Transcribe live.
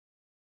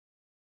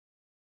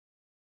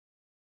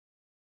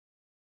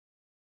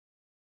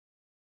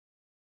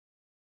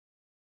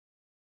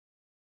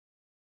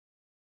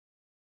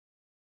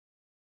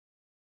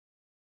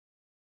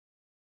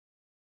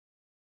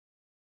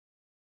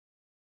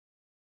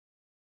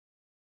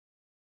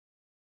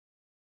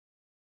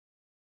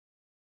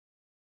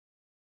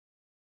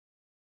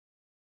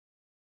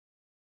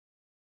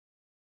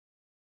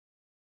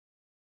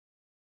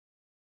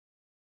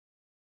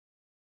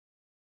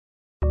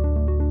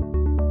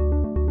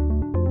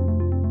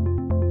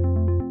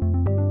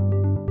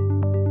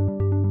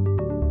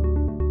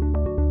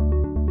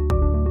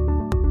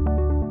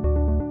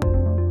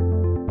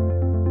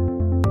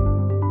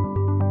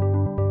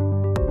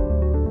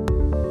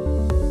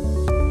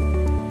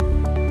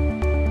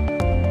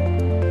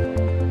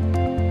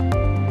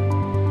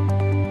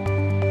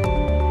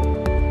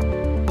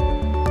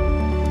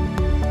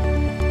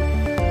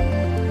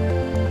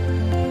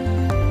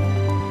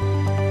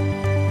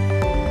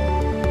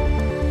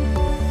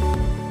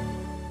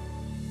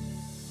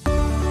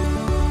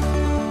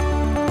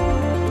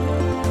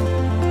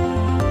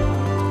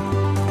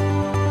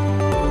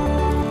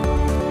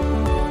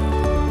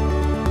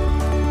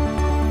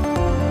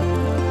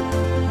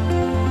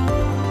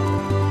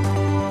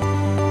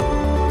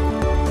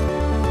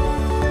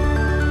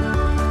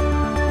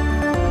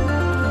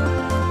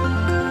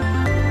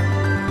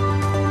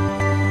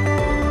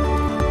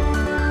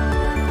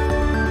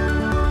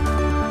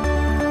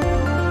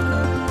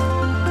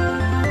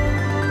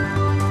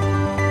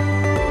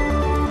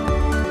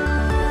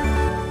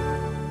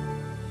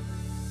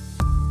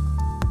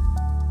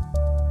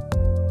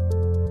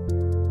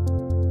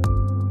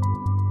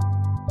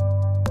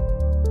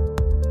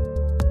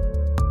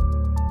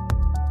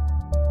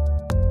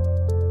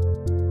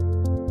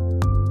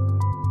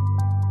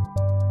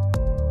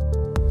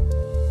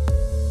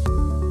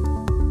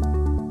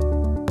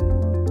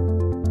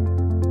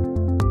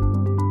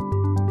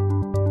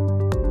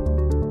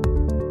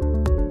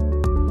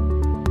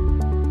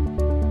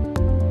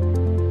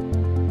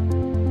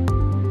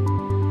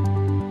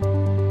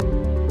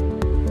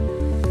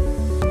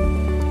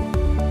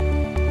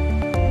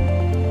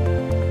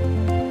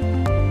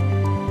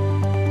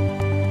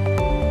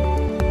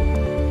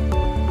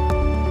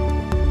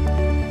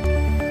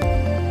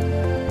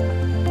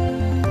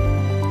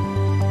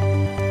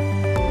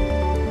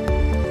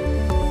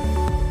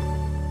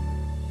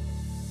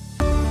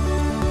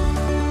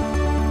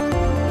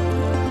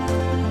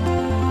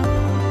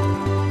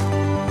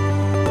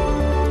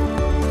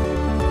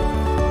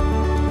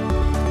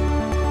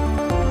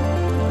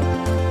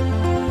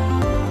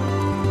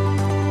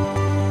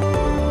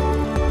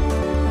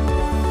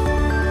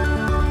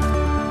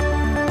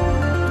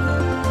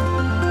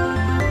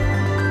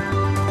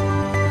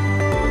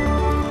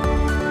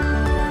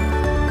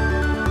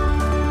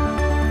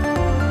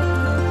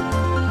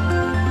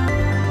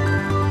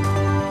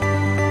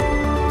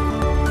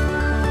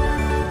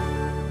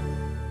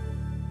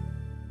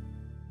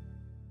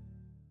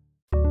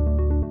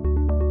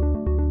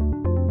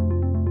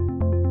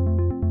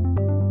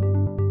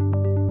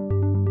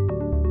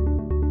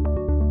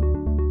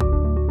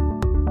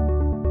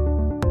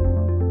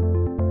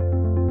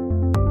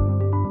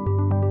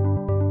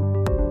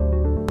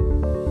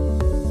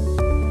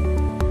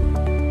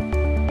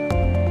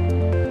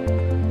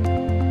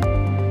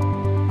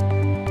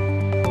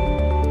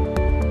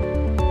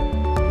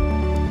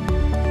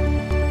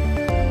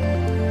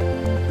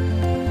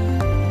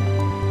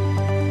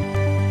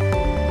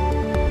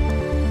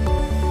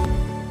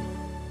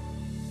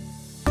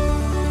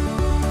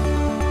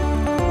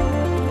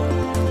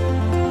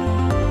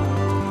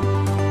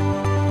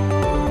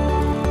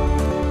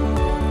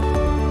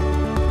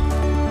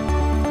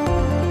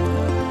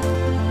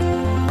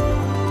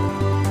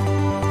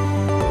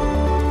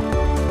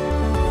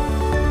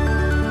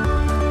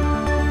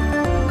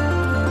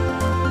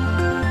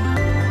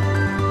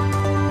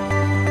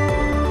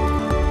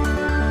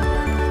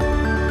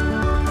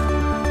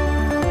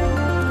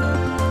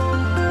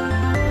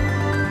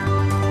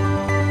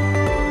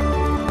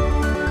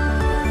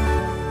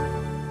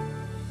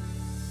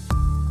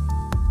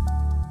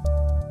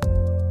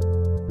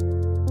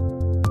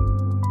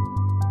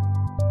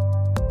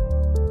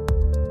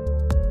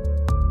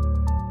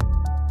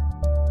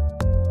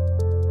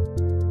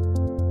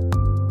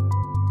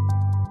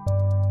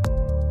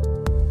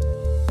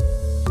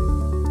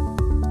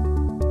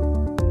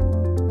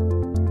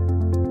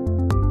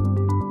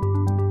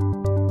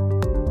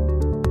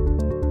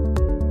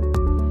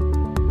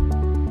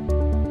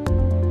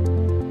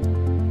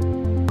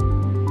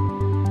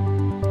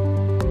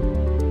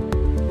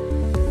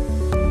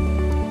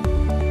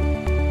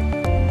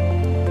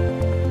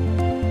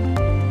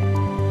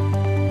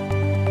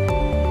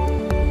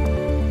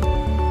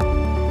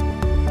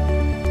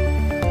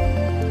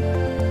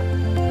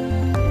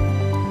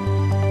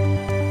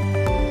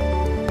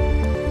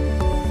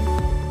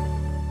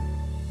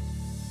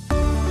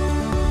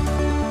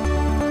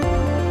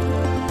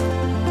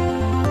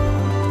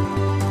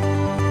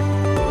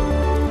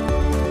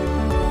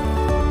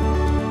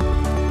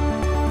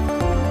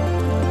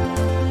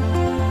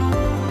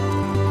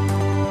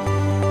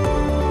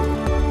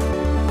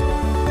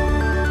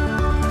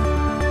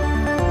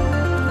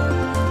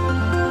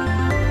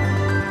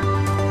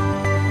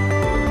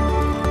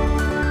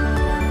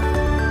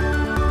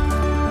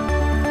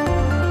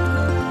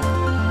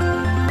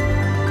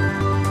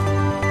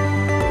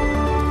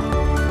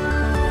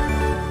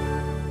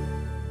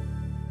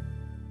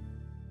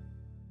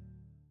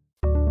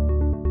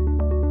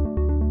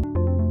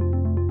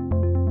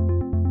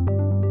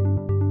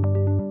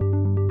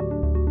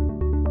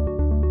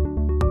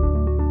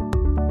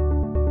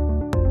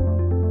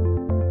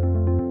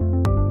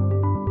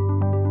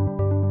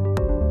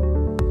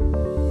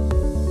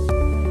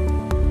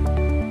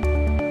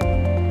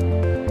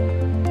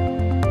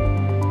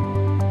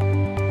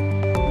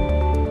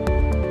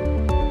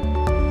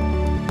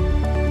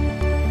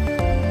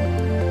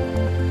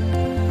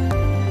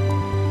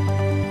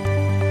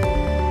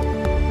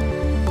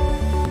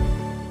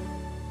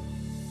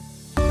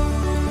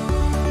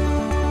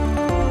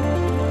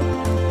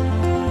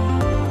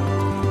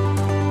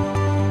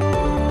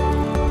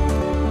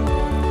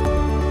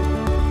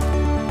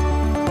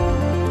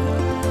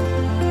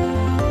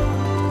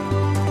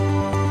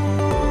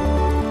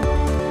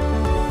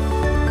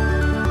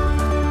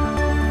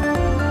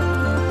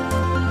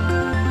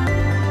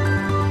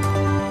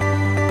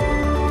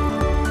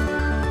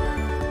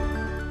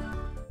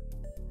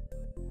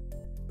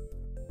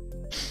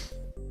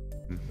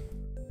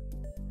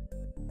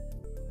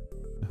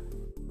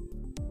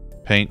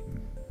Paint.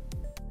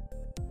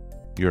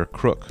 You're a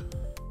crook.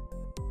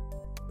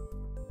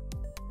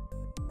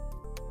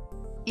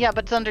 Yeah,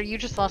 but Thunder, you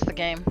just lost the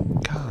game.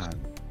 God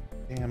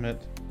damn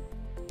it.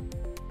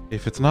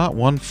 If it's not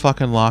one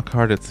fucking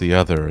Lockhart, it's the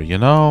other, you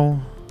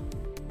know?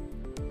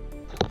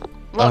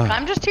 Look,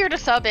 I'm just here to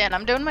sub in.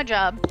 I'm doing my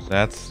job.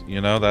 That's, you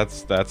know,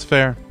 that's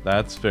fair.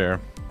 That's fair.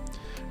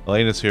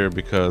 Elena's here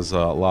because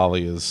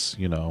Lolly is,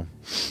 you know,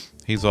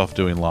 he's off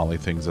doing Lolly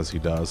things as he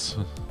does.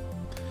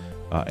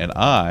 And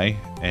I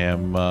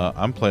am,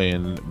 I'm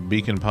playing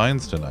Beacon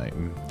Pines tonight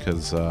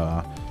because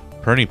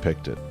Perny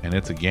picked it, and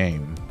it's a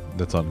game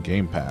that's on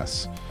Game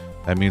Pass.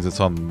 That means it's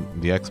on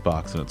the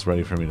Xbox and it's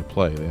ready for me to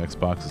play. The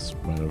Xbox is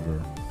right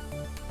over,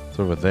 it's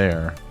over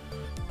there,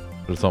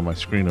 but it's on my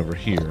screen over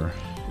here.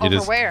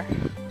 Over where?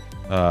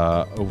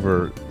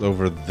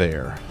 Over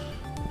there.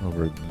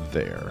 Over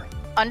there.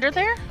 Under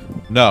there?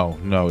 No,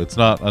 it's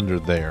not under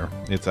there.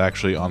 It's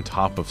actually on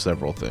top of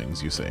several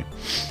things, you see.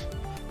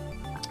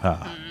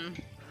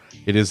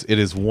 It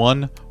is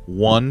one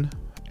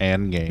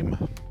end game.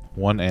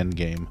 One end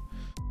game.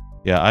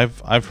 Yeah,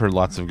 I've heard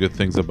lots of good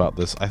things about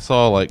this. I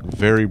saw like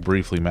very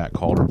briefly Matt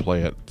Calder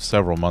play it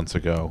several months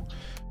ago.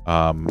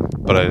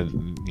 But I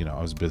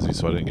was busy,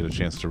 so I didn't get a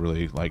chance to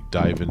really like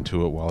dive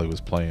into it while he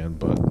was playing,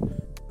 but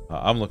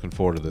I'm looking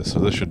forward to this, so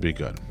this should be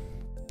good.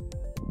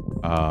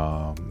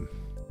 All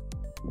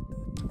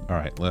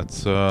right,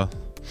 let's just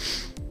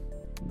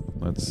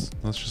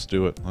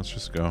do it. Let's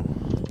just go.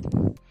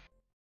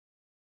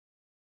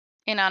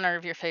 In honor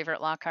of your favorite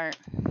Lockhart.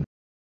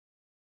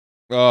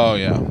 Oh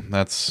yeah,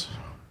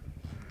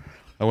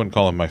 I wouldn't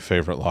call him my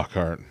favorite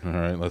Lockhart. All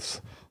right,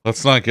 let's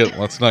not get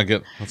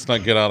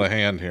out of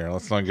hand here.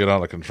 Let's not get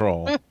out of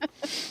control.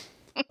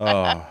 He's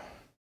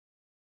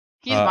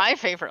my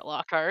favorite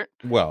Lockhart.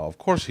 Well, of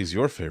course he's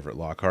your favorite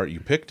Lockhart. You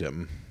picked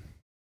him.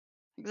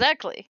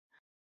 Exactly.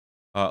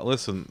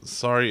 Listen,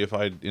 sorry if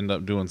I end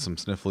up doing some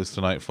sniffles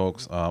tonight,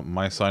 folks.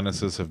 My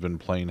sinuses have been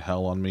playing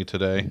hell on me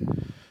today.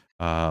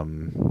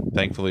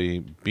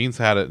 Thankfully, Beans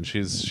had it, and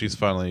she's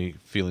finally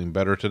feeling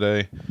better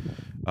today.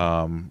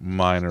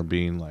 Mine are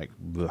being like,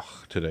 ugh,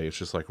 today. It's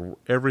just like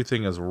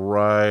everything is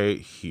right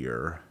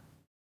here.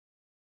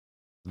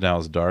 Now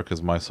as dark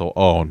as my soul.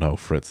 Oh no,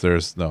 Fritz.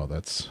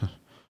 That's.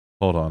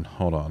 Hold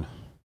on.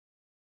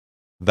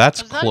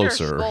 That's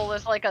closer. Your soul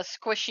is like a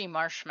squishy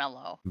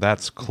marshmallow.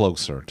 That's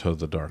closer to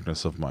the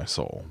darkness of my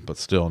soul, but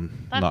still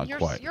not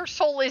quite. Your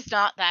soul is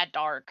not that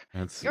dark.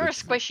 You're a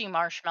squishy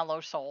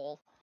marshmallow soul.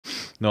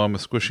 No, I'm a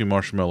squishy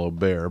marshmallow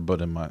bear,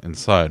 but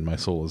inside my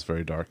soul is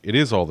very dark. It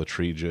is all the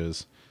tree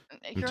jizz.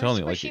 You're a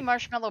squishy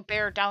marshmallow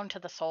bear down to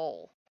the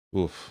soul.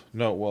 Oof.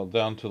 No, well,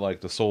 down to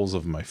like the soles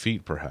of my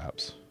feet,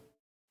 perhaps.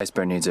 Ice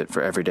Bear needs it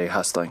for everyday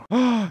hustling.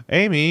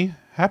 Amy,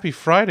 happy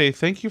Friday.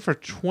 Thank you for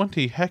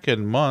 20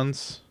 heckin'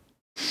 months.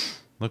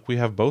 Look, we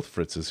have both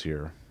Fritzes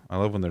here. I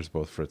love when there's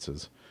both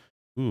Fritzes.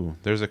 Ooh,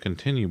 there's a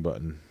continue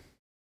button.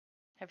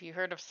 Have you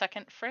heard of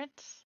Second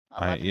Fritz?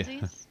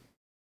 Yeah.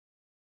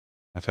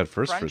 I've had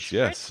First Fritz,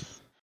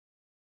 yes.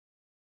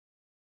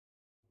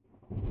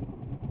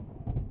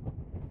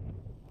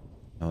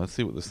 Now let's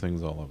see what this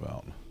thing's all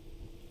about.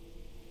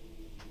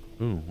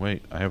 Ooh,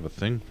 wait, I have a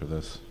thing for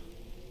this.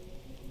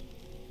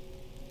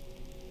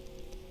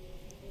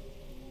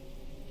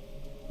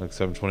 Like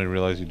 720,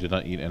 realize you did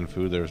not eat any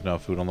food. There is now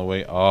food on the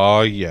way.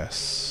 Oh,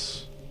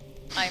 yes.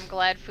 I'm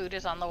glad food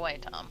is on the way,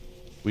 Tom.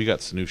 We got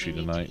snoochie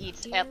tonight. To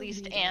eat at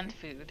least and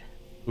food.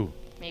 Ooh.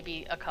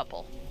 Maybe a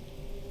couple.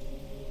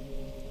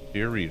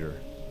 Dear reader.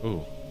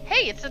 Ooh.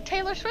 Hey, it's a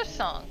Taylor Swift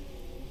song.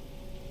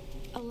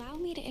 Allow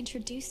me to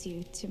introduce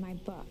you to my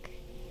book.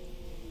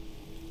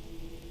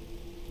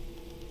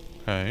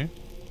 Okay.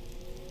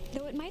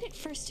 Though it might at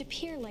first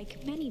appear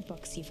like many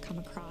books you've come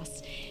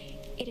across,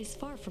 it is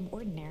far from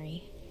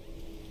ordinary.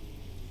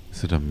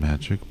 Is it a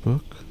magic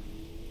book?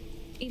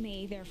 You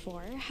may,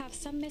 therefore, have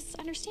some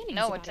misunderstandings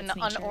No, about it's an its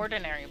nature.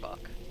 unordinary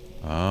book.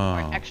 Oh.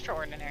 Or an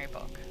extraordinary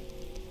book.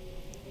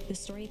 The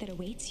story that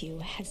awaits you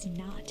has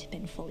not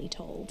been fully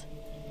told.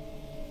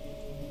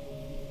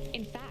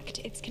 In fact,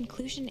 its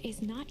conclusion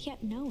is not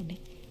yet known,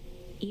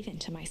 even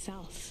to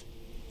myself.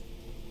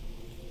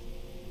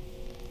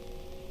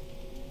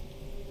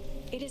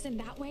 It is in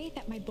that way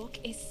that my book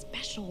is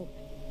special.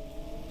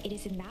 It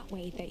is in that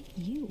way that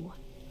you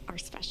are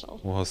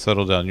special. Well,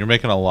 settle down. You're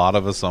making a lot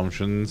of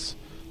assumptions.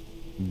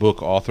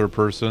 Book author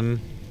person.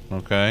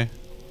 Okay.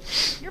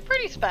 You're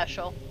pretty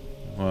special.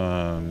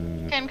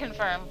 Can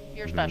confirm.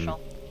 You're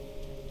special.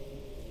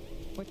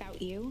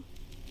 Without you,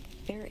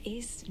 there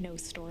is no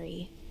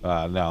story.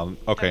 Now,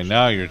 okay,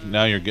 now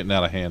you're getting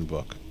out of hand,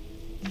 book.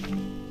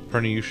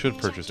 Perny, you should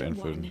purchase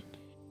food.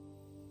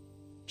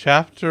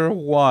 Chapter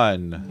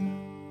 1.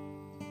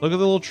 Look at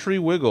the little tree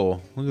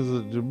wiggle. Look at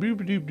the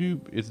doop doop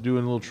doop. It's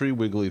doing little tree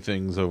wiggly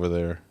things over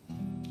there.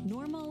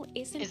 Normal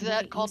isn't. Is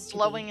that called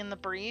blowing in the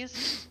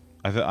breeze?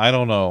 I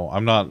don't know.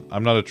 I'm not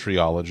a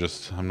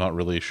treeologist. I'm not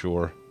really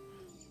sure.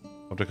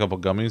 Up to a couple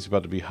gummies,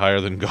 about to be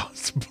higher than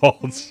God's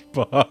bald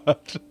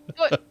spot.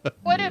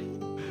 What if?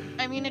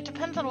 I mean, it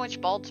depends on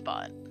which bald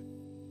spot.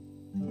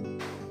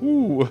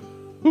 Ooh.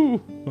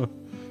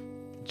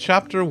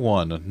 Chapter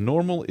 1.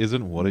 Normal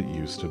isn't what it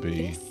used to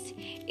be. This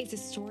is a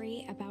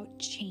story about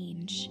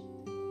change.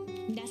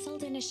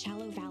 Nestled in a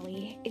shallow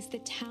valley is the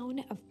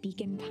town of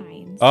Beacon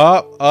Pines.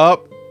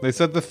 Up. They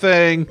said the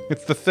thing.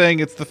 It's the thing.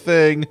 It's the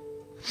thing.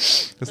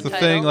 It's the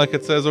thing like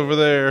it says over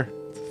there.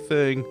 It's the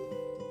thing.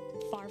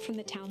 Far from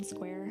the town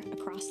square,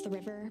 across the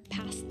river,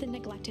 past the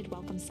neglected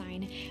welcome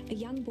sign, a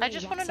young boy I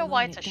just want to walks know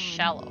why along it's a at dawn.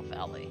 shallow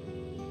valley.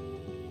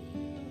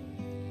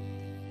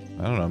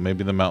 I don't know.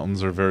 Maybe the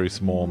mountains are very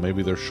small.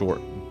 Maybe they're short.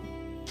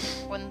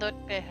 Wouldn't it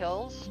be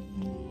hills?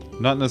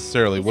 Not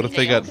necessarily. What if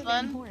they got...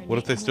 Then? What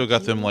if they still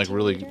got them like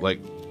really like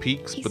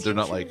peaks, but they're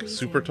not like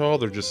super tall?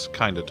 They're just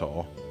kind of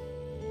tall.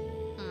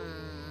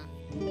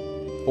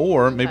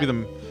 Or maybe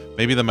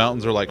the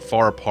mountains are like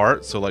far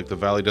apart, so like the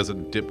valley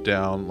doesn't dip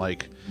down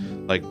like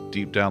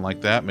deep down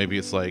like that. Maybe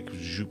it's like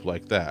zoop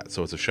like that,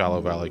 so it's a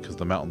shallow valley because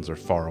the mountains are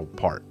far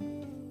apart.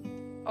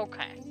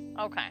 Okay.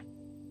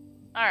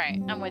 All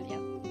right, I'm with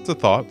you. It's a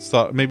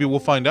thought. Maybe we'll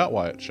find out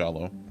why it's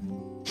shallow.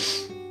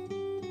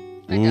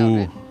 I doubt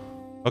it.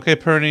 Okay,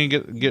 Perny,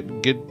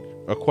 get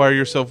acquire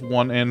yourself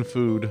 1 and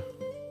food.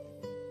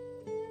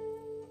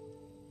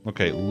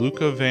 Okay,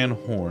 Luca Van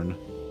Horn.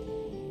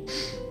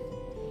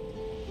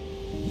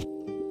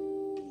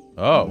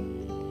 Oh.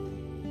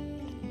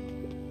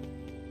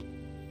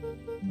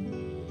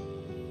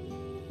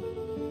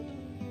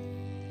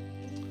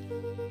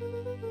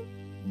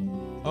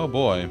 Oh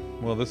boy.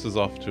 Well, this is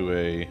off to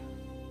a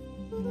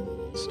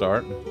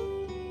start.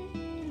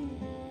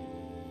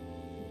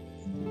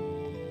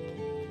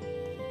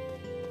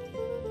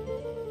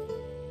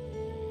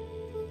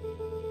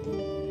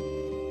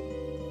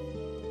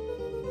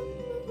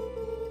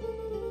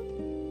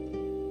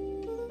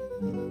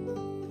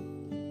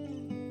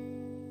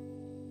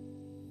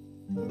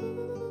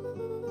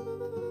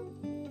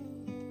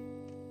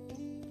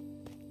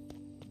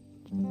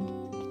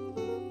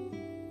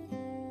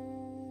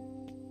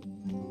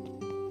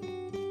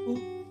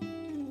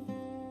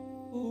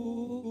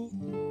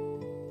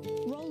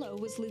 Rollo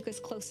was Luca's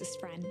closest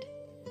friend.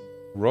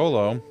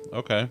 Rollo,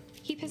 okay.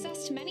 He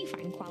possessed many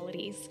fine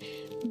qualities,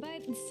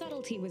 but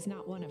subtlety was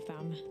not one of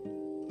them.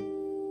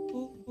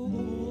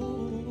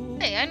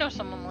 Hey, I know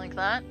someone like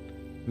that.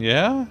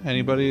 Yeah?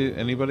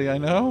 Anybody I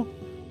know?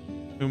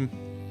 Who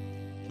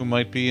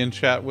might be in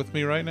chat with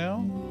me right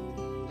now?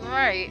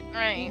 Right.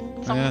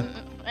 Someone,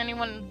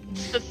 anyone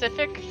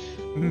specific?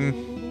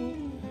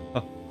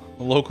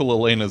 Local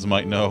Elena's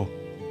might know.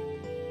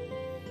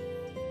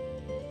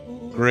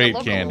 Great The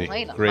local candy.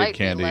 Elena Great might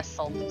candy. Be less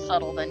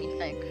subtle than you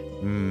think.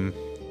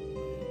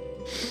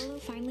 Rollo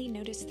finally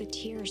noticed the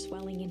tears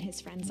swelling in his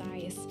friend's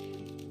eyes,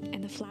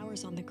 and the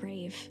flowers on the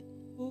grave.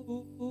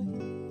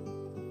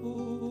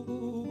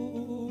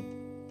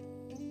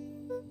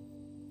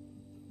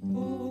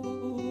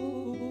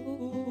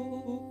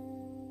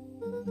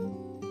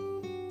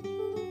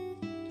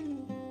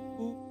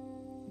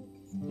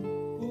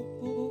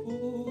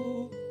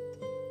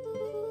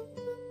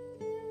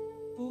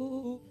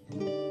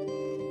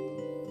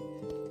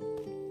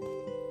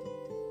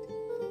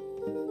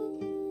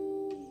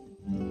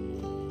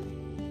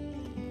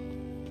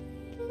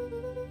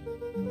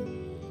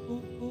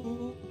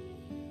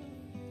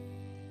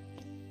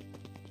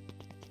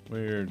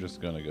 We're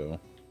just gonna go.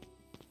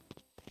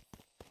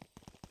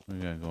 What we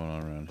got going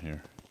on around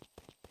here?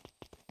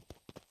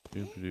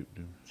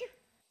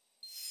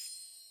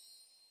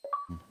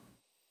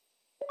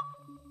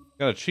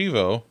 Got a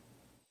Chivo.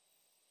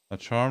 A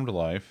charmed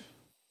life.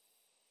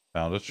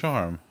 Found a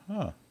charm.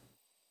 Huh.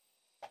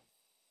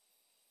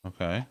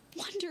 Okay.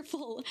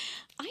 Wonderful!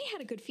 I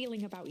had a good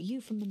feeling about you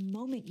from the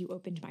moment you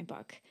opened my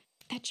book.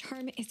 That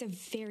charm is a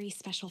very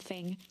special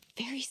thing.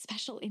 Very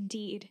special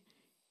indeed.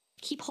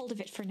 Keep hold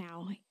of it for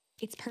now.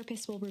 Its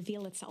purpose will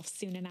reveal itself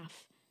soon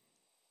enough.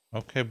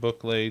 Okay,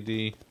 book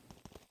lady.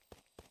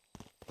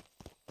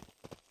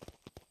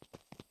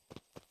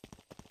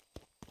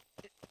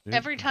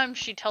 Every time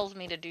she tells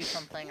me to do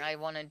something, I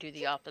want to do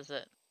the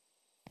opposite.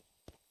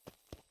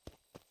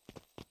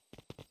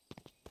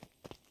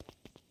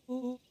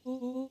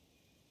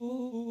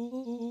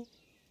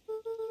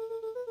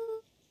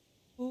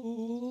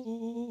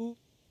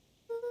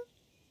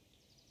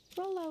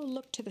 Rollo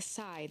looked to the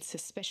side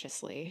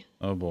suspiciously.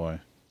 Oh boy.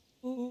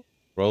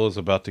 Rollo's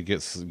about to get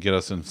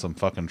us in some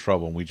fucking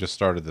trouble. We just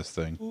started this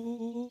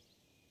thing.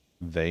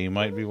 They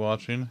might be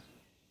watching.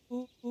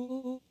 A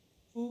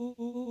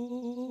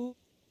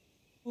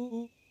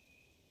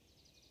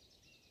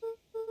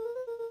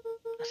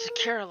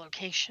secure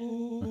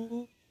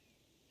location.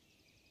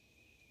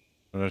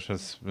 But I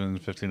should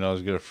spend $15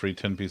 to get a free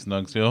 10-piece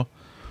nugs deal.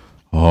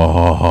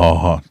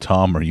 Oh,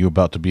 Tom, are you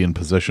about to be in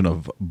possession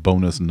of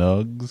bonus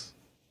nugs?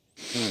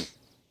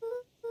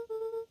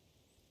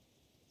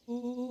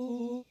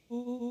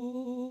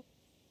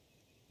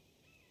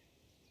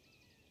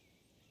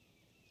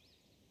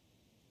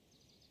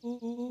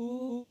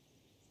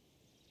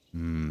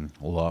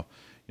 Well,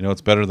 you know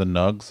what's better than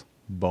nugs?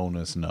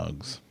 Bonus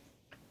nugs.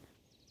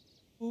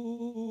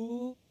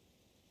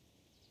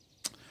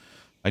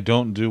 I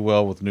don't do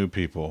well with new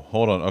people.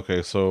 Hold on.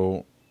 Okay,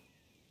 so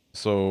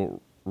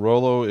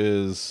Rolo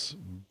is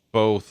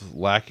both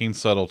lacking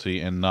subtlety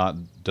and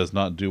does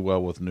not do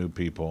well with new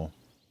people.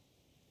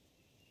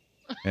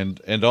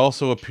 And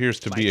also appears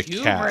to be a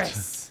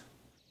cat.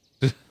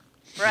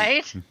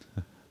 Right?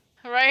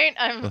 Right?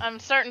 I'm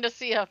starting to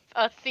see a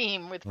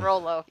theme with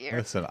Rolo here.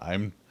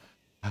 Listen,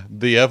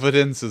 the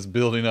evidence is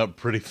building up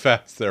pretty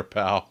fast there,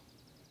 pal.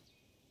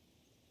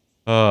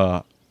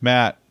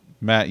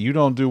 Matt, you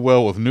don't do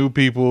well with new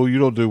people. You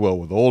don't do well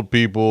with old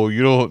people.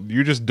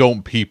 You just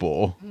don't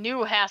people.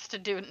 New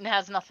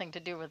has nothing to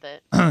do with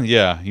it.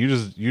 Yeah, you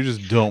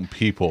just don't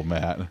people,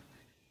 Matt.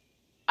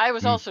 I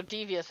was also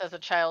devious as a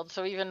child,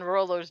 so even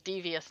Rolo's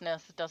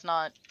deviousness does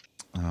not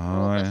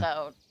rule this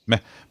out.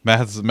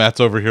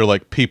 Matt's over here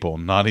like people,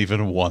 not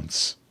even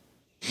once.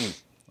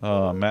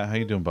 Matt, how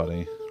you doing,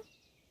 buddy?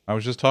 I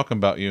was just talking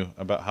about you,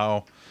 about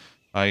how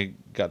I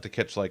got to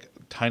catch like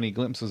tiny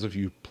glimpses of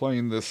you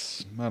playing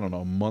this, I don't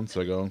know, months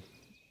ago.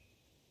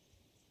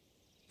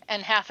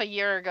 And half a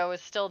year ago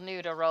is still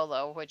new to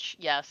Rolo, which,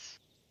 yes,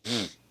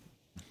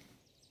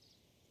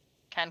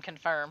 can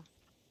confirm.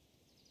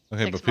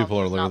 Okay, but people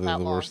are literally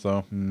the worst,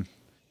 though.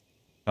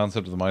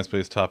 Concept of the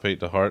MySpace top 8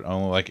 to heart,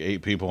 only like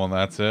 8 people, and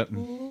that's it.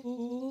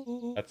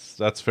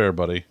 That's fair,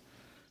 buddy.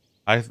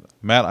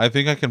 Matt, I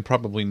think I can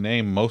probably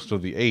name most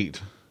of the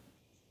 8.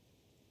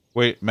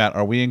 Wait, Matt,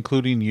 are we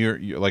including are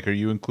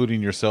you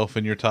including yourself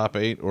in your top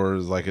 8, or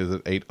is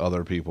it 8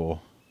 other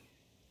people?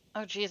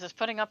 Oh Jesus,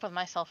 putting up with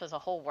myself is a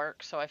whole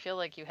work, so I feel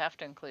like you have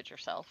to include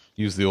yourself.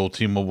 Use the old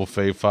T-Mobile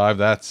Fave 5.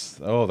 That's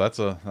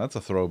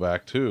a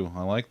throwback too.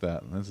 I like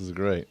that. This is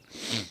great.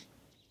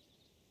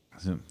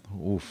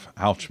 Oof,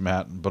 ouch,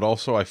 Matt. But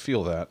also I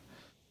feel that.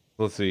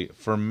 Let's see.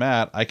 For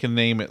Matt, I can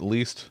name at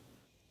least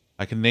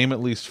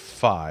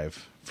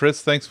 5.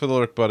 Fritz, thanks for the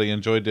lurk, buddy.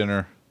 Enjoy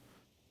dinner.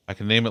 I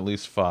can name at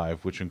least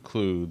 5, which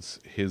includes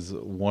his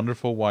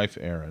wonderful wife,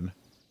 Erin,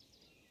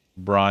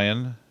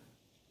 Brian,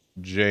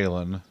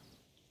 Jalen,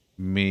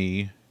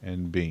 me,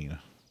 and Bean.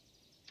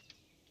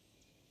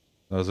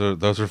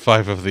 Those are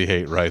 5 of the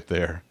 8 right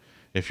there.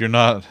 If you're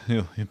not,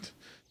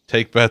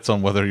 take bets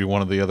on whether you're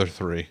one of the other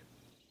 3.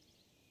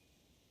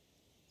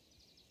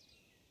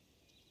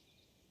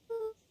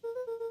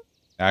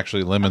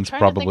 Actually, Lemon's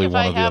probably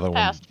one of the other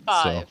ones.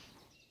 So.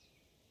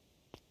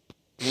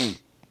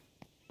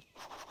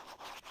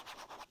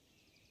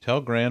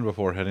 Tell Grand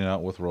before heading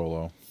out with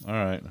Rolo. All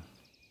right.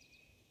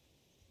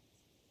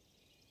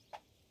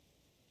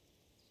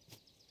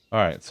 All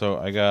right. So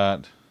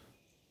I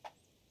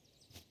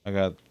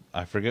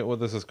forget what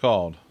this is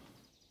called,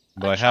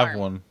 but I have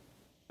one.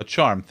 A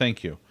charm.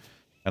 Thank you.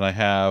 And I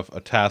have a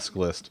task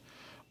list.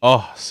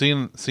 Oh,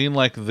 seeing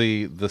like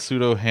the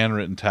pseudo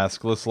handwritten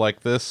task list like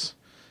this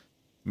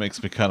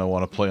makes me kind of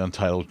want to play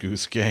Untitled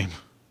Goose Game.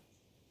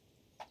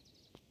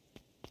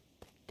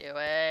 Do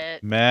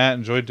it. Matt,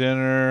 enjoy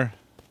dinner.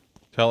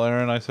 Tell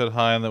Erin I said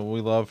hi and that we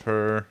love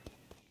her.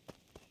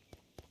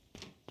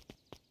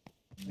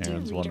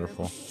 Erin's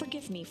wonderful.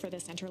 Forgive me for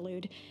this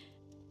interlude.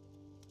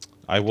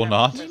 I will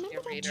not. Remember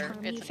that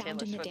charm you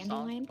found in the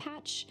dandelion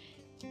patch?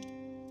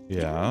 Yeah.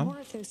 There are more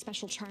of those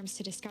special charms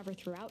to discover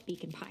throughout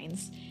Beacon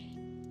Pines.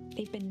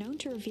 They've been known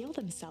to reveal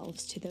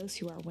themselves to those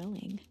who are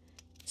willing.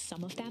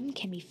 Some of them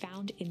can be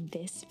found in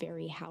this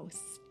very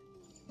house.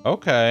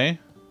 Okay.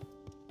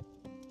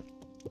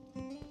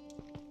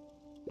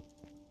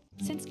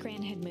 Since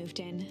Gran had moved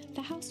in,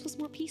 the house was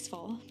more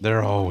peaceful.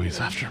 They're always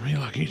after me,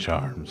 Lucky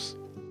Charms.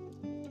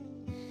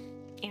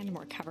 And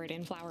more covered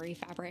in flowery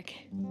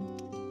fabric.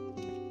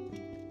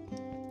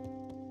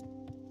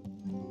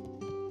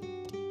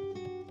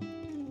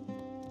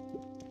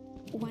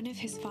 One of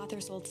his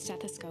father's old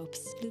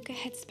stethoscopes, Luca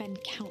had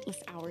spent countless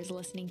hours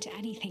listening to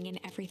anything and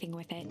everything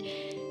with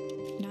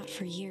it. Not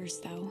for years,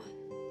 though.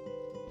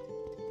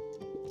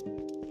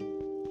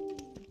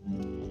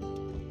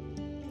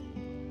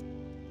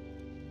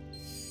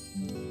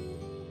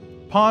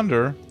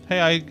 Ponder?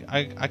 Hey,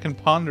 I can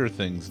ponder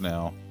things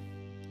now.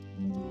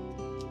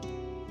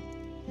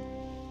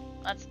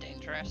 That's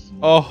dangerous.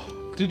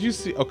 Oh, did you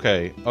see?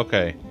 Okay.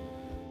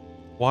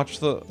 Watch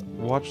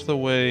the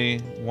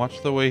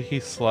way he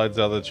slides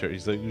out of the chair.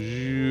 He's like,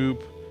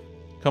 zoop.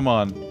 Come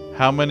on.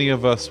 How many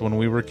of us, when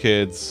we were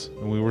kids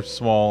and we were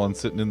small and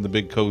sitting in the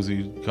big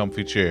cozy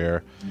comfy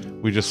chair,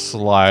 we just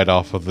slide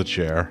off of the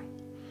chair?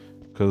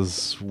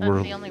 Because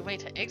That's the only way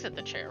to exit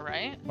the chair,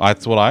 right?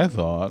 That's what I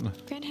thought.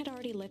 Gran had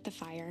already lit the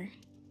fire.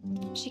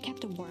 She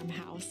kept a warm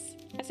house,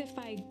 as if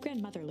by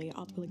grandmotherly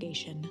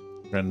obligation.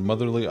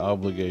 Grandmotherly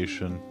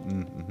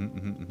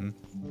obligation.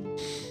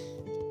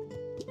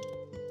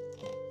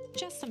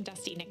 Just some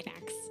dusty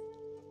knickknacks.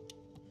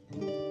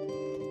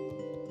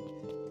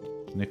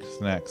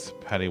 Knickknacks,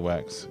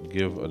 paddywhacks,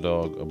 give a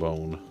dog a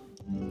bone.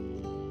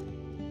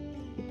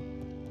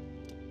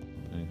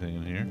 Anything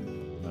in here?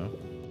 No?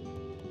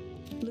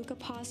 Luca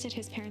paused at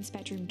his parents'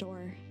 bedroom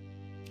door.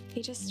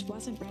 He just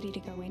wasn't ready to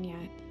go in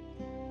yet.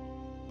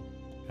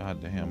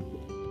 God damn.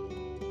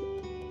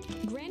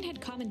 Gran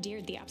had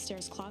commandeered the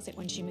upstairs closet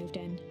when she moved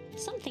in.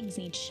 Some things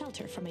need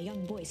shelter from a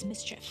young boy's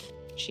mischief,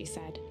 she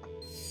said.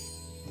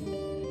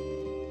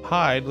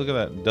 Hide. Look at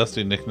that.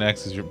 Dusty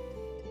knickknacks is your...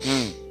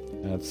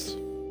 That's...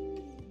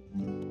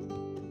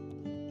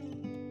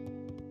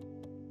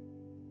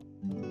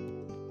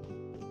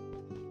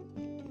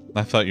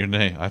 I thought your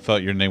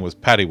name was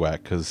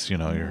Paddywhack because, you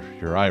know,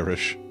 you're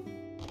Irish.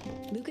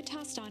 Luca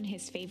tossed on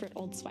his favorite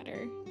old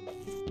sweater.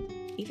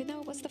 Even though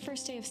it was the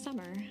first day of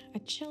summer, a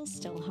chill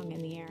still hung in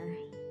the air.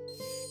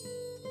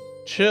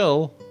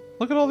 Chill?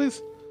 Look at all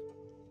these...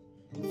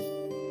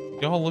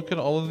 Y'all, look at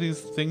all of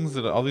these things,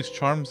 all these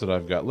charms that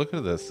I've got. Look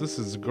at this. This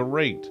is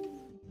great.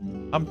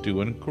 I'm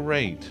doing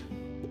great.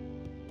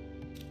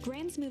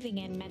 Gran's moving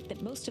in meant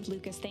that most of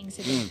Luca's things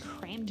had been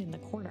crammed in the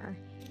corner.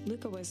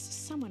 Luca was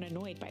somewhat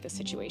annoyed by the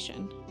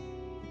situation.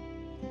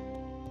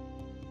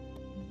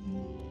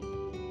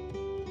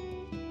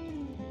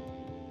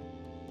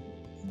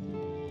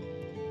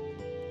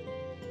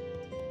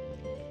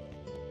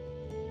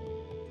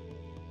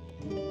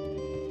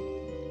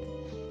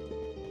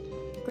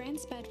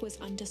 Gran's bed was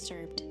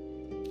undisturbed.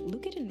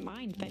 Luca didn't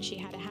mind that she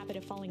had a habit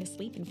of falling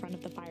asleep in front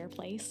of the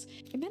fireplace.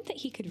 It meant that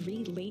he could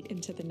read late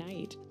into the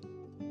night.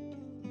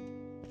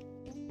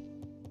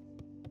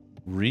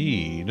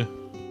 Read?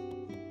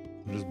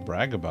 Just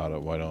brag about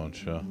it, why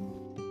don't you?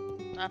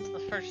 That's the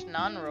first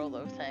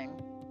non-Rolo thing.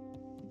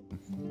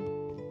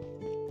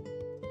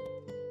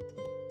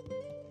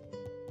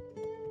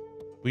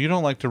 Well, you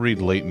don't like to read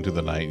late into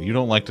the night. You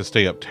don't like to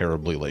stay up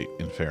terribly late,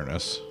 in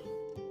fairness.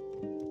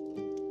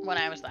 When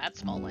I was that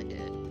small, I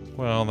did.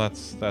 Well,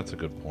 that's a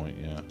good point,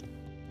 yeah.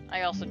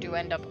 I also do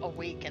end up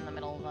awake in the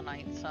middle of the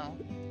night, so...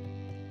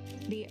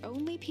 The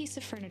only piece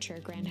of furniture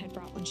Gran had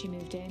brought when she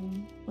moved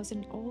in was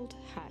an old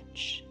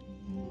hutch.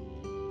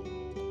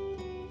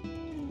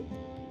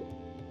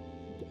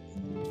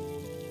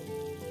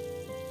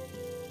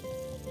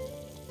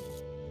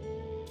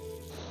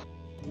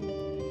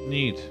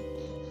 Neat.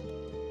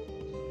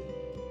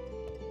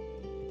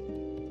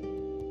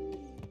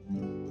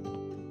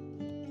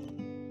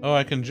 Oh,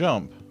 I can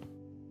jump.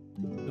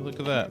 Look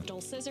at that.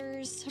 Dull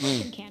scissors, a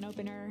broken can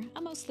opener,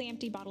 a mostly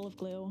empty bottle of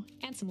glue,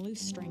 and some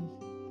loose string.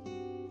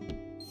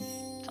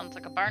 Sounds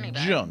like a Barney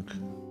bag. Junk.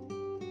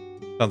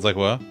 Sounds like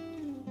what?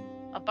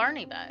 A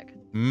Barney bag.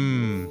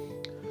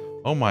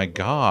 Oh my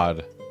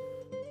god.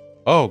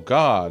 Oh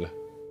god.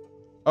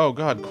 Oh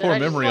god, core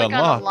memory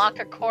unlocked. Unlock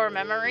a core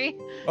memory?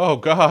 Oh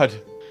god.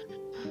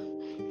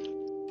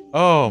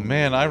 Oh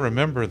man, I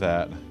remember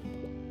that.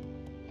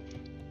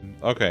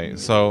 Okay,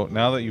 so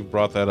now that you've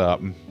brought that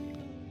up,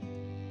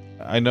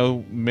 I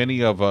know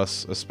many of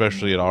us,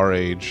 especially at our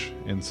age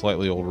and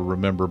slightly older,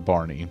 remember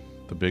Barney,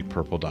 the big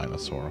purple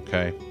dinosaur,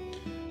 okay?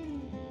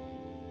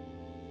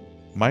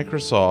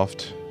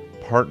 Microsoft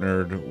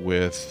partnered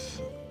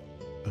with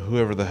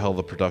whoever the hell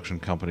the production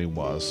company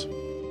was,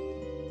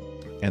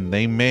 and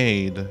they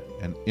made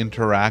an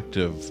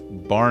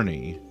interactive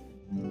Barney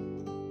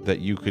that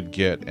you could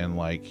get and,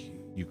 like,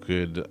 you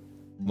could,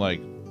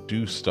 like,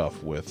 do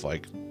stuff with,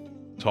 like,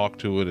 talk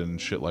to it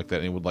and shit like that,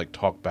 and it would, like,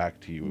 talk back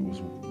to you. It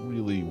was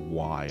really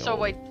wild.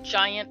 So a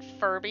giant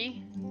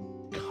Furby?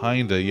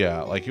 Kinda,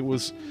 yeah. Like, it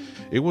was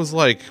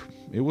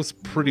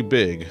pretty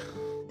big.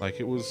 Like,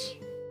 it was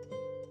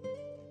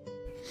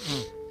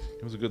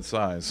a good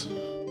size.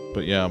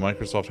 But yeah,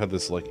 Microsoft had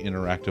this, like,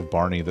 interactive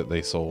Barney that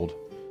they sold.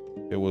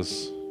 It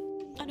was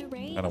an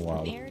array kind of of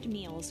wild. Prepared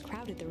meals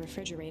crowded the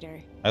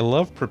refrigerator. I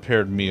love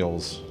prepared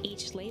meals.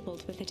 Each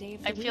labeled with a day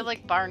of the I feel week.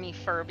 like Barney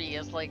Furby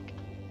is like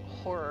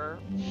horror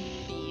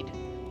feed.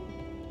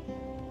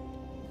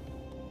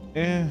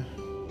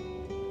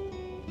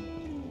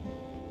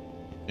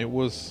 It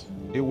was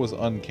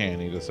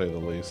uncanny, to say the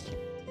least.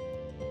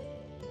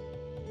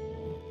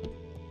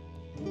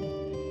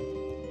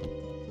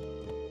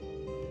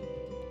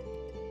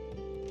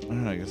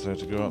 Alright, I guess I have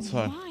to go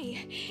outside. My,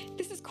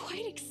 this is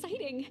quite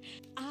exciting.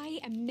 I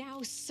am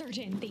now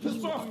certain that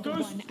you are the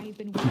one I've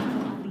been waiting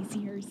for all these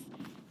years.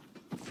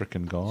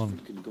 Frickin'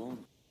 gone.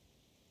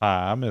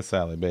 Hi, I'm Miss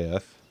Sally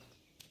Beth.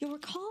 You'll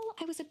recall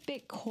I was a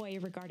bit coy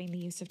regarding the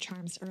use of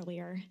charms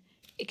earlier.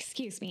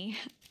 Excuse me,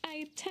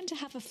 I tend to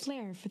have a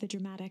flair for the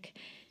dramatic.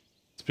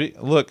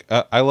 Look,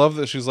 I love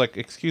that she's like,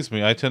 excuse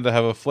me, I tend to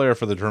have a flair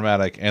for the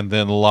dramatic, and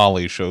then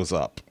Lolly shows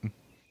up.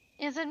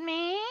 Is it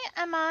me?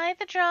 Am I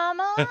the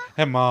drama?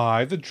 Am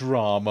I the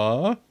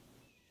drama?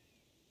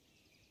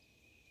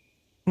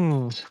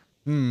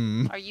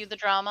 Are you the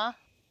drama?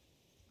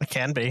 I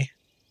can be.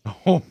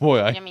 Oh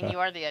boy, I mean, you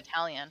are the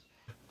Italian.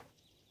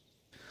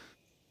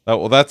 Oh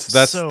well, that's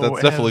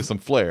definitely some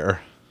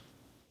flair.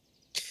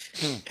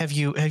 Have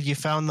you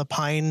found the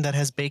pine that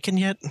has bacon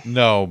yet?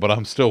 No, but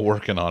I'm still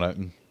working on it.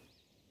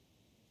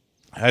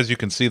 As you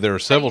can see, there are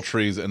several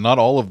trees, and not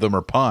all of them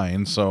are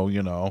pine, so,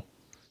 you know,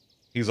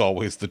 he's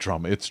always the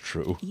drama. It's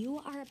true. You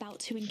are about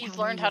to encounter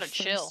learned how your to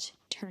chill. first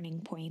turning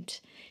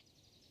point.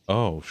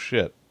 Oh,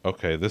 shit.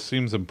 Okay, this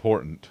seems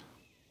important.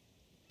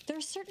 There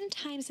are certain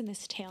times in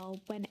this tale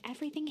when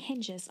everything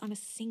hinges on a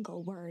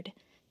single word.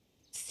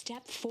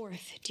 Step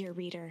forth, dear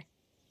reader.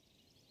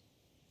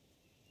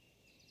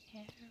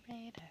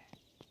 Narrator.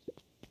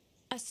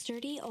 A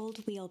sturdy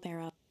old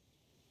wheelbarrow.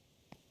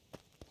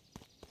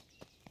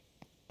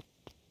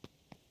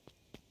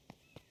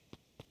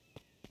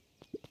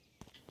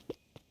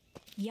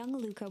 Young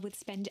Luca would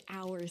spend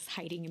hours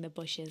hiding in the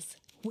bushes,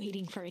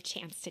 waiting for a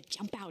chance to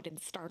jump out and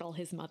startle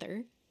his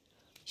mother.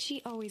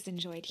 She always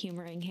enjoyed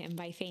humoring him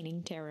by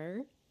feigning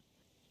terror.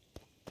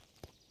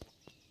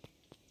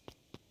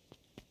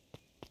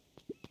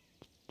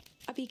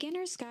 A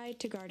beginner's guide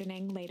to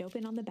gardening laid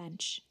open on the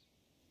bench.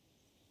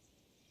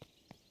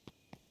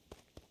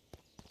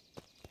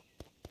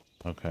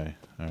 Okay,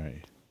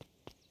 alright.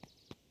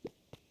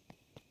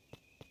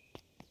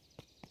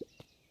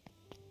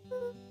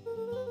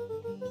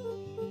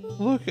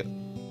 Look at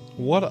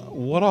what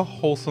a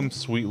wholesome,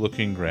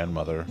 sweet-looking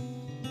grandmother.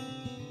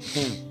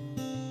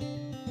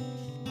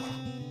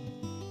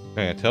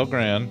 Okay, tell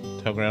Gran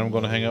I'm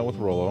going to hang out with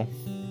Rollo.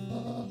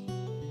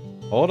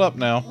 Hold up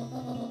now.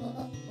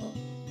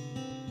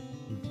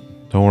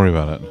 Don't worry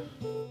about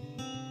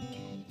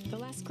it. The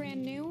less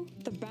Gran knew,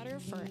 the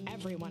better for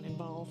everyone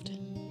involved.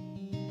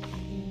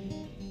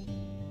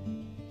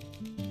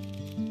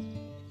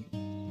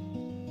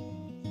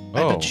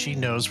 I bet she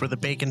knows where the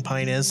bacon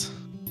pine is.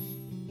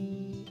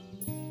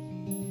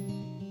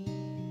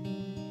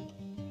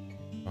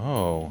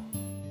 Oh.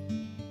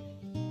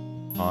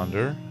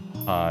 Ponder,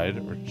 hide,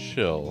 or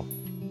chill.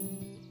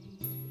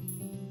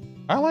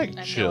 I like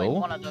That's chill. only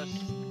one of those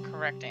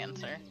correct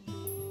answer.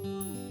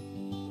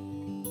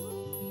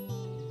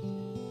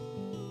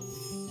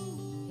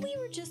 We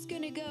were just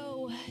gonna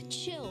go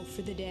chill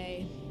for the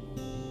day.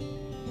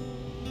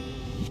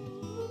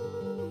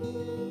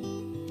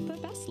 The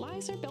best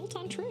lies are built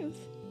on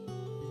truth.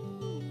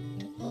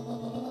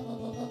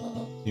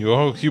 You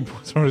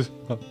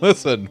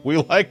listen, we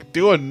like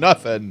doing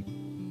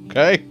nothing.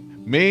 Okay?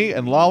 Me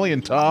and Lolly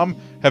and Tom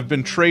have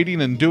been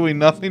trading and doing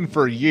nothing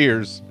for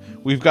years.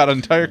 We've got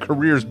entire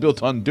careers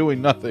built on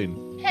doing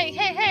nothing.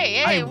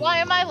 Hey, why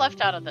am I left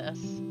out of this?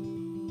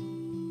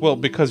 Well,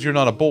 because you're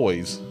not a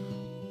boys.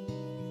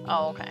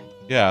 Oh, okay.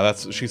 Yeah,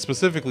 she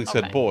specifically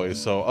said Okay.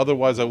 boys, so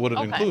otherwise I would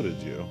have Okay.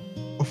 included you.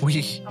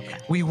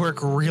 We work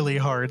really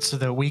hard so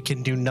that we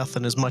can do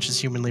nothing as much as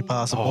humanly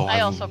possible. Oh, I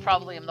also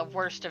probably am the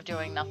worst of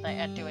doing nothing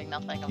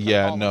of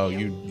Yeah, all no, of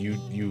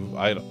you.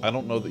 I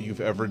don't know that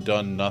you've ever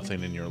done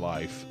nothing in your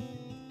life.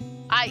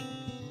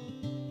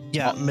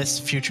 Yeah, Miss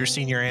Future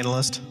Senior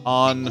Analyst.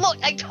 Look,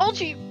 I told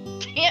you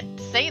can't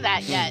say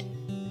that yet.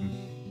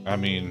 I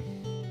mean,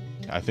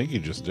 I think you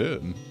just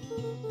did.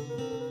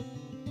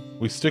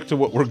 We stick to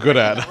what we're good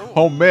at.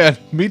 Oh man,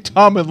 me,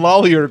 Tom, and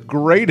Lolly are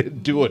great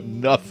at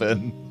doing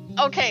nothing.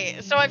 Okay,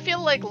 so I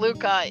feel like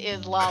Luca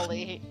is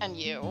Lolly and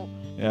you.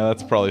 Yeah,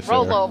 that's probably fair.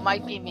 Rolo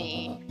might be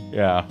me.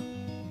 Yeah.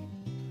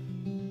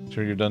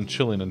 Sure you're done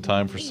chilling in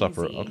time for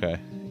supper. Okay.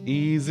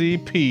 Easy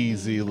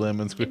peasy,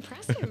 lemon squeeze.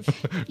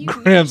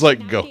 Gran's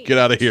like, go, get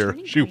out of here.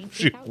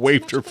 She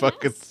waved her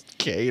fucking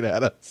cane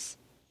at us.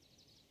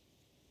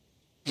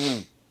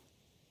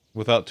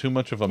 Without too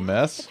much of a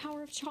mess? The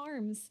power of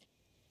charms.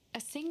 A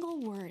single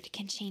word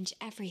can change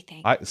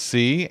everything. I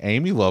see.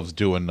 Amy loves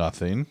doing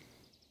nothing.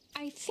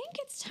 I think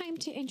it's time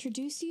to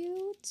introduce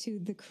you to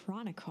the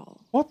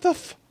Chronicle. What the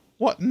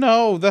what?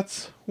 No,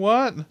 that's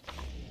what?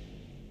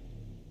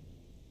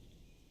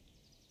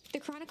 The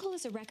Chronicle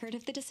is a record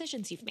of the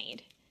decisions you've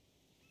made.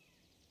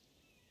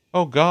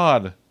 Oh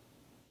God.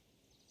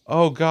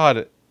 Oh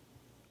God.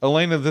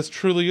 Elena, this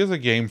truly is a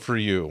game for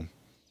you.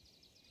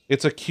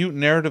 It's a cute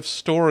narrative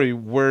story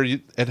where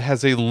it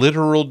has a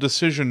literal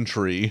decision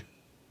tree.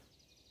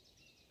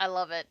 I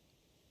love it.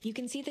 You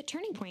can see the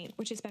turning point,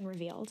 which has been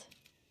revealed.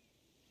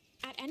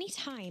 At any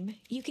time,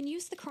 you can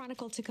use the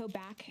Chronicle to go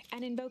back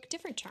and invoke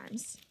different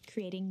charms,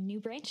 creating new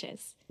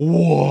branches.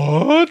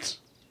 What?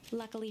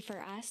 Luckily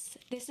for us,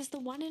 this is the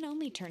one and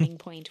only turning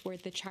point where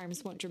the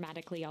charms won't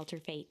dramatically alter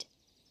fate.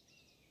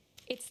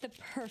 It's the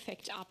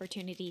perfect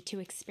opportunity to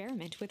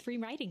experiment with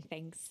rewriting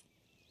things.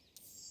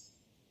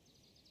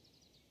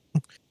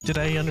 Did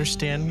I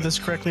understand this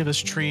correctly? This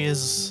tree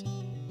is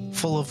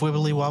full of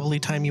wibbly wobbly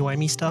timey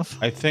wimey stuff?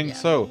 I think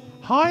so.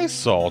 Hi,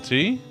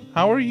 Salty.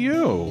 How are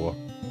you?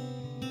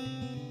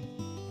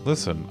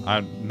 Listen,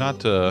 I'm not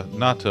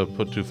to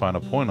put too fine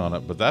a point on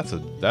it, but that's a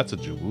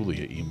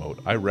Julia emote.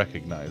 I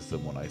recognize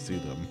them when I see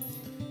them.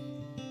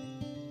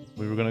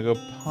 We were gonna go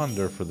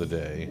ponder for the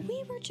day.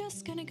 We were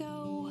just gonna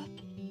go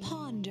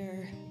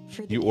ponder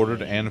for the You day.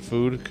 ordered and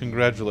food?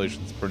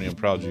 Congratulations, Bernie. I'm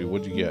proud of you.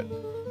 What'd you get?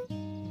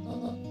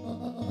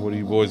 What are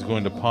you boys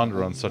going to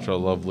ponder on such a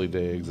lovely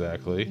day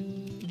exactly?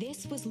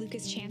 This was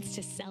Luca's chance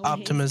to sell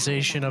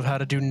Optimization of how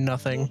to do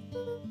nothing.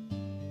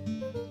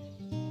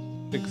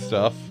 Big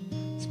stuff,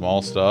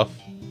 small stuff,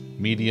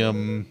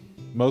 medium,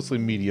 mostly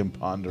medium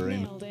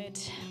pondering. Nailed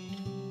it.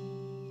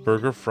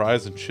 Burger,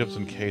 fries, and chips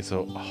and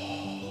queso.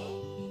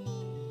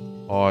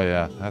 Oh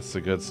yeah, that's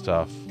the good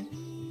stuff.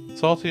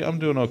 Salty, I'm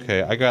doing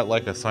okay. I got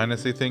like a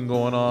sinusy thing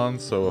going on,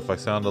 so if I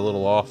sound a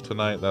little off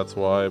tonight, that's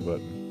why, but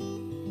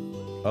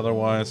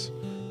otherwise,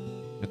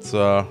 it's,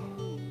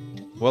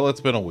 well,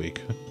 it's been a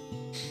week.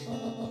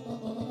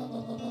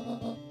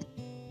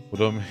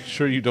 Pluto. Make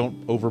sure you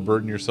don't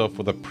overburden yourself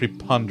with a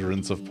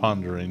preponderance of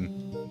pondering.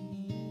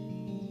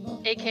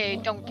 AKA,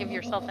 don't give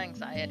yourself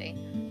anxiety.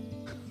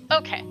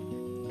 Okay.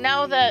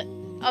 Now that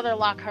other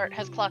Lockhart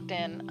has clocked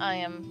in, I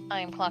am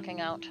clocking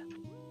out.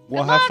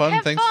 Well, Good have luck, fun.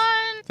 have Thanks.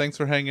 fun. Thanks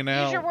for hanging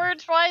out. Use your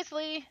words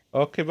wisely.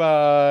 Okay,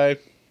 bye.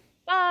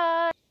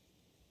 Bye.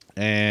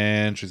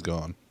 And she's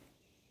gone.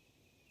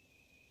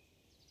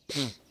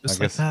 Just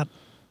like that.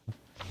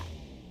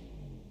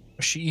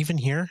 Was she even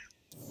here?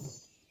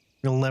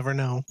 You'll never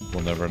know.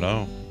 We'll never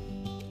know.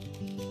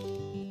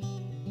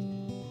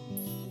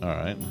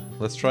 Alright,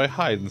 let's try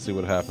hide and see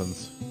what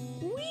happens.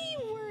 We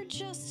were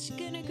just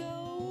gonna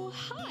go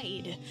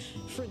hide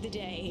for the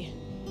day.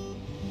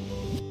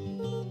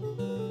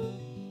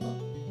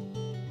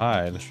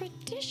 Hide.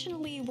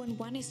 Traditionally, when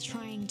one is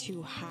trying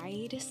to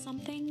hide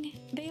something,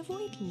 they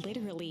avoid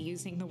literally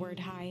using the word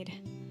hide.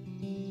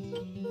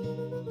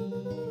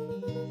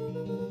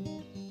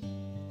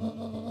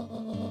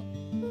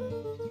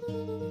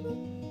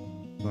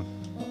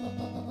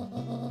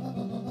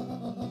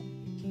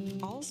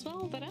 All's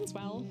well that ends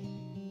well.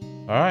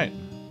 Alright.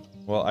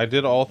 Well, I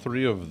did all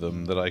 3 of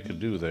them that I could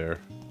do there.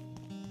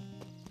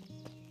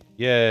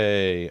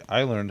 Yay!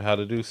 I learned how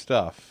to do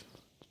stuff.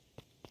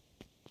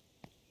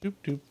 Doop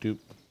doop doop.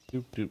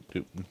 Doop doop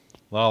doop.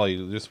 Lolly,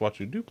 just watch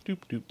you doop doop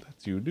doop.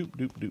 That's you. Doop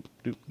doop doop.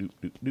 Doop doop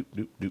doop doop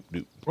doop doop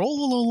doop.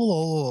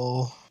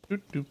 Roll.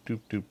 Doop doop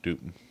doop doop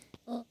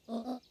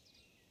doop.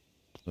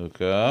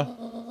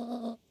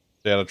 Luca.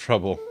 Stay out of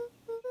trouble.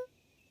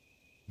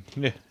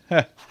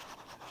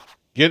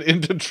 Get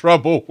into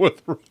trouble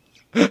with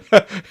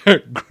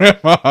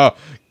Grandma.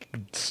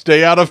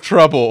 Stay out of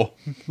trouble.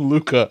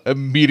 Luca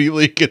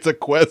immediately gets a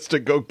quest to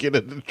go get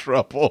into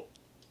trouble.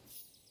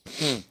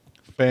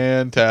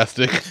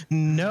 Fantastic.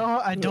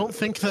 No, I don't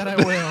think that I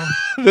will.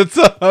 That's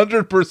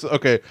 100%.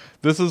 Okay,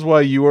 this is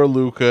why you are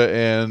Luca,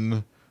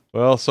 and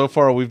well, so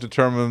far we've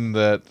determined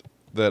that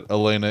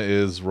Elena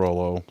is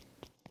Rollo.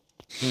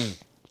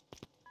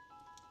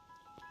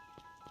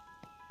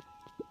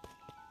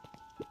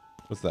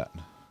 What's that?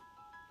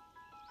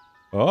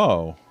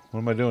 Oh, what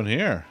am I doing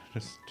here?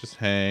 Just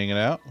hanging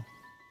out.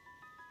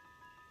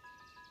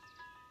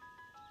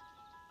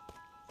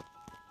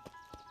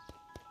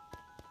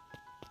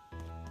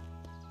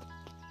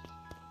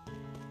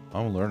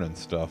 I'm learning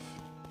stuff.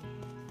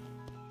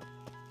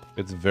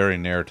 It's very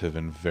narrative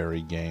and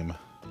very game.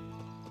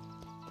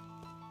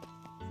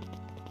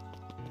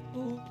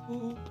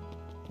 Come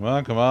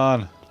on, come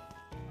on.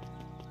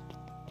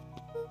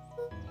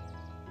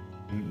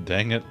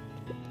 Dang it.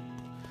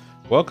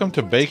 Welcome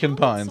to Bacon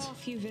Pines. For a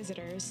few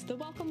visitors, the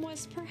welcome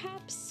was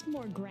perhaps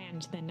more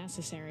grand than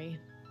necessary.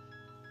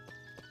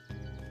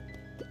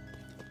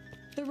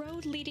 The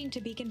road leading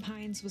to Beacon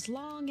Pines was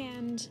long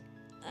and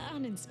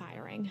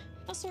uninspiring,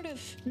 a sort of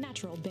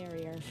natural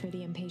barrier for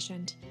the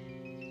impatient.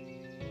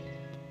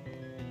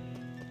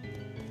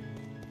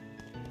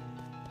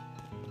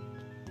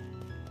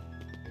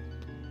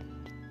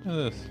 Look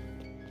at this.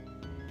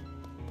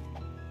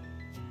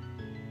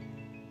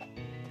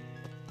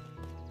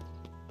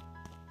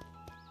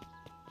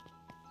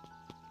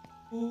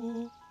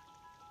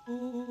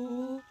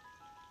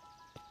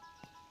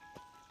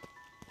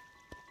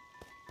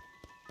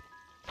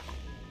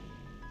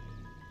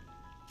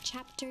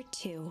 Chapter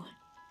 2.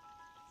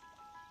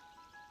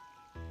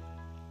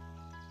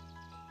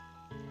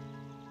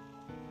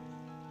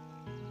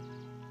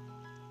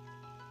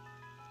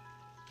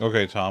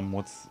 Okay, Tom,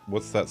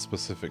 what's that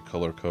specific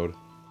color code?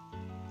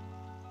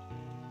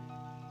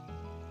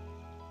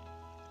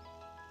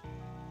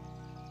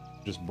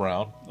 Just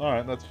brown.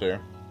 Alright, that's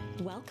fair.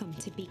 Welcome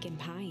to Beacon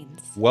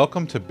Pines.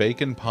 Welcome to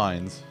Bacon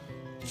Pines.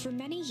 For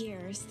many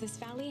years, this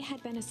valley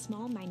had been a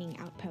small mining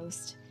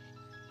outpost.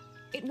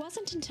 It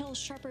wasn't until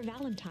Sharper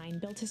Valentine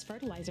built his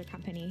fertilizer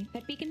company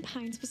that Beacon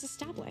Pines was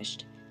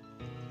established.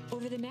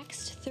 Over the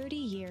next 30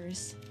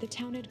 years, the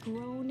town had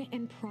grown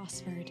and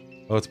prospered.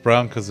 Oh, it's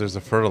brown because there's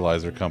a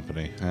fertilizer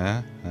company.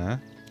 Huh?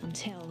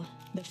 Until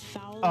the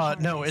foul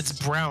No, it's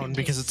harvest brown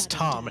because it's settled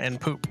Tom in. and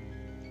poop.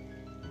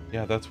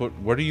 Yeah, that's what...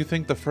 Where do you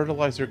think the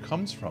fertilizer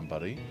comes from,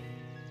 buddy?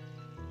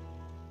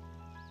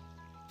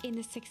 In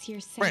the 6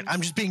 years since, Right, I'm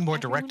just being more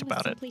direct everyone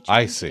was about it. simply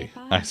I trying to see. get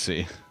by. I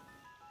see.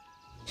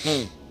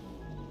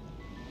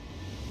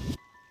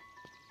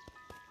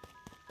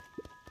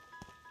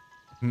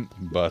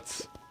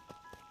 Butts.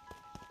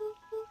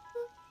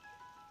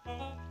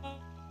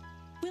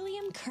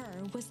 William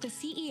Kerr was the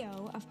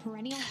CEO of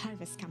Perennial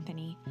Harvest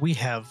Company. We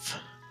have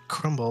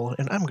crumble,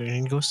 and I'm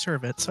going to go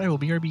serve it, so I will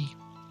BRB.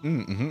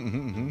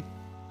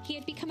 He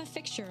had become a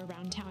fixture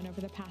around town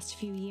over the past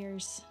few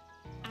years.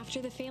 After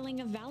the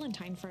failing of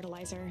Valentine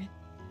fertilizer,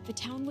 the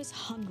town was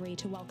hungry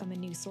to welcome a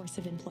new source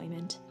of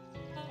employment.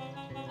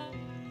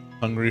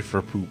 Hungry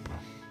for poop.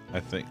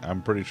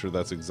 I'm pretty sure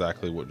that's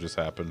exactly what just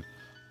happened.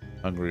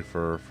 Hungry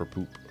for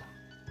poop.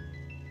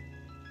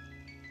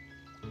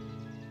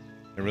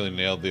 They really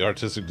nailed the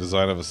artistic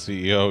design of a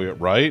CEO,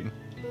 right?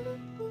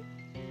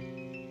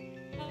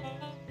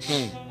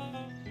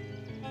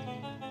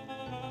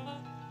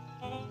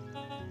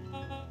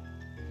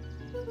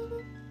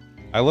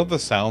 I love the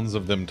sounds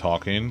of them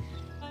talking.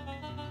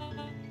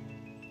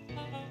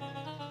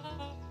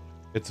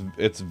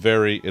 It's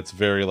very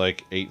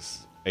like 8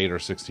 or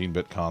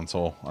 16-bit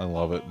console. I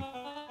love it.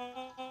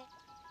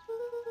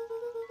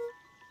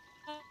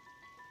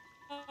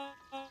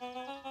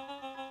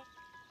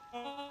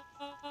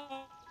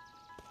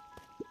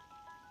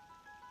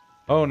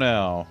 Oh,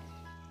 now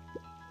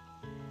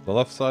the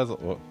left side's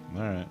all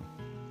right.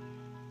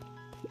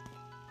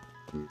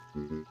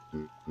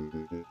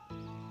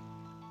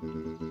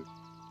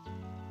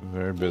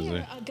 Very busy.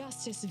 Mayor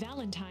Augustus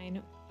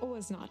Valentine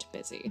was not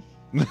busy.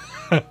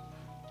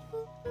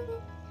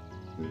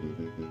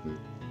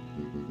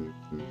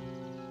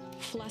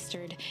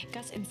 Flustered,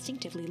 Gus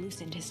instinctively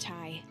loosened his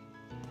tie.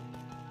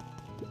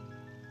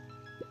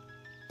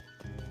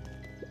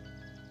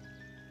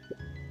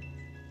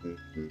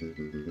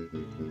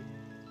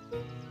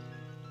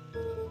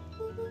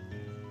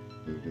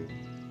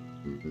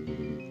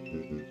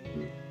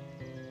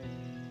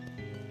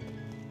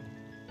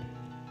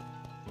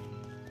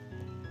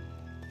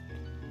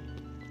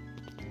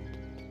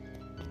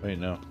 Wait,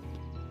 no.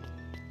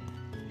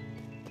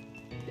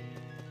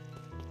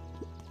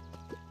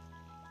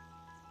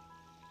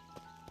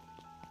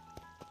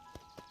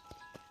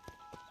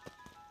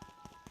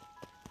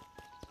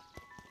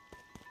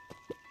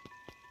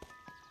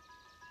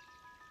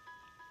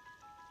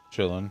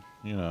 Chilling,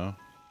 you know.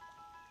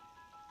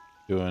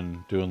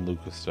 Doing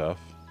Lucas stuff.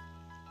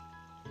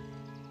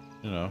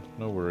 You know,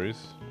 no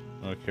worries.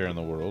 No care in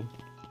the world.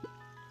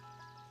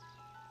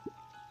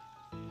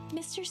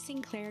 Mr.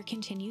 Sinclair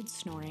continued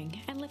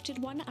snoring and lifted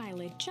one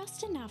eyelid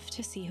just enough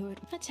to see who it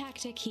was, a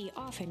tactic he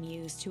often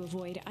used to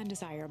avoid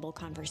undesirable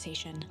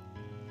conversation.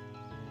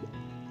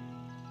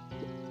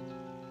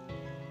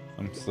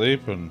 I'm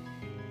sleeping.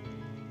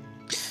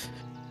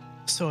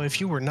 So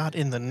if you were not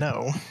in the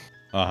know,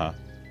 Uh-huh.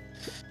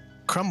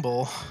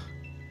 Crumble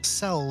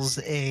sells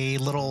a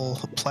little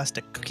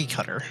plastic cookie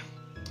cutter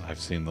I've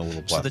seen the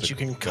little plastic so that you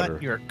can cutter.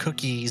 cut your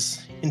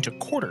cookies into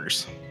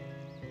quarters.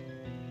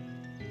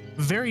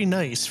 Very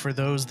nice for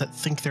those that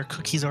think their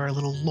cookies are a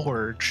little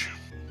large.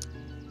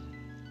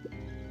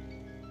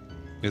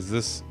 Is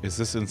this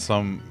in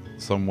some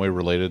way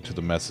related to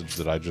the message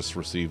that I just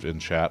received in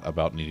chat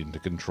about needing to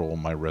control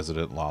my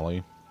resident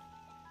lolly?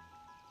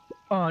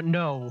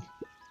 No.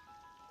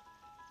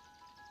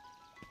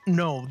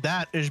 No,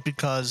 that is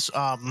because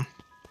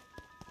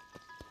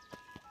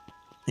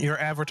your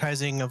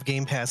advertising of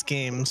Game Pass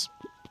games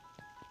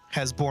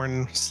has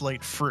borne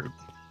slight fruit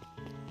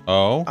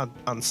Oh?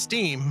 on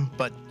Steam,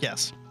 but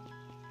yes.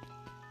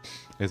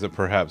 Is it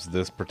perhaps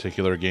this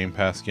particular Game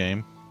Pass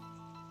game?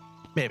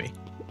 Maybe.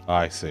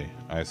 I see.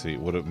 I see.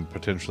 Would it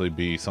potentially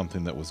be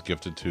something that was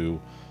gifted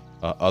to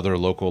other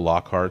local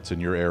Lockharts in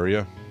your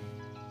area?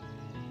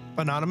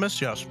 Anonymous,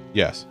 yes.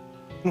 Yes.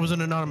 It was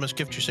an anonymous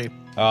gift, you see.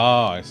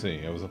 Ah, I see.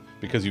 It was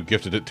because you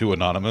gifted it to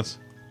Anonymous?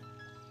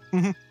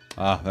 Mm-hmm.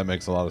 Ah, that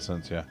makes a lot of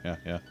sense. Yeah, yeah,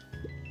 yeah.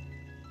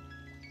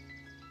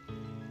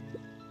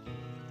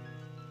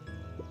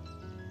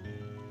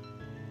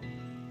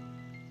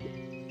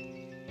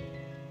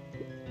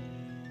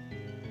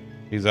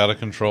 He's out of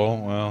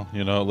control. Well,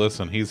 you know,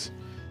 listen, he's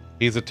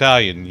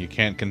Italian. You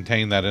can't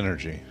contain that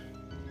energy.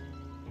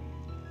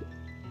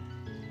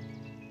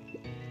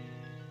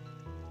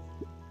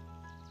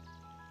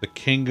 The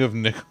king of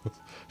nickels.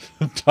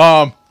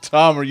 Tom,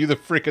 are you the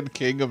freaking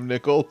king of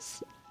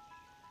nickels?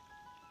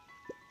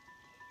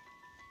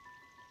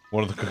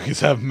 One of the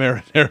cookies have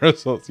marinara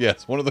sauce.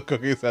 Yes, one of the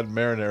cookies had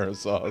marinara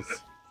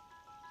sauce.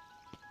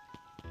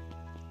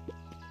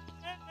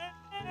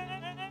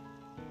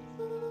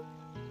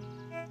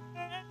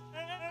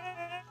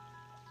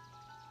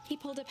 He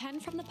pulled a pen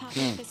from the pocket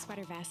of his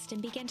sweater vest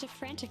and began to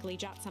frantically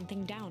jot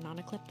something down on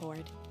a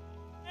clipboard.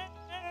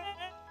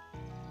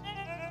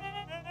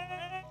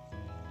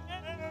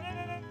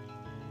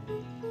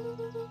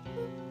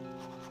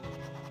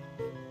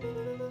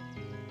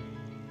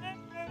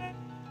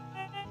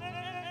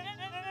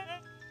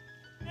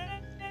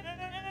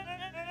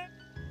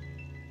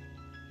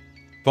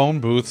 Phone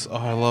booths. Oh,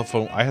 I love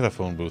phone. I had a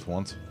phone booth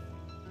once.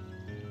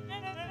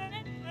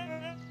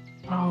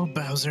 Oh,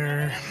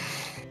 Bowser.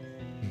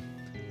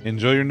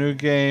 Enjoy your new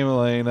game,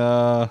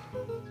 Elena.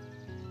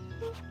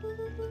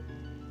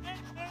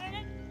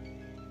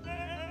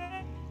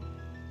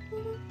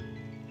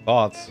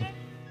 Thoughts?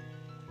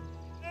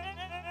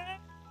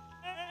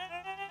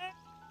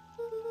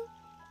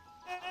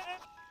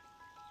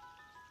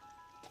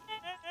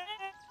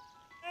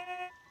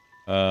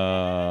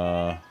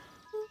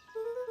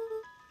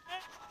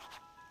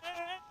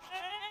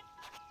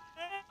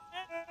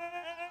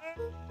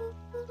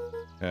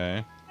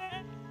 Okay.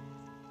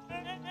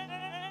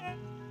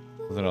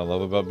 Something I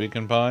love about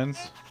Beacon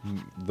Pines?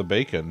 The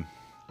bacon.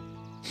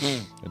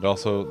 And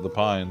also the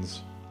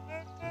pines.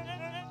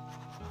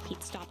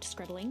 Pete stopped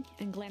scribbling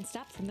and glanced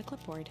up from the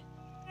clipboard.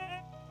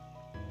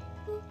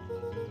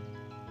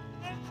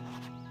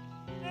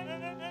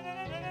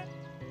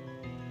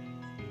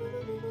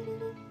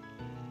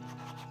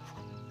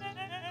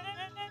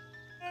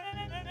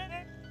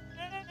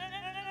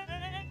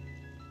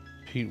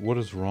 Pete, what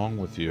is wrong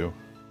with you?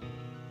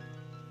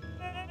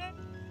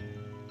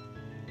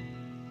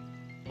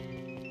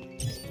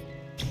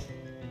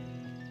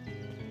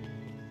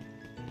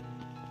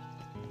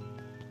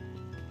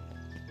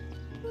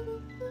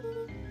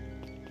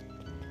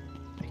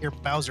 I hear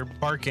Bowser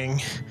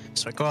barking,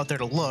 so I go out there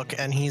to look,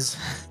 and he's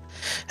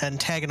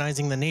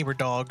antagonizing the neighbor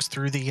dogs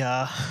through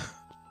the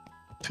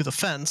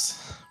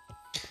fence,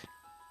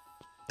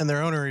 and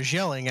their owner is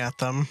yelling at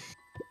them.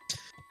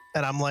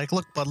 And I'm like,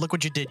 look, bud, look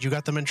what you did. You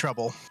got them in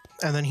trouble.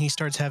 And then he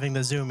starts having the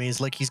zoomies,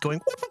 like he's going.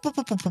 Whoop, whoop,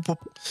 whoop, whoop, whoop, whoop.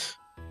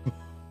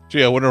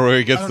 Gee, I wonder where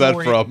he gets that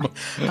from.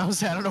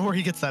 I don't know where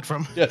he gets that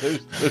from. Yeah,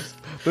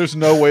 there's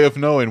no way of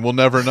knowing. We'll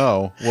never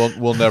know.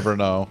 We'll never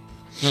know.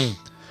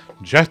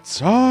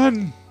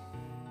 Jetson!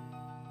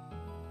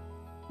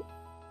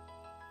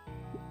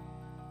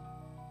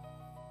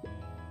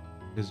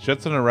 Is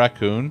Jetson a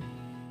raccoon?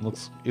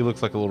 He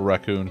looks like a little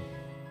raccoon.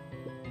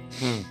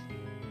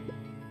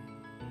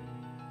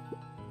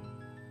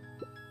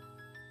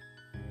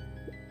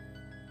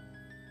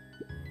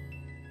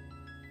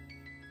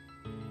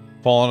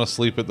 Falling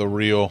asleep at the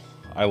reel.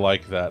 I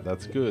like that.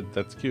 That's good.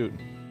 That's cute.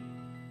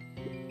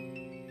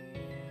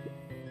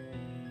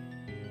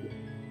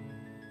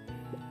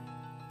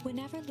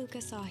 Whenever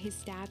Luca saw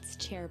his dad's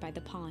chair by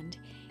the pond,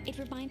 it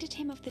reminded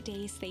him of the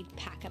days they'd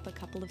pack up a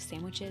couple of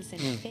sandwiches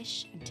and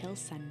fish until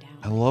sundown.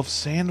 I love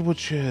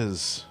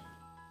sandwiches.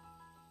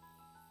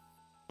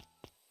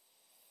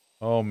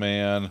 Oh,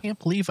 man. I can't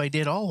believe I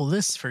did all of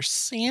this for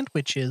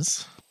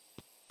sandwiches.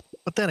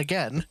 But then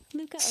again,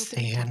 Luca opened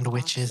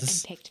sandwiches. the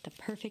box and picked the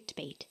perfect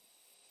bait.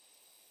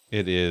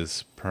 It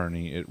is,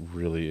 Perny. It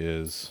really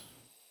is.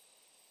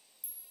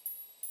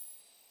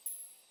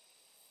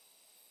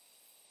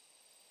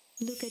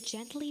 Luca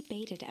gently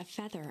baited a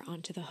feather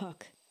onto the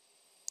hook.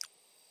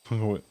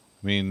 I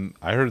mean,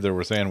 I heard there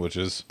were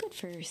sandwiches. Good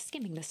for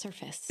skimming the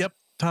surface. Yep.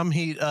 Tom,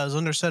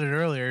 Zunder said it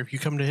earlier. If you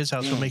come to his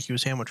house, he'll make you a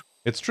sandwich.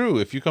 It's true.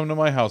 If you come to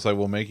my house, I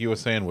will make you a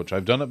sandwich.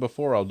 I've done it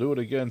before. I'll do it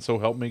again, so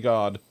help me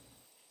God.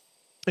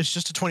 It's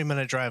just a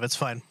 20-minute drive. It's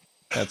fine.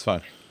 That's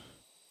fine.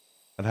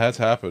 It has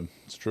happened.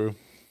 It's true.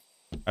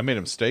 I made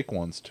him steak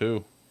once,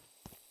 too.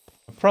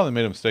 I've probably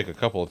made him steak a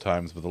couple of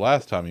times, but the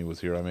last time he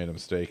was here, I made him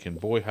steak, and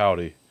boy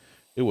howdy,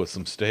 it was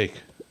some steak.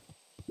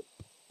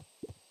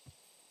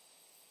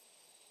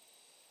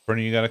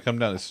 Bernie, you gotta come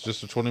down. It's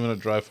just a 20-minute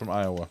drive from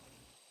Iowa.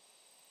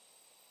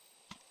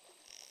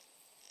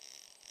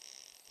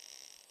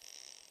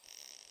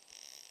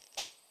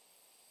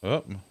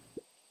 Oh.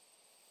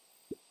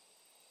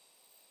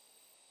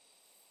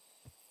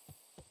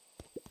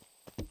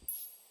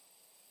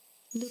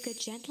 Luca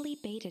gently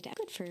baited it.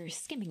 Good for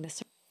skimming the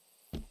surface.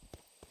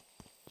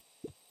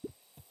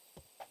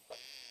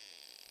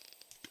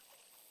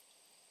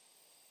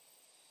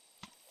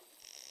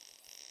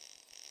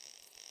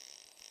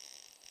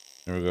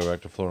 Here we go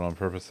back to float on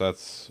purpose.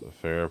 That's a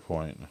fair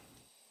point.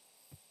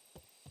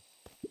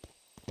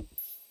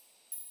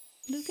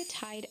 Luca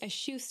tied a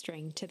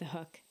shoestring to the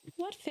hook.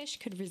 What fish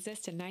could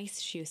resist a nice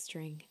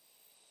shoestring?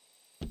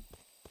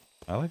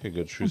 I like a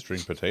good shoestring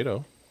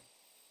potato.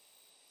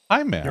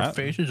 Hi, Matt. Your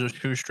face is a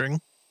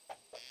shoestring.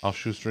 I'll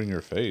shoestring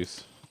your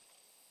face.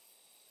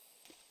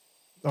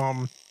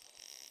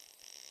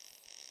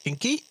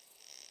 Pinky?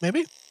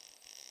 Maybe?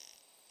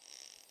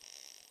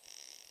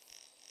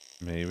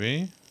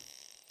 Maybe.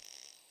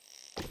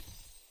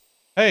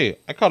 Hey,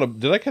 I caught a...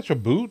 Did I catch a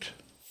boot?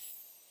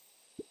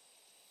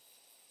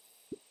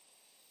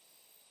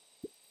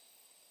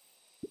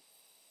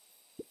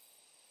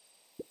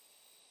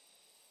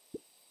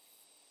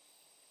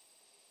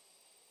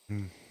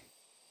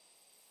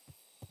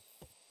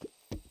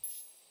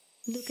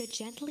 Luca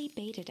gently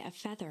baited a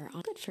feather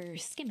on. Good for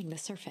skimming the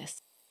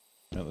surface.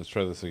 Yeah, let's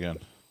try this again.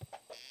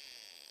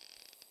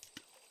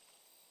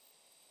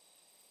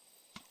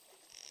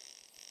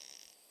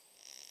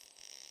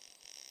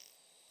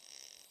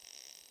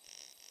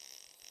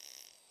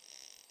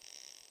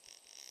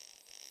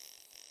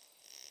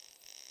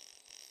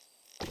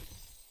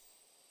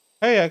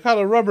 Hey, I caught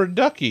a rubber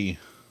ducky.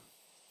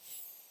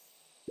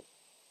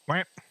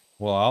 Right.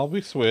 Well, I'll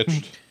be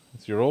switched.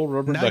 It's your old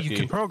rubber Now ducky. you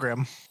can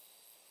program.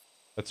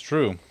 That's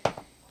true.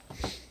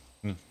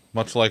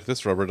 Much like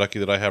this rubber ducky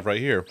that I have right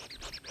here.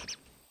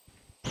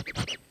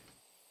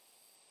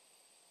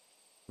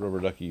 Rubber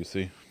ducky, you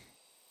see.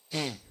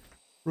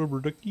 Rubber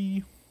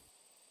ducky.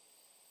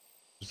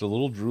 Just a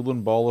little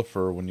drooling ball of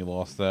fur when you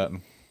lost that.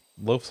 And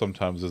loaf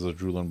sometimes is a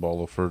drooling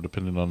ball of fur,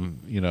 depending on,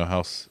 you know, how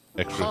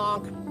extra.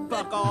 Honk,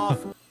 fuck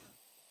off.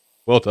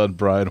 Well done,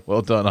 Brian.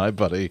 Well done. Hi,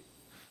 buddy.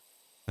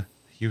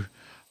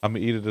 I'm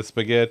eating the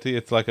spaghetti.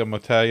 It's like I'm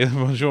Italian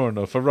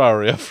Buongiorno,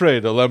 Ferrari,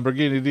 Alfredo,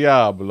 Lamborghini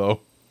Diablo.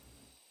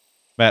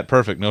 Matt,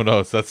 perfect. No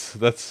notes. That's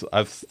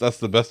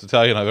the best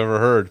Italian I've ever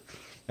heard,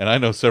 and I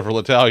know several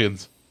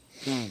Italians.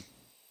 Yeah,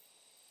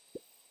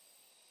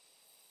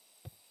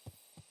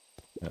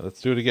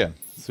 let's do it again.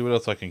 Let's see what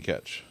else I can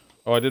catch.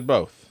 Oh, I did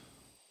both.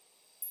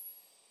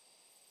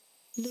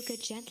 Luca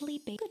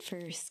gently baited. Good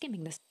for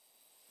skimming the.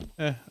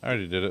 I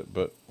already did it,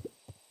 but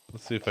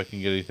let's see if I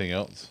can get anything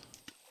else.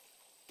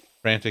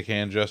 Frantic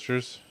hand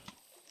gestures.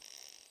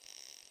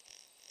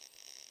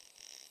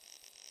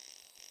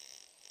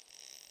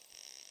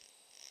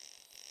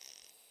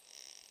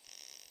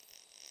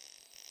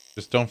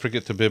 Just don't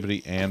forget to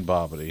bibbity and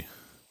bobbity.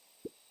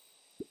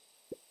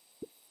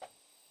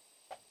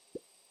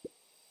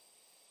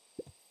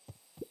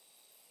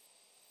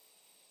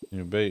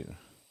 New bait.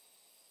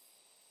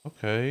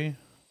 Okay.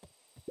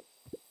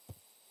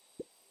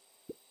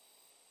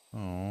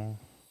 Oh.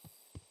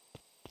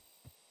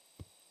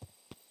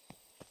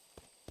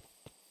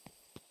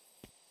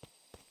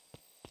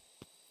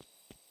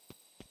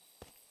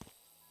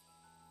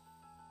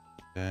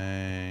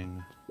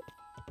 Dang.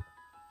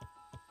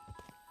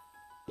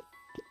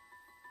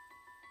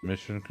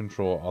 Mission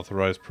control,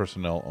 authorized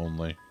personnel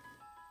only.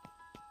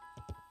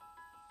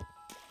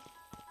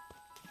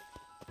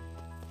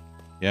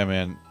 Yeah,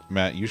 man,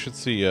 Matt, you should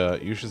see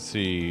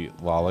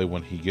Lolly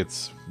when he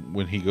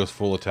goes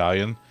full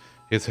Italian.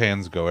 His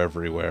hands go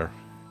everywhere.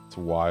 It's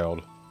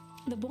wild.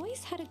 The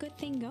boys had a good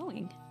thing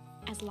going,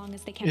 as long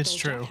as they kept It's old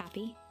true. Jeff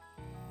happy.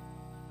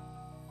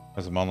 I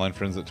have some online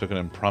friends that took an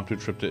impromptu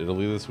trip to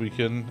Italy this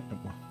weekend.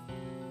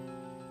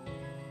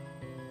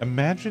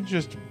 Imagine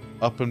just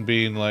up and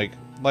being like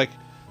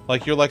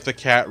you're like the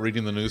cat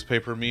reading the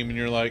newspaper meme, and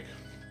you're like,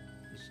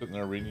 you're sitting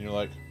there reading, you're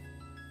like,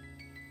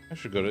 I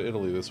should go to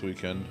Italy this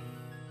weekend.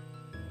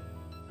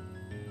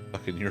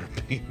 Fucking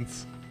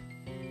Europeans.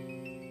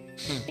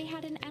 They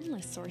had an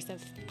endless source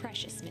of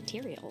precious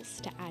materials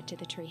to add to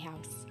the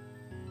treehouse.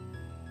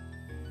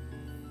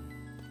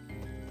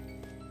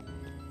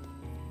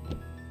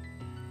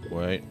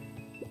 Wait.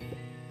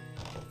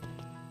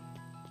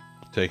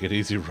 Take it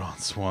easy, Ron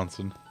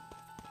Swanson.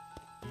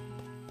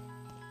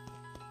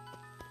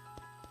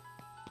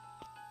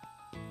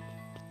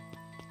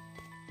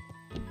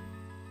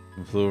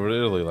 And flew over to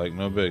Italy like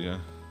no big, huh?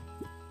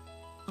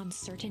 On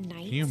certain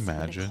nights, Can you when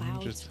imagine? the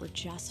clouds Just were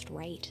just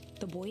right,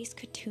 the boys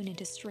could tune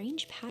into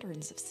strange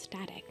patterns of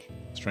static.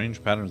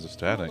 strange patterns of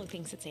static. Rollo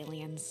thinks it's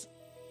aliens.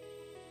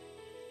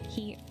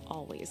 He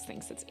always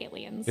thinks it's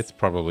aliens. It's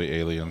probably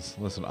aliens.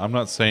 Listen, I'm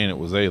not saying it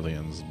was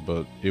aliens,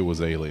 but it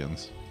was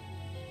aliens.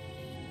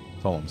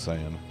 That's all I'm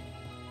saying.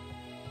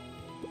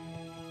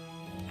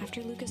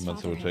 After Lucas'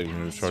 Months it father would had take me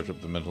to passed, charge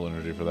up the mental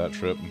energy for that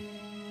trip.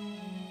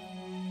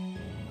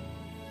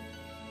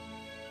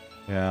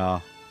 Yeah.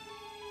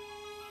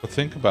 But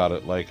think about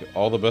it, like,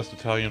 all the best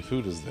Italian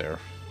food is there.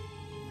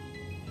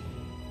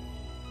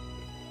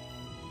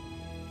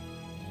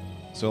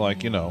 So,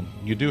 like, you know,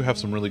 you do have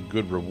some really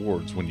good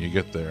rewards when you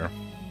get there.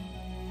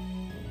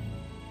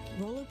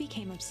 Rollo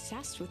became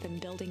obsessed with them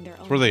building their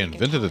own. It's where they big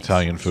invented atomic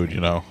Italian source food,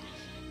 you know.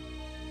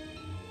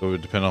 So it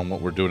would depend on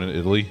what we're doing in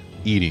Italy.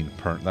 Eating,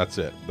 that's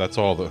it. That's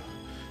all the...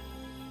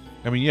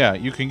 I mean, yeah,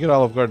 you can get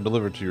Olive Garden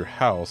delivered to your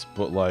house,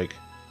 but, like...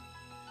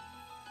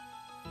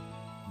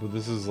 But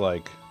this is,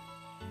 like...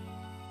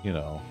 You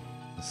know...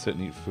 Sit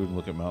and eat food and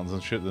look at mountains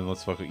and shit, then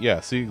let's fucking...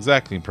 Yeah, see,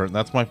 exactly,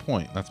 that's my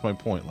point. That's my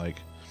point, like...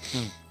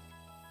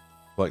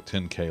 Like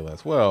 10k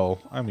less. Well,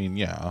 I mean,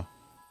 yeah.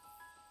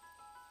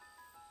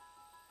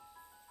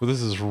 But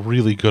this is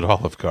really good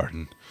Olive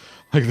Garden.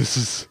 Like,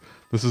 this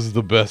is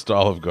the best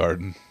Olive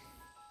Garden.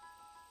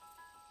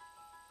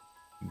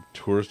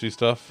 Touristy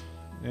stuff?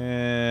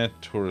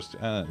 Tourist.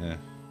 They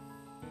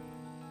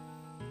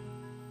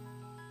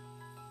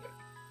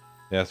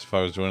asked if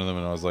I was joining them,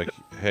 and I was like,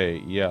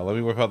 hey, yeah, let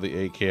me whip out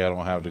the 8k I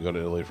don't have to go to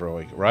Italy for a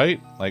week.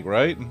 Right? Like,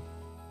 right?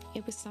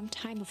 It was some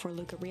time before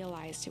Luca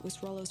realized it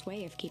was Rollo's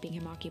way of keeping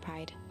him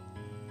occupied.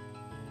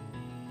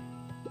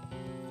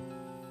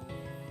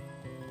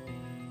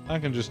 I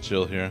can just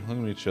chill here. Look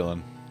at me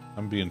chilling.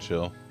 I'm being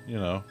chill, you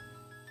know.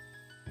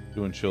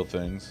 Doing chill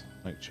things,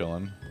 like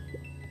chilling.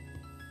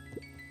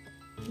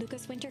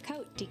 Luca's winter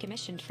coat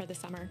decommissioned for the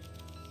summer.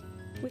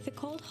 With the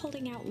cold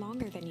holding out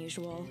longer than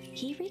usual,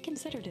 he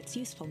reconsidered its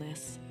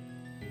usefulness.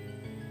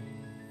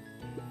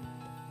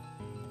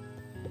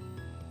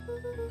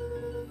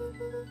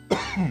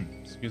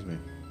 Excuse me.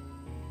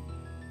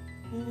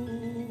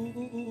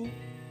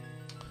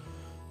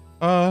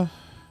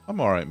 I'm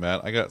alright,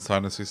 Matt. I got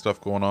sinusy stuff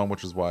going on,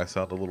 which is why I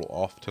sound a little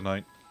off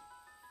tonight.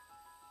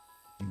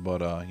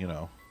 But, you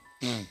know.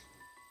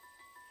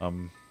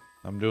 I'm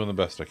doing the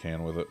best I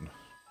can with it.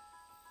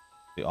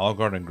 The Olive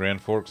Garden in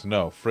Grand Forks?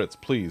 No. Fritz,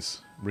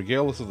 please.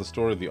 Regale us of the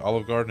story of the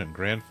Olive Garden in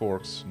Grand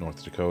Forks,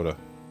 North Dakota.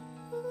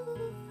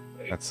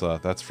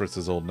 That's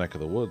Fritz's old neck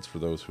of the woods, for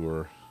those who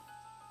are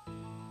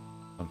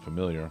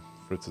unfamiliar.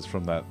 Fritz is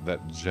from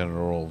that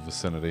general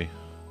vicinity.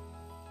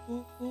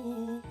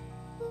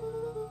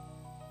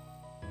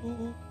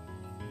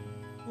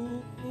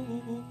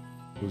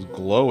 It was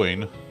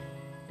glowing.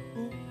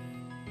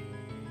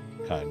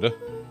 Kinda.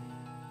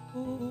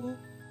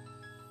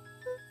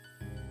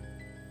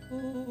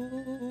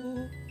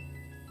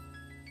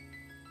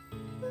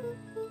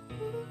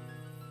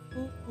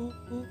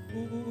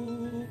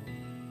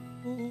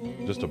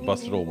 Just a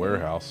busted old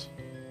warehouse.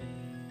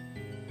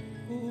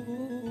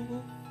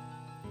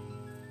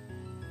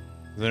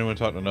 Does anyone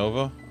talk to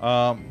Nova?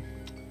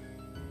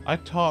 I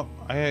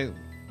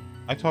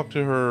talked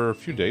to her a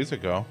few days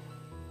ago.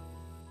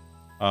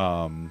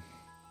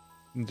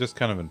 Just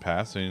kind of in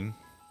passing.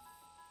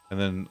 And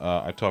then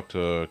I talked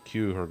to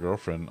Q, her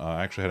girlfriend.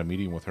 I actually had a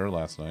meeting with her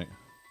last night.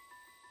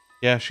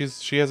 Yeah,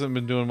 she hasn't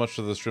been doing much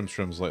of the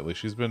streams lately.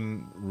 She's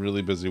been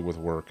really busy with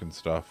work and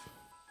stuff.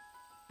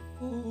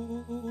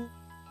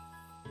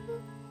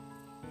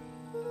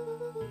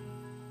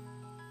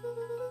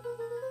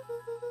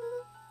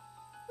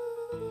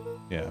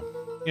 Yeah.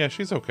 Yeah,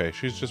 she's okay.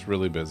 She's just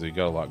really busy.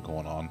 Got a lot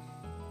going on.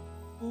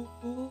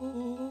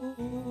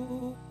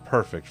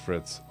 Perfect,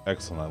 Fritz.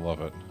 Excellent. I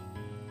love it.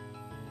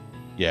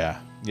 Yeah.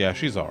 Yeah,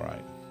 she's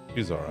alright.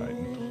 She's alright.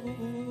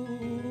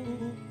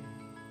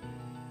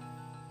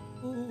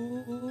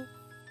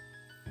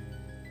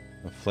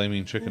 A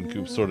flaming chicken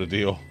coop sort of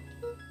deal.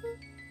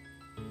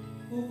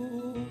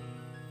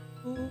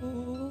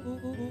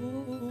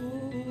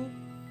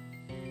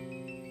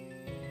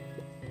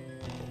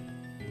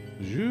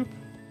 Zoop.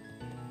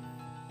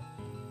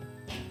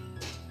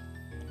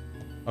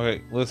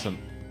 Okay, listen.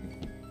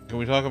 Can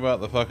we talk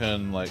about the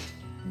fucking, like,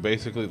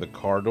 basically the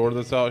car door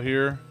that's out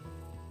here?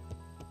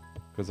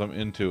 Because I'm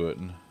into it.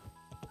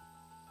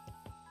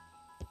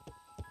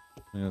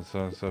 Yeah,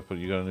 stuff, but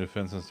you got a new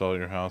fence installed at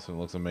your house and it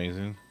looks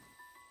amazing.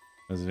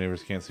 As the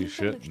neighbors can't see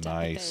shit.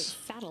 Nice.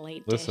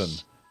 Listen.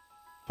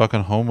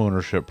 Fucking home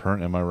ownership,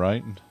 Pern, am I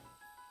right?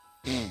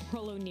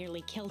 Rollo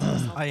nearly killed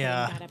himself when he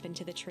got up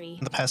into the tree.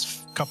 In the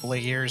past couple of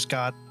years,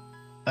 got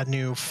a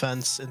new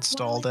fence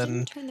installed,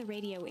 and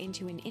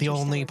the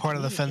only part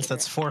of the fence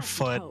that's 4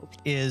 foot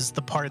is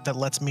the part that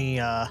lets me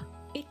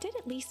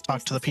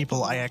talk to the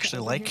people I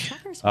actually like.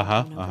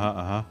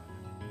 And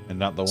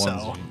not the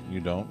ones you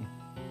don't.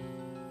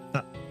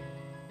 Yeah.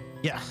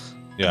 Yeah.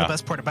 And the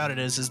best part about it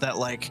is that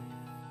like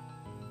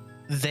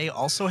they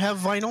also have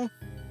vinyl,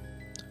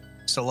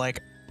 so like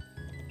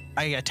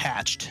I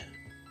attached,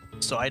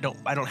 so I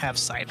don't have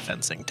side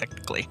fencing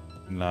technically.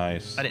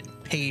 Nice. I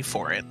didn't pay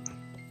for it.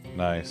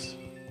 Nice.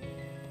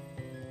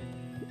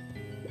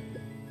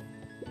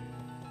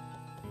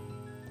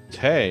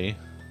 Tay,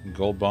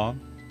 gold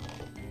bond.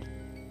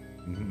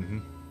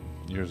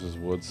 Yours is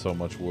wood, so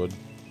much wood.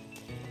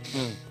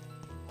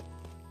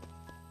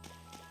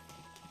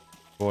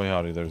 Boy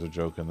howdy, there's a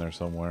joke in there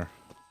somewhere.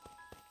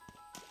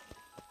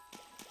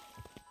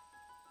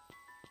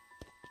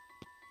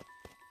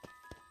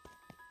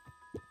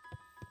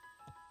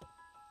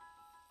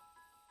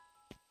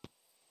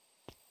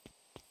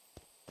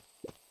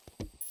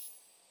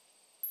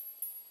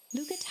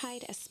 Luca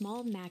tied a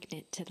small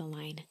magnet to the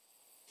line,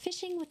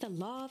 fishing with the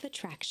law of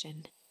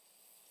attraction.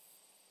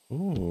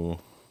 Ooh.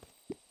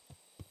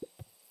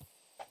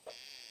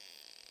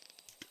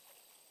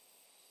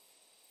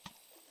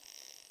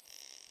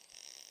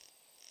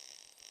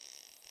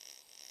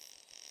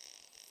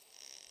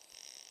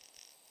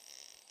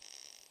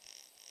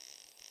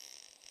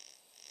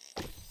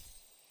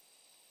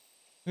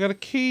 I got a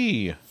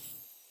key.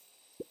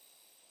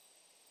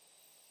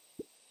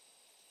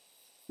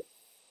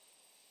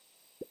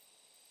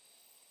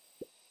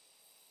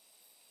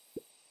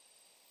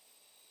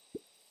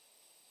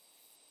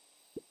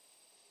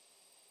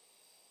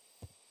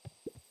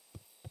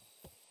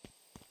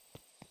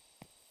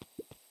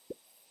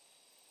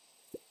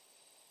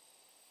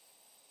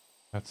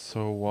 That's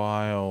so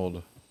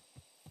wild.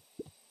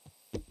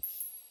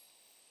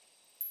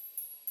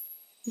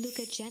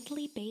 Luca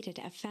gently baited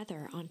a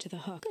feather onto the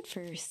hook. Good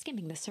for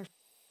skimming the surface.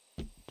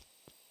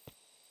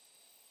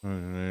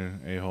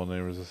 A-hole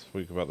neighbors this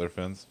week about their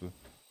fence.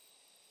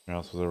 Your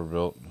house was ever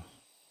built.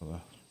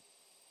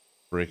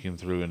 Breaking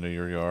through into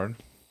your yard.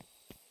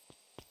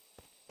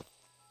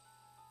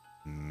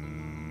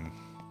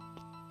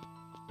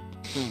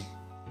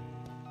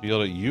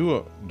 Yelled at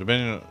you,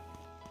 demanding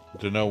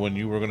to know when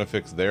you were going to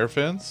fix their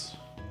fence?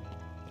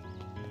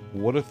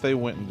 What if they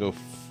went and go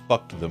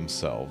fucked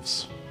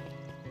themselves?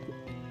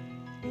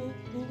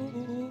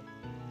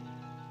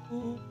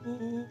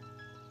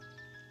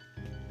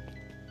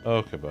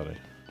 Okay, buddy.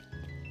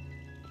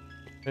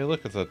 Hey,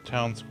 look, it's a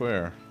town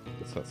square.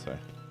 What's that say?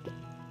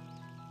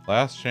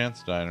 Last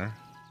Chance Diner.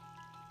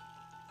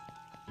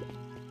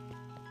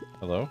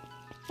 Hello?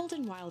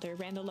 Holden Wilder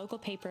ran the local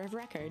paper of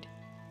record,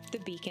 the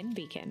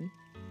Beacon.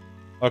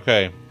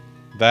 Okay,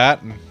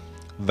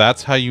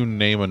 that's how you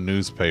name a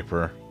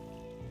newspaper.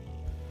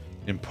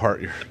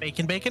 Impart your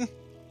bacon.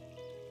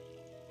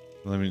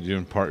 Let me do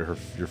impart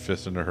your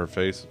fist into her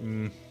face.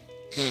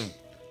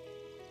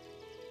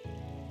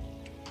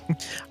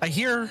 I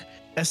hear,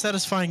 as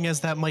satisfying as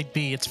that might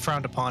be, it's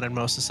frowned upon in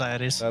most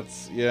societies.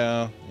 That's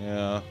yeah. In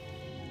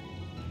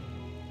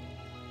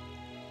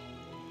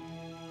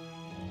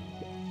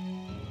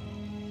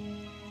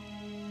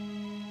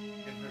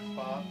her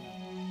spot.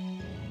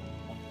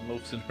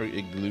 Loafs in her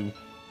igloo.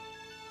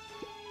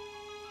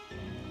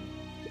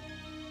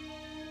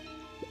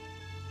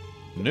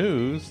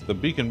 News? The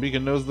Beacon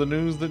knows the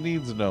news that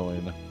needs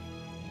knowing.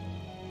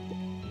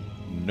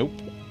 Nope.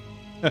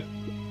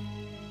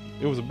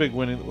 It was a big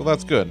winning. Well,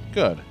 that's good.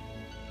 Good.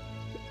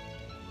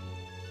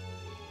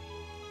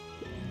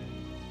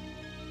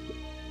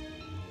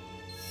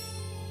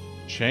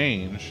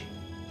 Change.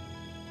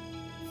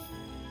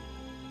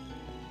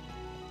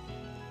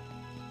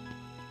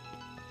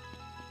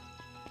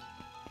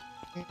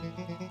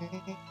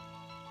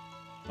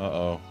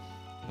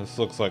 This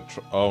looks like...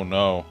 oh,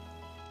 no.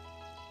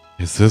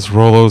 Is this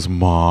Rollo's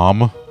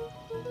mom?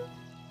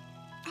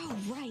 Oh,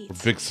 right. Or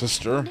big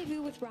sister?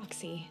 Rendezvous with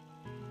Roxy.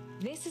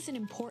 This is an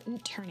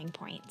important turning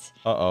point.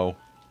 Uh-oh.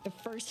 The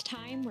first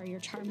time where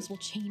your charms will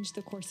change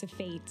the course of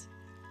fate.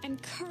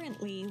 And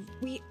currently,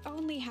 we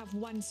only have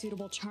one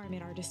suitable charm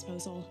at our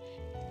disposal.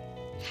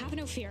 Have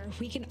no fear,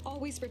 we can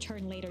always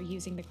return later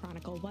using the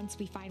Chronicle once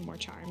we find more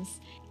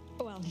charms.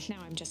 Well, now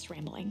I'm just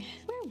rambling.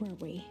 Where were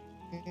we?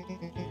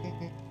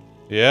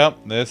 Yep,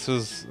 this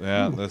is...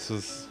 yeah, this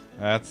is...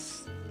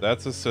 That's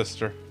his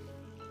sister.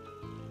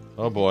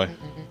 Oh, boy.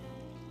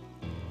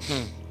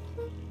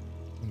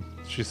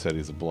 She said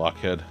he's a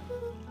blockhead.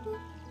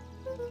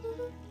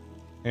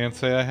 Can't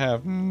say I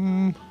have.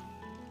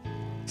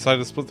 Decided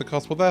to split the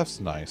cost. Well, that's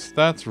nice.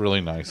 That's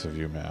really nice of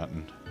you, Matt.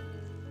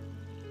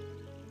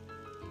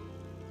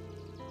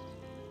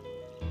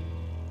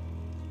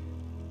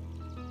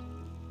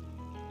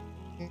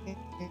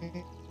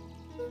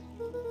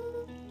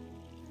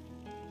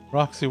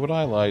 Roxy, would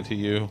I lie to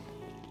you?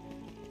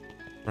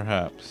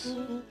 Perhaps.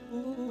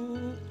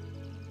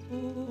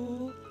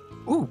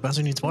 Ooh,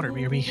 Bowser needs water,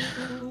 BRB.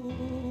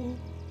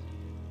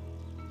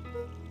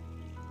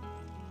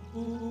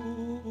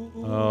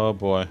 Oh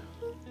boy.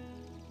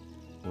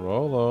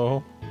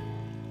 Rollo.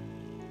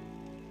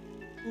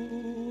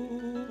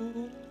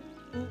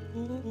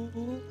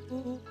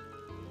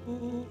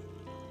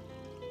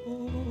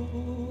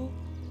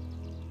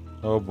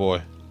 Oh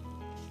boy.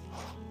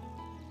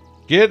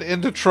 Get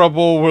into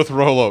trouble with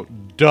Rollo.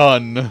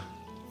 Done.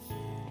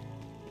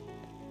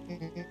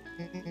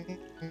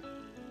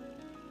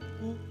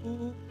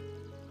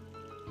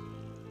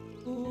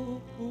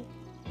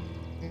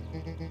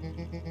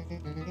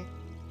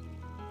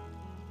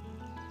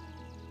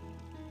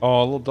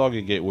 Oh, a little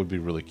doggy gate would be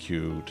really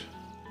cute.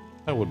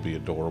 That would be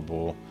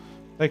adorable.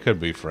 They could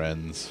be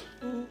friends.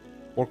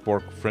 Bork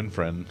bork, friend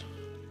friend.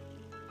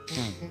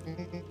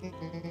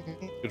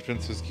 Good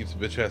fences keeps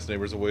bitch-ass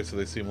neighbors away so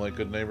they seem like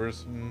good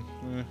neighbors.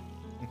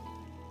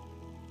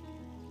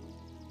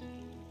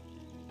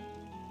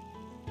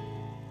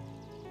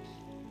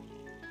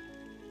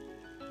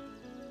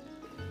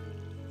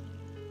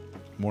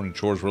 Morning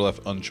chores were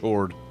left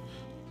unchored.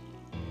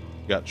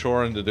 Got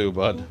choring to do,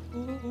 bud.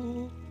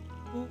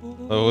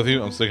 Oh, with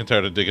you? I'm sick and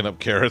tired of digging up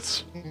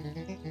carrots.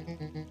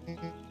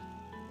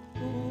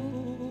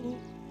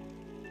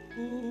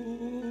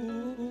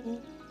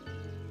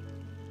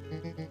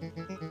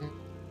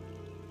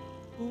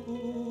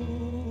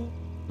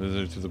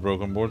 Visit to the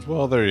broken boards.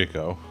 Well, there you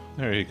go.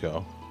 There you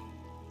go.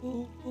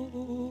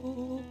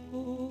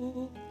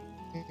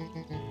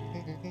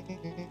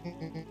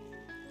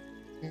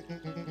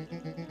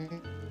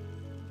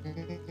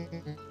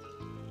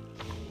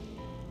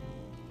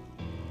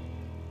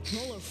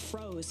 Rollo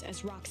froze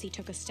as Roxy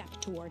took a step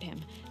toward him,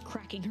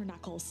 cracking her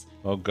knuckles.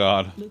 Oh,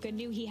 God. Luca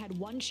knew he had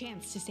one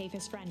chance to save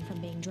his friend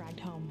from being dragged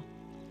home.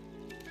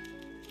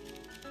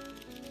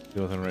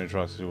 Deal within range,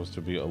 Roxy was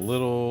to be a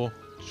little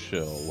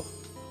chill.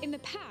 In the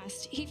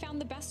past, he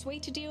found the best way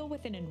to deal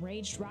with an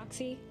enraged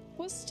Roxy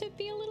was to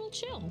be a little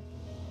chill.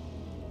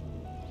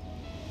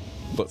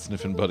 Butt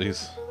sniffing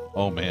buddies.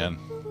 Oh, man.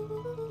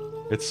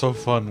 It's so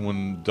fun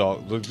when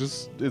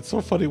it's so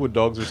funny when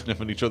dogs are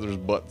sniffing each other's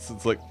butts.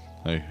 It's like,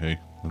 hey,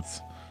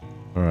 that's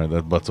all right.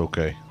 That butt's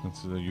okay.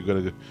 That's, you got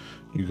a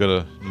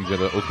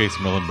okay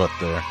smelling butt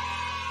there.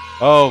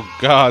 Oh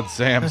God,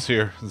 Zam's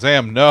here.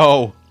 Zam,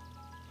 no.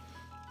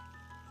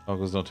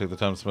 Dogs don't take the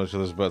time to smell each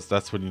other's butts.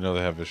 That's when you know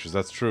they have issues.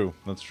 That's true.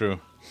 That's true.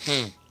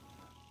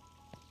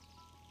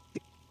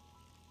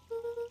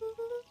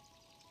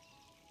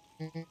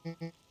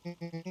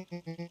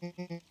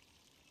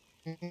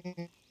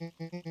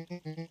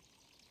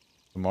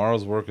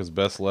 Tomorrow's work is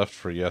best left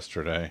for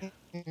yesterday.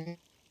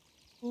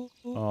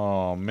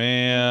 Oh,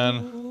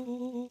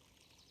 man.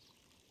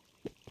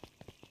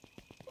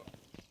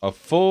 A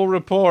full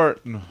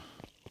report.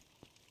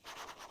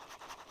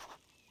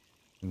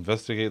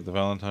 Investigate the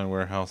Valentine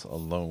warehouse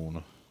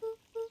alone.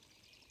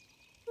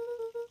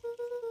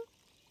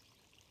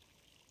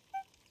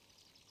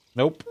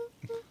 Nope.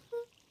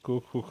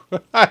 Cool.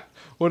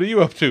 What are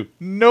you up to?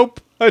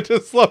 Nope. I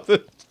just love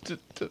it.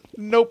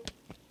 Nope.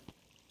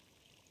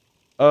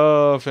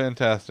 Oh,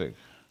 fantastic.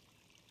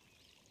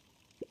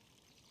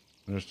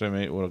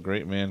 Underestimate what a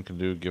great man can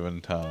do given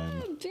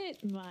time. A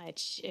bit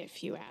much,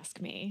 if you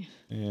ask me.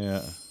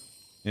 Yeah.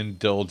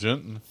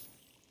 Indulgent.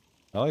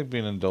 I like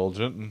being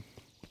indulgent.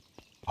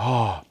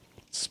 Oh,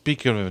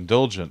 speaking of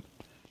indulgent,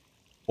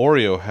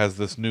 Oreo has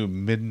this new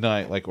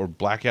midnight, or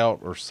blackout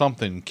or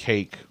something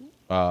cake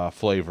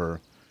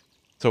flavor.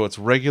 So it's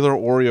regular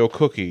Oreo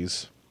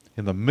cookies.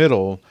 In the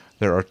middle,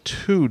 there are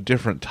 2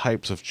 different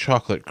types of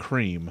chocolate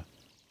cream.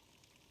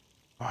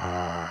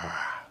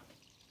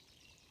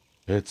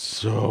 It's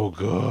so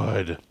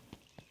good.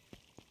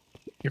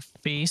 Your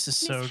face is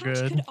so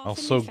good. I'll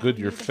so good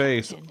your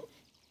face.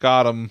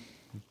 Got him.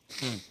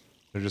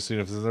 They're just seeing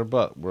if it's in their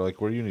butt. We're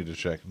like, where do you need to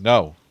check?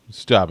 No.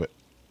 Stop it.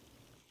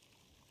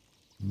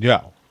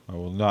 No. I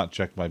will not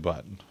check my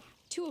butt.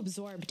 Too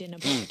absorbed in a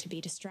book to be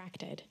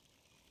distracted.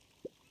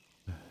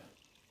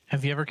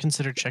 Have you ever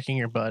considered checking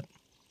your butt?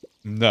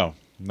 No,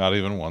 not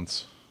even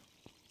once.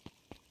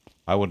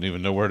 I wouldn't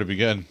even know where to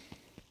begin.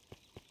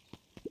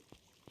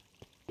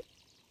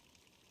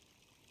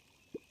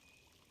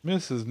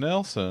 Mrs.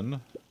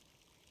 Nelson.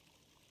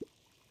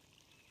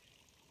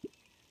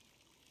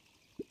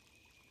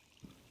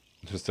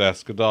 Just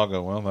ask a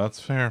doggo. Well, that's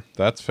fair.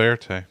 That's fair,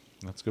 Tay.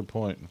 That's a good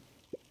point.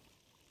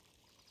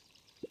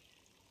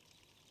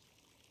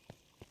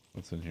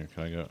 What's in here?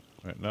 Can I go?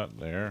 Right, not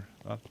there.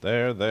 Not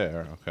there.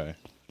 There. Okay.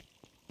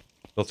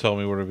 They'll tell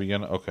me where to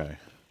begin. Okay.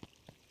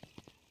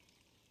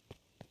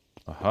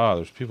 Aha,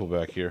 there's people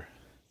back here.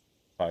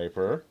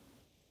 Piper.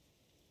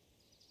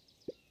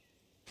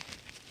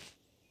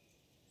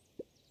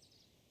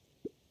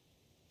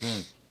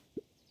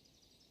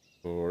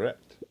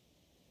 Correct.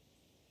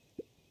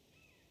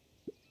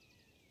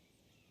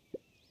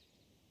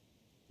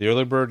 The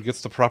early bird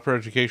gets the proper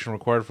education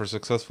required for a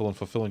successful and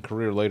fulfilling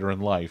career later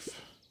in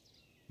life.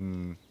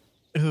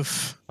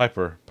 Oof.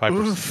 Piper,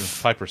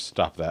 Oof. Piper,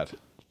 stop that.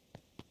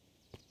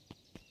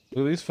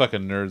 Look at these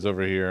fucking nerds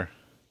over here.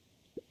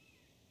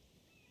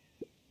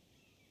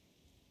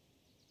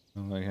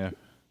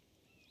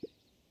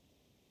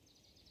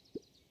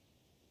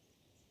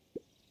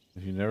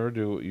 If you never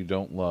do what you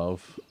don't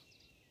love,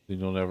 then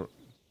you'll never...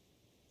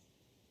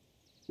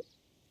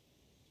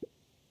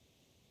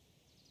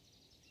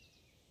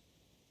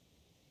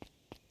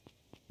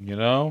 You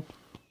know?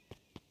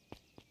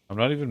 I'm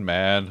not even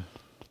mad.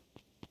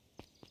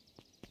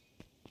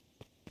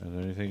 Is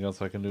there anything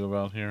else I can do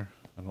about here?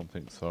 I don't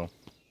think so.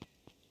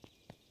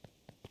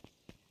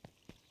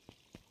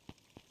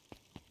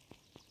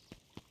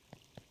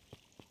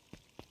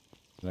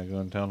 Can I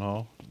go in town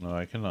hall? No,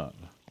 I cannot.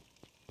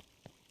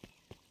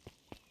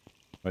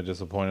 Am I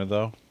disappointed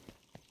though?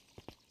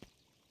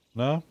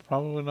 No,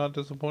 probably not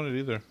disappointed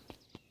either.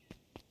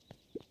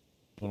 What's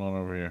going on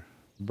over here?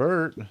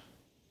 Bert!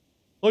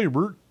 Oh, you're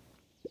Bert!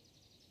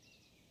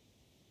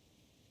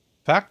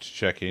 Fact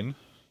checking.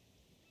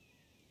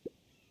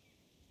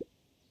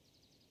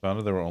 Found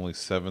out there were only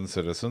 7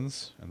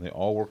 citizens, and they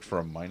all worked for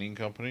a mining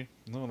company.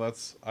 No,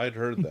 I'd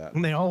heard that.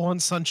 And they all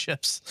want sun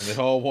chips. And they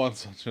all want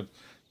sun chips.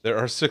 There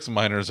are 6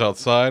 miners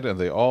outside, and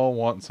they all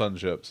want sun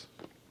chips.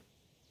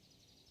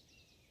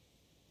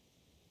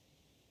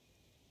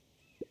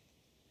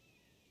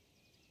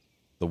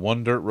 The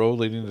one dirt road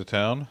leading to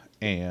town,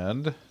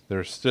 and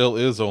there still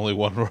is only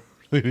one road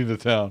leading to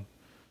town.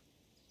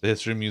 The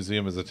History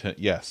Museum is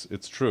yes,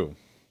 it's true.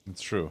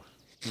 It's true.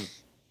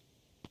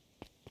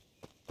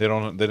 They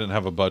didn't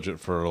have a budget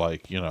for,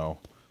 like, you know,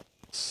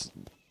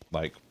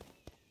 like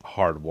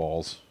hard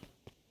walls.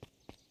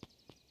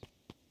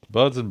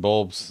 Buds and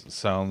Bulbs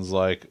sounds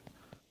like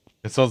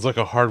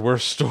a hardware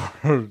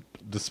store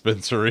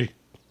dispensary.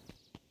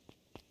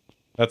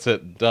 That's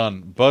it,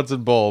 done. Buds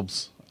and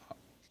Bulbs.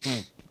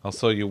 I'll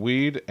sell you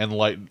weed and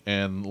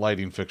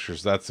lighting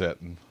fixtures. That's it.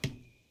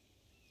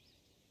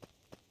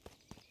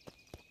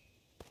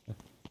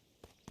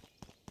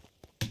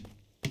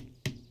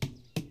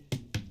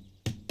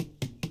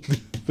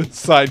 This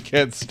side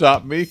can't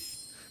stop me,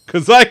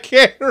 'cause I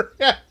can't.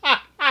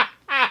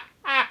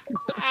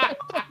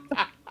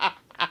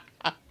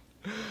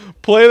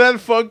 Play that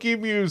funky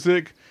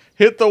music.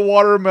 Hit the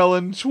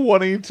watermelon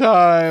 20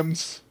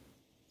 times.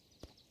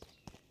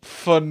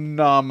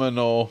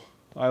 Phenomenal.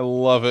 I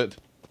love it.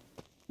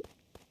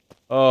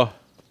 Oh.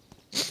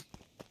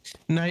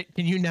 Can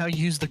you now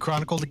use the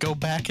Chronicle to go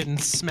back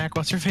and smack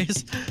what's her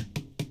face?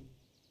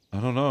 I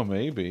don't know,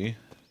 maybe.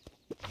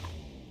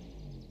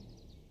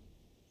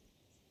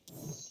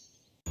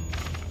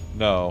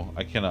 No,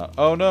 I cannot.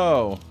 Oh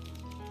no!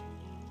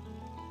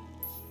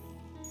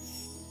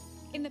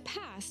 In the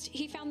past,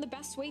 he found the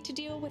best way to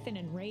deal with an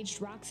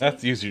enraged Roxy.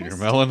 That's using your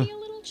melon.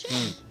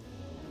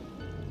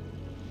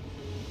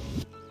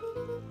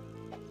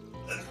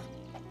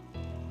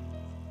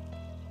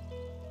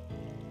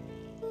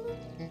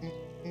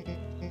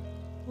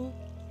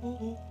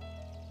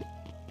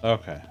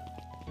 Okay.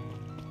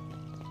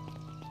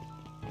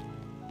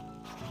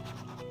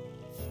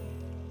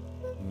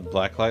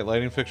 Blacklight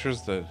lighting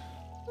fixtures that...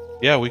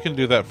 Yeah, we can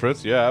do that,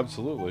 Fritz. Yeah,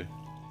 absolutely.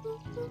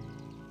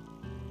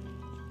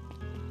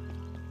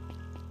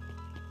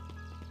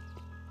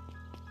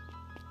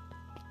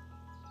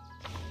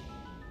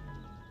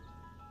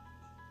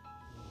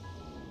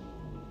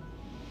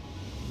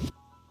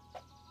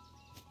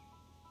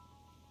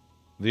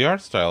 The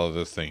art style of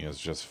this thing is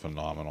just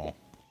phenomenal.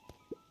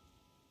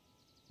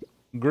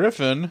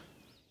 Griffin?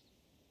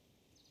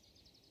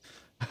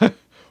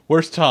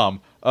 Where's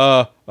Tom?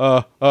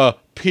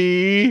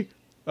 P,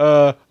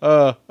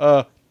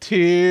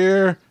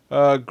 Tier,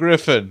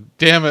 Griffin.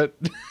 Damn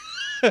it.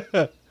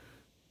 The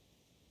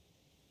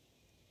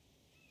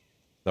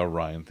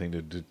Ryan thing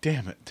to do.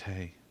 Damn it,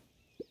 Tay.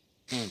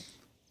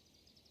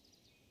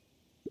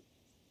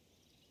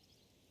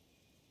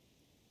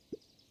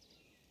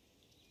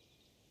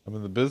 I'm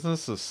in the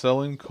business of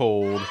selling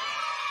cold.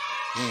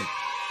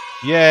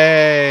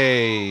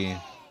 Yay!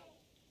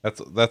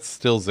 That's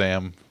still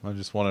Zam. I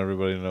just want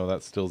everybody to know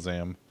that's still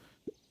Zam.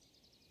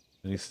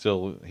 And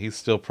he's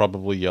still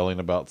probably yelling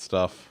about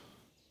stuff.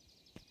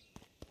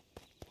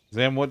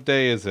 Zam, what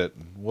day is it?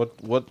 What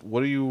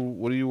are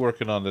you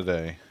working on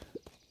today?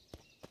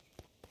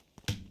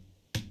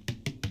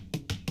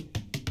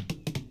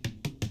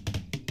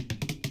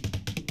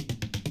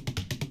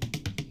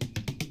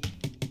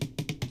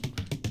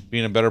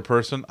 Being a better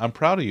person? I'm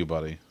proud of you,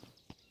 buddy.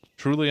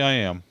 Truly I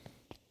am.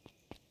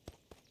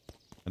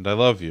 And I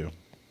love you.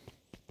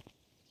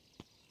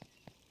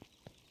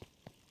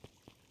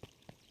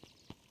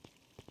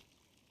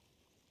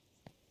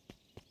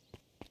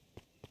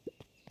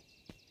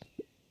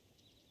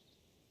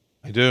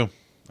 I do.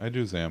 I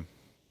do, Zam.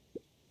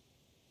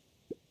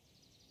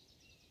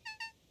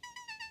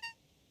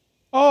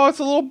 Oh, it's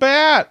a little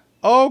bat!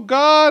 Oh,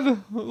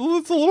 God!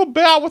 It's a little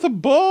bat with a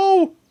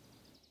bow!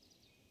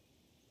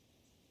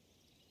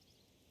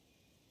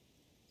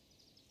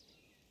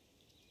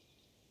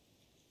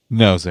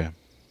 No, Zam.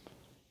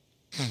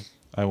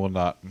 I will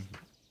not.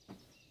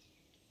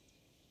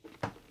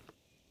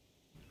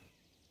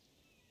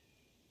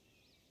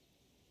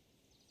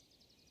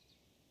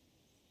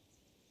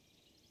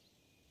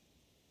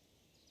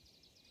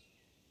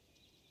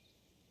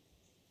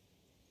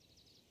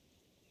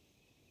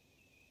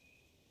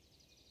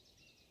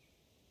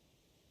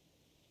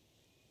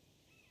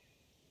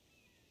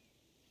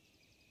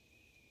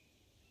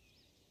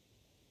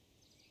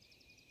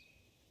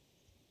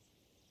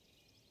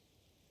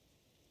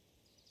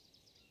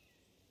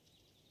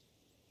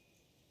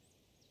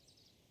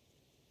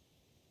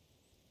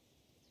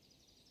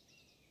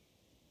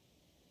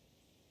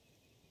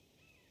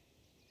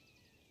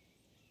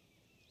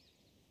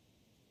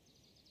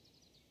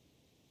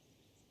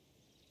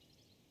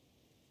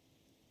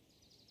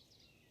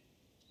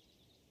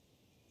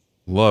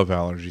 Love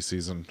allergy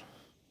season.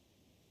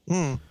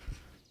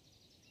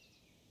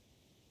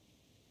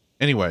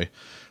 Anyway,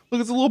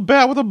 look, it's a little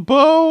bat with a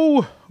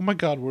bow. Oh my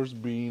God, where's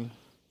Bean?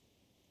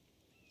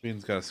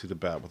 Bean's got to see the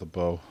bat with a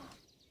bow.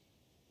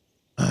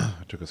 I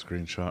took a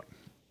screenshot.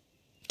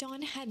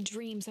 Dawn had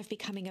dreams of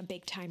becoming a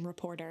big-time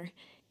reporter.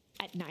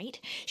 At night,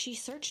 she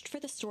searched for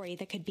the story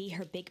that could be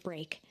her big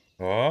break.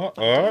 By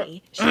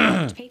day, she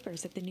read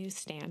papers at the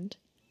newsstand.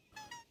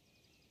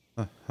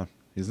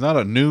 He's not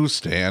a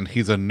newsstand.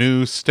 He's a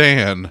new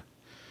stand.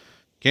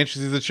 Can't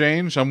you see the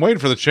change? I'm waiting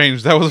for the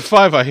change. That was a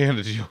 5 I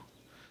handed you.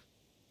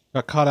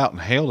 Got caught out in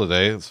hail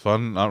today. It's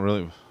fun. Not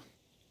really.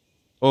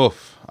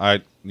 Oof.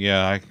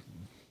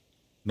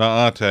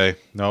 Nuh-uh, Tay.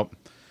 Nope.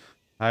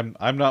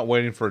 I'm not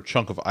waiting for a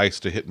chunk of ice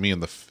to hit me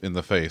in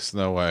the face.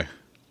 No way.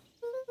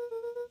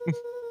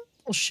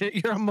 Well, shit,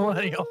 you're a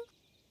millennial.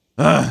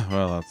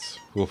 Well, that's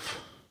oof.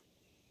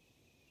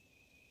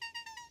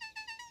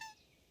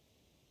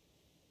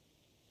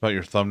 About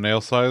your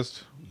thumbnail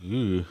sized?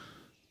 Ooh.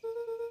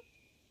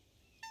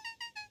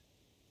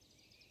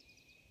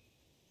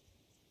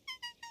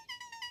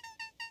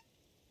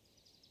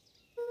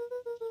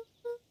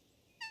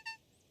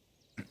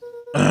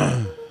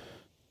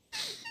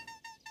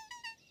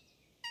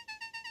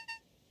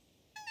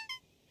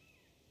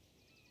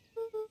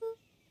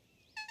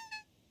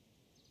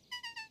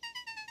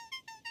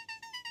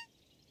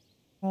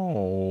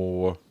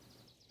 Oh.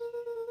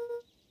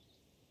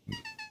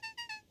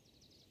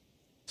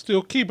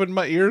 Still keeping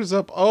my ears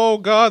up. Oh,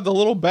 God, the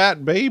little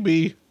bat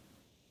baby.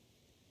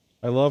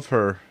 I love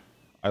her.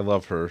 I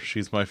love her.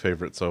 She's my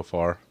favorite so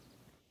far.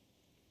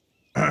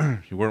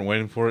 You weren't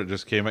waiting for it? It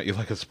just came at you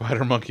like a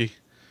spider monkey?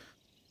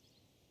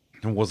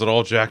 And was it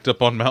all jacked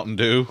up on Mountain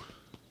Dew?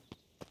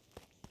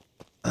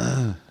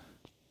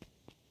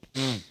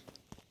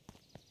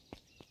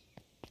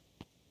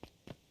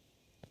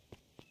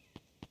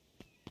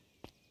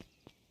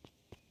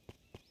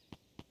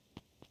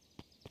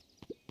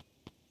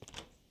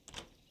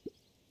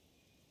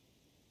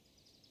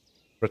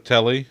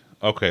 Fratelli?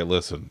 Okay,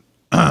 listen.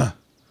 An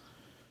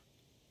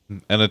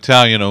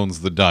Italian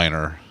owns the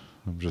diner.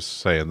 I'm just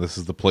saying, this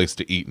is the place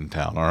to eat in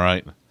town,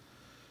 alright?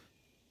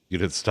 You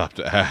didn't stop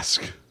to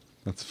ask.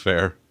 That's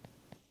fair.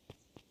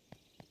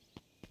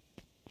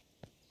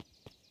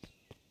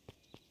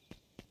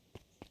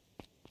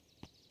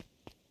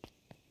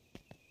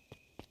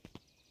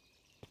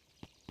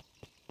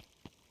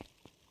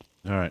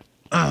 Alright.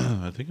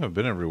 I think I've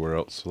been everywhere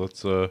else, so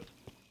let's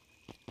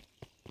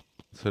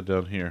head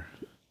down here.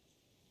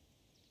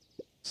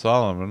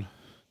 Solomon.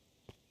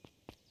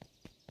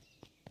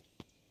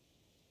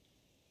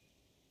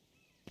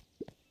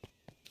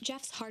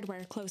 Jeff's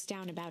hardware closed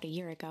down about a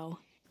year ago.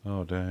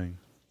 Oh, dang.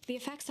 The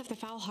effects of the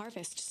foul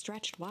harvest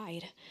stretched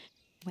wide.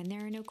 When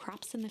there are no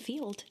crops in the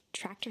field,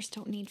 tractors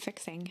don't need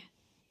fixing.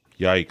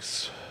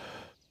 Yikes.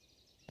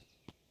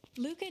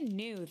 Luca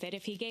knew that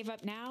if he gave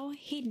up now,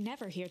 he'd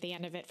never hear the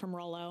end of it from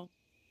Rollo.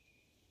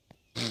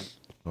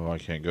 Oh, I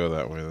can't go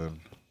that way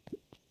then.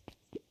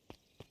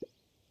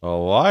 A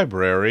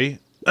library?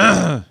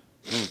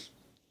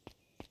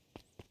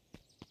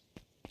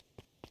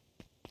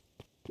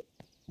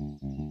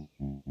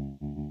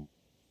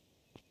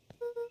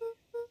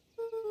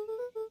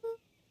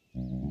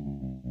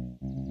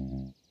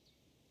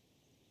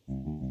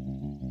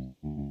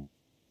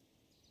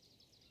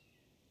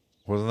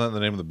 Wasn't that the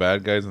name of the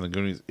bad guys in the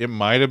Goonies? It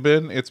might have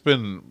been. It's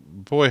been,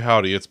 boy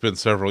howdy, it's been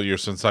several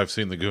years since I've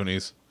seen the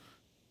Goonies.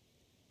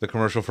 The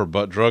commercial for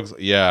butt drugs?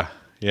 Yeah.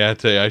 Yeah, I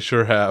tell you, I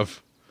sure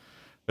have.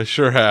 I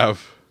sure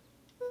have.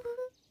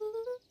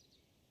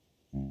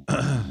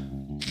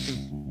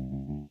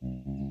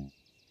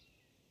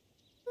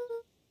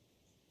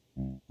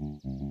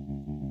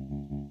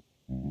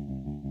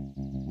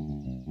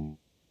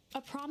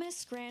 A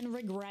promise Gran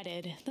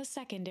regretted the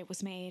second it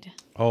was made.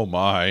 Oh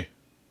my.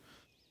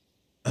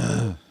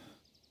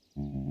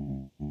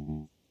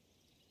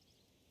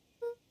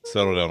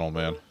 Settle down, old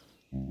man.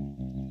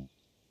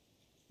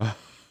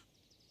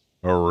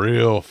 A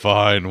real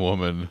fine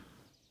woman.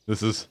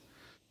 This is...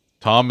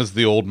 Tom is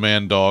the old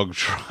man dog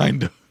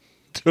trying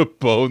to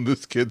bone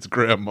this kid's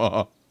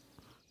grandma.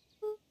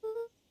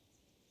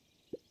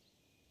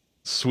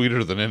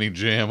 Sweeter than any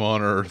jam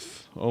on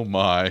earth. Oh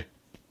my.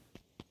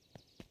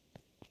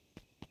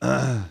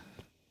 Oh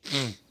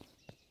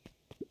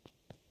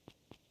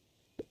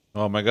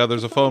my god,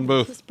 there's a phone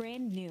booth. Was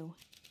brand new.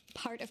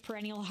 Part of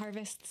Perennial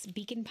Harvest's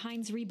Beacon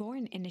Pines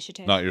Reborn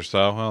initiative. Not your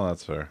style? Well,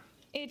 that's fair.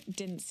 It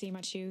didn't see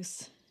much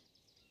use.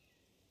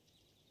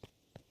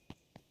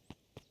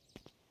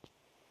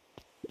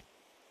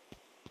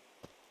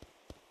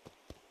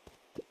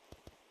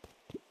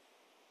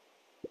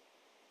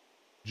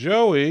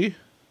 Joey?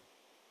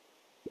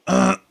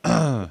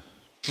 Bugs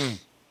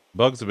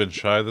have been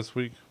shy this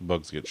week.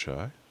 Bugs get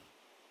shy.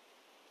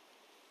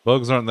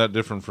 Bugs aren't that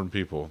different from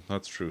people.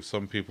 That's true.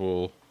 Some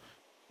people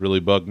really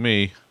bug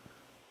me.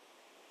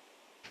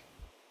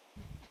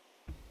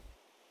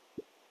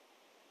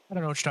 I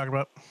don't know what you're talking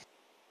about.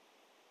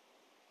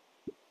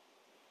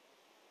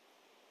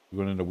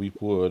 Going into Weep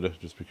Wood.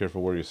 Just be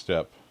careful where you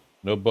step.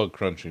 No bug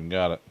crunching.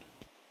 Got it.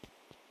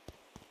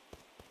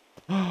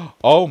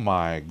 Oh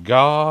my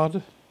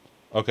god.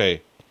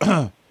 Okay.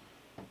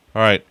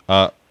 Alright.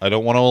 I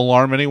don't want to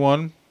alarm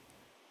anyone,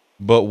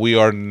 but we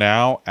are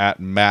now at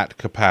mat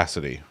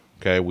capacity.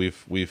 Okay,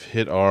 we've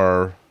hit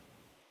our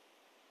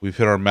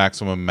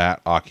maximum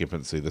mat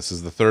occupancy. This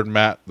is the third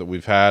mat that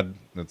we've had.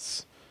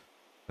 That's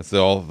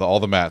all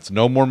the mats.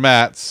 No more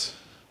mats.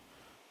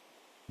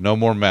 No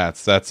more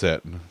mats. That's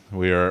it.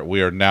 We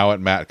are now at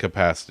mat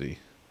capacity.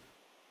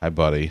 Hi,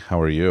 buddy.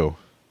 How are you?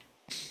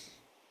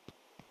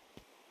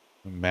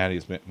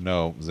 Maddie's...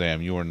 No,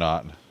 Zam, you are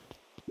not.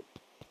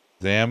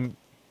 Zam,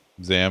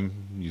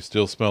 you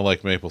still smell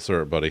like maple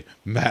syrup, buddy.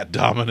 Matt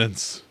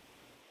dominance.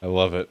 I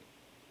love it.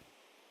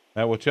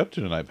 Matt, what you up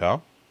to tonight,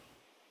 pal?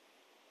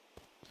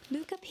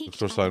 Luca What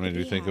sort of song made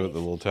you think of it? The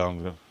little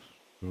town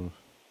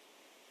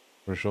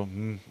commercial?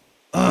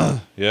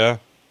 Yeah.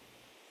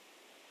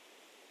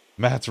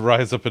 Matt's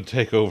rise up and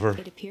take over.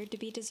 It appeared to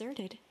be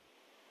deserted.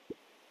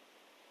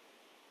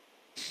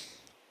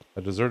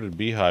 A deserted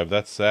beehive.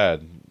 That's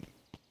sad.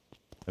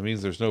 That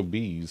means there's no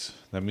bees.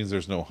 That means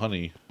there's no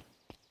honey.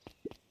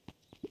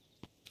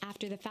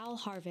 After the foul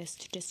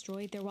harvest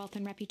destroyed their wealth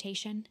and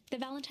reputation, the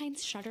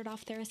Valentines shuttered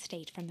off their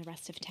estate from the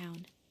rest of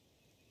town.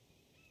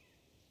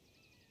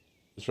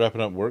 Just wrapping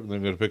up work,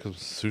 then going to pick up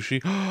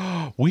sushi.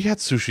 We had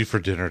sushi for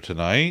dinner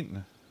tonight.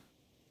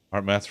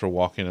 Aren't mats for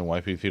walking and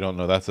wiping? If you don't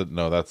know,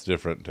 that's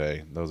different,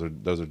 Tay. Those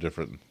are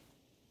different.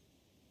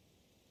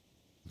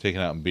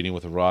 Taking out and beating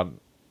with a rod.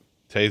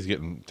 Tay, you're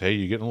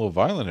getting a little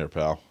violent here,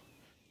 pal.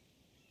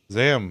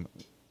 Zam,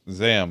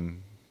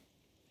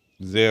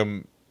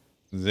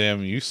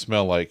 you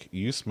smell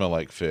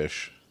like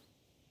fish.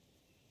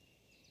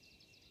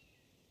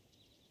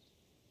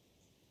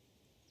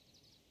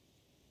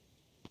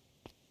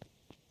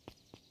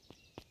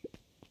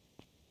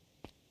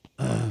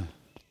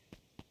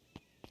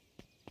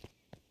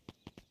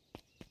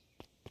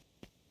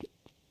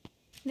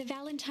 The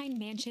Valentine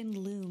Mansion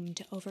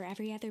loomed over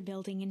every other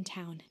building in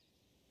town,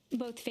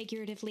 both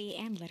figuratively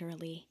and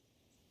literally.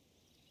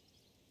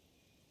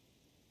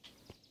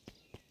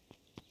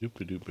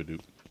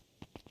 Doop-a-doop-a-doop.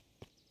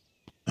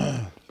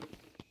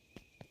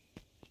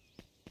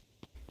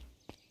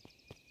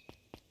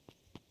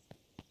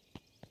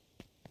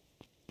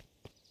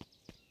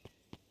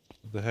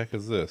 What the heck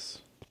is this?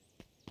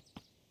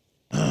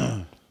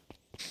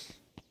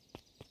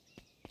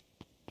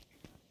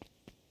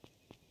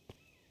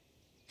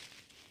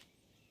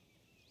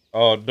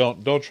 Oh,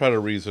 don't try to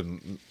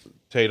reason,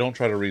 Tay. Don't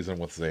try to reason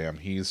with Zam.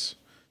 He's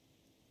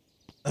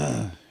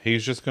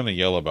just gonna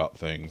yell about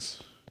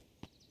things.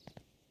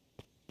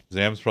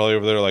 Zam's probably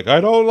over there like,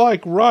 I don't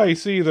like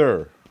rice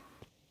either,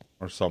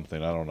 or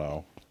something. I don't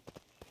know.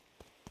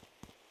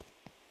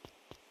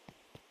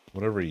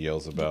 Whatever he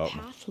yells about. The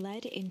path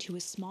led into a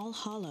small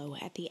hollow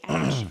at the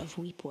edge of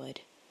Weepwood.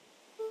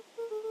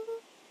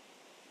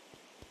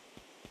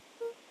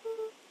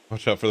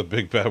 Watch out for the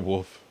big bad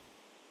wolf.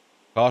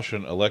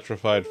 Caution,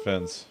 electrified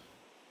fence.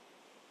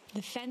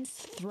 The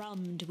fence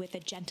thrummed with a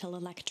gentle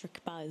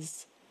electric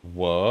buzz.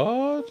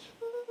 What?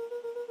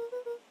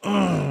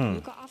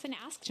 Luca often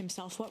asked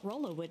himself what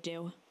Rollo would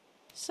do,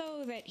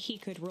 so that he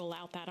could rule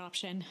out that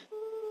option.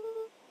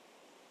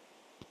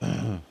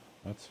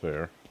 That's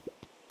fair.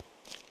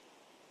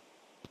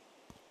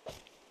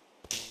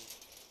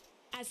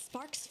 As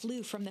Sparks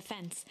flew from the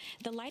fence.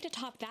 The light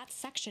atop that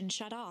section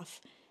shut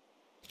off.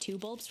 2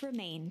 bulbs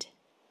remained.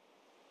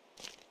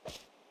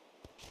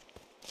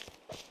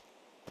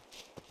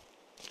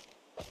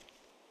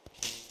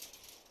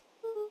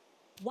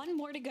 One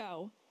more to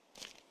go.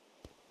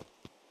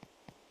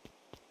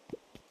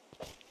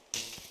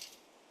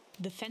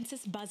 The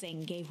fence's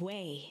buzzing gave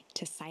way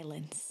to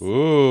silence.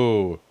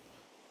 Ooh.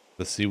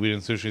 The seaweed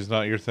and sushi's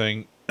not your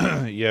thing?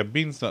 Yeah,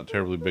 Bean's not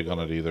terribly big on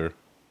it either.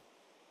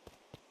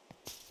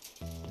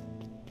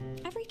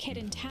 Every kid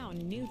in town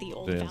knew the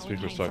old The Valentine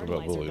speaker's talking about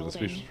fertilizer bullying. The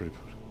building. speaker's pretty...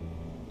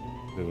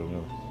 I don't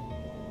know.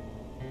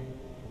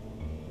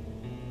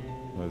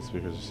 Oh, the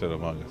speakers are set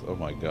among us. Oh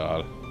my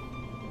god.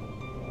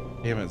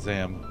 Damn it,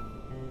 Zam.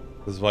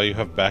 This is why you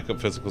have backup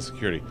physical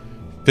security.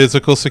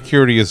 Physical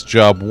security is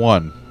job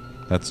 1.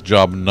 That's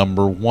job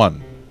number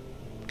 1.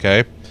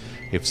 Okay?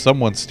 If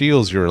someone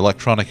steals your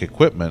electronic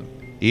equipment,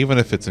 even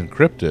if it's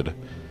encrypted,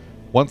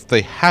 once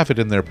they have it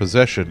in their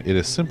possession, it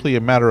is simply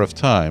a matter of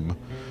time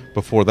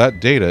before that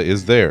data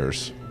is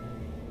theirs.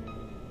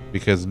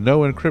 Because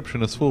no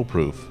encryption is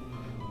foolproof.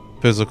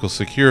 Physical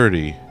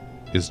security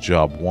is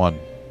job 1.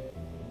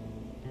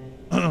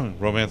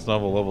 Romance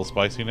novel level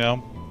spicy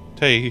now?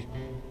 Tay,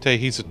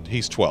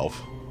 he's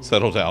 12.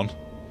 Settle down.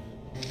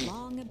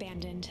 Long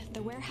abandoned,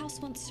 the warehouse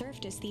once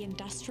served as the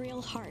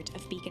industrial heart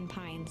of Beacon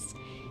Pines.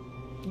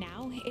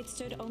 Now, it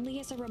stood only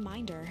as a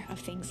reminder of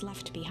things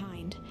left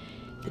behind.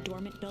 The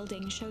dormant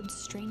building showed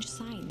strange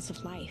signs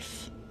of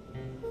life.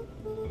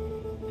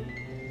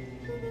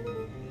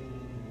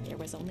 There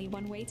was only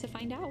one way to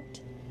find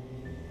out.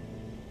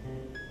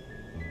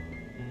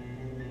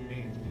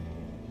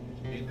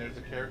 There's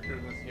a character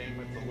in this game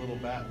that's a little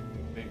bat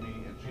baby,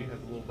 and she has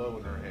a little bow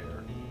in her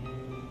hair.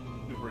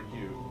 Super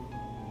cute.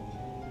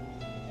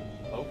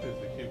 Hope is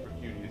the super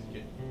cutest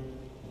kitten.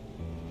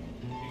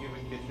 She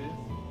giving kisses?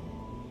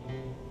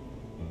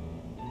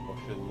 Oh,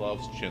 she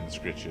loves chin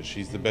scritches.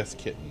 She's the best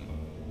kitten.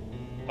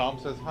 Tom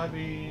says hi,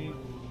 Bee.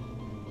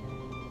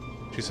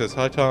 She says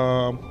hi,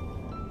 Tom.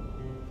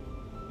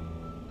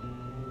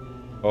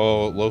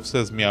 Oh, Loaf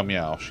says meow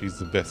meow. She's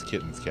the best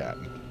kitten's cat.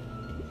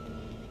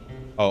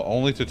 Oh,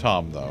 only to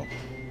Tom, though.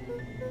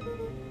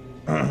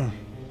 And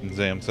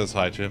Zam says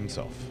hi to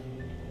himself.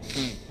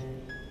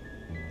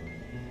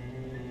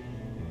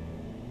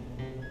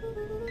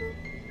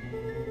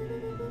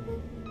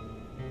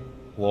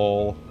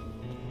 Lol.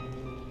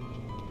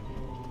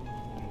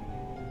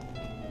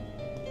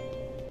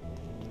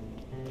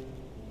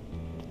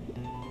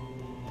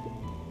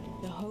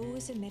 The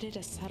hose emitted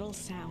a subtle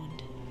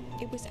sound.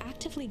 It was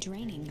actively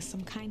draining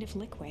some kind of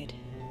liquid.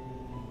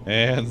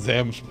 And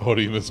Zam's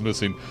podium is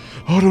missing.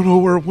 I don't know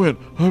where it went.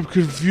 I'm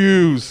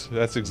confused.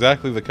 That's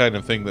exactly the kind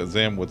of thing that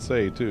Zam would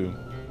say, too.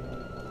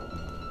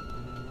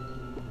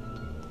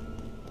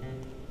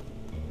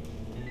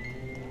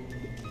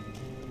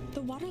 The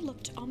water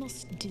looked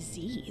almost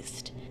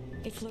diseased.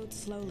 It flowed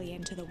slowly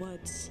into the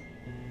woods.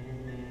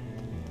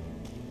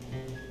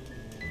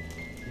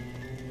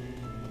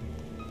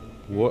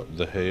 What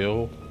the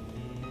hell?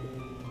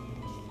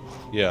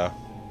 Yeah.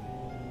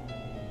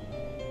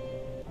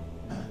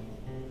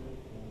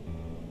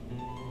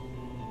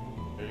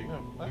 There you go.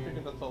 I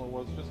figured that's all it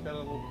was. Just got a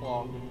little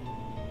clog.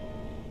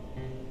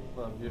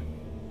 Love you.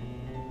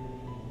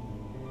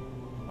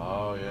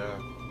 Oh, yeah.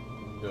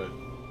 Good.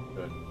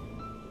 Good.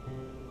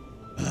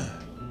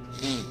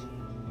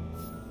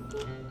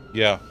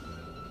 Yeah.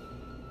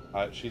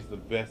 She's the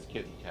best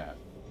kitty cat.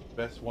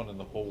 Best one in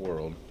the whole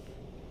world.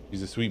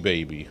 She's a sweet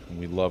baby, and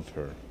we love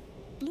her.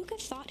 Luca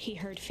thought he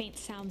heard faint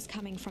sounds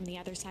coming from the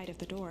other side of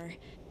the door.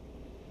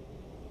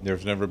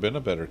 There's never been a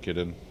better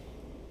kitten.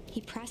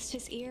 He pressed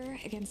his ear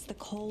against the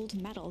cold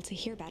metal to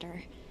hear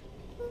better.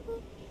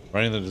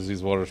 Running the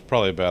diseased water is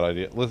probably a bad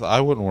idea. Listen, I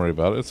wouldn't worry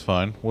about it. It's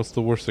fine. What's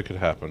the worst that could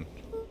happen?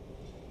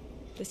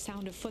 The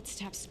sound of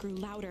footsteps grew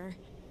louder.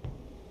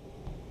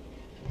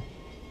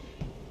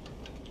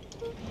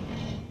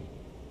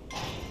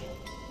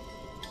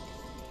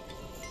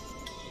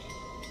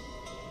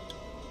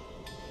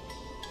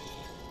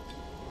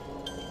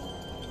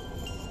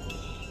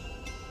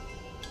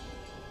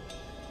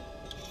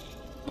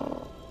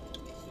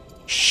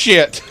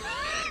 Shit!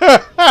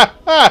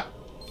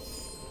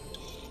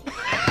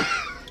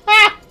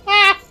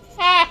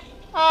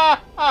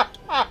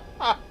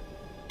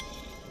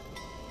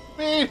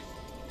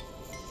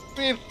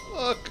 Bean,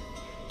 look!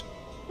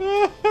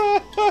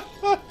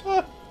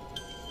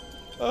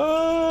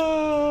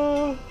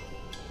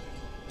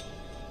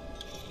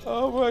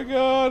 Oh my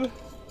god.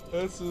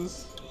 This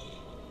is...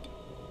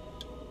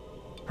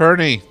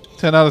 Perny,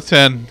 10 out of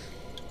 10.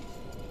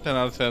 10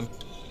 out of 10.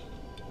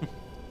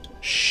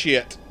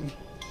 Shit.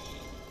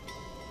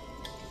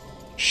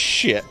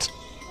 Shit.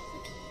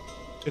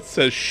 It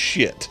says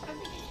shit.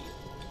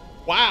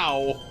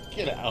 Wow.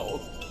 Get out.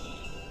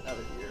 Out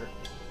of here.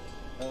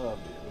 I love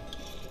you.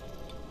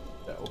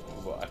 No,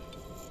 goodbye.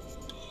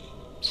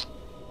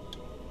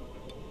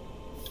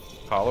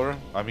 Cholera?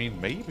 I mean,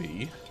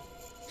 maybe.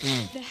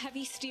 The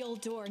heavy steel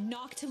door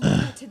knocked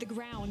Luca to the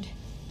ground.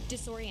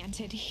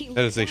 Disoriented, he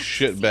That is a looked up to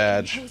shit see an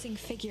badge. imposing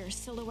figure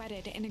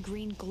silhouetted in a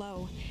green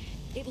glow.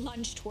 It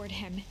lunged toward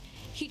him.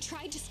 He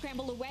tried to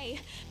scramble away,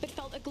 but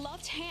felt a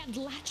gloved hand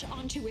latch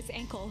onto his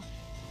ankle.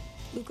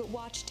 Luca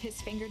watched his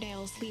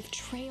fingernails leave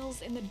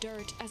trails in the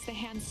dirt as the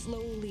hand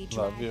slowly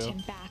dragged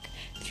him back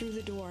through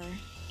the door,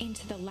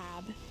 into the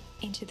lab,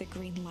 into the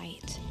green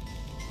light.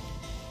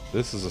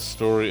 This is a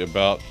story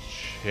about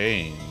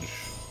change.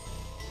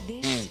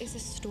 This is a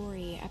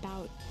story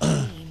about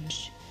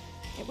change.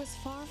 It was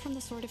far from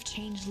the sort of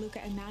change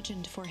Luca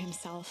imagined for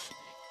himself.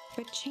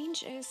 But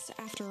change is,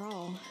 after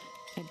all,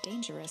 a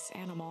dangerous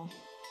animal.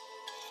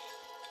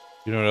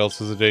 You know what else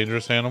is a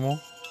dangerous animal?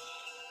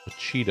 A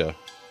cheetah.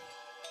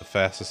 The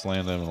fastest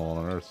land animal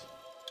on Earth.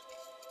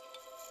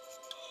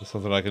 That's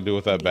something I can do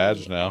with that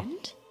badge now.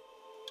 End?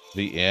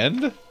 The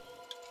end?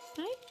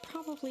 I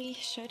probably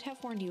should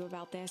have warned you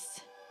about this.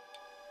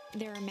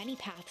 There are many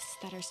paths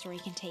that our story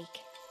can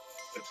take.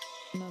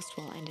 Most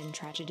will end in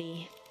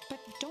tragedy, but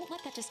don't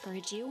let that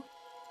discourage you.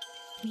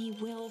 We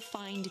will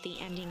find the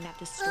ending that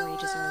the story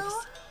deserves.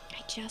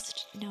 I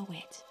just know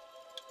it.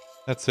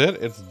 That's it?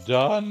 It's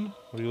done?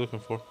 What are you looking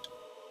for?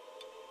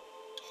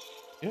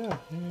 Yeah.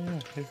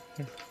 Here.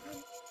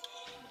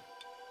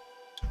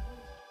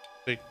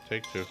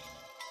 Take two.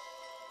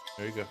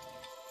 There you go.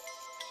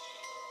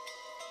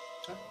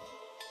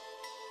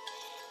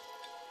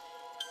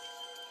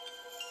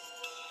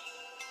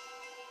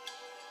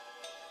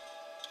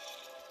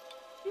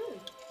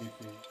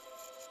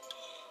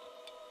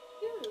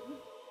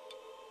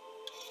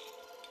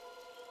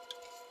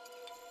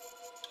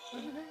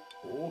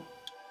 Oh.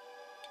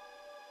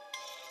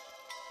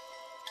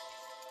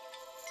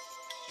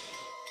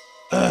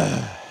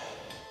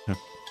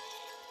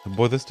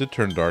 Boy, this did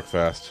turn dark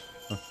fast.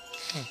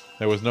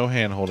 There was no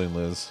hand holding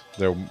Liz.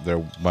 There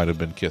might have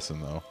been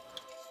kissing though.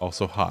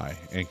 Also, hi,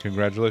 and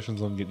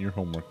congratulations on getting your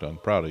homework done.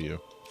 Proud of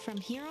you. From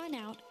here on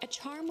out, a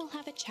charm will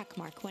have a check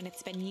mark when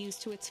it's been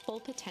used to its full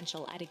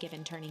potential at a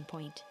given turning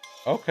point.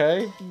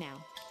 Okay.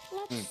 Now,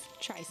 let's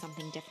try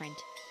something different.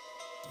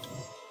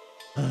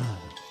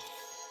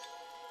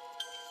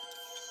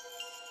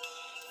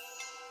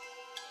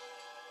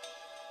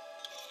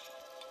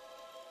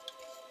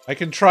 I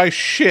can try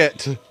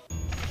shit.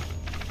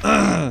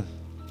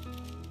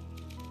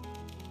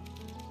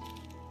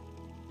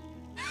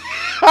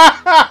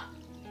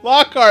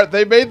 Lockhart,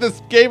 they made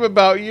this game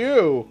about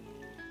you.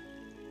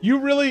 You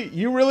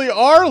really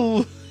are.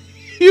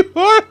 You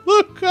are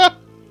Luca.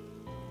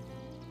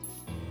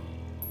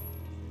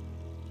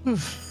 In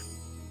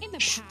the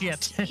past,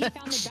 he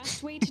found the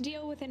best way to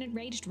deal with an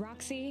enraged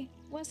Roxy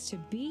was to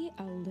be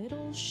a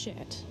little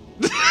shit.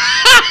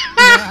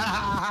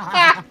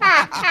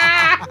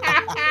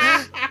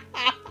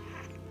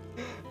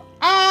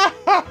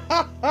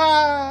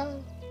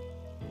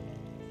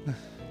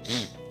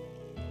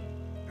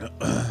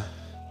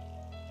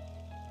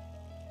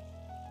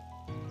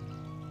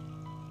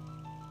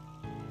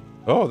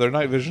 Oh, their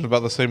night vision's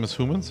about the same as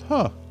humans?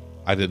 Huh.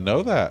 I didn't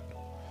know that.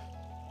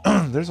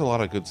 There's a lot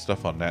of good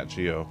stuff on Nat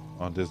Geo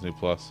on Disney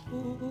Plus.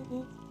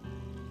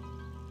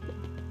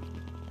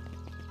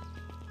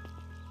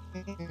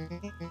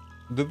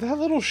 Did that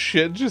little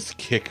shit just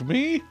kick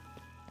me?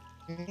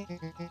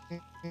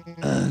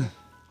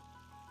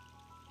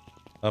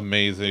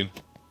 Amazing.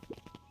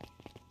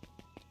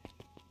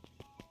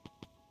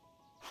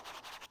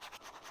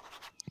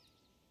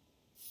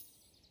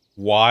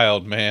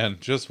 Wild, man.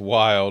 Just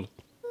wild.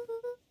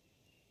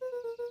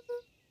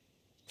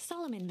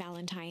 Solomon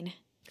Valentine,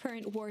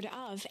 current ward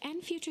of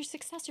and future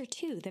successor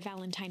to the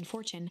Valentine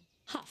fortune,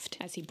 huffed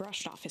as he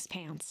brushed off his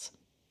pants.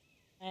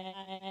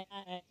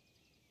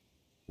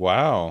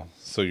 Wow.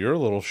 So you're a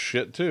little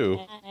shit too.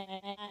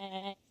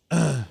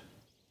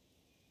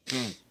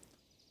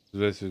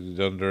 This is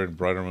done during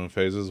brighter moon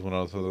phases when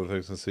other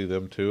things can see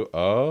them too.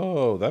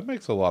 Oh, that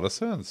makes a lot of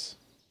sense.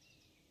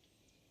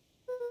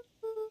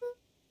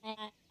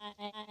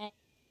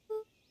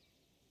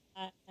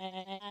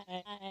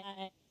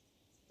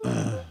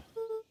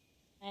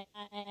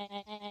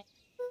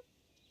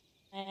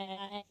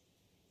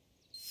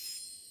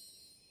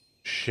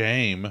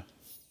 Shame.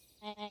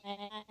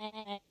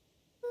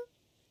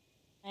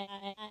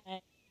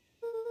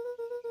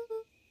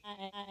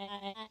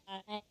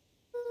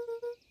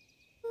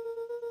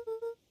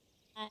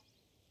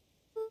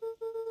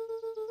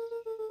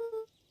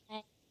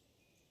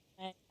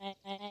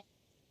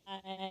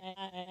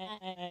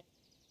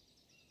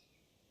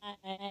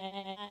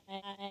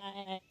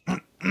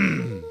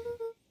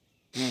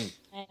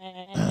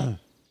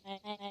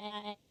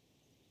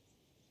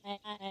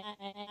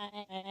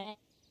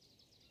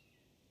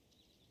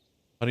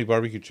 Honey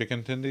barbecue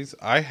chicken tendies.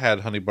 I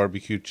had honey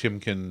barbecue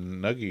chimkin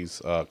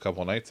nuggies a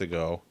couple nights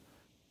ago.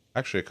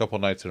 Actually, a couple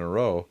nights in a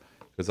row.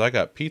 Because I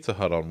got Pizza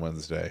Hut on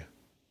Wednesday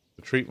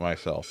to treat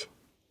myself.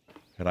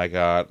 And I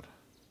got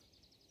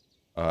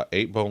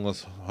 8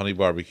 boneless honey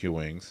barbecue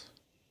wings.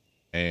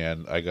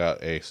 And I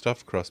got a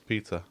stuffed crust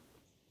pizza.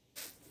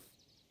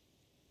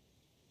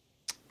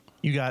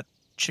 You got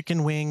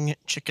chicken wing.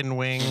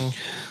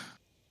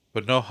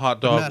 But no hot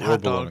dog or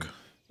bologna.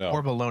 No.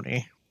 Or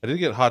bologna. I did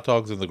get hot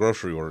dogs in the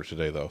grocery order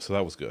today, though, so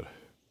that was good.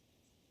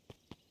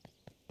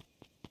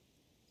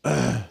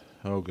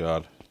 Oh,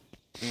 God.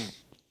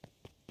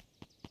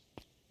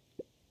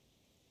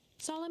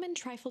 Solomon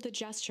trifled a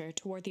gesture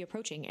toward the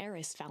approaching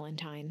heiress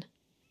Valentine.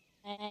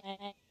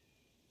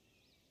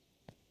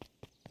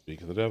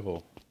 Speak of the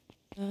devil.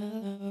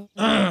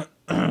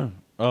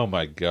 Oh,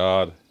 my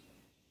God.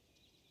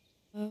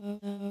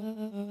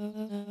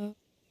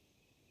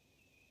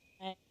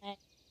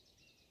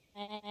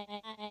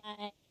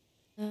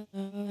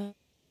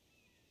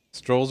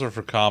 Strolls are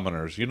for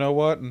commoners. You know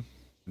what?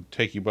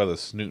 Take you by the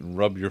snoot and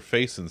rub your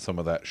face in some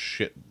of that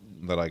shit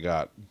that I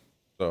got.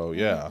 So,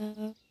 yeah.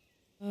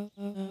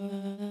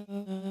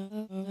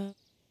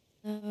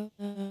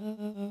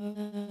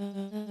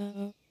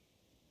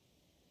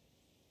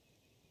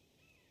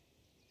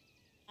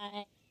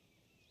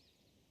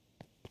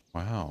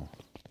 Wow.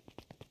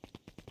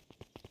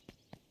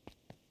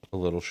 A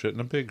little shit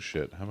and a big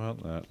shit. How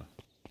about that?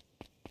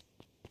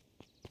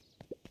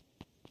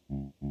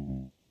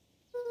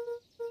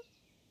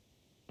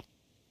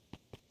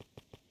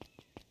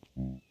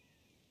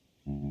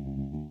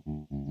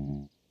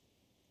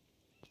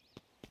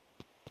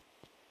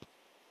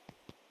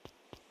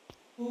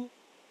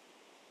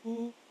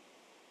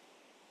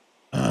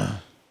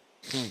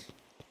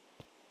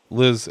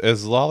 Liz,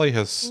 as Lolly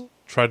has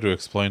tried to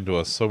explain to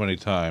us so many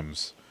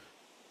times,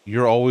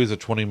 you're always a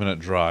 20-minute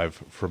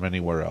drive from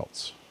anywhere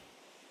else.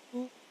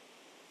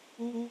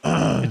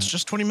 It's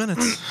just 20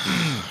 minutes.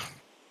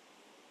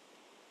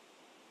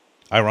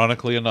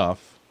 Ironically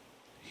enough,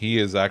 he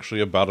is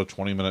actually about a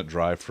 20-minute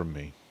drive from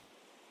me.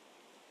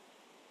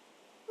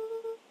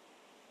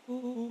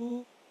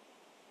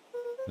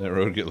 That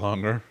road get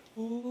longer?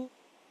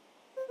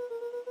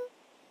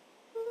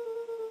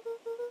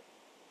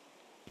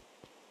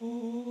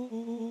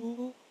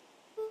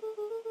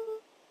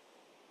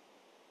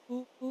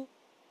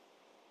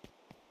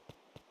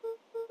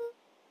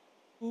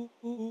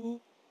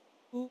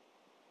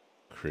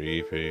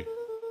 Creepy.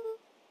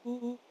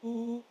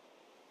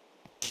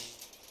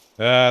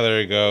 Ah, there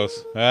he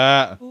goes.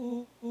 Ah.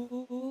 The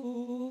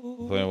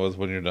plan was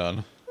when you're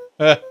done.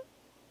 Ah.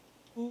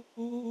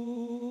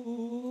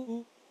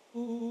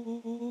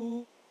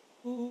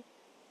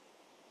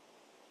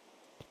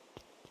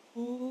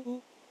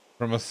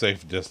 From a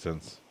safe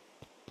distance.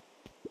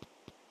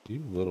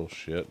 You little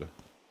shit. Did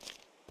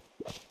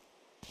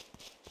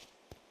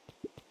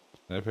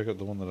I pick up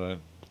the one that I...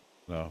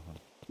 No.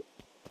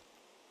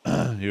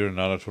 You're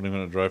not a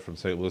 20-minute drive from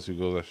St. Louis, you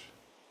go there.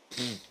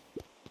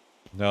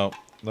 No.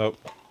 Nope.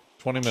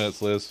 20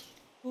 minutes, Liz.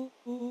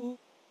 20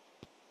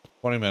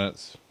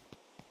 minutes.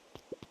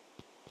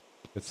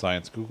 It's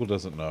science. Google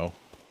doesn't know.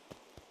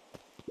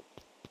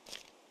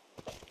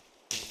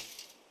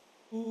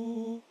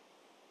 And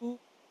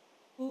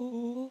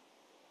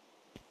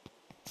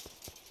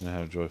I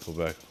have Joyful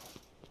back.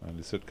 And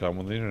the sitcom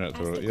when the internet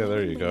threw it. Yeah,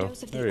 there you go.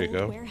 There you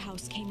go.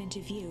 Warehouse came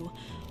into view.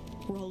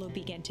 Rollo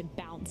began to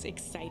bounce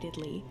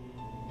excitedly.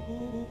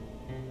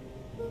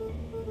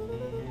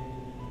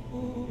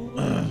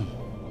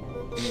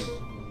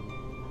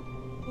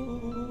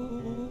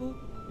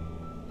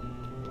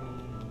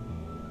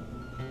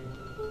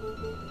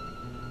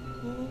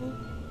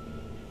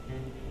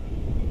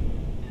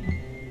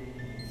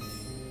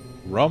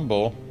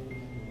 Rumble?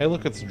 Hey,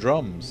 look, it's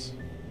drums.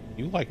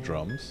 You like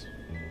drums.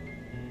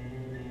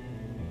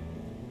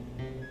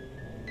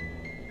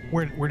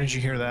 Where did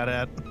you hear that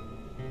at?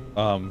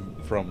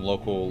 From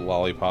local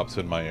lollipops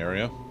in my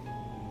area.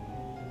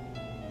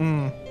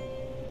 Hmm.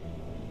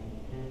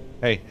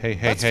 Hey,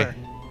 That's fair.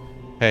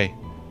 Hey.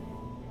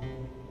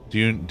 Do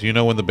you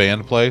know when the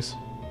band plays?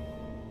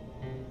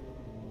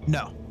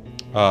 No.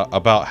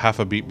 About half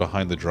a beat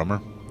behind the drummer.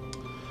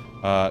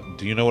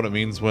 Do you know what it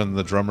means when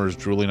the drummer is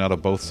drooling out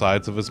of both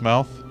sides of his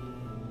mouth?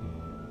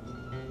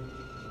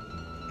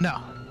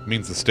 No. It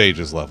means the stage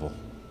is level.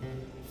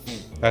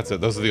 That's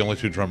it. Those are the only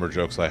two drummer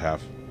jokes I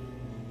have.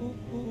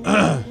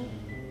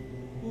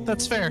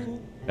 That's fair.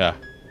 Yeah.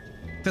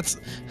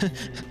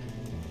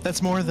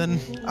 That's more than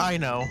I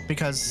know,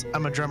 because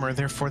I'm a drummer,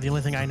 therefore the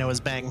only thing I know is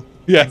bang.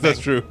 Yeah, Bang, that's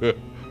bang. true.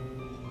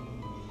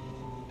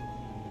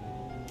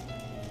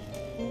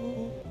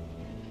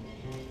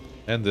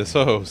 And this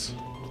hose.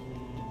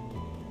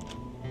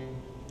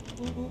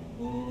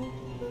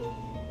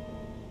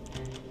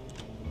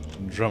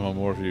 Drum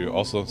more for you.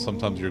 Also,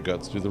 sometimes your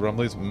guts do the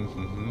rumblies.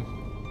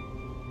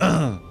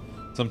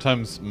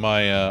 Sometimes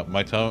my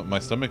my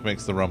stomach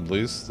makes the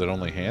rumblies that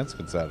only hands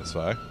can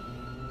satisfy.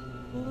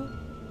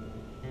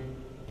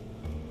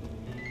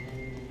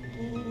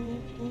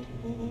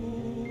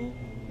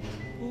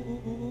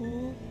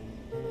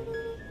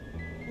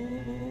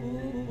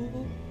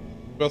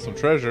 Got some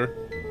treasure.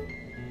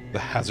 The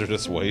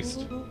hazardous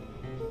waste.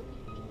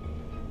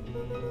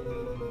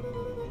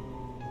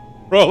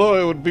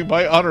 Rollo, it would be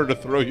my honor to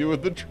throw you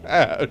in the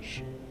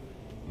trash.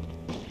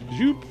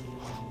 You.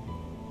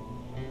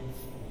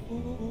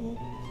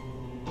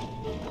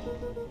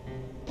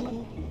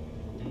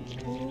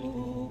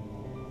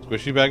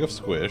 Squishy bag of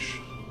squish.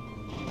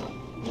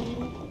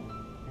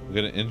 We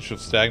get an inch of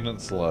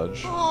stagnant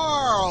sludge.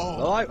 Carl!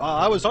 Well,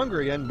 I was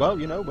hungry, and, well,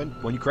 you know,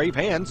 when you crave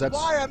hands, that's...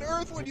 Why on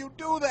earth would you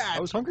do that?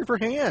 I was hungry for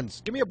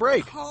hands. Give me a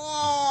break.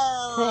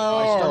 Carl!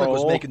 My stomach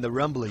was making the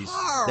rumblies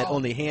Carl! that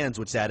only hands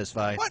would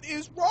satisfy. What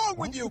is wrong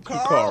with you,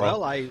 Carl? Carl?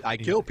 Well, I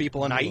kill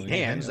people and I eat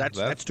hands.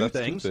 That's two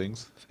things. 2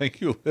 things. Thank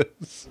you,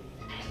 Liz.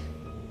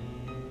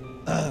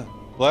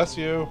 Bless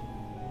you.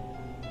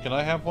 Can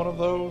I have one of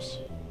those?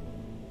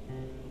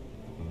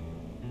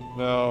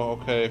 No,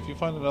 okay. If you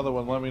find another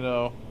one, let me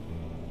know.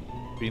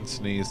 Bean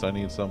sneezed. I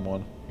need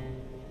someone.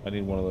 I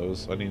need one of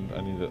those. I need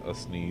a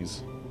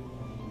sneeze.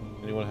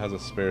 Anyone has a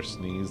spare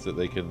sneeze that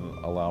they can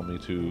allow me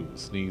to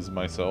sneeze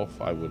myself,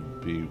 I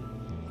would be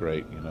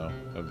great, you know?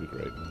 That would be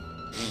great.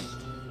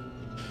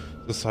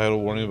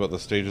 Societal warning about the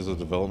stages of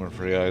development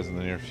for AIs in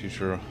the near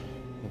future.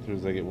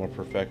 As they get more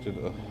perfected.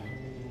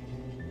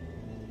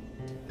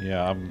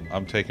 Yeah,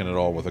 I'm taking it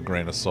all with a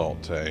grain of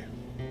salt, Tay.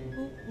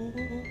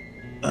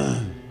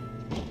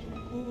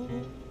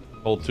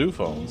 Hold 2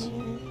 phones.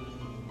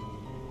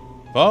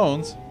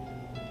 Phones?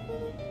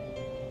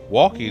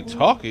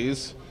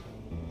 Walkie-talkies?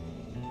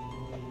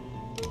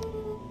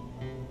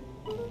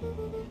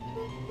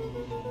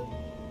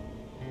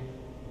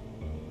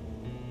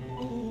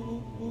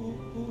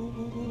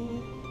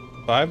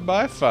 Five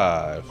by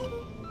 5.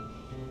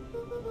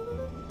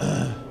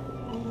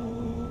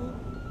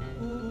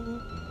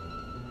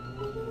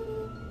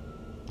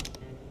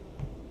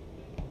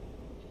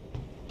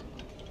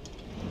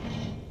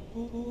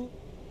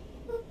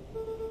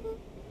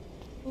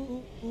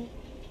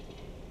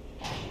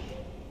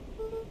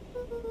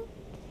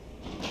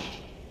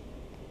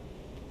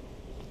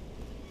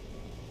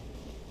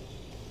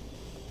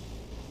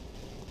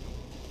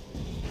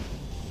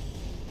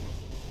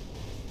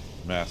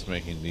 Mass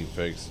making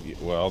deepfakes.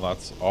 Well,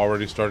 that's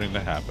already starting to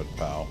happen,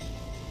 pal.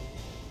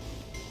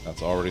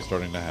 That's already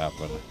starting to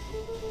happen.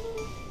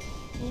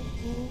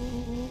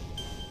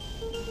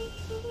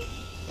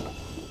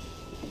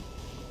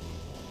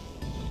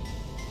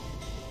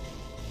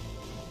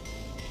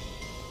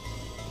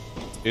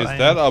 Is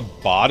that a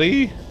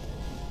body?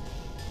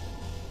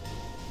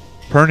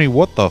 Perny,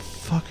 what the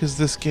fuck is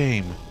this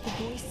game? The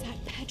boy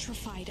sat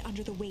petrified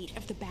under the weight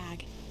of the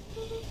bag.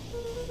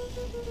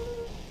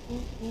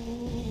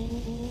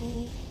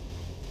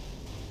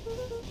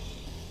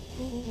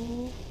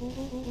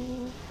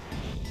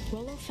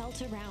 Rollo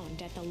felt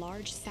around at the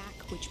large sack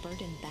which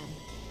burdened them.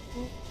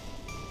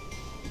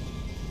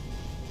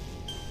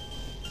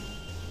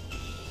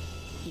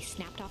 He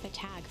snapped off a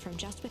tag from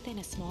just within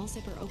a small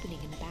zipper opening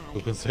in the bag. Who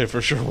can say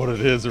for sure what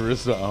it is or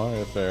is not? Oh,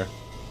 yeah, fair.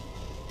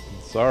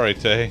 Sorry,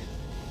 Tay.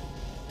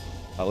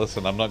 Now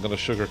listen, I'm not going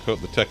to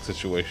sugarcoat the tech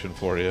situation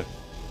for you.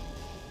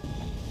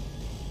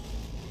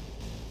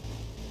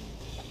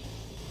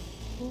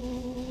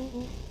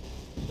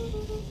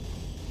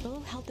 Rollo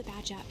held the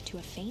badge up to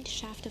a faint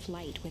shaft of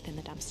light within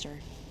the dumpster.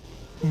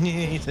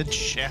 He said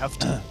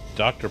shaft.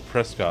 Dr.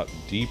 Prescott,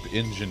 Deep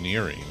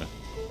Engineering.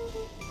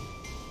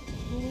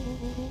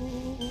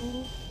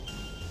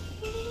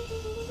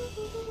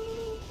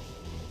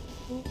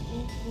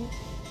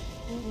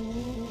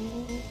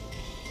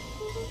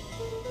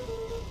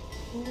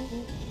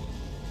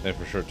 Say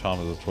for sure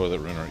Tom is a toilet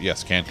runner.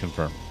 Yes, can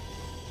confirm.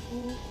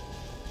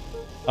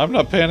 I'm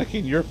not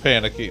panicking, you're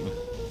panicking.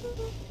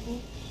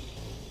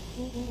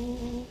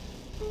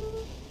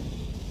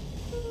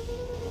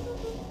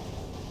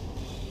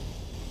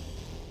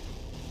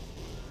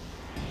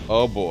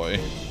 Oh boy.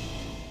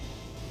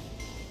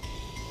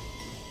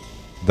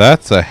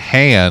 That's a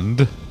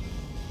hand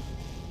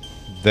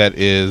that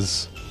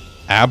is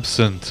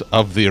absent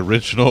of the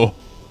original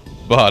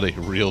body.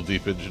 Real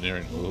deep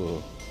engineering.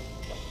 Ugh.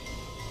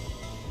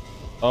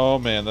 Oh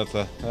man, that's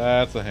a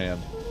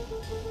hand.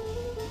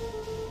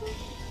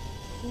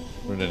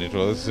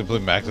 This simply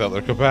max out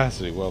their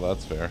capacity. Well,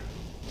 that's fair.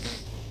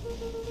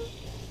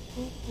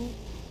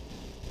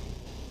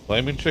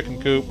 Flaming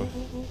chicken coop.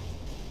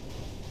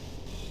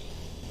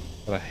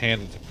 Gotta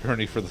hand it to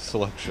Bernie for the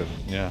selection.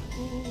 Yeah.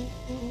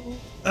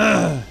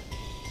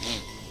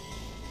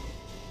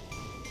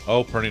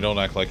 Oh, Perny, don't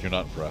act like you're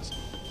not impressed.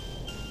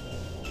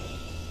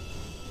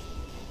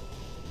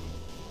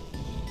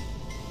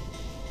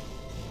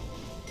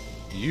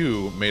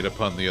 You made a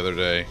pun the other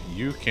day.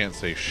 You can't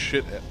say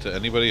shit to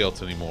anybody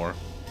else anymore.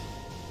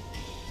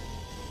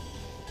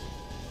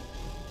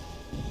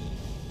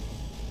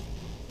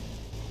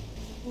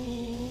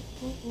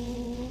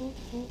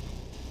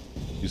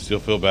 You still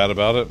feel bad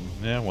about it?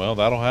 Yeah, well,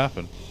 that'll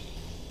happen.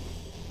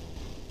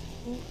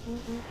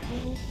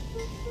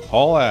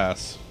 Haul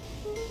ass.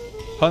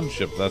 Pun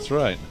ship, that's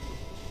right.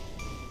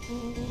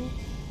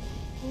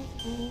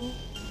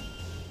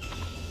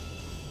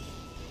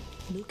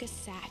 Lucas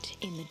sat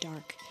in the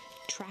dark,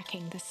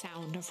 tracking the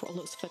sound of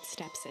Rollo's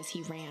footsteps as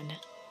he ran.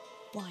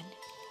 1,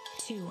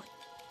 2,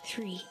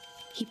 3.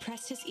 He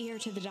pressed his ear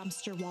to the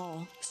dumpster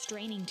wall,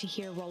 straining to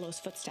hear Rollo's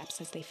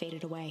footsteps as they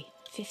faded away.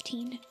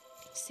 15,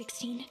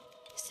 16,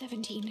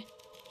 17.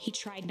 He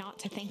tried not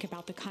to think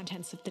about the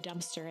contents of the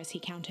dumpster as he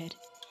counted.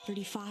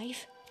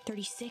 35,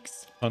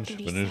 36, Punch,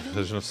 37.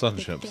 vision of sun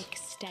The chips. thick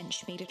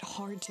stench made it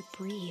hard to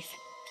breathe.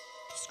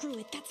 Screw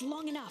it, that's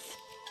long enough.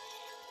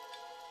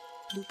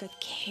 Luca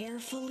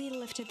carefully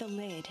lifted the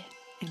lid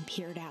and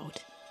peered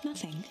out.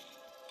 Nothing.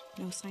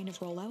 No sign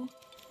of Rollo.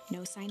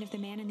 No sign of the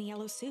man in the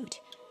yellow suit.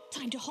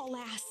 Time to haul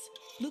ass.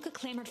 Luca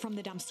clambered from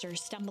the dumpster,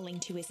 stumbling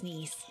to his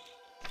knees.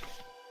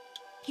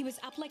 He was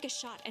up like a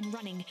shot and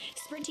running,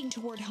 sprinting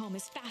toward home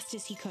as fast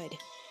as he could.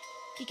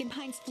 Beacon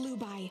Pines flew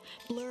by,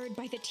 blurred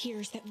by the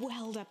tears that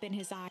welled up in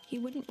his eyes. He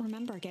wouldn't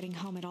remember getting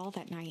home at all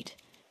that night.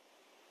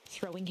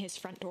 Throwing his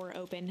front door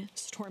open,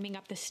 storming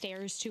up the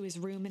stairs to his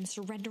room and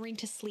surrendering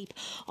to sleep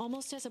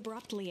almost as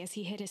abruptly as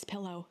he hit his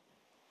pillow.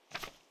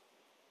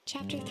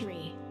 Chapter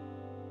 3.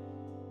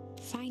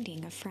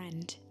 Finding a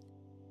Friend.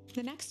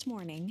 The next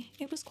morning,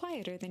 it was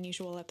quieter than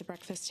usual at the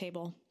breakfast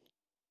table.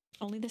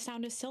 Only the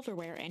sound of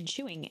silverware and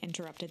chewing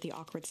interrupted the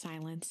awkward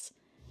silence.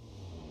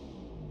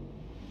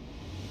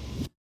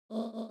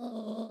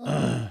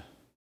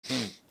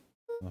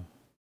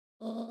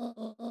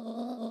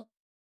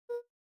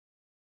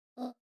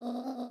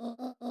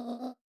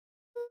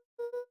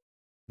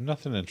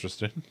 Nothing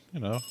interesting, you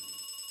know.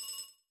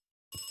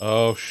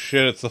 Oh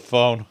shit, it's the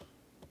phone.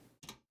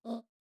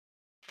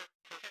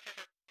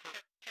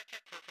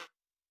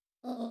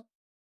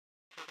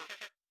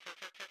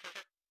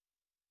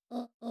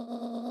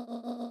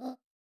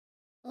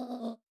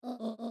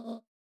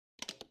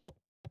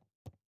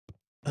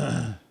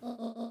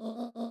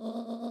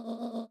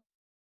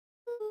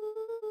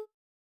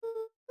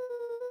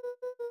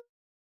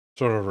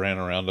 Sort of ran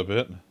around a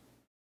bit.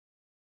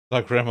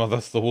 Like, Grandma,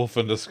 that's the wolf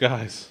in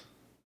disguise.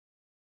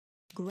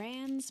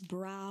 Gran's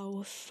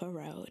brow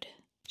furrowed.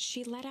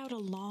 She let out a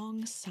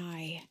long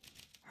sigh.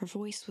 Her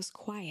voice was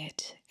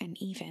quiet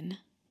and even.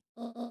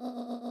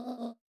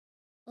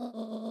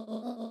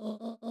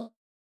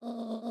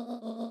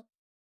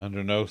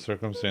 Under no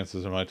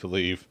circumstances am I to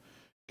leave.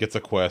 Gets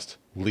a quest.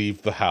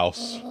 Leave the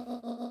house.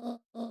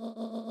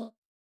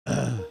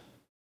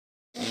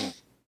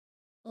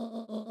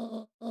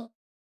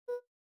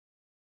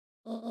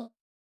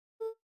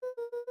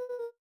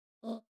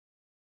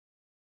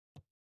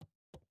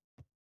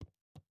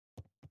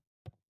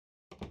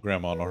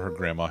 Grandma nor her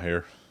grandma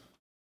hair.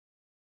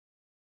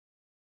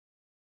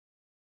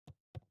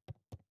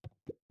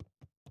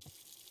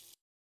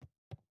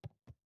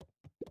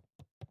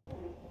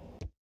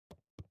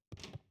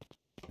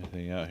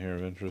 Anything out here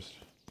of interest?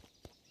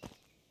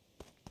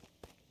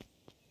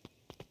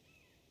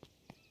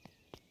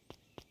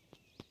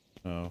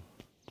 No.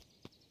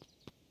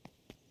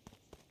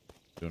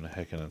 Doing a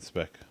heckin'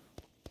 inspect.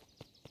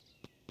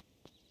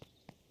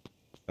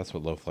 That's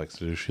what Loaf likes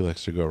to do. She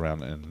likes to go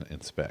around and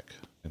inspect.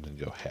 And then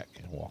go heck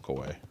and walk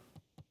away.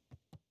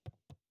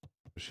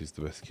 But she's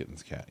the best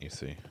kitten's cat, you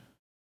see.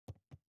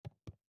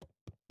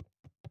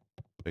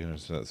 Taking her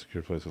to that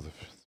secure place with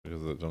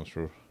because of the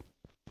dumpster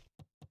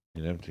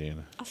being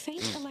emptying. A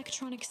faint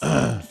electronic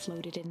sound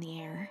floated in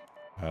the air.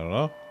 I don't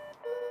know.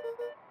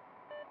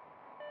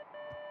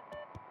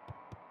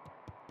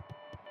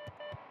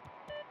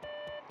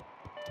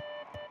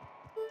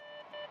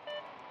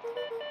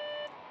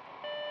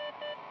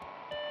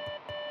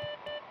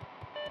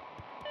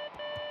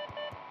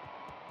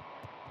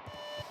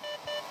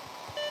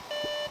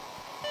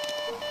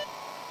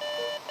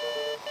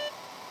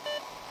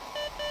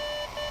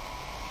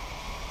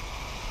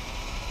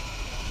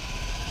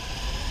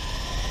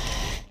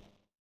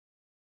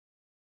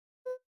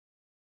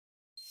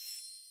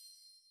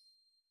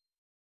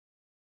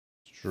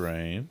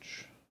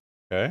 Strange.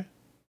 Okay.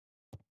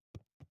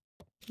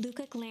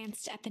 Luca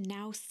glanced at the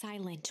now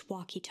silent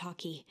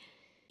walkie-talkie.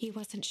 He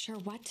wasn't sure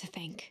what to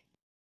think.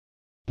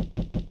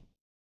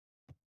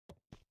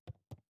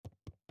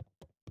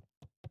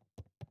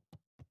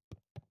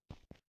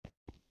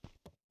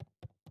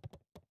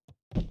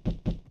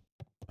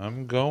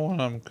 I'm going,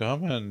 I'm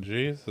coming,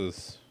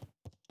 Jesus.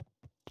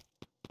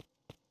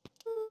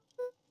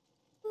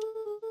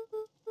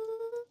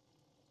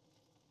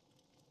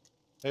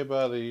 Hey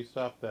buddy,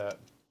 stop that.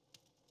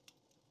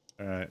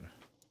 Alright.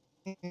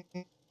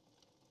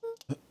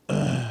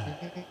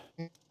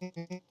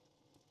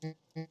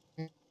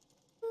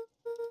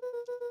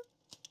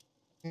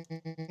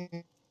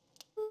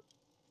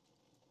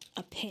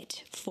 A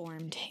pit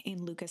formed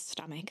in Luca's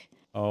stomach.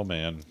 Oh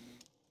man.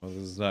 Well,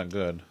 this is not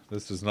good.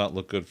 This does not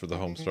look good for the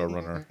Homestar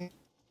Runner.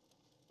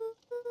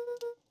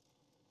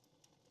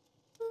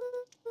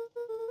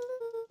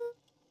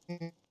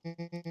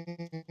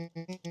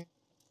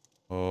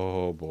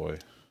 Oh boy.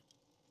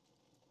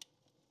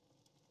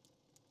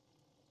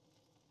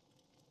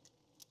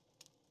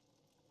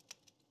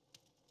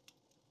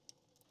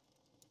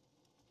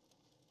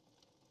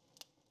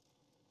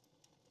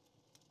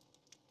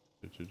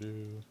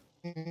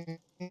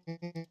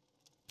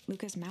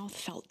 Luca's mouth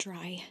felt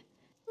dry.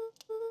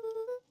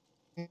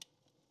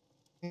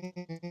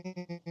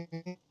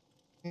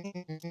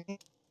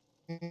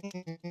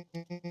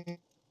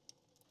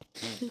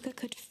 Luca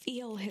could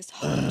feel his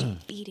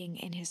heart beating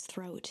in his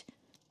throat.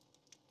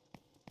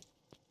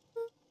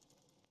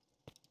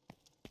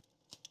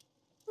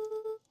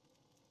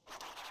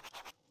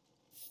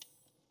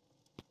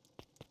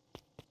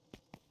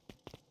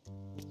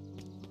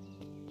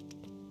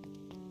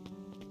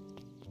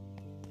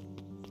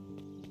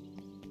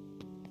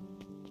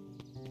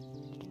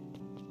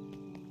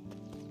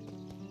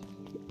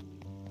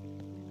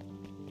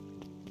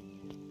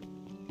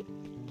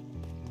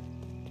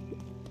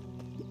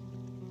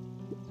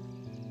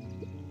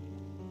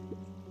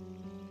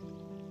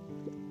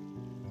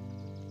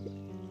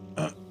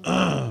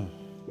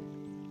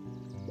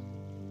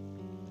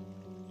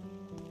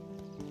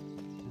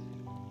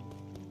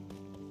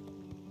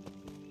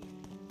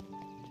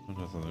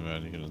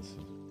 sense.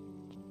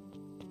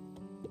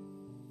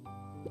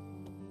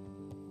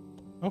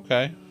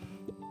 Okay.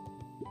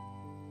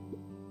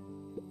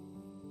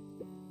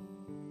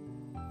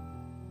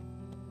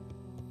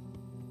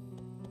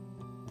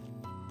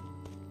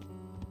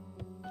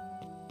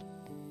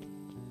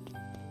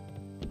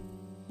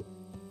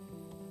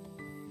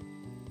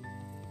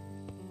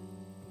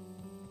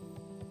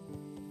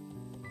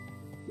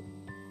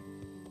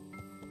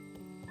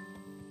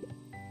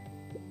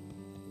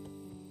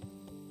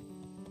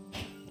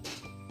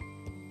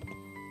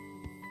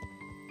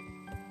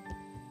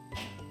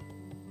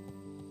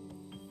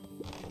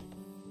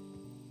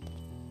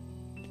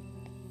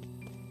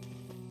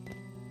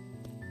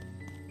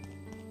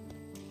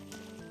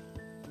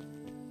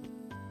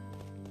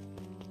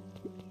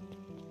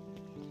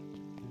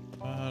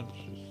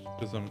 Just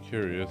because I'm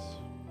curious.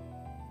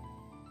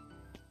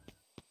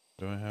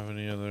 Do I have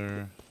any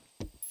other...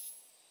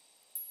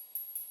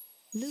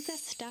 Luca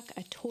stuck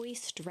a toy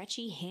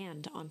stretchy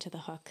hand onto the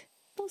hook.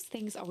 Those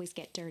things always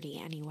get dirty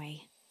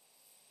anyway.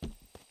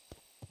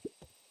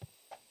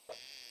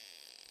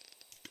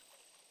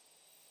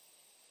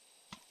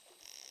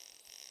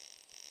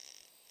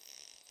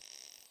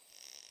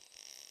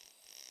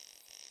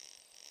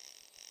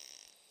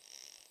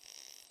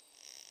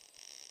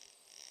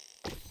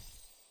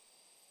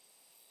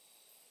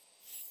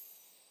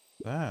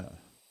 That?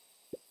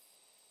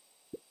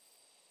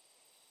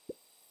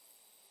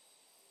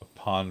 A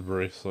pond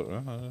bracelet.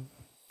 So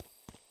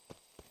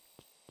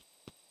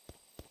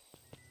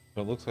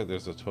it looks like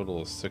there's a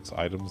total of 6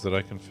 items that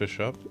I can fish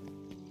up.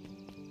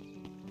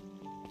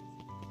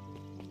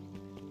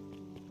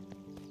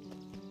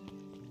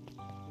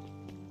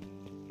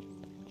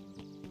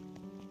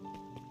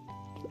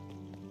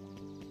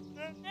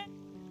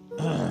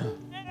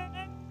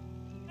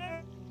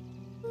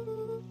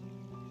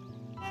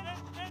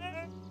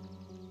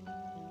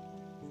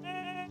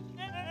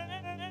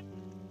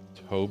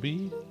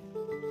 Toby?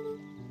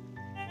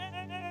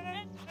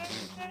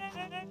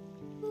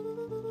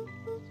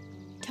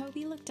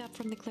 Toby looked up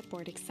from the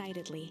clipboard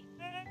excitedly.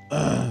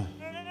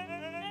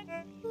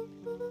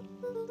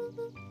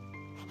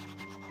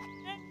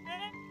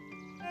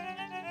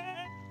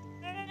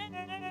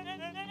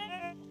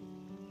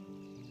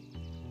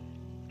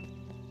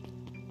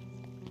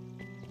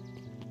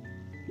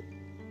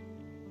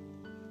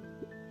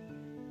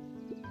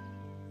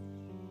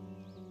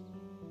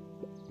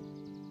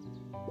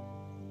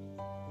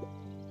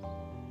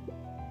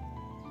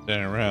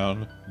 Standing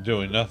around,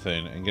 doing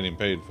nothing, and getting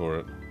paid for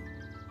it.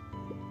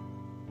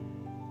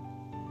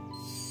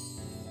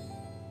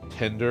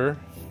 Tinder?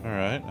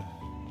 Alright.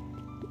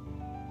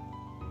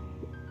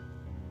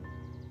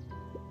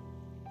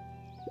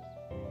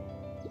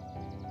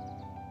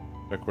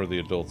 Check where the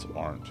adults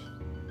aren't.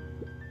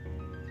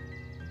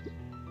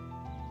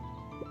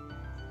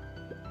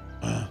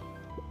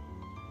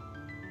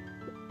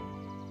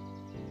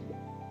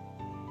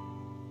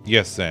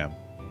 Yes, Sam.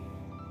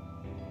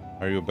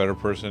 Are you a better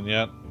person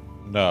yet?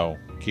 No.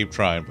 Keep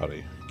trying,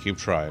 buddy. Keep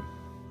trying.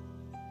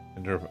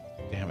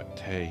 Damn it,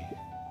 Tay.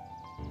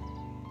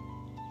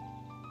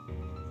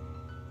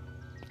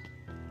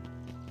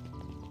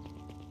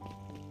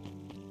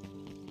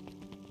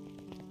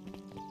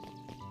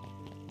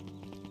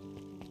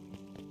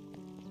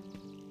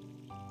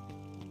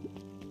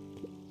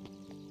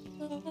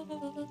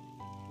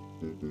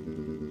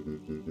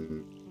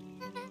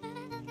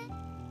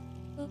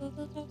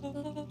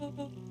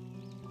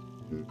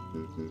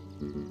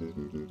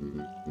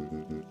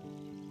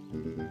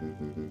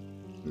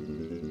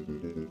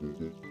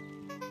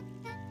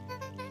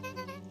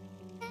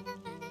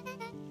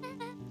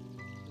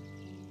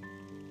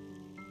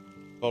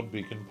 Called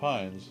Beacon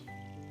Pines.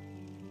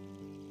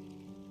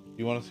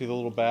 You want to see the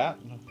little bat?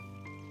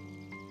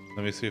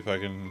 Let me see if I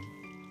can...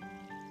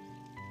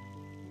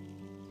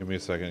 Give me a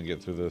second to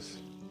get through this.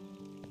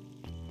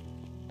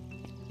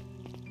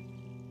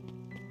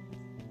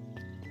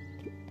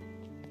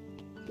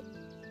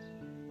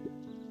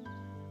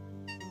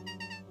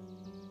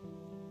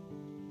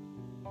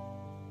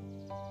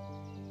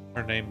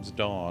 Her name's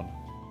Dawn.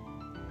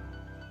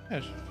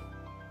 Yeah,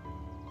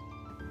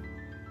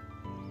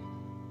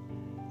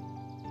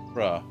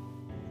 Bruh.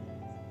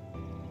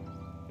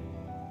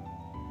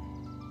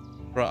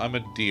 Bruh, I'm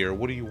a deer.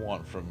 What do you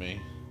want from me?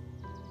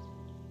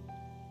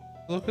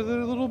 Look at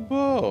their little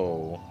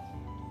bow.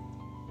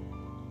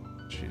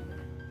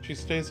 She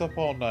stays up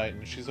all night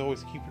and she's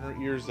always keeping her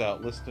ears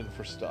out listening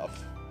for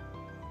stuff.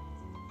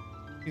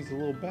 She's a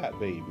little bat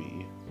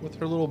baby with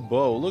her little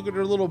bow. Look at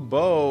her little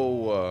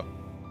bow.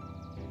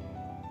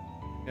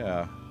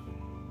 Yeah.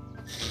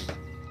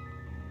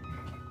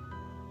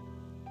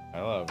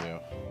 I love you.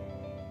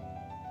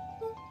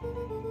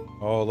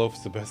 Oh, Loaf's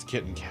the best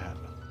kitten cat.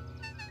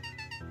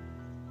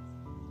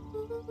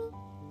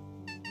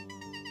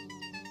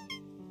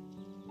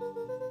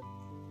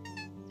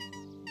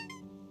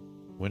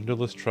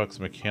 Windowless trucks,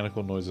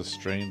 mechanical noises,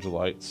 strange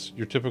lights.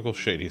 Your typical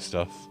shady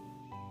stuff.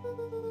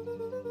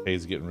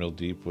 Hayes getting real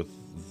deep with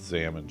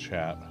Zam and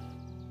chat.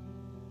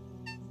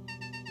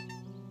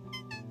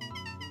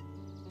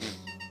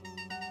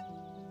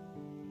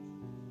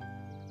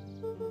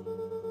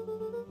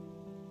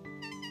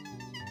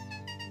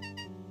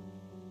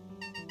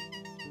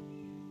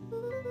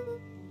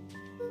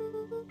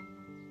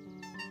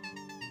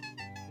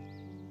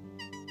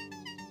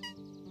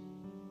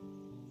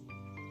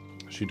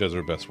 She does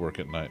her best work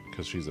at night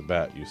because she's a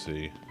bat, you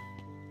see.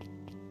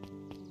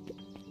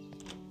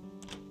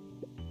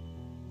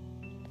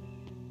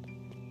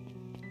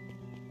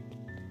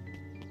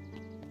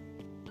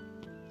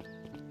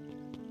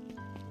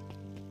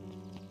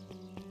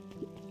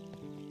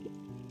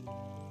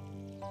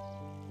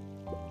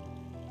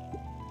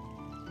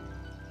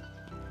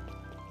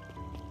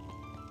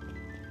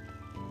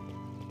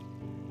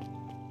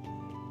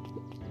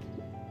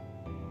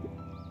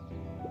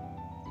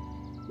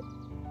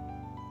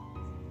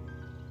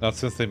 Not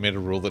since they made a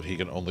rule that he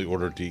can only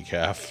order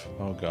decaf.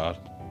 Oh god.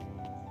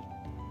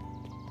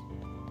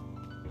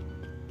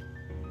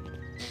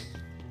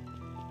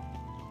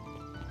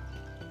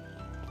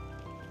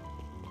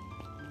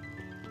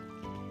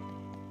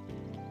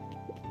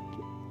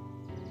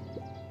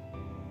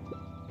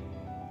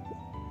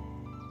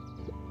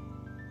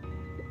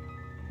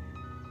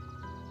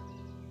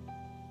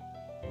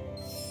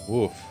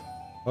 Woof.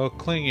 Oh,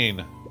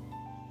 clinging.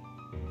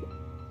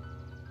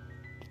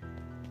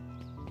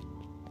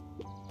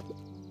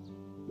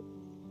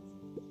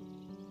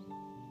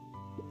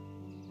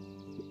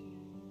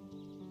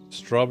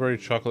 Strawberry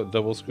chocolate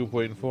double scoop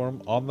waiting for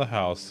him on the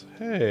house.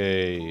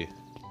 Hey.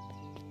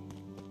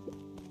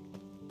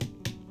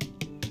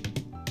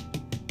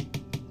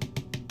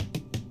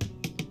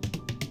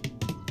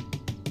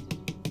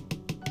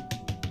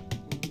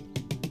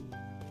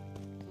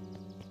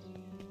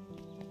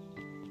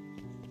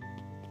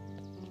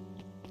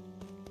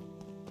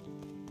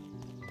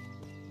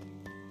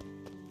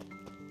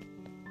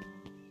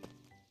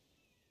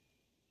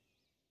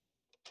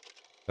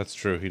 That's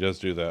true, he does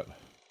do that.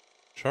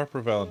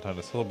 Sharper Valentine,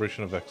 a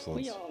celebration of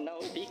excellence. We all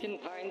know Beacon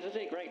Pines is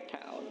a great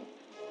town.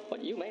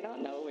 What you may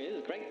not know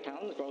is great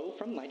towns grow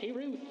from mighty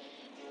roots.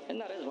 And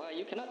that is why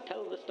you cannot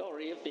tell the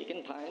story of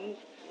Beacon Pines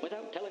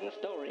without telling the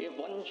story of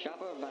one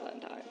Sharper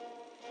Valentine.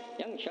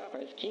 Young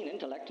Sharper's keen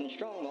intellect and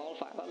strong moral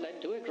fiber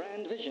led to a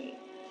grand vision.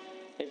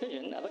 A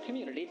vision of a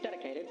community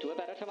dedicated to a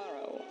better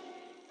tomorrow.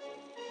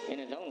 In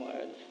his own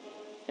words,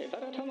 a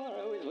better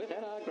tomorrow is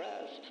within our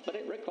grasp, but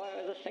it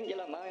requires a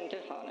singular mind to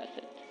harness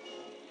it.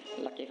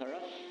 Lucky for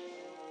us,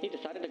 he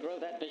decided to grow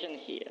that vision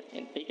here,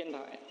 in Beacon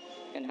Pines.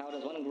 And how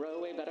does one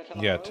grow a better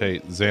tomorrow? Yeah,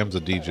 Tate, Zam's a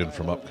degen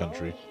from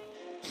upcountry.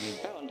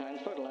 Valentine's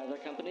Fertilizer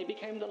Company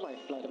became the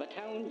lifeblood of a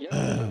town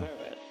yearning for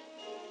purpose.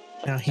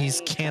 Now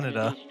he's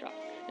Canada.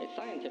 A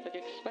scientific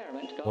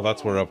experiment Well,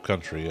 that's where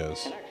upcountry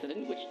is. An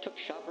accident which took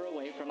Sharper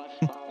away from us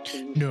far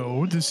too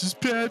No, this is To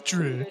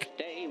Patrick. this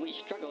day, we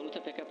struggle to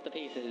pick up the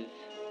pieces.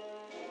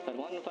 But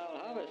one foul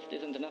harvest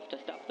isn't enough to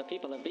stop the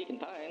people of Beacon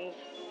Pines.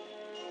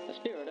 The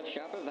spirit of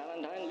Sharper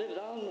Valentine lives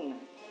on.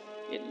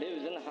 It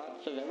lives in the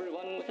hearts of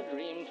everyone with a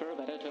dream for a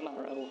better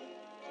tomorrow.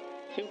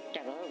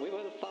 Together, we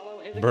will follow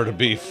his Bird of example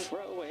beef.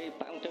 and grow a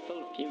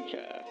bountiful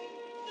future.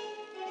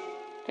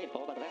 Paid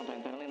for by the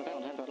Valentine family and the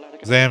Valentine Fertilizer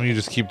Company. Zam, you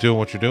just keep doing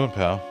what you're doing,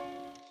 pal.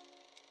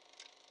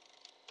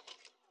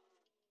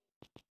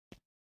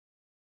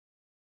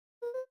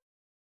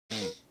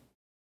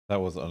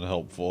 That was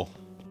unhelpful.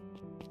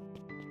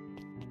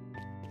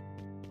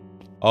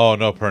 Oh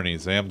no, Perny,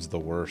 Zam's the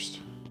worst.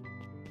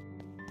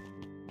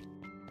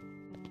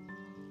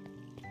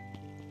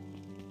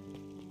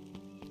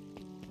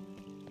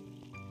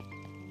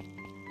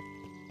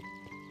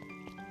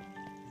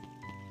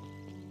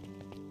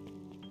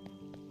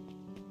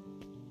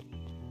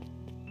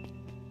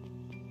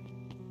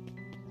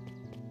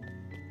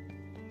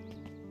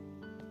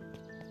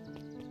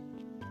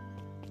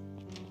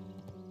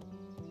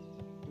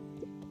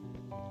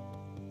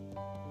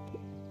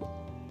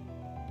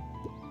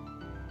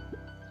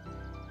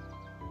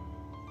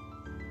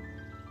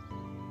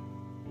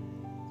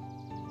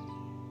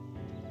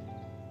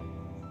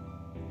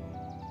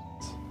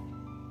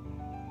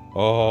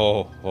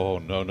 Oh, oh,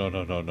 no, no,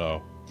 no, no,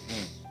 no.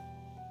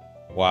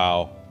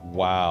 Wow,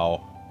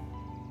 wow.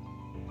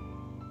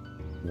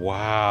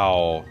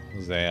 Wow,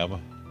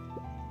 Zam.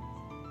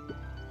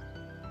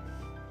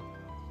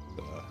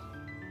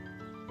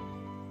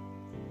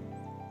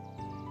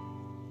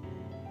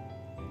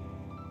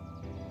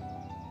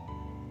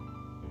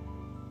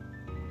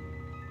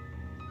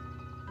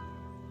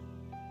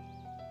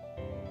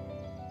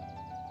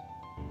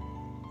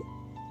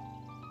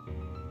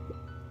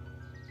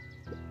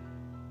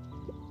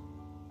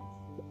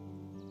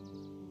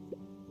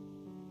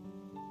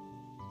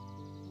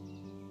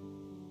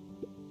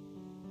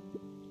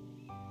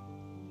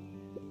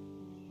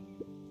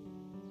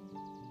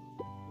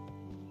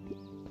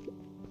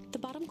 The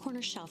bottom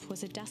corner shelf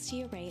was a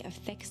dusty array of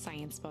thick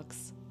science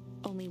books.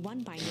 Only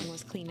one binding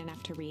was clean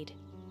enough to read: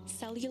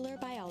 Cellular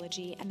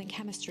Biology and the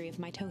Chemistry of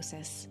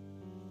Mitosis.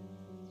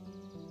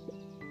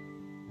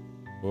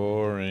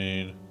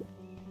 Boring.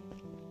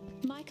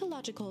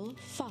 Mycological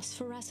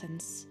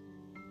Phosphorescence.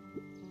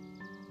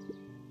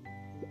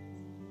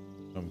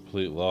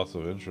 Complete loss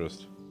of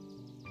interest.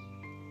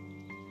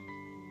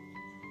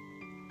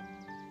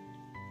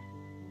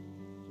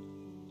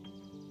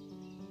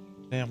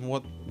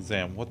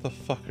 Zam, what the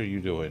fuck are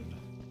you doing?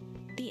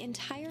 The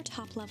entire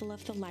top level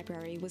of the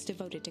library was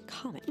devoted to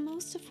comics,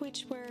 most of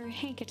which were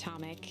Hank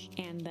Atomic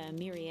and the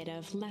myriad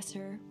of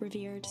lesser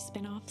revered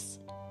spin-offs.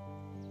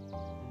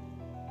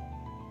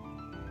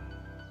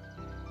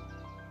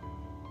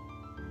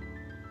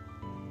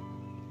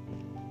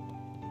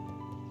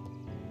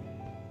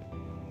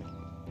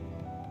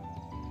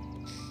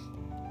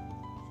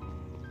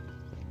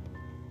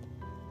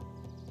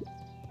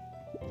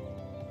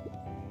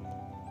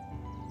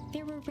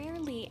 There were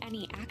rarely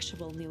any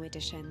actual new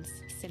additions,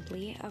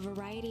 simply a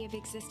variety of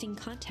existing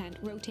content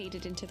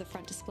rotated into the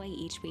front display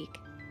each week.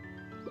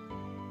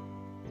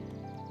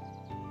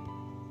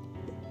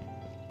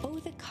 Oh,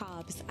 the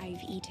cobs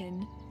I've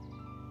eaten.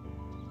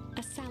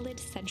 A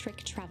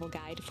salad-centric travel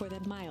guide for the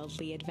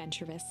mildly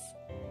adventurous.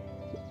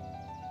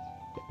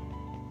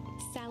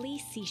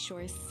 Sally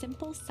Seashore's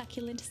simple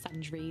succulent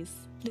sundries.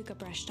 Luca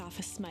brushed off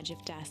a smudge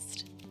of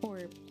dust.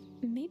 Or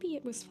maybe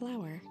it was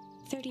flour.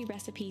 30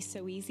 recipes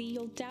so easy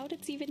you'll doubt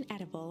it's even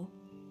edible.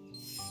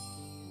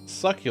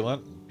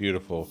 Succulent.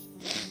 Beautiful.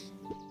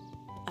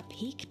 A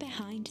peek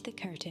behind the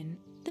curtain.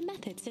 The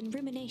methods and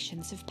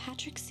ruminations of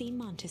Patrick C.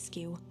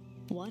 Montesquieu,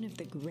 one of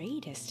the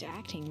greatest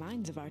acting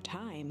minds of our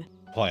time.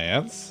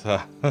 Plans.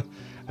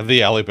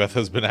 The Alley-Beth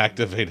has been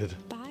activated.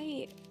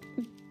 By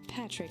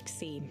Patrick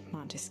C.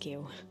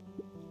 Montesquieu.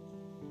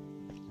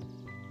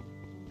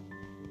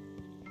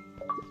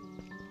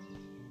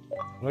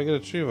 What do I get a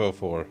Chivo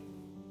for?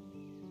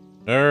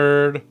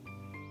 Nerd.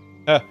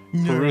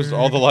 Perused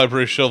all the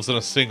library shelves in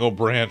a single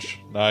branch.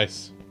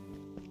 Nice.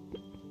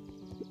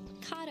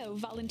 Kato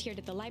volunteered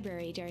at the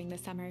library during the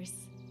summers.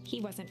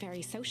 He wasn't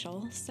very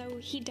social, so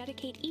he'd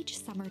dedicate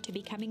each summer to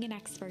becoming an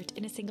expert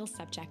in a single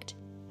subject.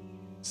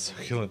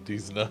 Succulent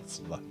these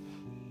nuts.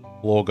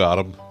 Lol got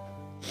him.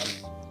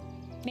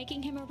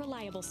 Making him a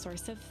reliable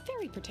source of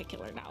very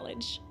particular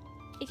knowledge.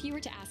 If you were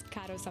to ask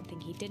Kato something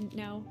he didn't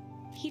know,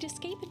 he'd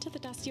escape into the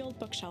dusty old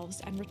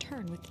bookshelves and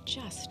return with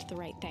just the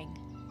right thing.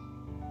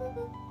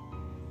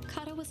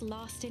 Kato was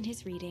lost in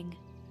his reading.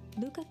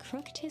 Luca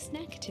crooked his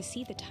neck to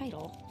see the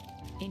title,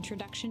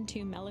 Introduction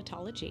to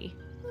Melitology.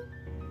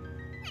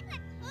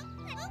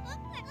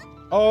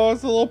 Oh,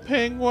 it's a little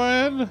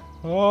penguin.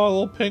 Oh, a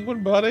little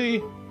penguin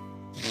buddy.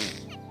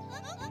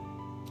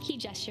 He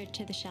gestured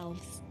to the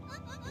shelves.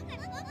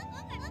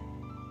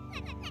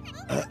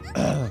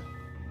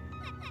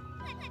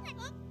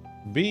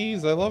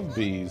 Bees. I love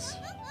bees.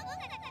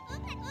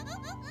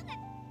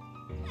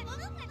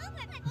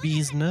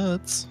 Bees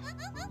nuts.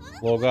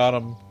 Lol got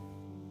him.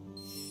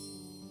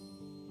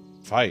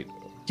 Fight.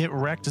 Get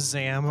wrecked,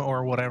 Zam,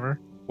 or whatever.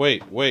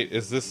 Wait.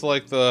 Is this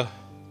like the...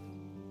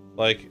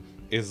 Like,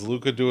 is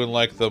Luca doing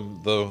like the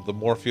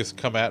Morpheus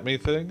come at me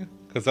thing?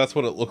 Because that's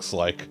what it looks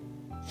like.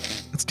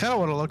 It's kind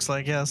of what it looks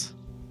like, yes.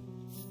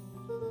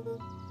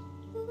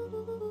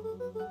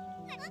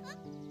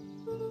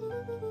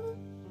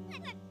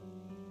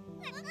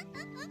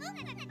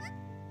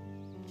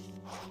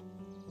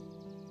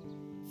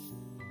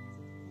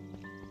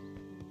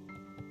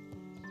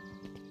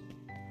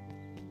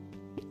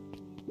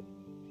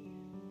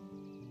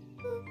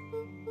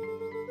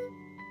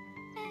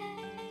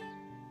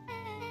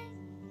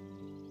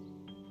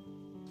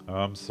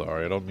 I'm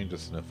sorry, I don't mean to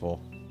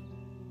sniffle.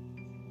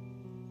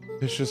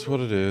 It's just what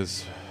it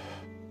is.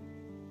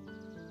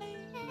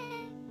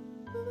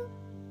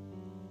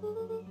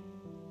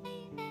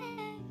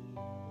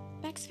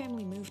 Beck's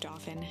family moved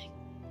often,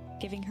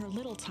 giving her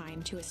little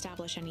time to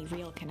establish any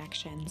real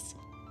connections.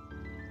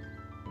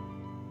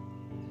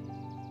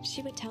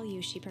 She would tell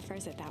you she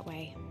prefers it that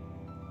way.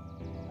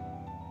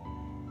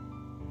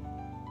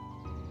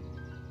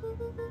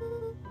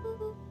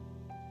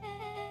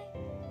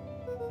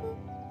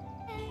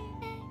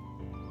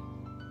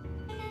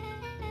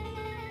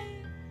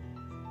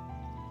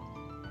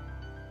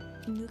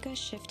 Luca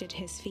shifted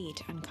his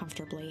feet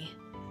uncomfortably.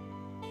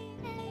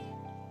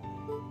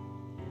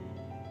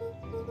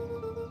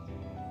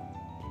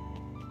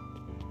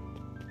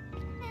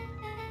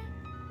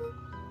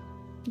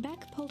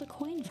 Beck pulled a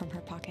coin from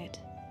her pocket.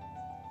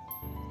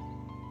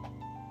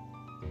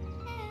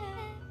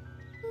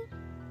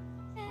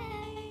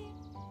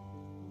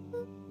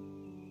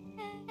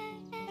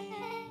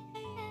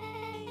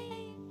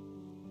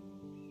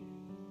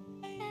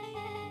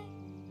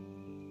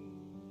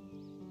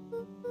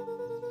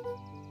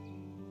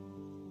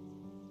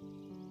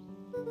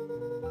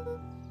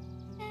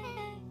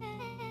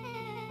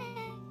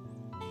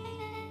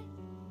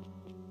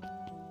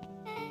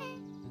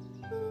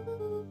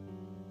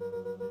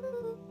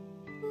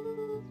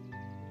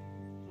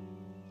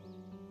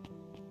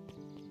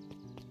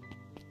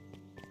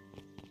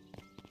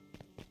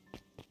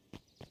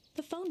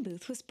 The phone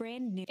booth was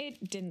brand new.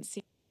 It didn't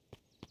seem...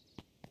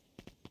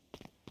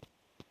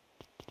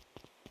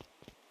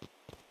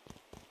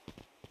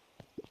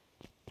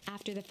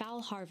 After the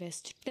foul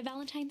harvest, the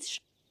Valentine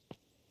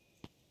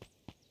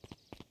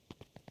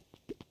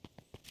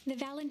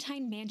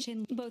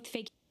mansion, both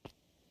fake...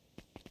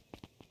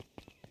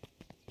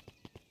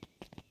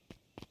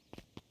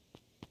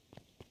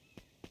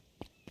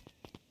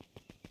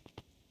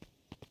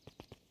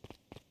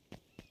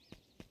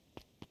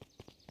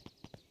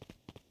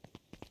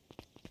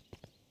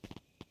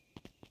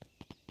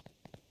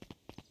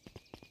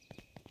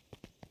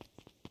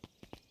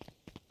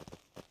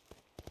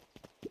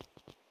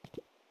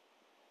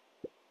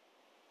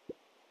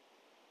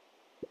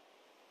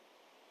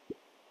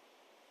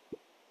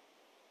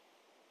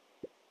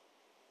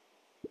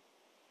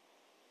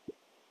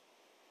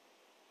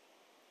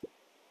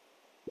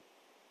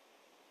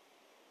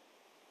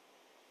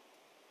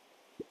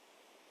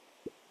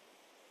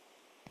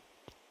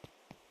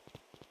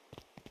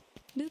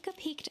 Luca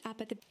peeked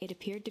up at the... It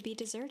appeared to be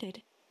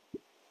deserted.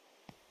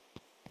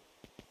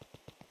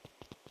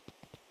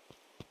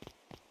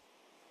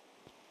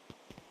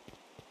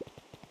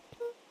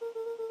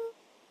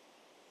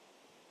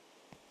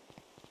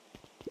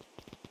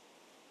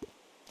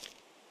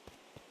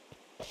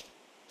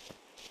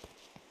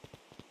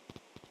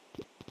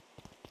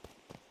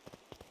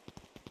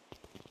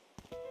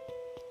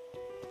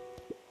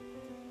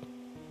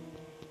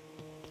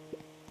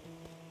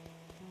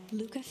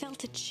 Luca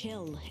felt a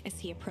chill as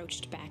he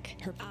approached Beck.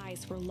 Her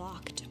eyes were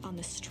locked on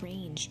the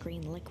strange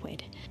green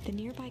liquid. The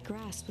nearby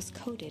grass was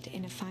coated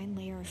in a fine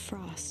layer of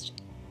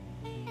frost.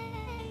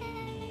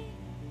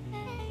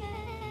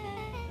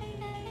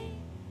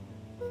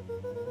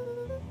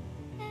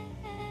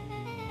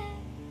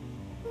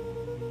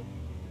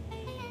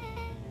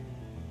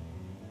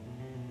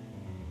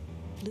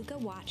 Luca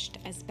watched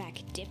as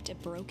Beck dipped a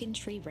broken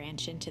tree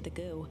branch into the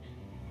goo.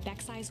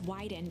 Beck's eyes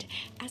widened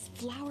as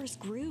flowers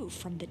grew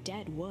from the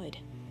dead wood.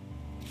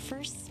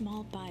 First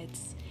small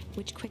buds,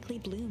 which quickly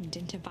bloomed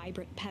into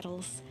vibrant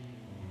petals.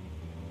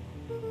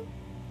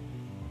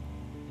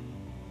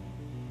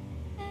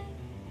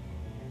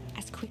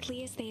 As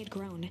quickly as they had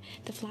grown,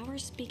 the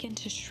flowers began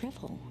to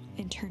shrivel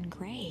and turn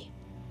gray.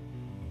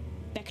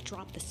 Beck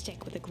dropped the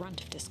stick with a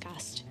grunt of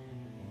disgust.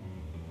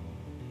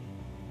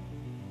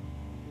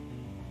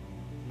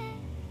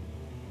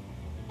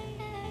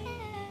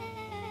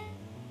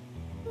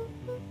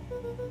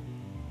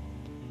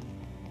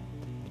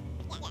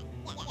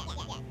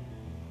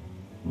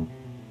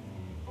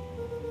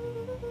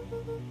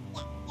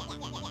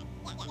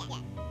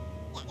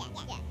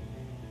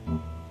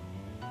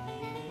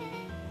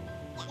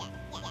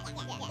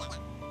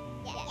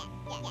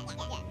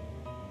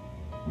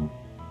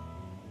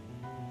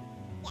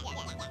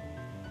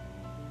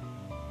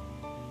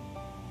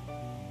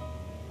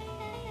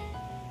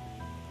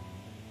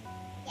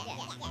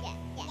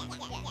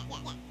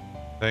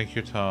 Thank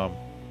you, Tom.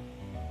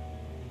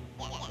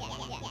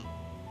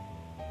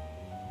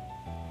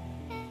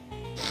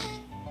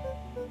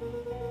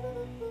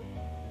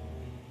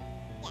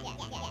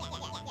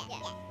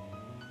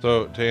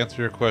 So, to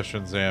answer your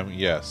question, Zam,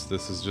 yes,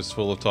 this is just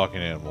full of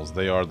talking animals.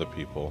 They are the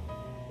people.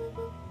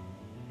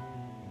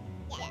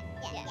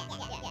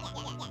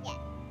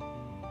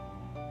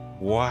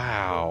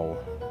 Wow.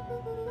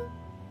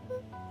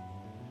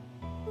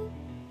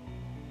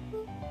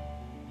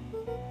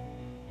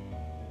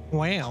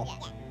 Wow.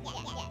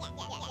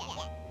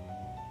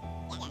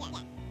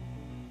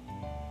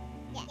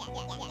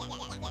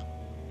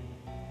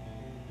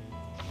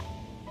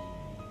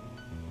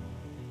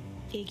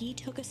 Iggy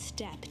took a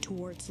step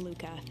towards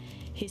Luca,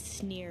 his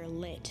sneer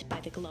lit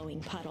by the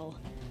glowing puddle.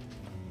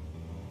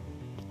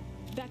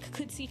 Beck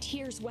could see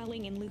tears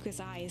welling in Luca's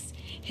eyes,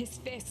 his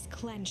fists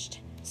clenched.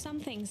 Some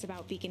things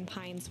about Beacon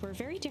Pines were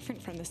very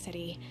different from the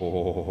city.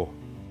 Oh,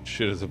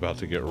 shit is about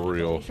to get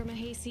real. From a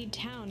hayseed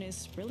town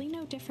is really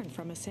no different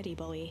from a city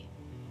bully.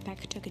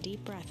 Beck took a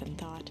deep breath and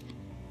thought.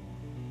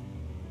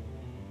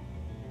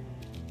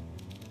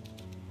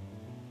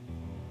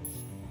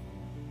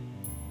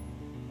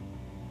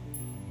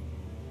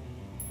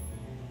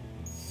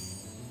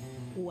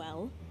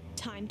 Well,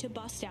 time to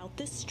bust out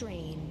the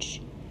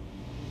strange.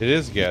 It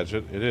is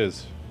Gadget. It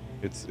is.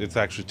 It's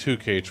actually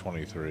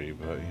 2K23,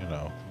 but you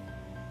know,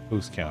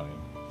 who's counting?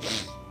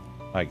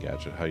 Hi,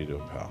 Gadget. How you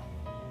doing, pal?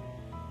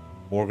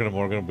 Morgan and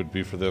Morgan would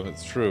be for them.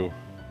 It's true.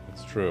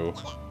 It's true.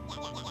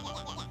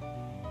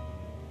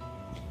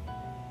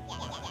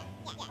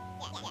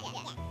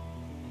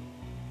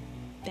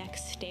 Beck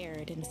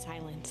stared in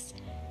silence,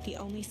 the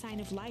only sign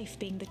of life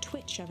being the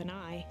twitch of an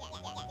eye.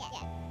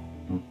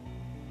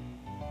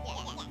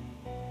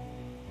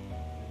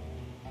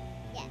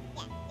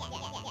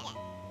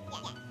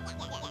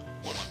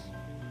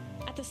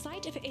 At the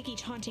sight of Iggy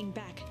taunting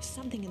Beck,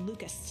 something in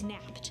Luca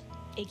snapped.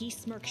 Iggy's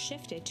smirk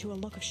shifted to a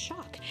look of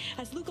shock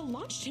as Luca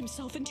launched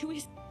himself into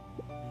his...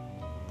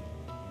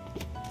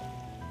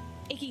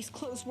 Iggy's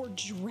clothes were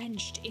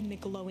drenched in the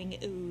glowing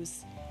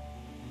ooze.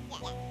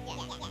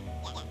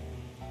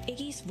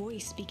 Iggy's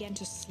voice began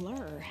to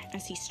slur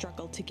as he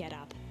struggled to get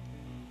up.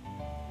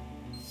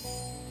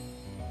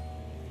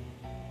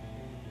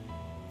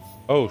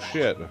 Oh,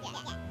 shit.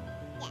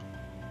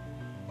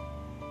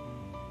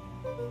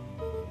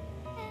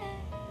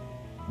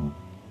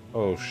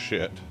 Oh,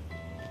 shit.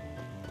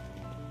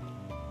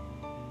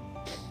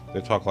 They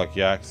talk like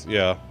yaks.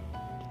 Yeah.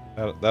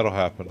 That'll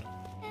happen.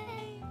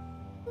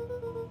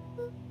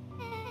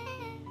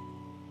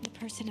 The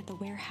person at the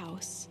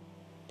warehouse.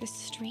 The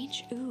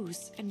strange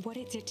ooze and what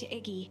it did to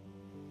Iggy.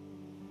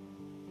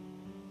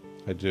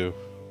 I do.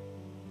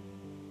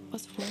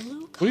 Was Rolo?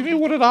 What do you mean,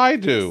 what did I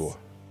do?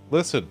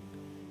 Listen.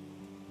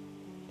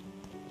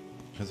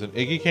 As in,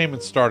 Iggy came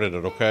and started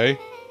it, okay?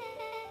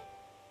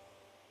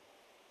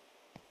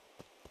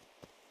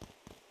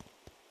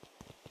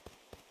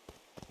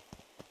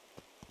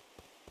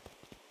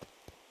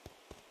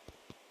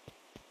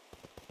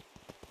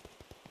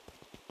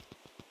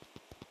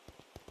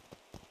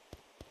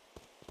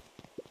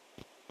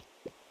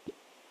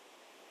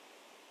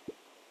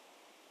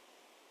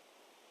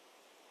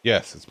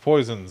 Yes, it's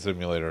Poison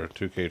Simulator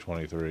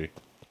 2K23.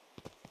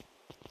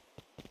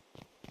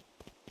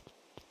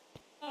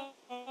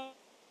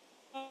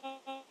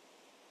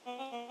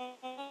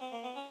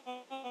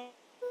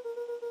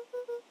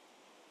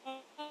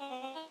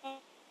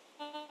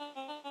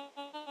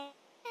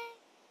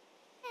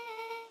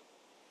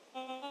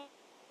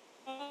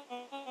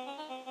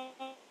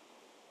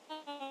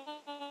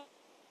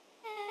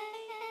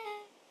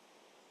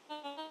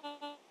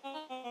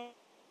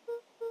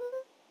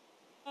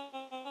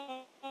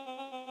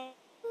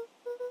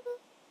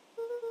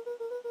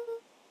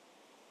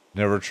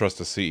 Never trust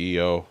a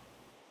CEO.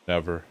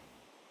 Never.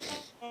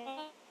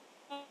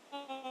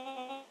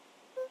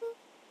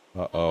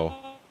 Uh-oh.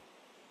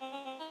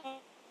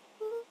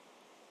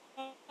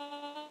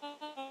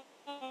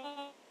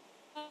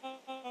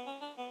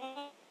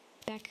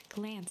 Beck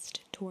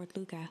glanced toward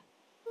Luca.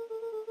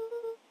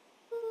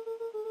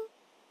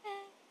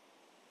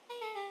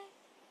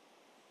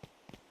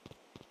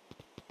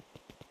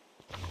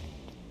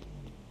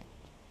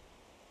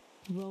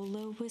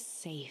 Rolo was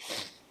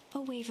safe. A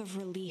wave of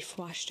relief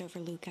washed over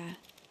Luca,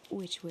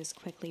 which was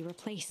quickly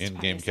replaced by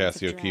In-game a sense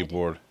of Casio dread.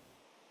 keyboard.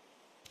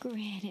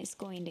 Gran is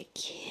going to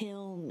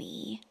kill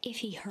me. If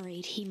he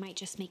hurried, he might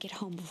just make it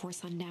home before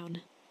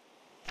sundown.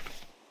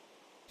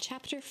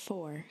 Chapter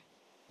 4.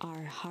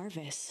 Our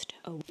Harvest.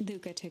 Oh,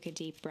 Luca took a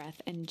deep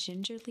breath and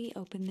gingerly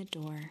opened the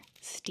door,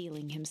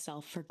 steeling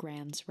himself for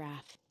Gran's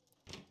wrath.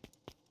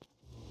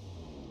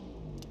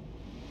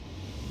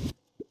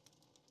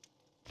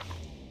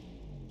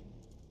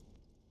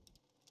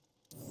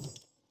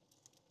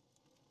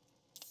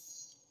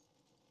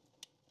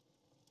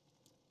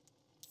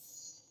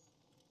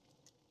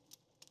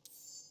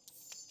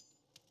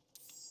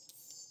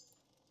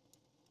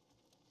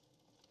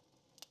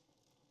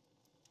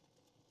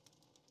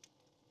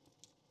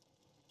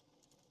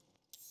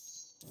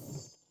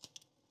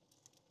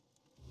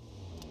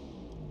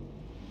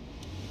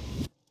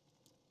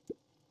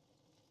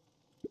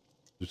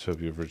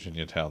 Utopia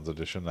Virginia Towns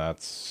Edition.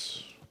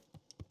 That's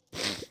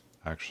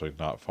actually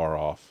not far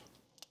off.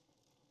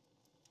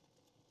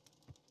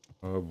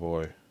 Oh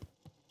boy.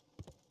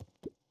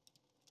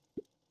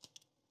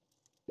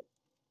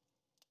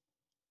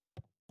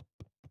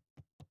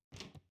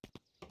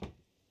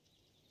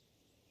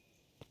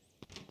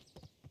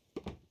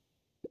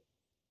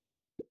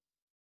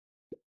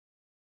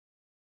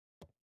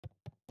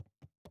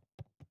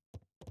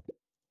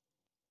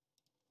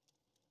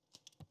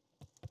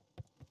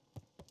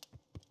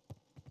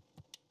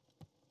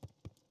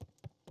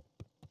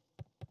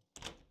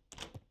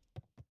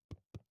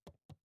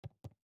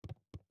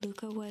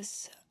 Luca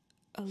was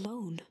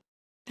alone.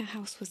 The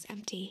house was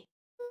empty.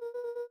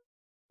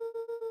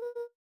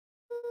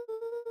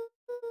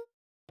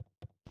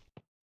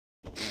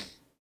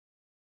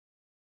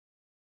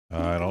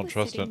 I don't was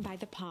trust sitting it. by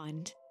the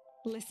pond,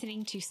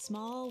 listening to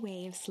small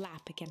waves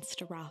lap against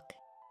a rock.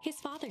 His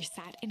father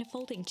sat in a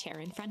folding chair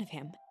in front of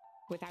him.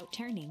 Without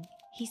turning,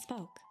 he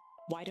spoke.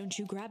 "Why don't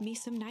you grab me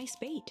some nice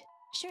bait?"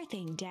 "Sure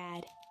thing,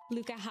 Dad."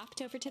 Luca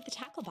hopped over to the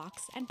tackle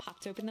box and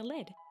popped open the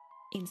lid.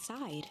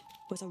 Inside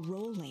was a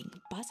rolling,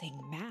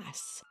 buzzing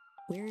mass.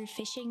 "We're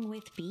fishing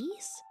with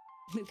bees?"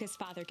 Luca's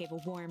father gave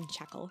a warm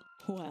chuckle.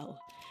 "Well,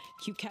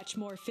 you catch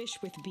more fish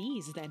with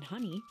bees than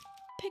honey.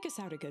 Pick us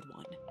out a good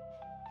one."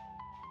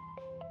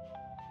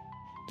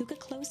 Luca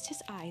closed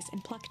his eyes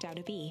and plucked out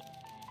a bee.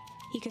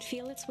 He could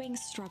feel its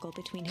wings struggle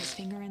between his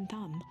finger and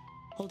thumb.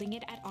 Holding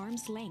it at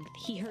arm's length,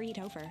 he hurried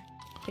over.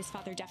 His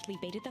father deftly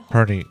baited the hook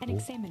Party, and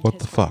examined what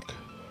his the work. fuck?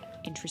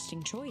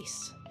 Interesting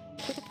choice.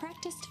 With a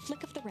practiced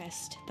flick of the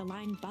wrist, the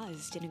line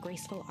buzzed in a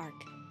graceful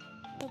arc.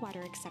 The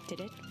water accepted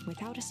it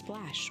without a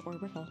splash or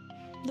ripple.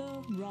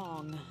 The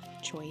wrong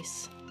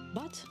choice.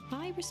 But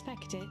I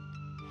respect it.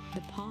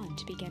 The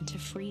pond began to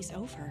freeze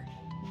over.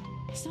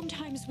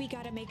 Sometimes we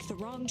gotta make the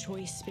wrong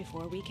choice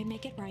before we can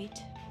make it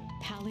right.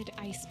 Pallid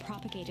ice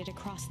propagated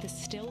across the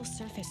still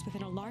surface with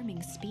an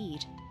alarming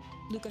speed.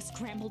 Luca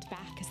scrambled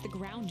back as the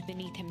ground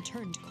beneath him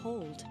turned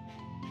cold.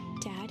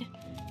 "Dad,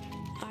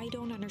 I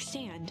don't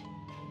understand."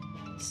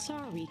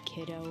 "Sorry,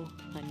 kiddo.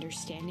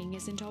 Understanding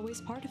isn't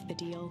always part of the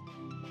deal."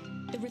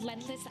 The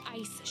relentless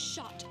ice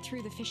shot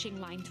through the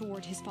fishing line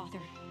toward his father.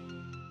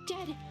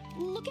 "Dad,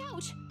 look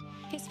out!"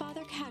 His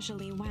father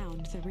casually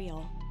wound the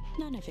reel.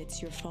 "None of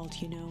it's your fault,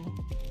 you know.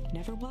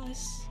 Never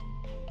was."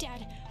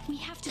 "Dad, we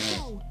have to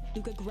go!"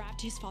 Luca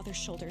grabbed his father's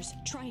shoulders,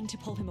 trying to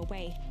pull him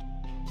away.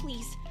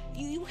 "Please,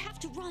 you have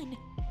to run!"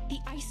 The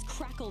ice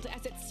crackled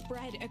as it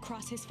spread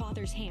across his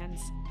father's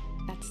hands.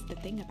 "That's the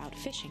thing about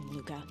fishing,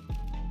 Luca."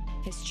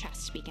 His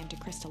chest began to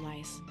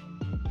crystallize.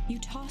 "You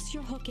toss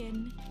your hook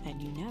in,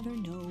 and you never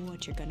know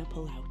what you're gonna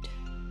pull out."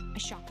 A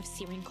shock of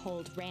searing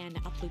cold ran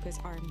up Luca's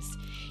arms.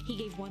 He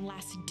gave one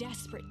last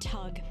desperate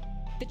tug.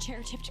 The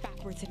chair tipped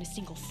backwards in a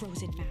single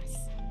frozen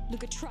mass.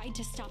 Luca tried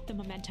to stop the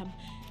momentum,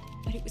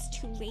 but it was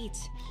too late.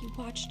 He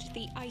watched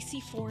the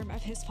icy form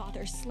of his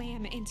father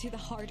slam into the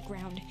hard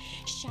ground,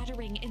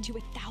 shattering into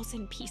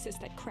 1,000 pieces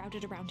that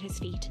crowded around his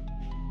feet.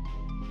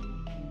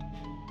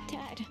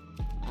 "Dad,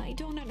 I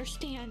don't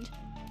understand.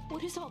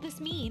 What does all this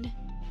mean?"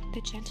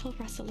 The gentle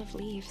rustle of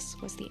leaves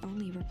was the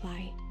only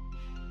reply.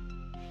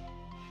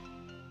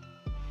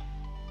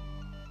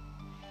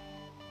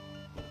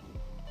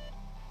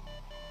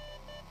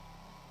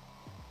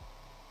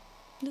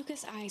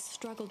 Luca's eyes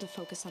struggled to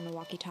focus on the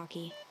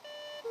walkie-talkie.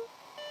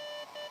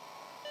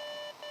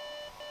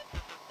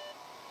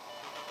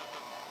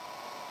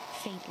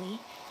 Faintly,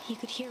 he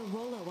could hear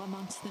Rollo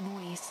amongst the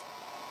noise.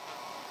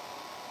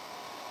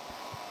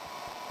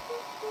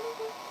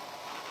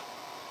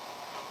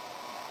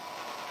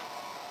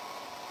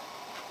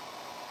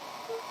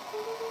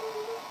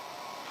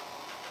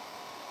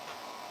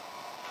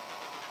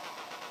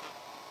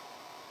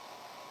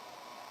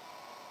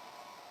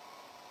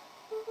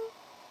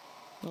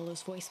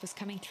 Rollo's voice was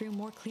coming through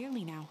more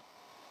clearly now,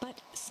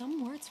 but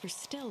some words were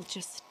still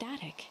just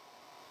static.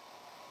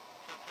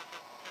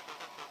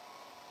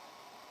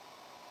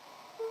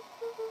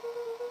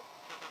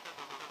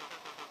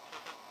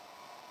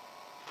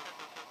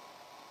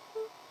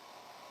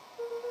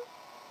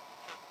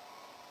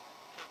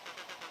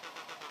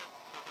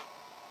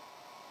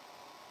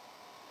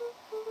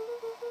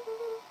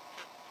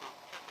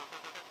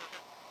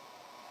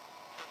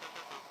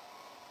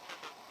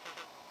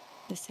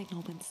 The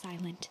signal went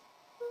silent.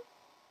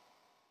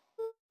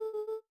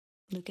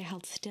 Luca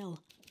held still,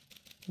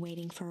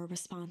 waiting for a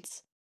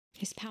response,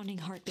 his pounding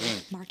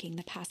heartbeat marking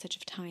the passage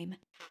of time.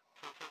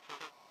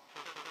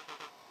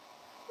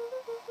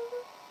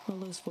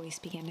 Rollo's voice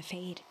began to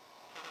fade.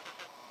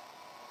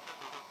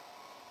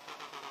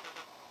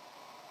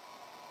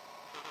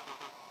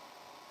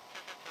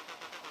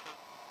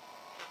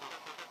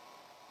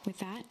 With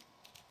that,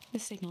 the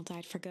signal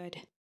died for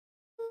good.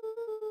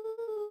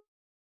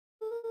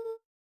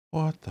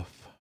 What the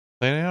f...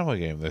 Play an animal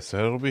game, they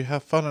said. It'll be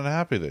have fun and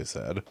happy, they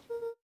said.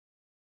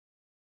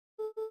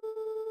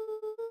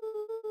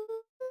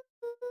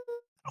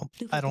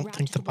 I don't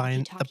think the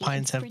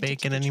pines have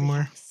bacon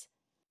anymore.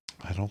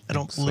 I don't I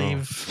don't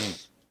believe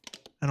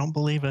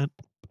it.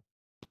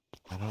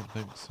 I don't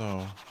think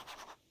so.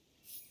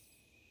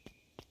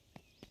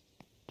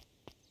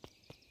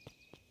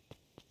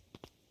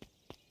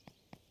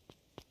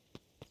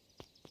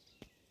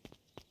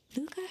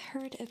 Luca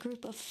heard a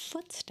group of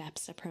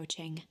footsteps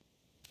approaching.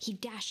 He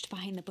dashed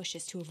behind the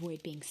bushes to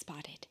avoid being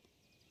spotted.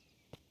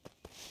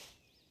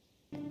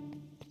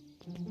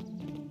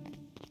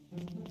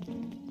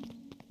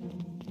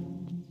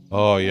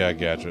 Oh yeah,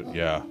 Gadget,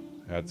 yeah.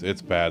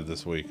 It's bad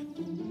this week.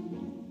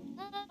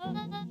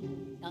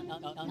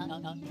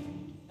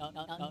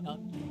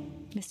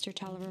 Mr.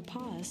 Tolliver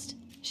paused,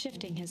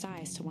 shifting his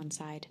eyes to one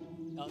side.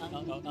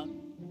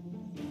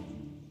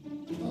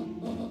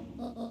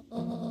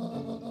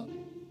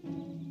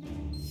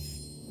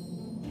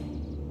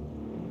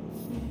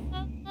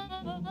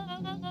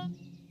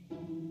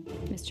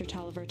 Mr.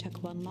 Tolliver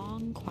took one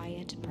long,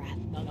 quiet breath.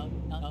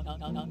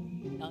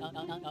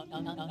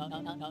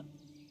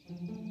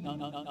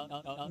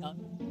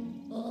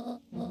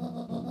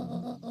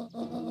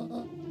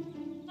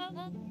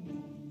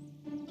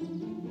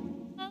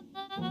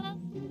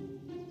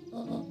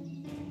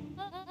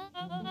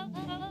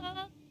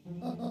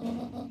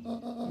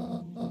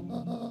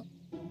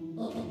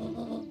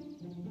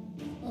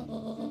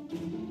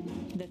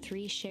 The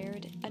three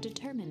shared a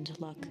determined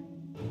look.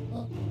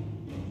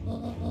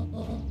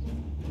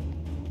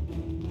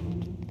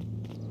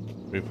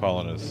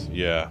 Repollinus,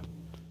 yeah.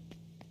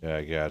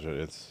 Yeah, Gadget,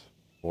 it's...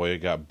 Boy, it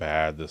got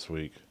bad this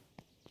week.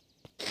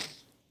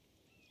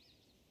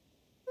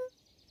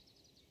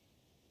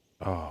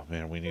 Oh,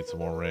 man, we need some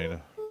more rain.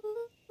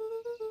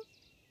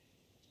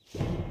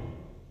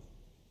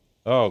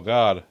 Oh,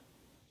 God.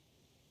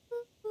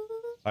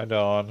 Hi,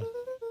 Dawn.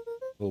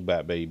 Little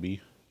bat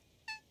baby.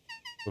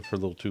 With her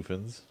little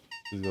toofins.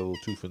 These are little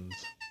toofins.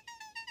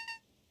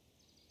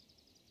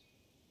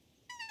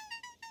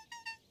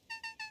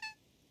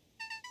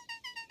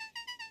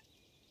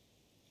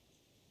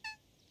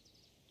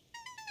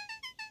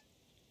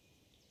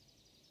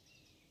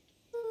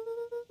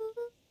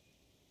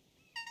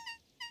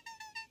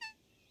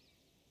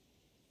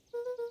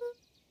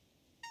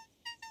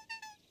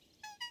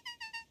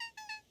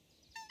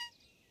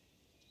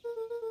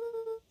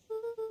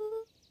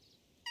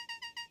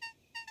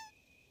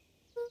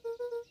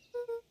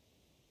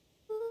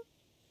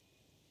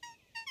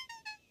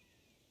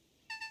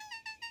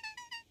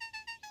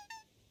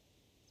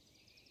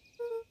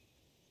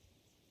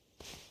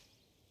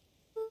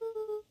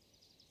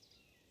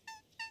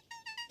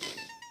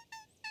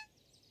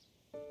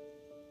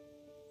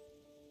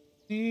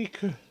 Eek.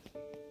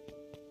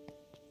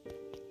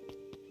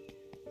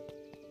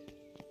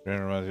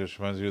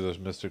 Reminds you of this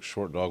mystic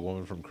short dog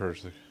woman from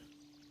Cursing.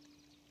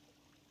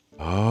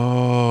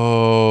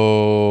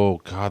 Oh,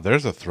 God,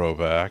 there's a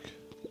throwback.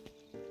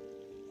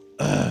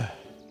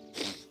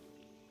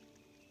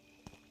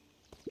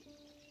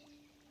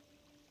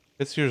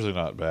 It's usually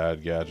not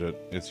bad, Gadget.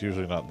 It's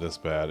usually not this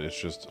bad.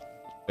 It's just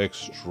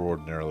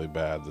extraordinarily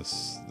bad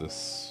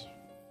this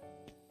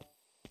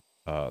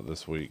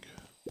week.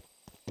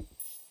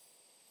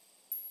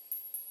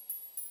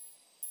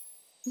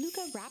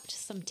 Luca wrapped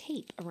some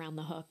tape around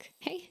the hook.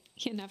 Hey,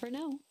 you never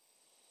know.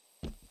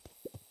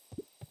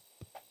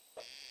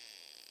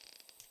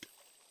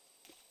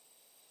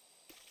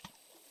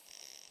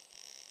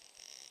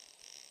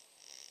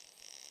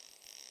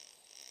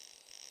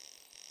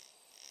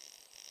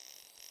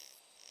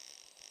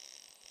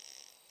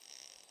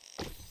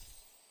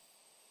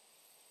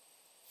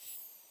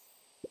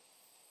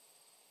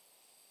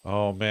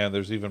 Oh man,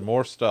 there's even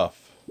more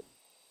stuff.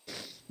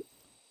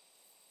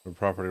 For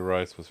property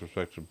rights with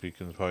respect to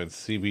Beacon Pines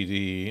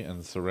CBD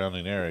and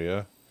surrounding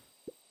area.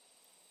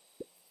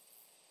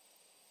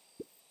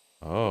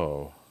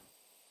 Oh.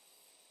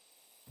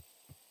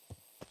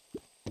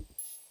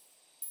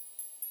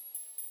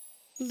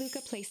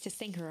 Luca placed a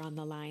sinker on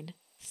the line.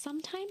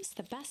 Sometimes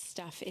the best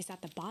stuff is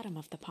at the bottom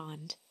of the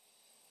pond.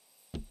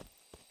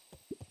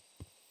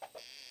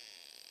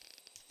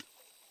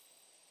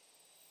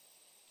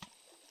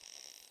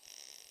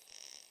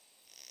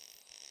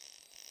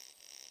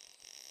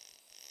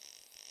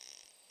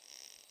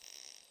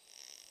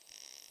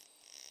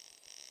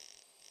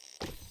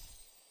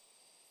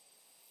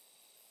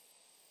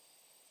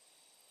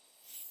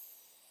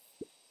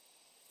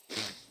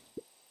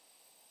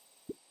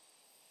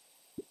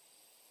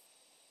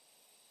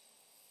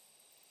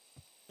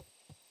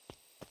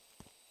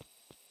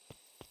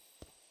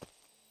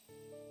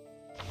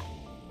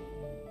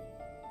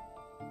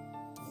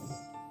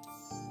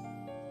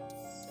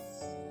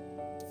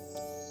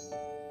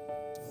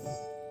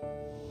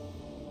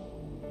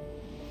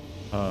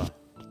 Huh.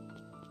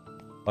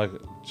 Like,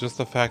 just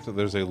the fact that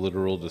there's a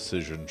literal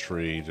decision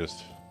tree,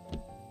 just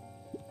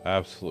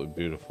absolutely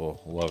beautiful.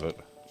 Love it.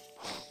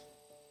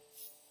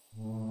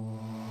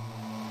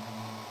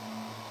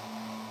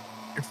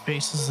 Your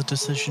face is a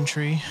decision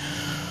tree.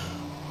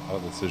 How a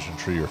decision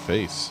tree your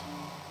face?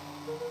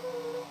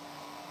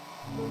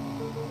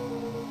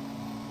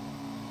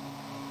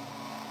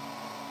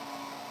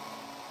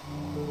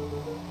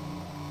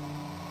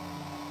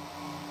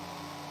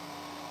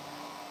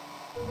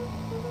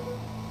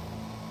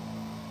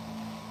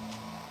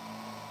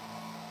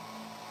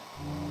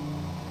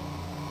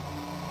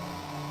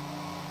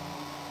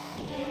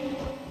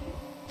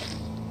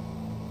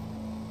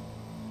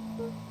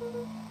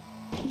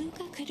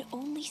 Luca could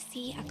only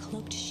see a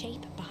cloaked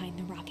shape behind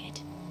the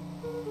rocket.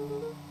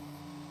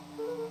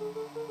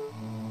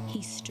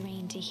 He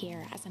strained to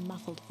hear as a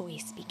muffled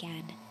voice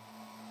began.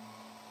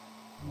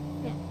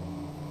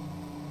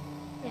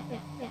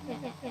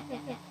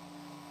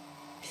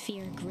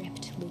 Fear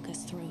gripped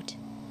Luca's throat.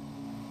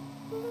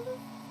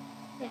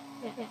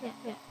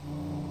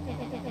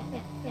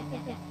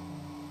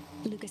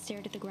 Luca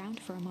stared at the ground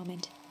for a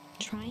moment,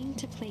 trying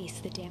to place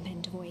the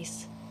dampened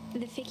voice.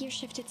 The figure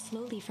shifted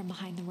slowly from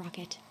behind the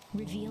rocket,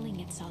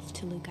 revealing itself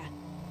to Luca.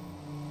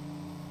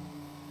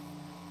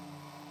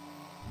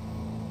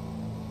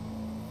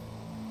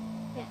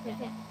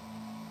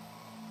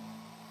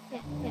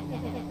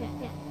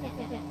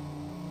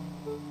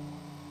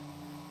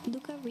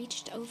 Luca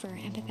reached over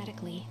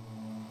empathetically.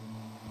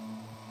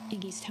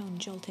 Iggy's tone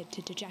jolted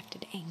to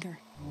dejected anger.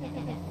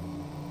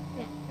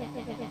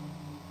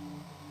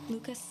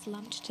 Luca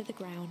slumped to the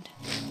ground,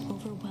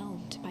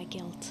 overwhelmed by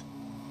guilt.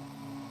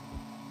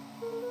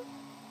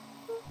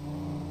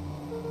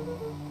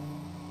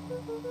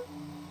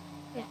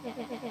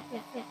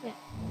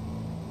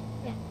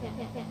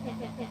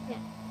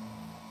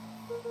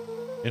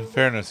 In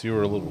fairness, you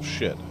were a little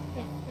shit.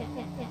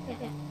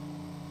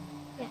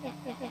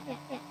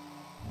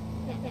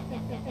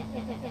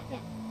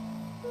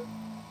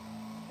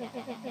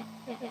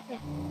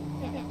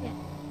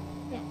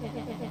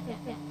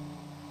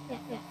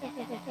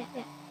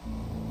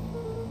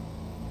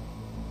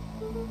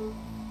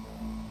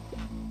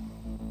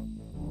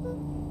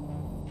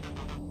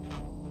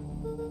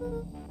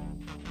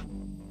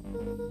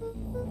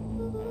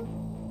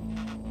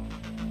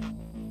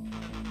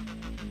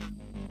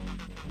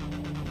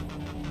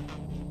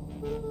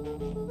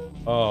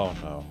 Oh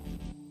no.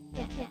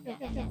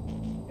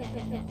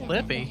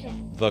 Lippy?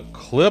 The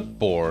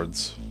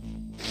clipboards.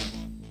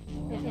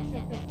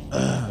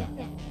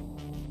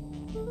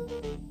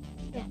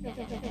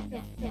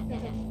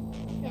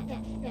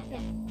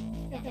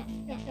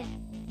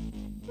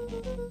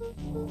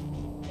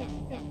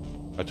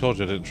 I told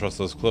you I didn't trust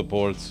those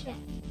clipboards.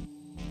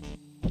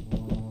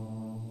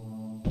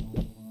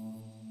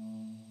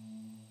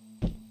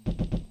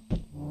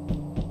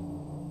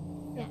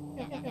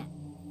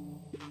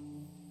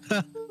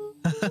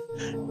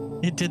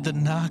 It did the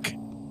knock.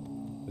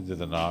 It did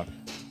the knock.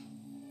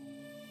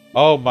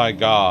 Oh my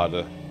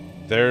god.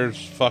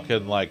 There's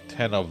fucking like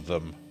 10 of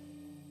them.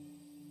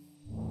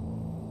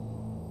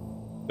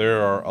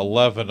 There are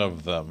 11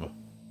 of them.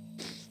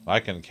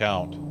 I can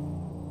count.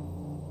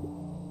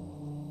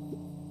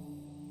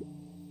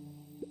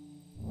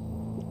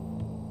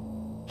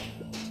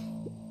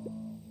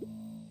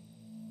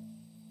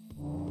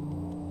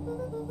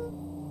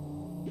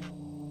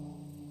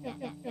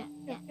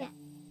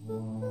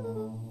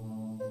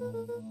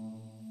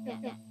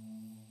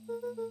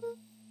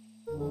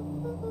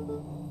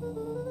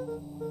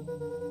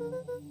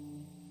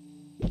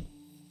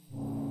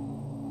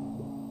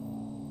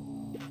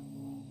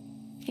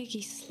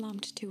 Iggy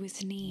slumped to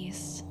his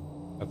knees.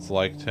 That's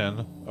like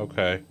 10.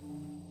 Okay.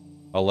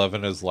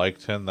 11 is like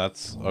 10.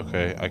 That's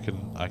okay. I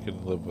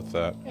can live with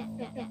that.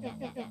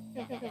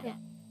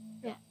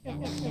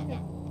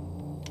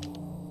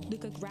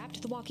 Luca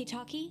grabbed the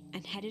walkie-talkie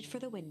and headed for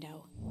the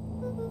window.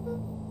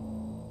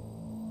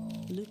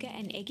 Luca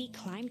and Iggy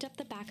climbed up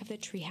the back of the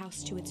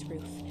treehouse to its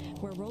roof,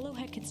 where Rollo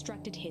had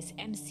constructed his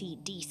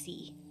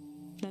MCDC,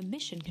 the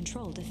Mission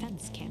Control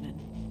Defense Cannon.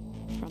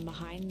 From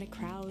behind the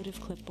crowd of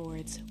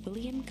clipboards,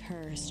 William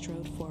Kerr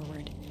strode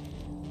forward,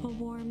 a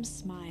warm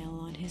smile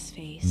on his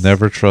face.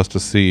 Never trust a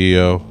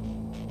CEO.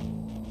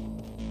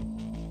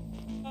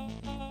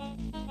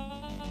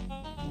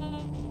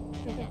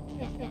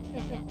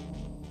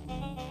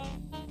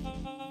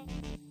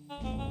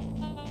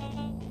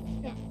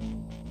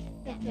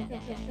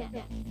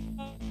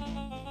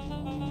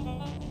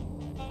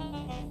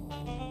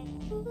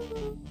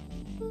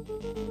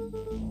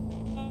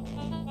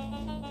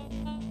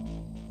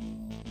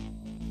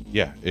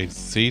 Yeah,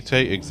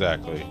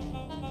 exactly.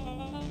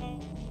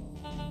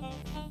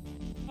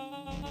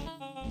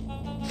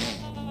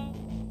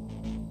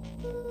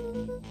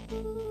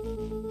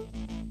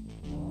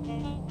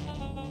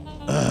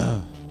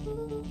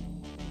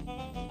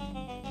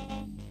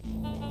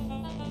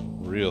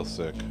 Real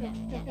sick.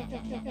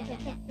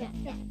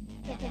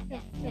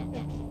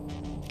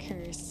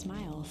 Kerr's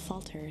smile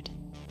faltered.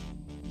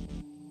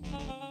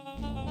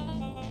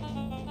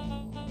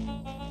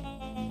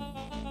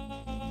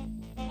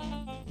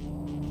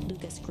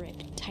 Luca's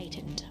grip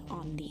tightened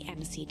on the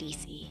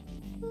MCDC.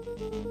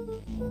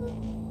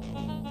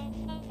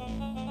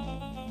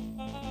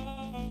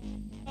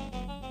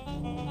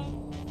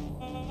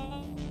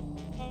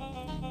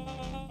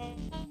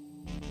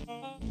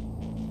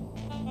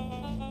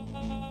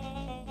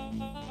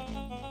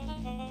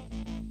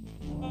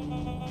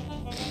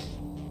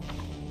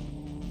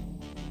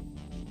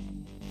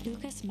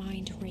 Luca's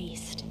mind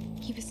raced.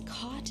 He was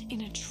caught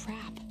in a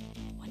trap.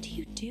 What do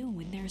you do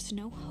when there's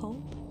no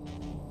hope?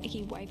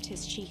 He wiped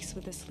his cheeks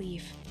with a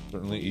sleeve.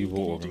 Certainly evil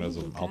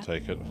organism. I'll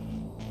take it.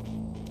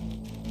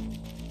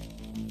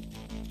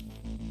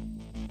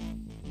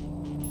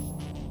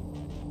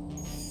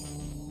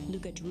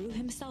 Luca drew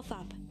himself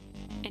up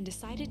and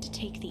decided to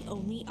take the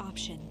only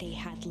option they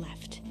had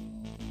left.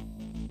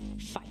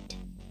 Fight.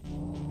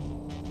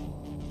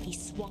 He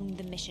swung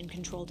the Mission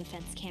Control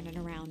Defense Cannon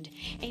around,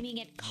 aiming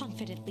it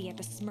confidently at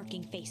the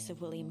smirking face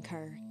of William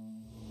Kerr.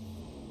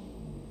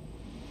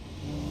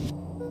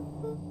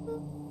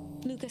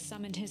 Luca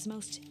summoned his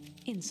most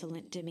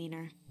insolent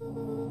demeanor.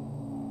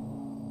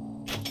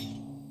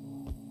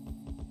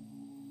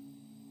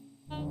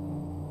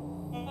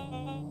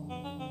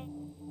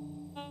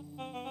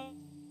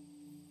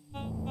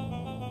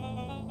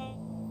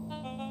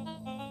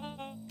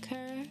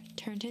 Kerr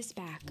turned his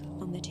back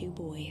on the two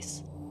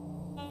boys.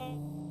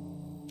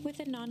 With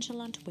a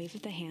nonchalant wave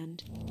of the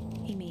hand,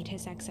 he made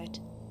his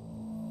exit.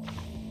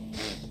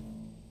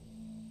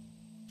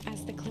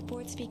 As the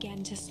clipboards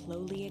began to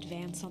slowly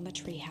advance on the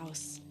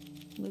treehouse,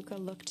 Luca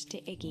looked to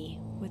Iggy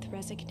with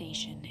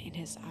resignation in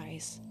his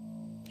eyes.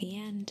 The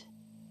end.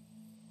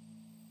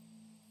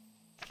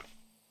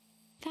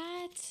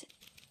 That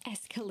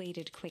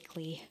escalated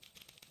quickly.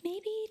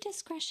 Maybe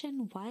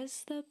discretion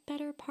was the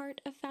better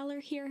part of valor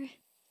here.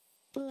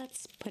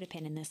 Let's put a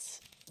pin in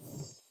this.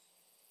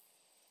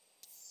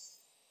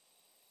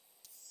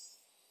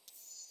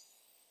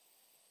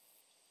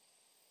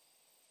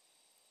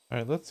 All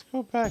right, let's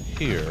go back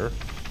here.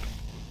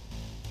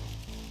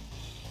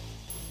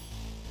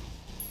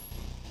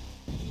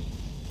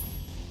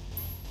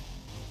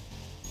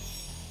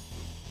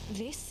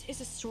 This is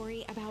a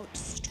story about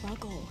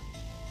struggle.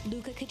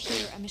 Luca could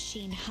hear a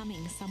machine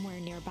humming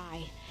somewhere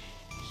nearby.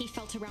 He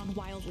felt around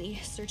wildly,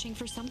 searching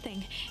for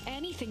something,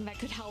 anything that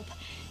could help.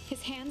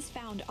 His hands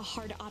found a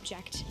hard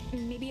object,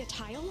 maybe a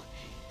tile?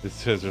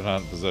 These kids are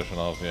not in possession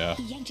of, yeah.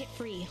 He yanked it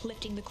free,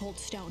 lifting the cold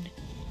stone.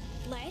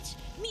 Let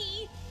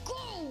me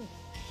go!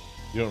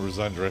 You don't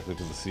resign directly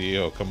to the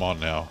CEO. Come on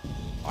now.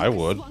 I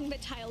would. He swung the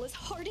tile as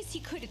hard as he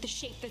could at the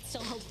shape that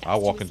still held fast.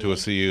 I'll walk to his into a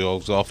leg.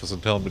 CEO's office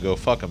and tell him to go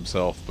fuck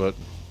himself, but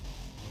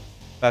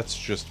that's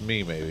just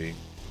me, maybe.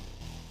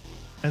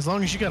 As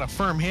long as you got a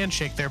firm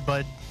handshake there,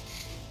 bud.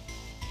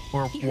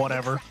 Or He heard the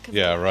whatever. crack of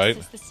Yeah, glass right?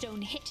 As the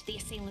stone hit the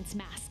assailant's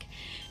mask.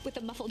 With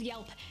a muffled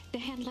yelp, the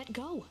hand let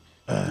go.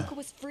 Luca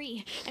was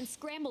free and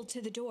scrambled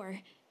to the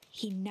door.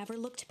 He never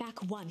looked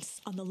back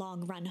once on the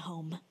long run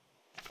home.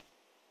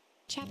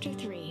 Chapter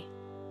 3.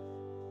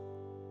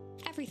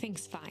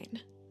 Everything's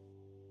fine.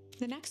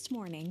 The next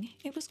morning,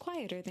 it was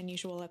quieter than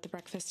usual at the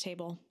breakfast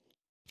table.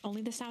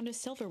 Only the sound of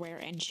silverware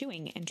and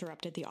chewing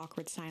interrupted the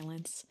awkward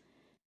silence.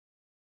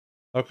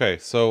 Okay,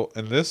 so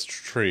in this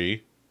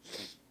tree,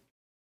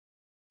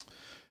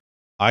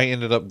 I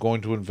ended up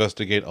going to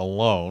investigate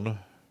alone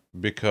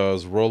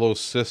because Rollo's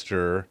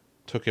sister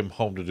took him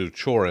home to do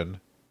chorin,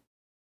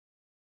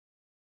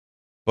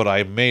 but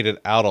I made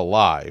it out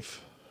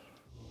alive.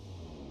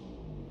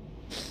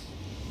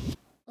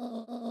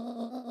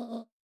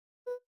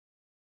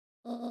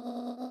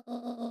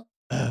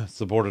 It's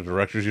the board of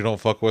directors you don't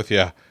fuck with,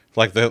 yeah.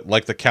 Like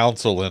the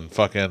council in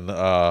fucking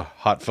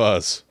Hot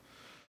Fuzz.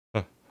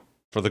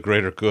 For the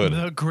greater good.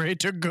 The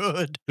greater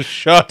good.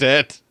 Shut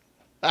it.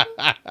 Go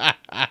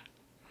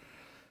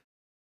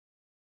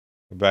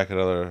back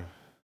into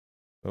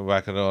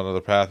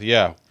another path.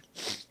 Yeah.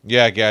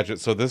 Yeah, Gadget.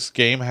 So this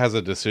game has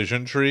a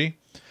decision tree,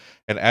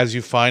 and as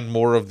you find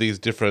more of these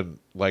different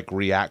like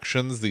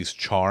reactions, these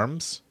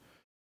charms,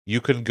 you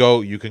can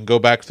go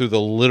back through the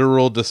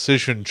literal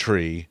decision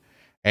tree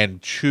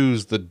and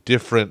choose the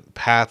different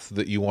paths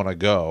that you want to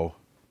go.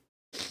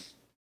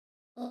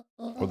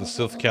 For the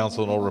Sith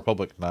Council and Old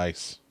Republic,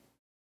 nice.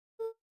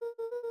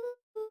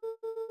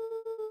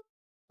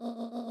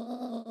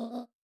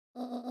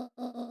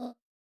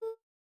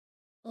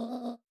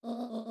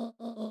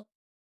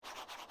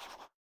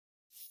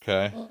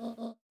 Okay.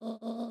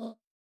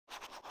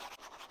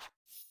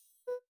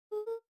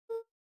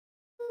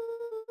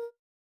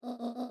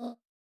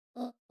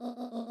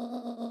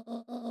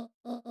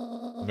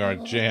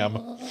 Alright, jam.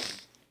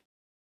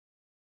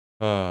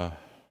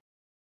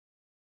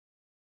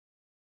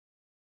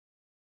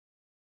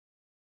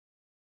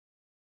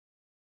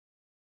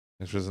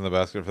 This was in the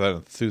basket for that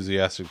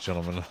enthusiastic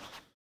gentleman.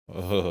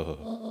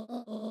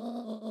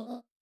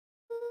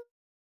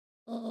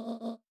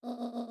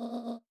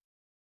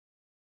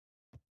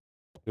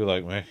 You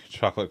like me?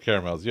 Chocolate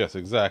caramels. Yes,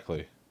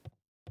 exactly.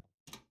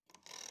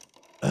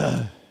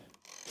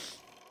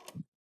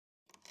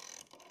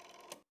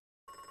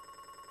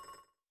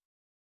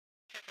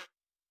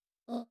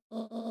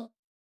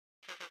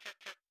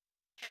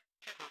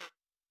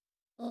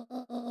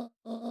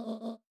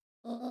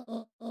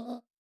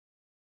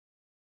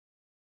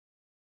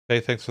 Hey,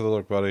 thanks for the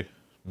look, buddy.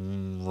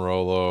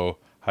 Rolo.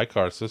 Hi,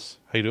 Karsus.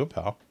 How you doing,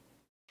 pal?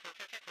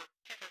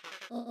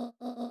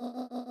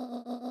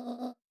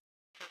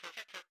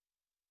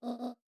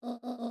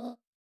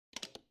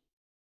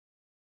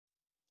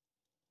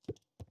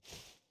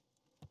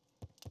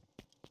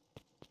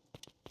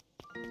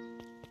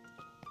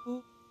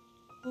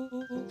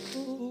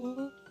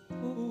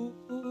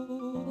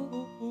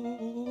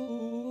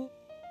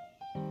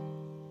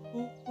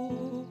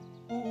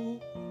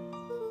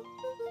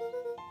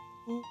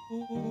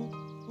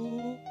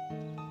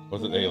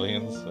 Was it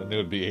aliens? I knew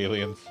it'd be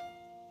aliens.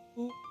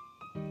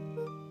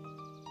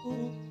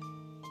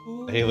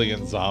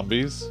 Alien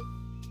zombies?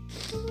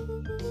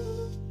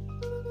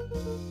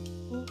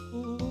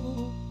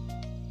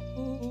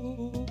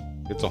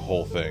 It's a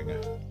whole thing.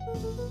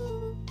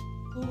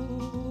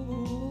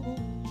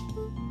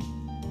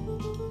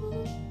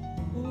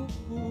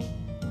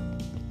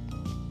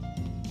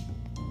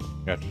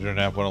 After your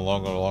nap went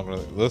along.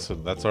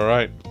 Listen, that's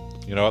alright.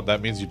 You know what?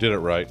 That means you did it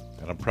right,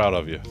 and I'm proud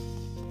of you.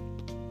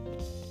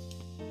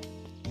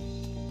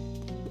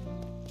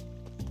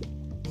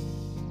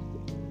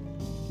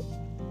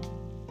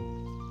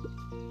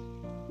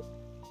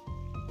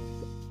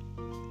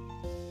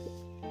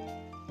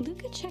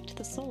 Luca checked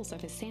the soles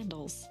of his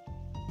sandals.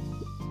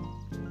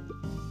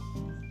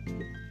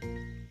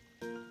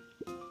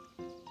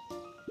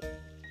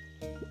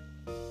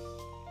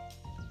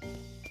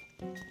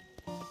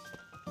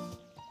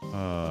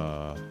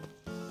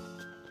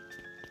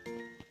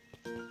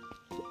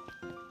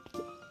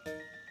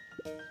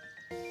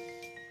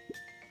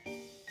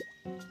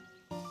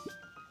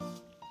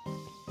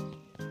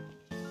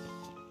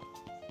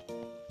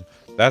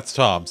 That's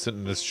Tom sitting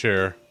in his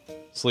chair,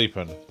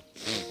 sleeping.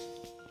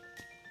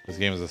 This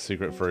game is a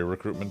secret furry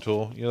recruitment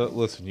tool. You know,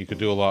 listen, you could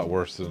do a lot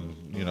worse than,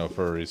 you know,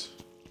 furries.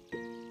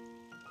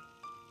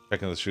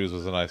 Checking the shoes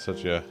was a nice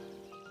touch, yeah.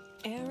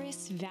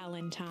 Eris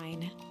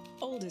Valentine,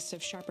 oldest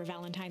of Sharper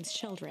Valentine's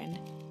children,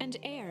 and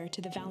heir to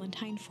the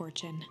Valentine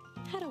fortune,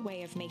 had a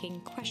way of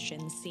making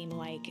questions seem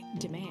like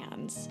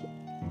demands.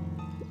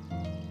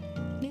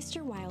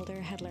 Mr. Wilder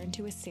had learned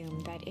to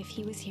assume that if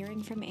he was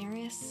hearing from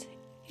Eris,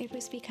 it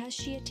was because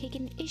she had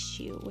taken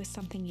issue with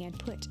something he had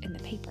put in the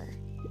paper.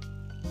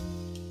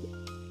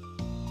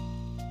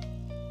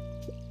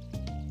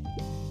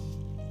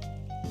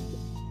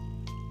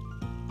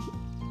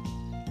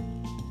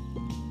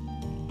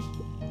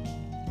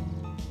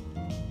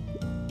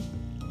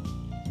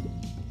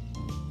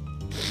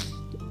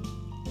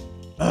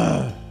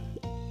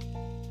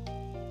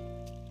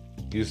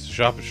 Used to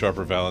shop at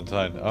Sharper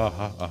Valentine.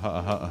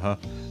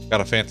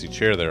 Got a fancy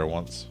chair there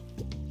once.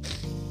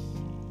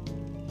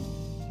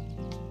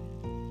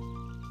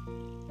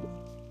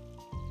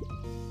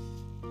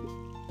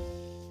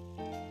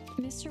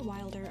 Mr.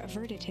 Wilder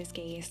averted his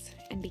gaze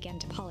and began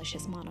to polish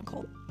his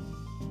monocle.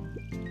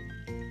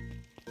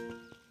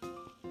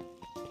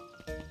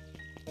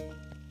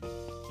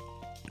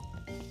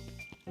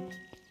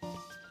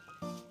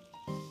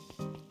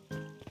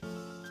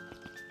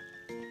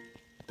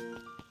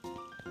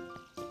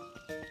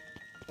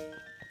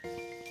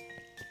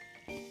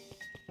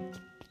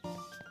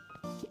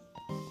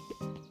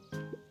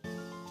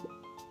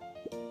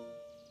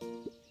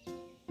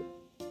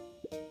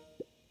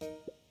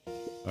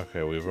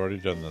 Okay, we've already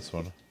done this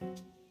one.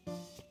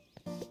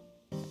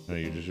 No,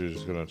 you're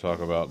just gonna talk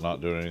about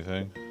not doing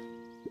anything?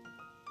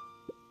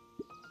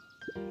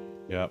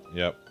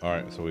 Yep.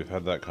 Alright, so we've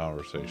had that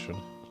conversation.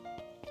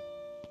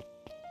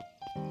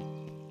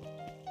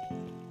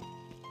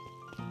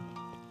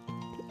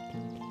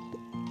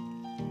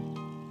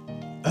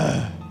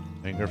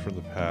 Anger for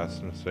the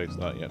past, mistakes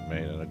not yet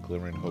made, and a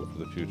glimmering hope for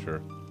the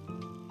future.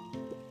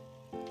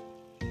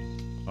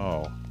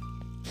 Oh.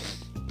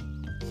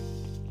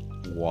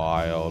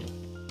 Wild.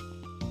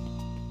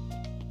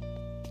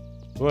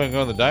 Ooh, I can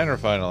go in the diner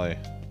finally.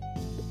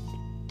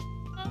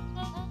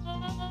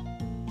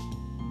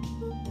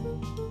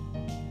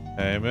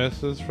 Hey,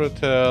 Mrs.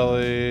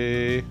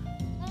 Fratelli.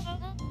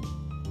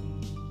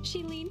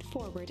 She leaned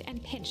forward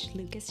and pinched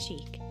Luca's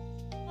cheek.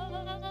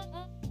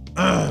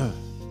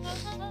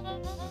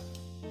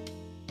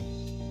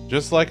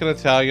 Just like an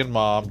Italian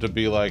mom to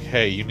be like,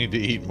 hey, you need to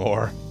eat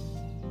more.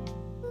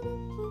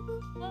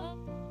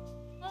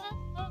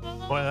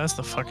 Boy, that's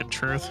the fucking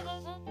truth.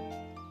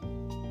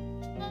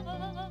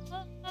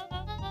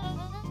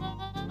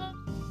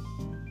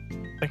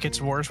 It gets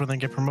worse when they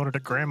get promoted to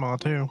grandma,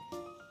 too.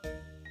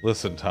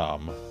 Listen,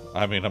 Tom.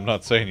 I mean, I'm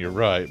not saying you're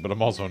right, but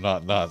I'm also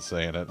not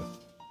saying it.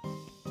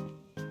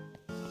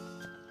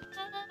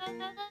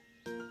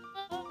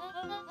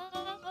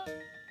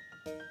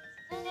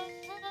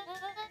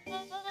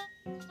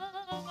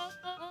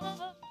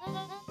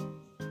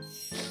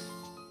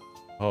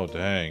 Oh,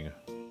 dang.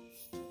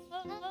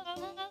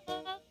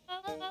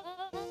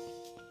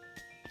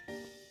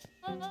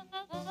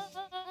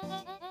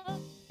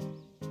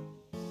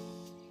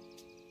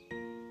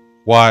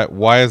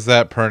 Why is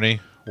that, Perny?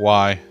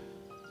 Why?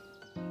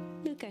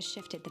 Luca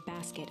shifted the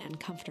basket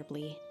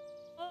uncomfortably.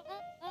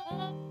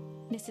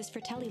 Mrs.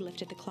 Fratelli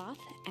lifted the cloth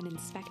and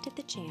inspected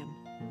the jam.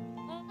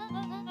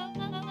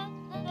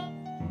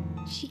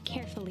 She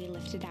carefully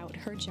lifted out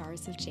her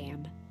jars of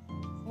jam.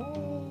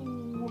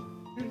 Oh,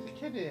 here's the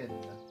kitten.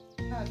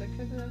 Hi, the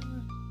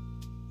kitten.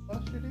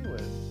 What's she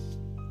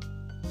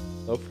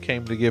doing? Love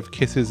came to give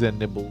kisses and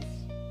nibbles.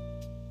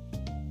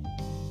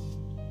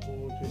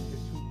 Oh, just a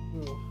sweet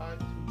little hot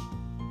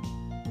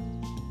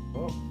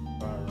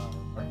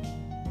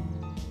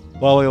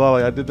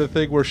Lolly, I did the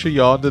thing where she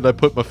yawned and I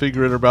put my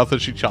finger in her mouth and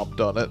she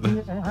chomped on it.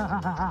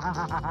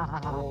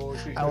 Oh,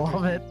 I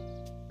love it.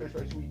 She's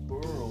a sweet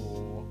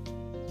girl.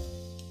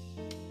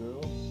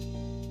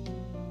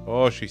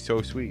 Oh, she's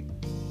so sweet.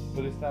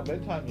 But it's not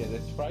bedtime yet.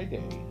 It's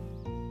Friday.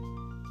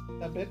 It's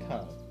not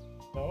bedtime.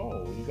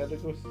 No, you gotta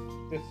go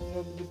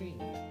snuggle the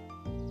bean.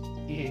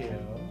 Yeah.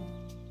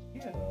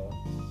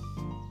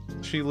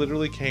 She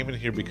literally came in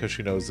here because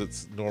she knows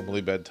it's normally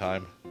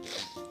bedtime.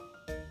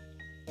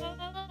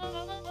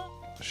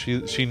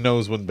 She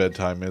knows when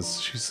bedtime is.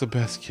 She's the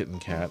best kitten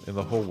cat in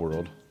the whole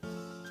world.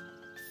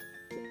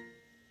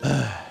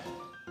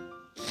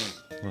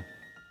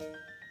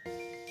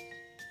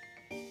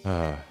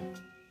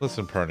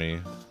 Listen, Perny.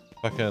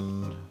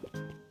 Fucking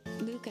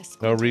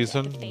no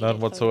reason, none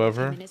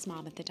whatsoever.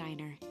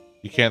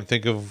 You can't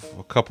think of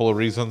a couple of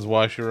reasons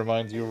why she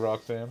reminds you of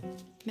Roxanne?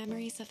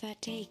 Memories of that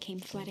day came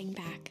flooding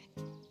back.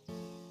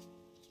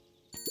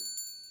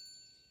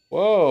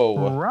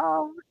 Whoa!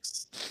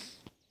 Rocks.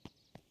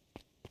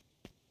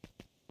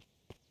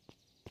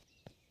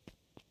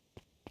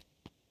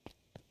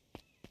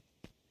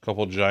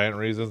 Couple giant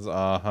reasons?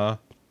 Uh-huh.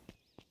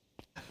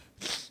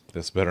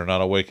 This better not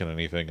awaken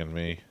anything in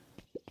me.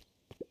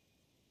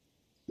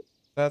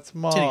 That's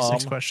Mom. Titty's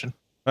next question.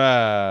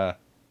 Ah.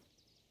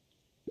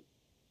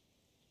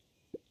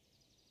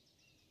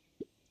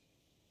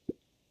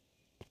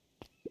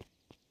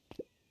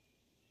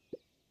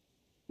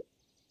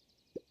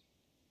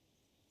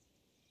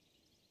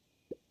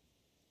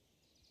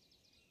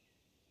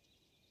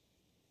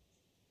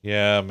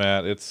 Yeah,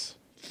 Matt, it's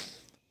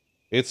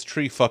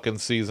tree fucking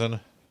season.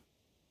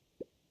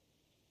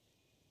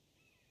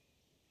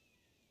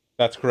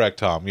 That's correct,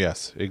 Tom.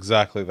 Yes,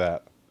 exactly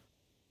that.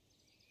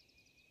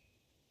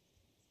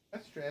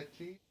 That's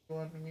stretchy. You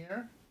want me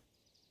here?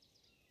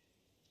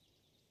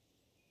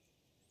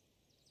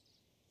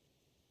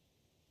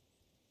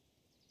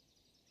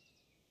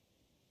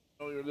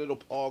 Oh, your little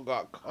paw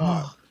got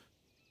caught.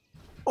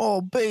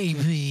 Oh,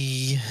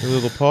 baby. Your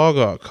little paw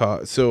got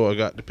caught, so I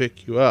got to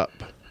pick you up.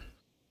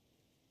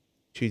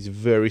 She's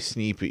very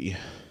sneaky.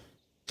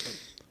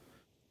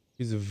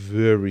 She's a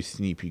very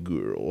sneaky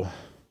girl.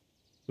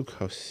 Look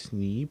how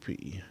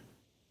sneaky.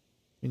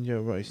 And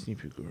you're right,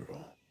 sneaky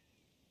girl.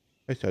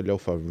 That's a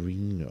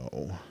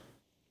Lofarino.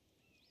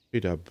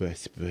 You're the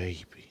best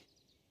baby.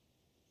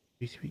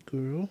 You sweet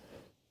girl?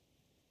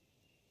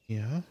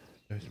 Yeah,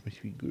 that's my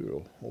sweet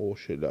girl. Oh,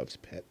 she loves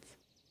pets.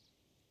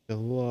 She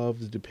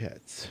loves the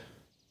pets.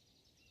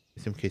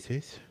 Some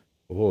kisses?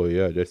 Oh,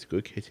 yeah, that's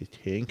good kisses.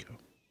 Thank you.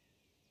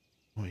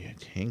 Oh, yeah,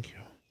 thank you.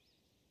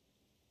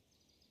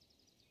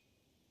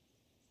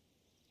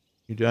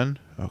 You done?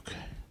 Okay.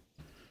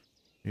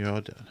 You're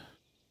all done.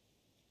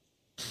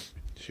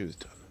 She was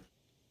done.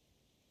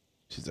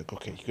 She's like,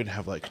 okay, you can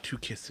have like 2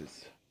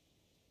 kisses.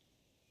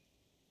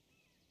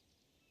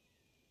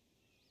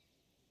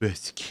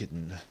 Best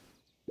kitten.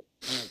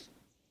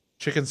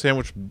 Chicken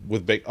sandwich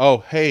with bacon. Oh,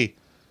 hey,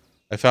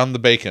 I found the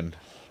bacon.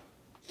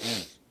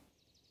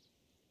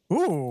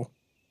 Ooh.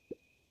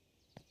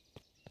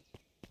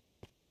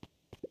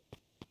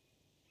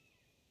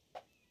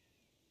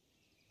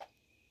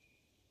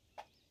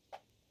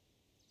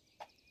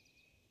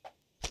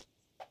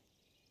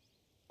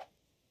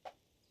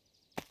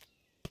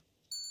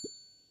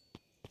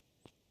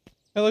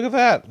 Hey, look at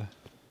that.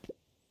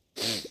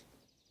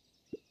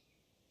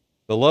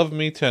 The Love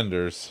Me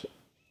Tenders.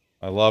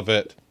 I love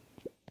it.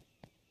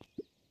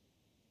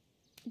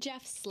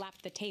 Jeff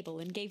slapped the table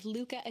and gave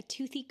Luca a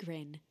toothy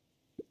grin.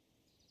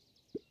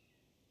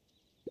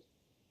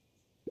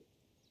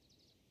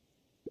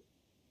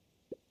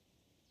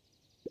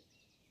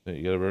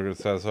 You get a burger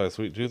to satisfy a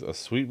sweet tooth, a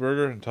sweet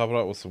burger, and top it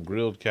out with some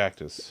grilled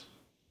cactus.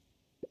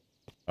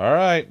 All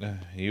right,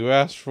 you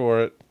asked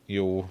for it,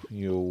 you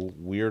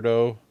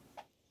weirdo.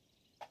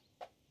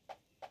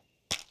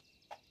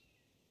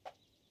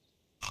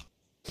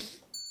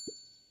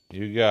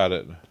 You got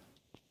it.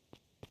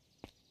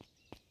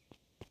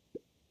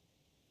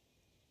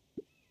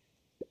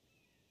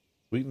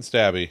 Sweet and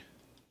stabby.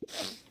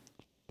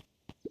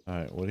 All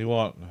right, what do you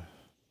want?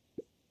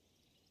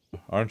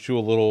 Aren't you a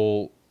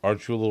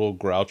little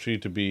grouchy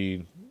to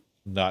be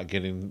not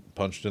getting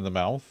punched in the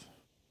mouth?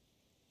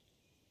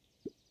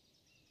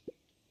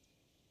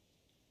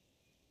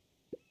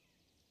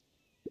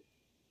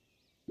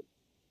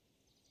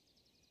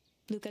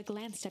 Luca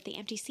glanced at the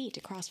empty seat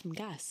across from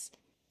Gus.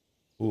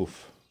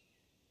 Oof.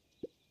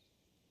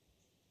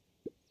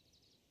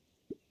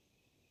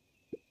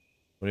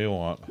 What do you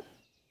want?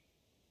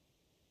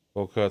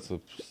 Cold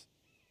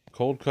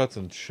cuts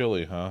and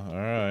chili, huh? All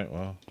right,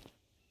 well,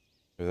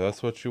 if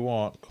that's what you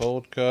want.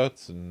 Cold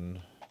cuts and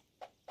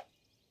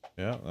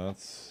yeah,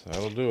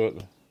 that'll do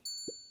it.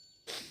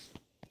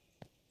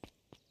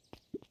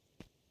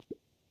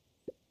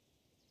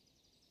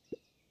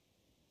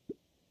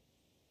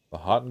 The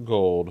hot and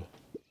cold.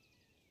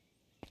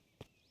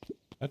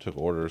 I took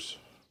orders.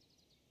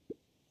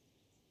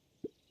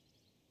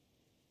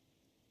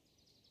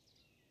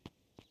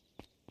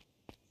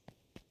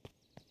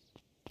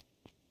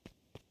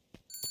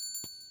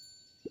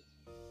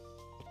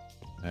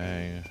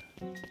 Dang.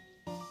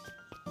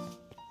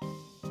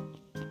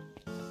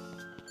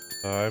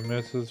 Hi,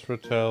 Mrs.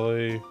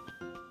 Fratelli.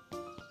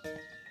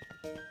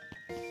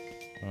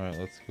 Alright,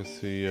 let's go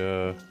see,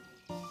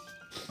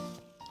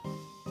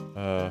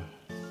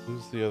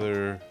 who's the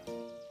other...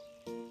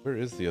 Where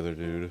is the other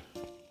dude?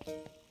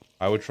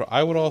 I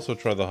would also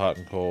try the hot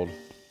and cold.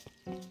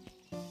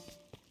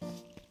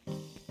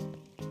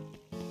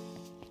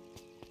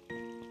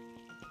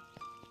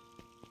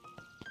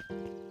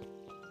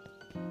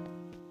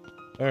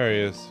 There he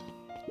is.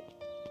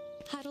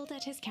 Huddled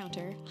at his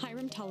counter,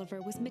 Hiram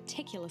Tolliver was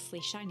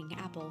meticulously shining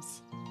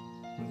apples.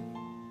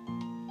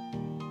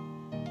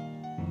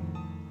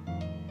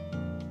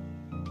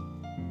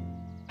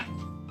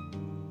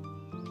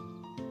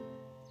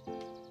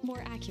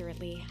 More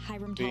accurately,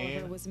 Hiram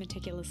Tolliver was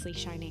meticulously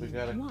shining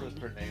one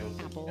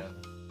apple.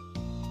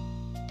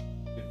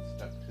 Getting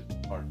stuck to the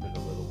carpet a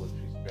little when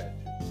she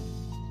scratches.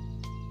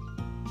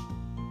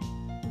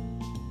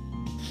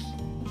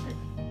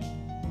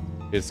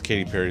 It's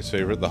Katy Perry's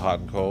favorite, the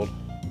hot and cold.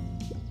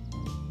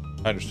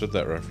 I understood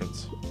that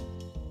reference.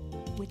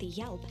 With a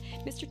yelp,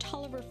 Mr.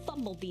 Tolliver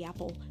fumbled the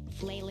apple,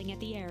 flailing at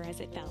the air as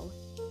it fell.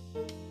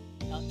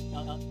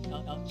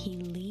 He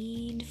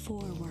leaned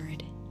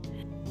forward.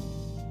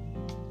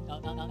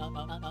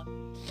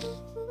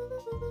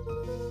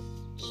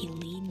 He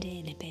leaned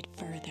in a bit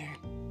further.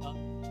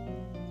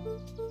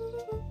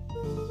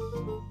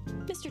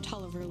 Mr.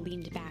 Tolliver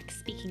leaned back,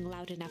 speaking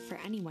loud enough for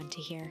anyone to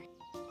hear.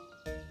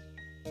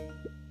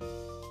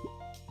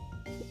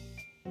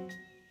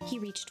 He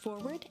reached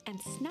forward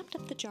and snapped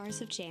up the jars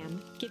of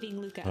jam,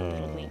 giving Luca a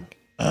little wink.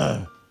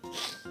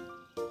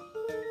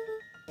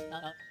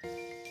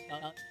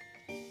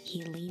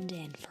 He leaned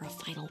in for a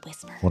final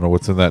whisper. Wonder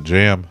what's in that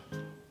jam.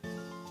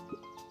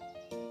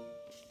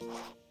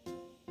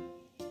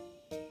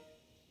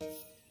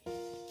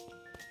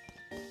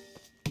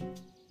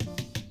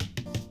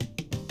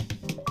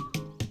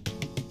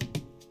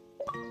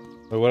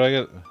 Wait, what'd I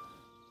get?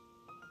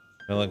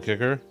 Melon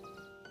kicker?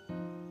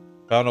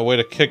 Found a way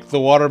to kick the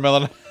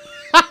watermelon.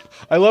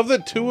 I love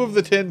that 2 of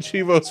the 10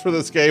 Chivos for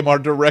this game are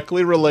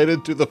directly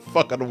related to the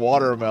fucking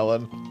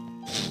watermelon.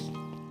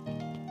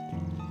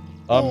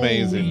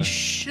 Amazing. Holy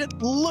shit,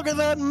 look at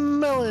that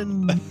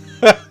melon!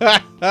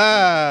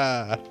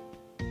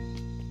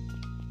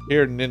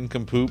 Here,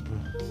 nincompoop.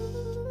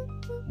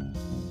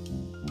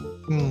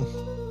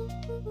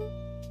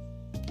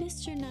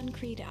 Mr.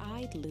 Nuncreed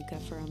eyed Luca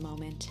for a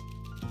moment,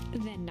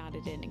 then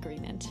nodded in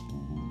agreement.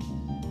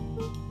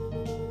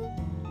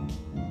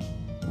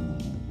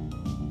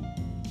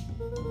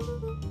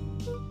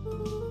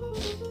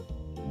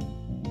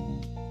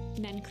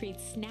 Nuncreed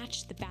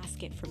snatched the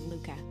basket from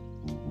Luca.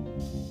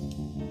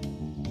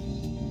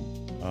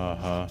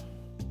 Uh-huh.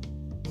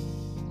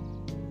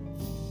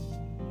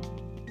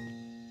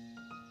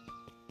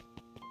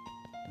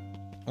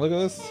 Look at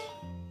this.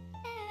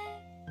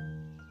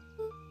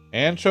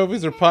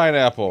 Anchovies or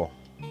pineapple?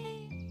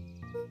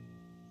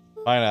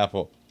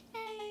 Pineapple.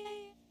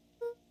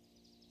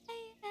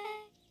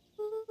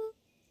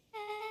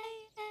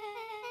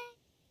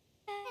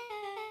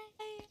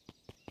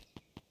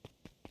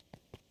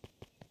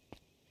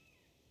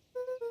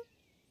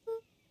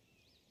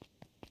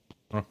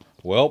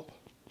 Welp.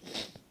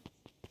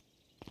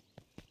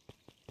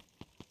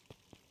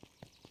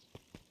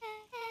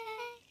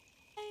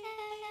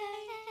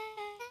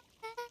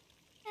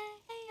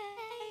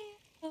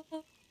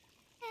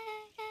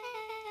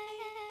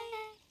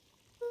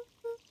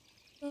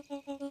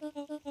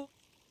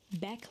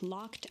 Beck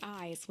locked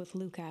eyes with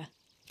Luca.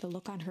 The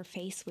look on her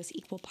face was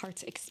equal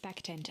parts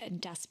expectant and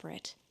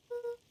desperate.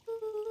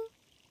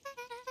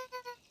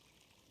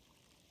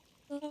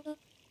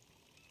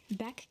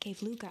 Beck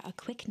gave Luca a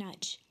quick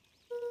nudge.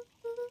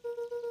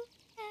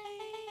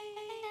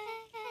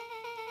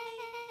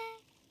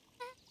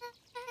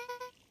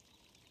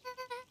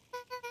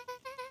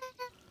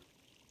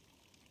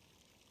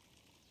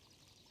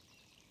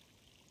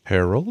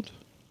 Harold?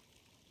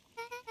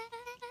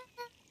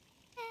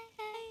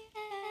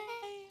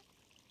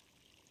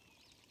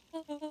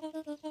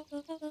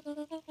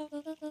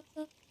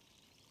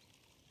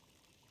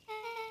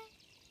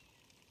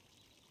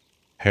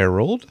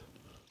 Harold?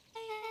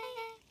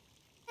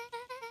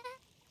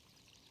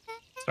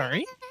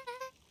 Sorry?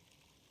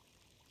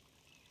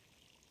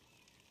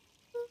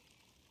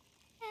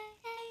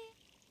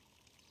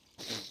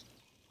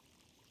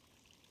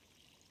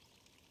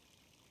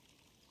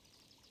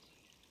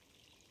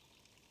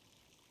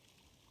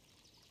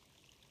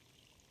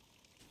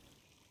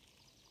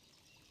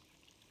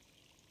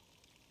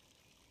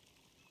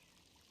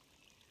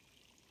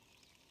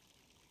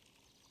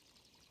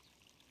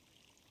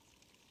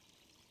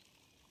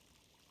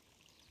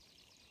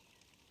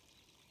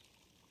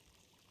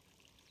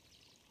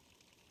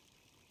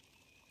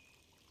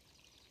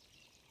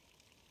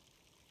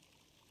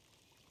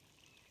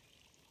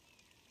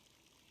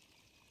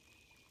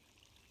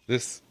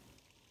 This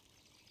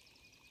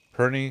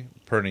Perny,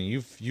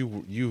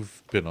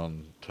 you've been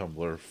on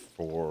Tumblr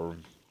for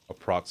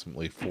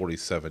approximately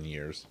 47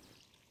 years.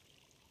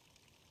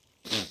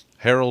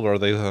 Harold, are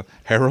they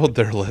Harold,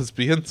 they're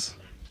lesbians?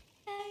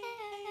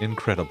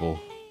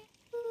 Incredible.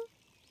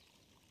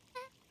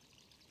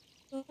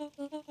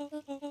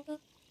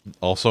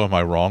 Also, am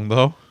I wrong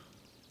though?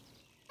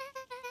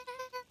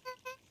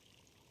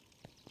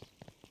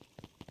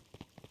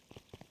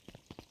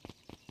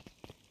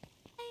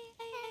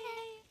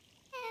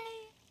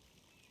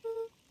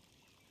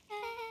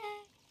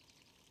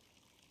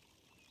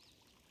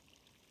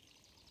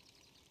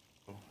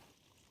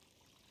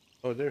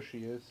 Oh, there she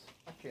is.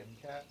 A kitty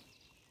cat.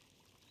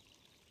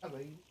 Hello.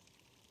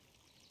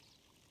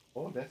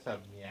 Oh, that's a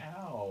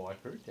meow. I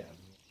heard that.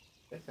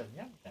 That's a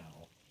meow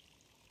meow.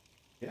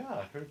 Yeah,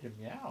 I heard the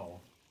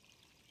meow.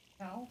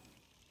 Meow.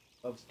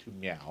 Loves to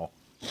meow.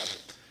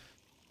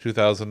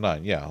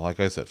 2009. Yeah, like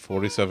I said,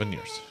 47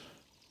 years.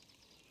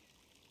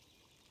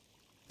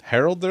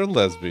 Harold, they're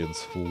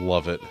lesbians.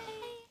 Love it.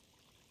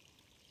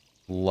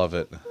 Love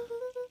it.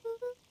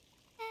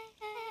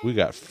 We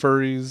got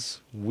furries.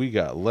 We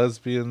got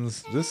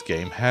lesbians. This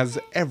game has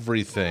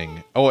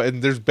everything. Oh,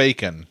 and there's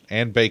bacon.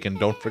 And bacon.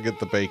 Don't forget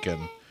the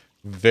bacon.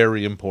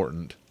 Very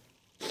important.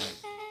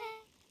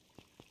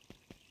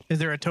 Is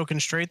there a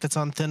token straight that's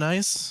on thin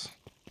ice?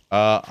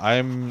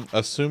 I'm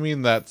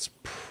assuming that's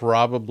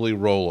probably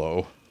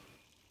Rolo.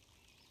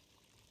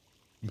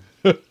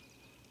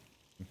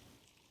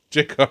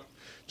 Jacob,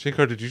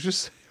 did you just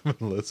say I'm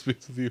in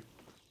lesbians with you?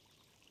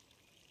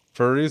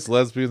 Furries,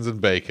 lesbians,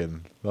 and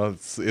bacon. Well,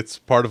 it's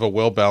part of a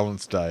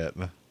well-balanced diet.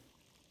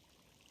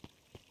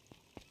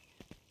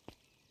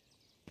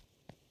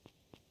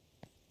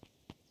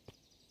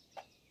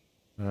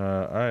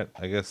 Alright,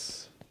 I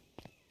guess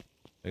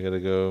I gotta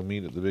go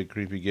meet at the big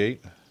creepy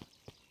gate.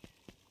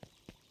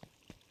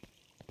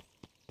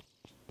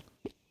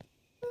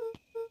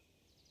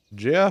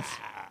 Jeff?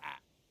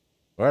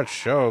 What's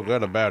so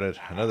good about it?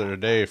 Another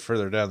day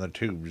further down the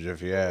tubes,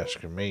 if you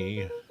ask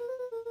me.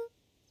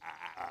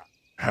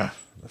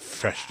 The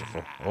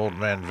festival. Old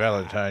man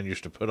Valentine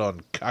used to put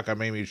on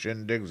cockamamie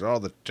shindigs all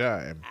the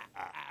time.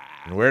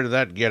 And where did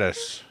that get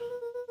us?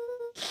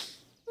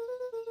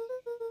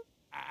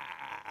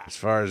 As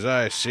far as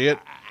I see it,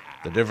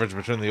 the difference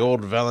between the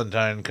old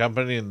Valentine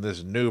company and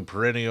this new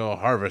perennial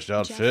harvest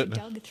outfit Jeff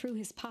dug through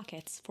his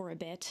pockets for a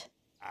bit.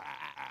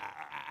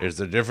 Is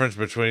the difference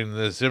between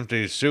this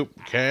empty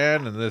soup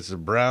can and this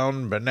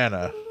brown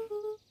banana.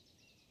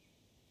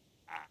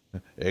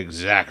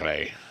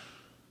 Exactly.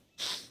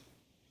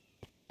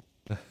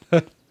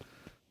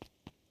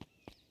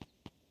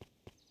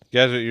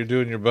 Gadget, you're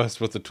doing your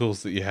best with the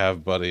tools that you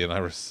have, buddy, and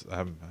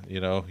I'm, you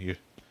know,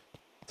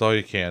 it's all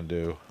you can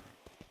do.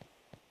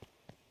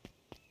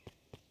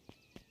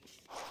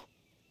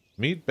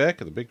 Meet Beck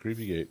at the big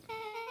creepy gate.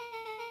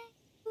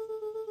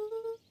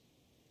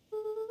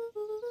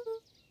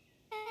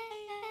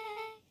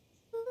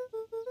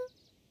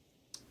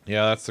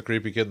 Yeah, that's the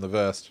creepy kid in the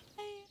vest.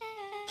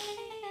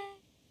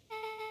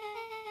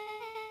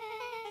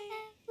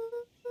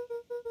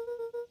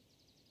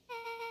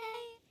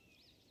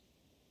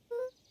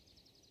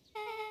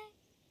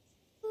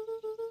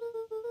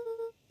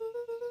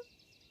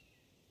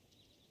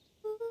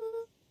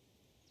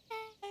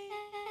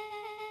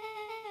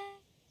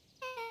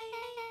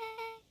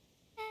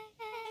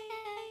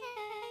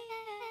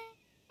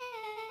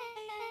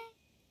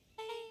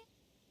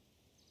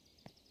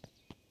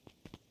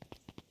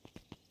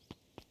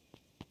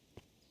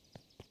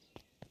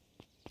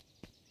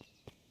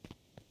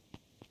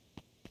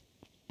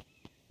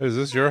 Is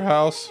this your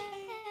house?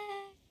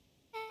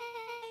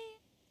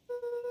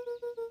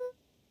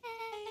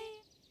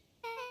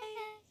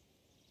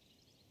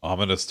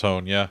 Ominous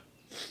tone, yeah.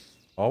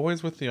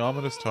 Always with the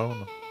ominous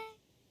tone.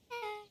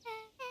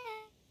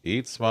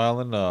 Eat, smile,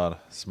 and nod.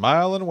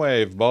 Smile and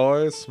wave,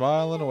 boys.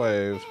 Smile and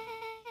wave.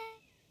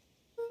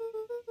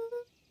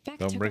 Beck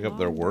Don't took bring a up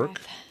their long work.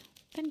 breath,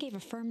 then gave a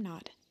firm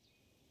nod.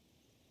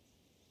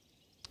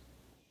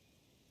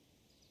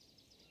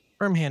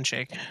 Firm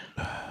handshake.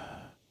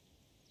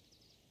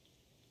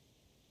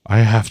 I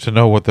have to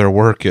know what their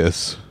work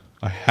is.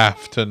 I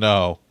have to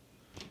know.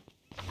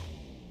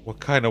 What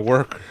kind of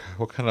work?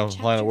 What kind of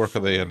line of work are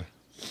they in?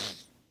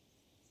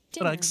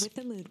 Dinner with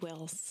the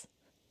Moodwills.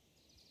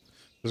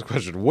 There's a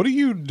question. What do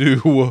you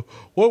do?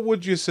 What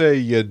would you say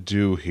you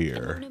do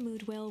here? Ilona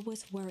Moodwill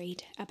was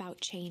worried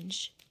about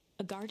change.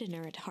 A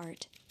gardener at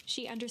heart,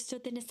 she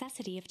understood the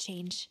necessity of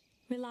change,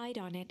 relied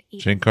on it.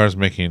 Shinkar's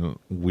making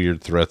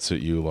weird threats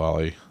at you,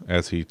 Lolly,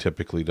 as he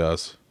typically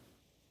does.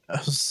 I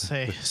was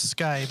say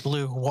sky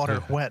blue,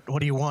 water wet. What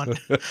do you want?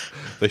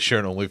 They share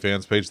an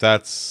OnlyFans page.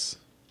 That's.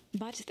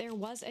 But there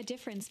was a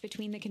difference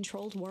between the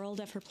controlled world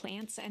of her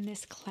plants and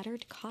this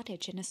cluttered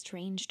cottage in a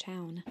strange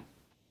town.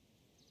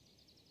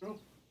 She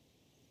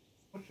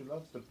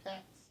loves the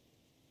pets.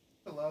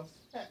 She loves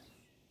pets.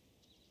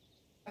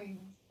 I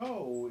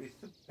know, it's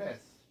the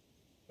best.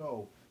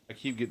 No. I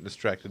keep getting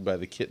distracted by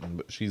the kitten,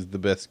 but she's the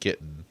best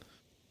kitten.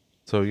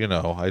 So, you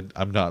know,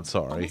 I'm not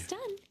sorry. Almost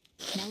done.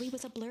 Nellie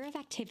was a blur of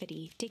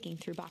activity, digging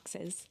through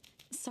boxes.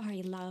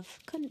 Sorry, love.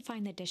 Couldn't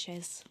find the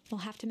dishes. We'll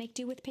have to make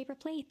do with paper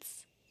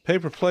plates.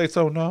 Paper plates,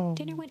 oh no.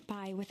 Dinner went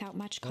by without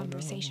much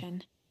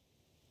conversation.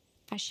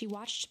 As she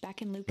watched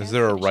Beck and Luca. Is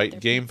there a right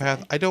game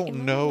path? I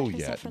don't know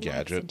yet,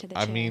 Gadget.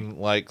 I mean,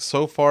 like,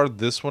 so far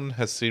this one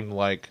has seemed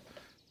like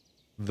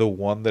the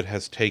one that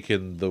has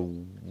taken the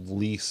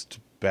least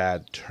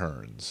bad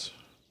turns.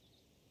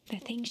 The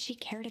things she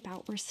cared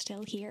about were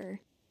still here.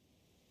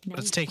 But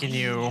it's taken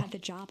you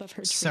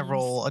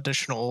several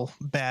additional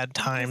bad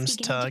times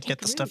to get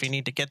the stuff you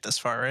need to get this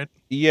far, right?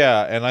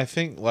 Yeah, and I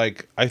think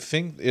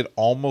it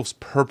almost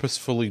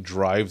purposefully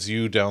drives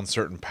you down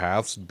certain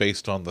paths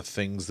based on the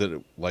things that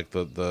it, like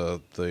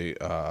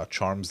the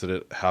charms that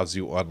it has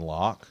you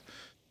unlock.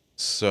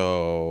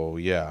 So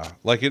yeah,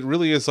 like it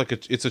really is like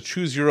it's a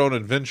choose your own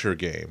adventure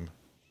game,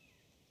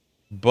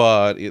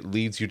 but it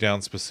leads you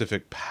down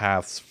specific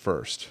paths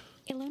first.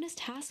 Ilona's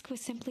task was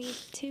simply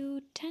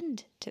to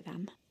tend to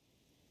them.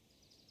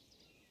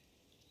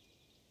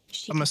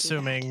 I'm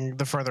assuming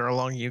the further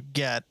along you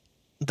get,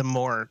 the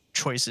more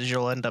choices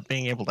you'll end up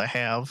being able to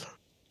have.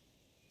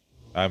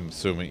 I'm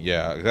assuming,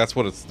 yeah, that's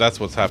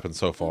what's happened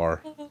so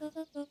far.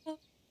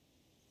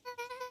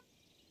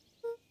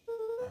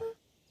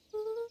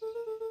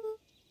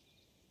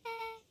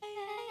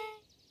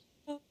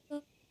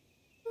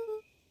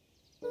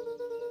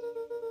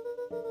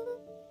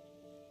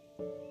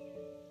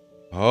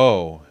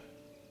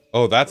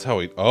 Oh, that's how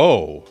he.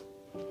 Oh.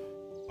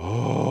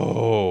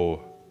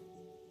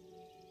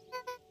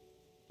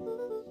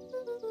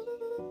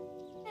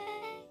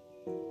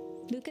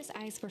 Luca's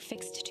eyes were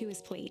fixed to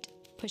his plate,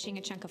 pushing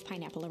a chunk of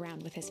pineapple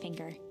around with his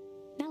finger.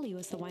 Nellie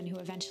was the one who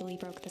eventually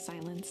broke the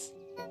silence.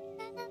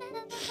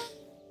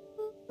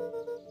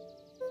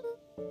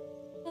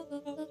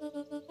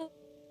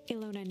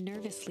 Ilona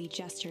nervously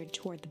gestured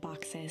toward the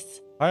boxes.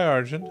 Hi,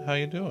 Arjun. How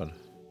you doing?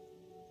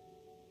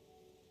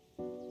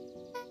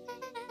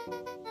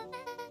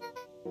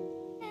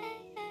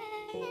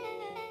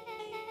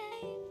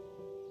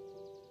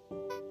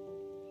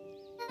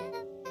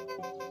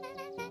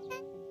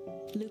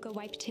 Luca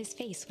wiped his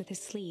face with his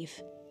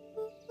sleeve.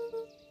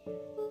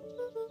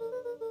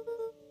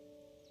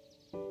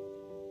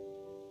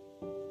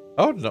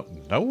 Oh,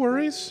 no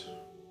worries.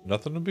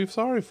 Nothing to be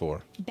sorry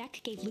for. Beck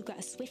gave Luca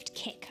a swift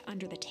kick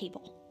under the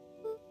table.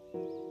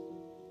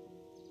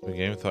 The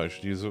game thought I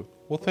should use it.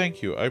 Well,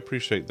 thank you. I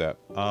appreciate that.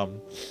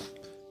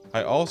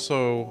 I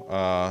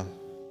also,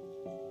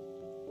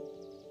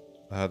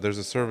 there's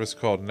a service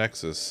called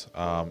Nexus,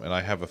 and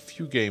I have a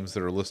few games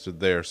that are listed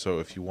there, so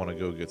if you want to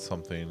go get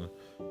something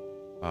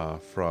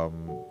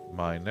from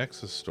my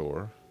Nexus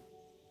store,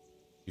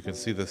 you can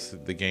see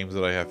the games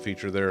that I have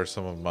featured there are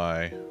some of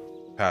my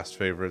past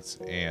favorites,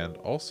 and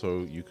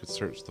also you could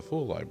search the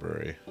full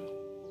library.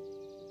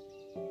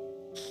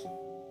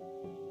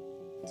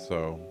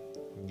 So,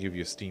 I'll give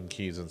you Steam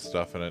keys and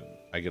stuff, and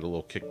I get a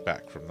little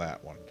kickback from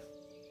that one.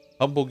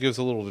 Humble gives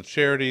a little to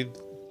charity.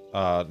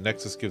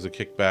 Nexus gives a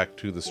kickback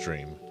to the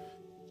stream.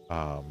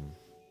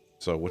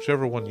 So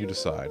whichever one you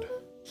decide.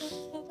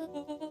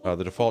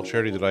 The default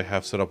charity that I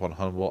have set up on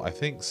Humble, I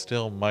think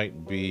still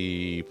might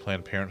be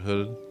Planned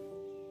Parenthood.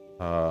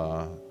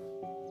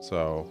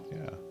 So,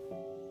 yeah.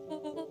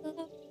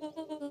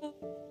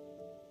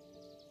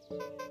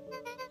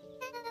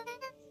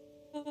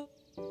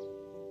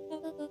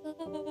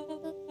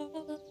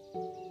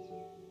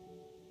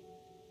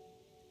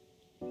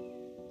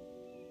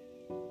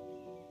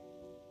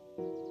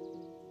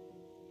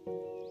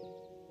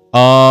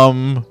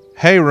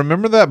 Hey,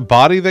 remember that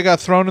body that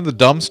got thrown in the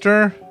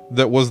dumpster?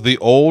 That was the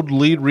old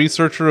lead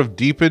researcher of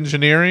deep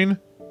engineering?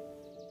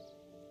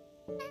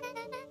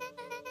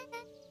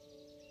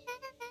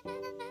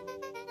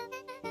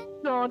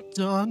 God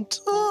Dun,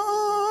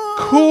 dun.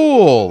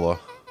 Cool!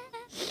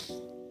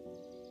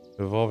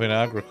 Evolving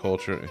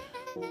agriculture.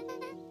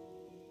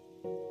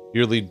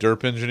 Your lead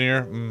derp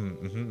engineer?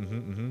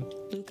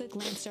 Luca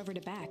glanced over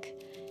to Beck.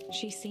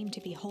 She seemed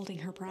to be holding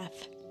her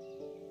breath.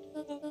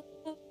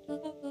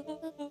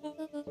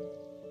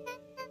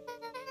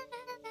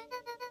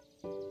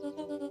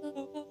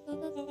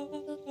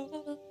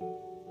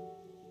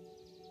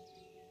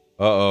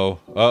 Uh-oh.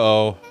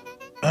 Uh-oh.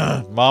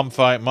 Mom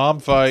fight. Mom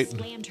fight.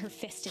 Slammed her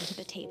fist into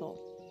the table.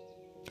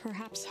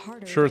 Perhaps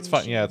harder. Sure, it's than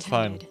fine. she Yeah, it's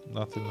fine. intended.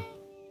 Nothing.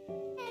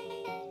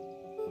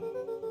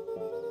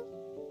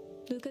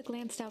 Luca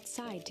glanced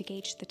outside to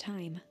gauge the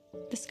time.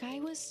 The sky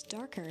was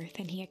darker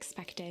than he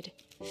expected,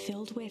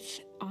 filled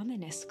with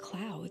ominous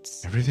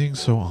clouds.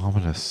 Everything's so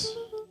ominous.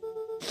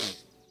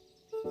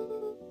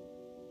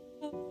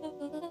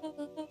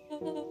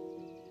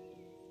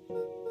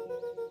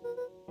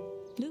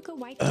 Luca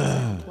wiped his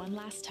mouth one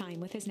last time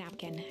with his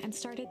napkin and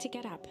started to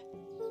get up.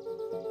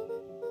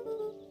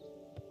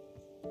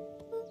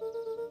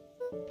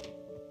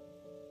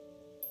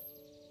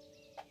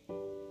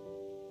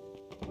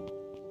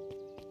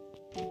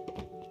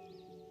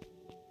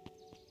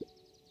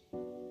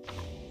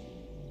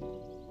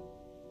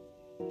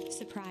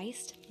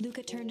 Surprised,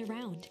 Luca turned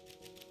around.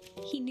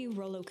 He knew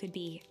Rollo could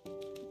be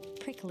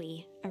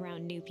prickly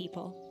around new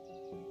people.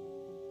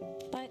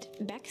 But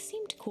Beck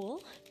seemed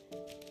cool.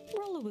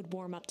 Rollo would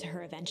warm up to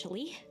her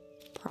eventually.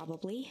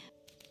 Probably.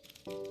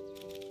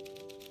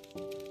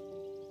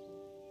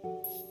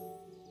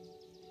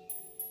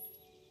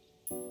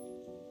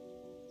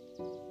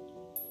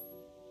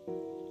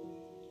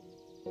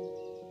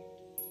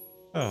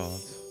 Oh.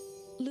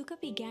 Luca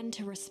began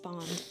to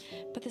respond,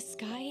 but the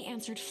sky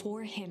answered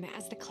for him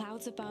as the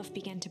clouds above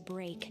began to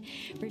break,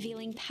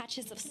 revealing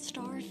patches of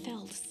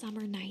star-filled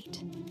summer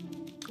night.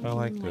 I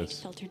like Moonlight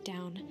this. filtered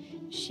down,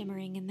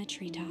 shimmering in the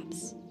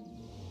treetops.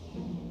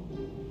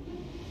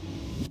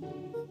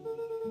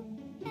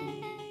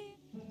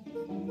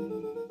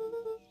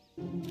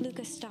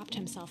 Luca stopped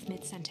himself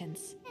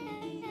mid-sentence.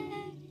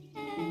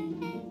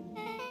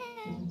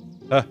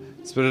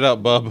 Spit it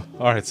out, bub.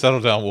 Alright, settle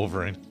down,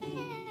 Wolverine.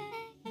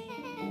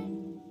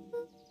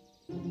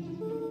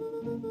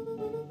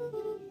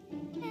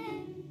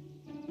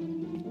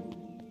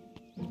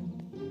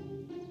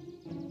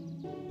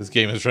 This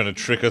game is trying to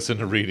trick us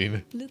into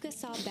reading. Luca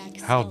saw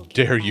Beck How sulk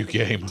dare in you, the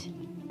game? light.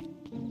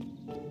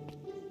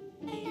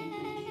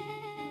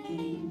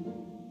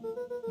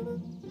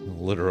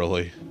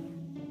 Literally.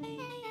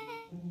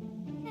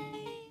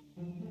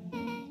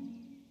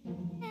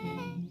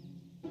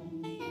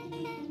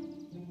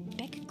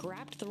 Beck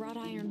grabbed the wrought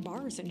iron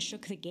bars and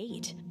shook the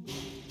gate.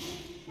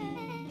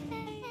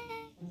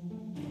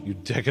 You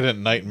decadent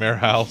nightmare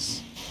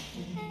house.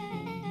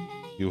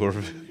 You will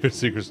reveal your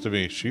secrets to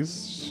me.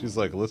 She's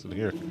like, listen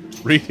here.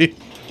 Read it.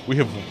 We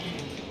have...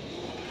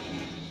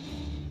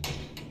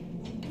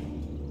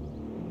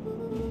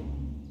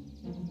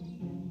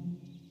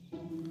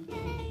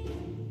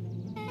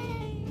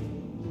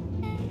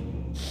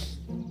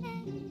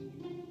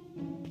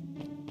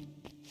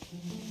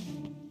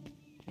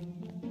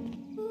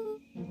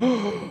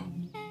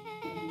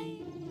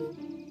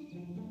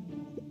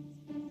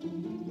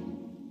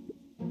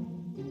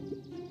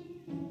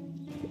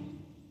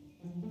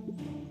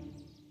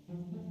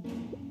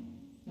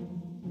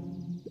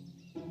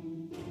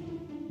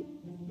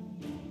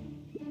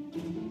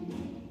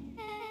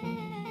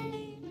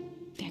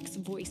 Beck's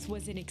voice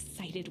was an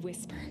excited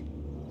whisper.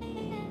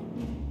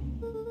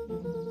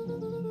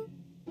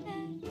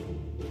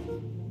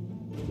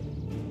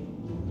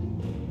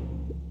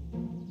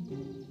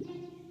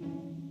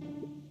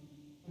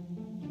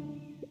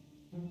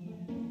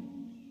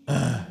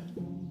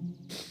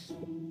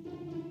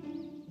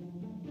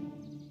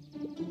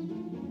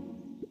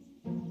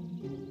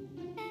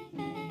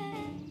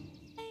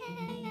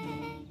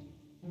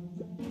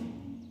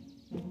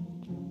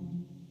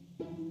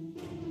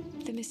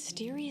 The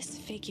mysterious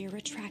figure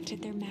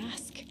retracted their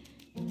mask,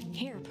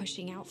 hair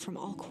pushing out from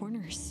all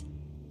corners.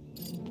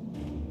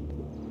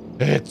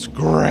 It's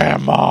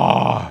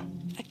Grandma!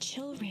 A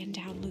chill ran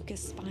down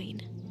Luca's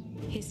spine.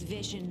 His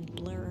vision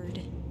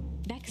blurred.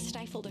 Beck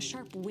stifled a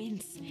sharp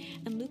wince,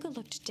 and Luca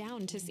looked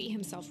down to see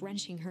himself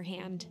wrenching her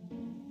hand.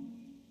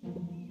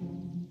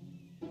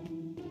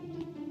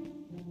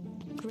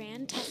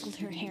 Gran tousled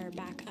her hair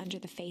back under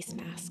the face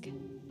mask.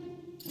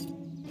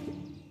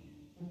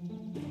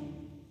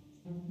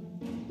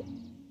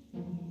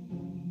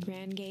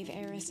 Gran gave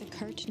Eris a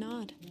curt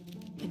nod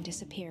and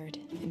disappeared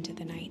into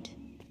the night.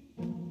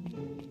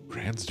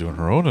 Gran's doing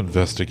her own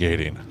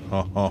investigating.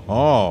 Ho ho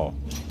ho.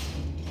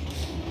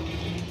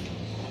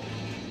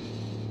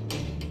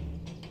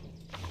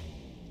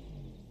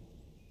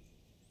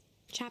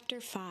 Chapter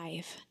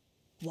 5.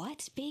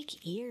 What big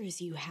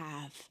ears you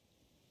have.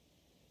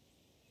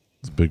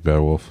 It's Big Bad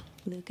Wolf.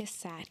 Lucas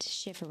sat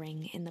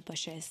shivering in the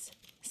bushes,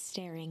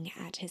 staring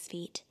at his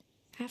feet.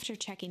 After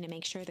checking to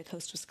make sure the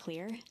coast was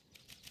clear,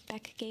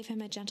 Beck gave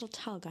him a gentle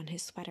tug on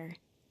his sweater.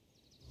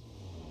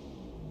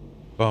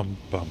 Bum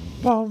bum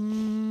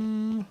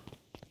bum.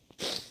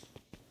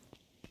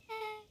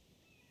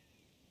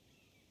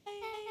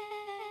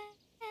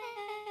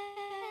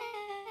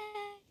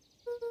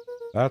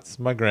 That's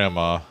my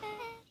grandma.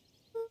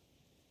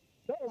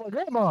 Oh, my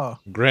grandma.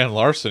 Grand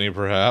larceny,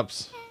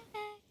 perhaps.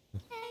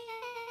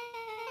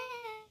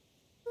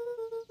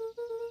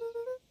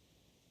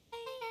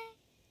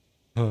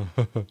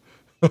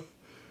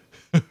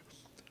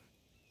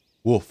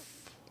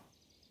 Wolf.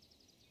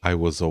 I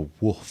was a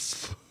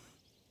wolf.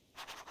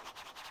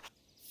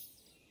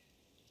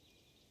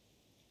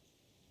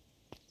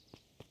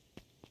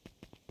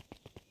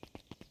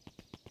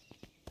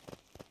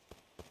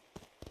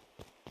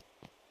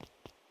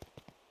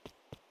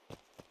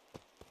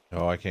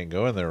 Oh, I can't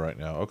go in there right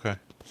now. Okay.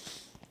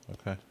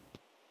 Okay.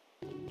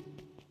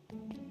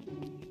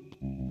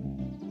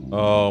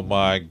 Oh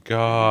my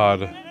god.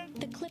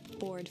 The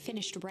clipboard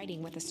finished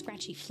writing with a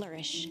scratchy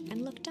flourish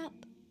and looked up.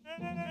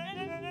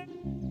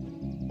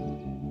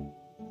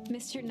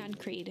 Mr.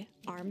 Nuncreed,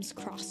 arms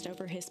crossed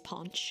over his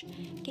paunch,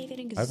 gave an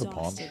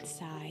exhausted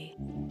sigh.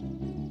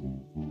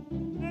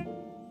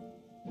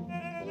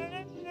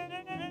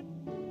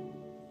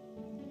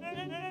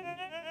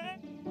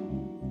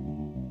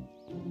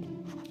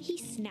 He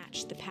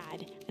snatched the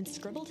pad and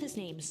scribbled his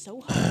name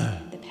so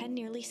hard the pen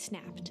nearly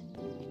snapped.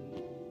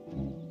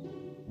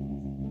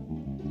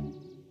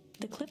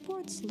 The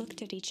clipboards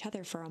looked at each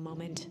other for a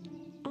moment,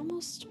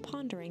 almost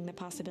pondering the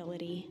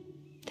possibility,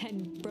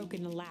 then broke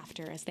into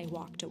laughter as they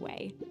walked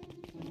away.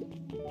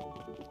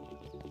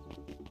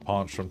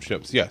 Paunch from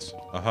chips. Yes.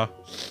 Uh-huh.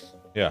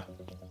 Yeah.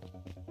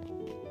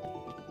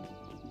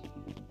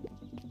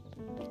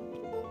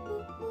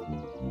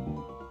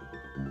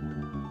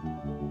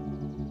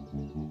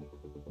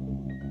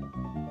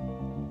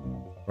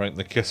 Right in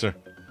the kisser.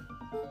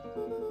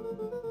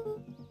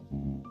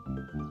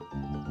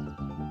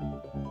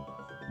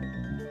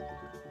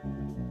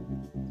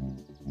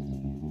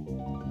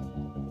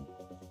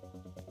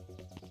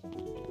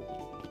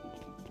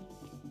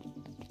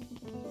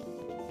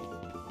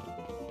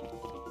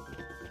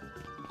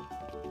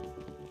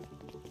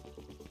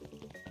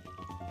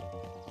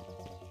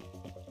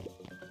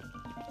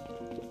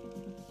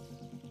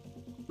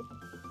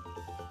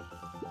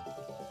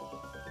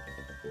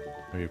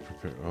 Are you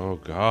prepared? Oh,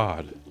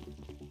 God.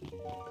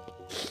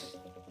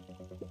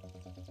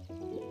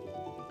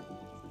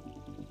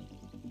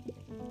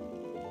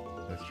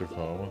 Extra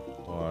foam?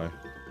 Why?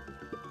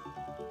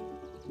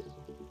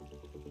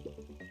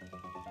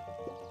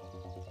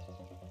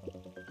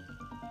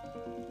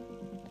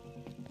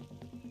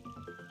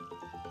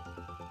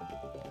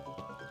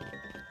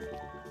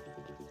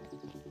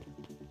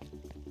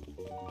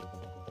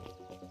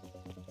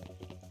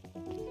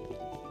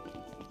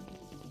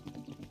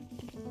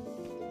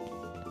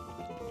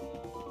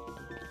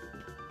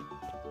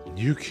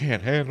 You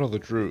can't handle the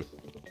truth.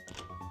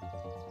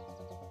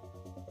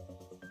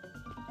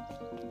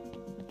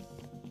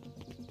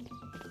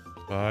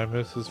 Bye,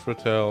 Mrs.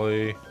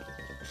 Fratelli.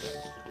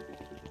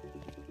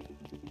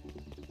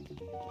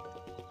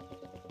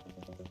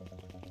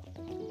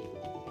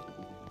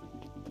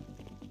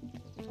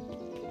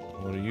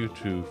 What are you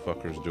two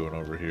fuckers doing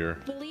over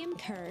here? William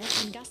Kerr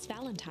and Gus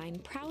Valentine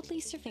proudly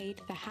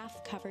surveyed the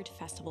half-covered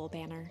festival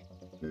banner.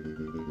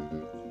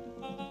 The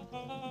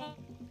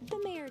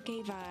mayor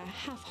gave a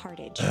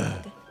half-hearted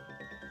shrug.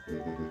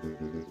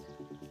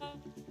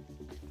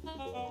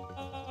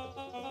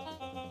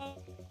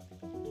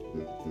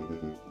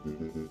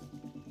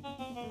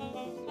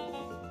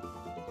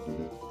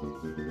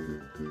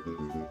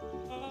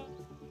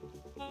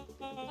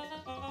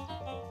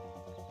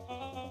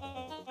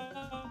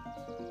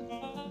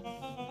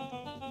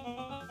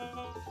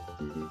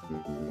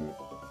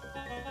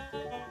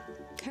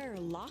 Kerr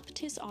locked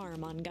his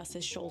arm on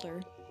Gus's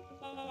shoulder.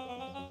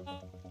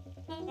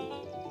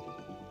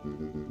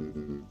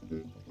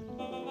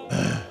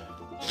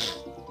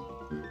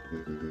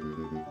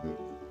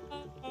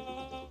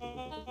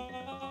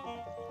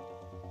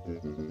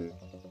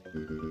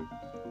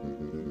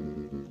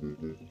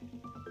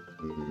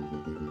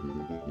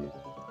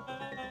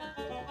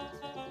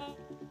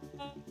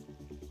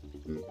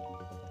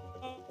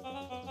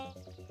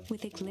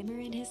 With a glimmer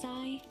in his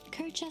eye,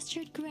 Kerr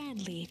gestured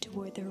grandly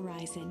toward the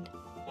horizon.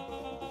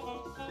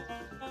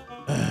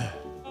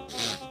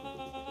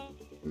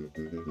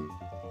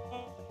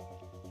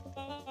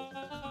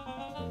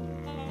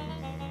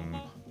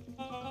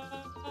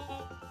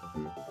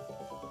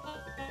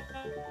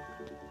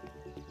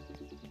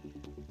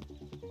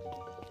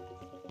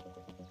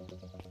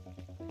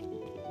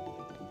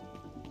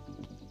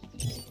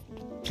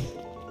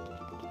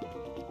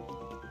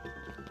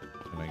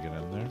 Can I get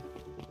in there?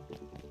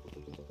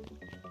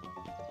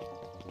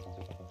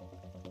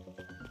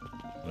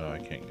 No, I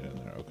can't get in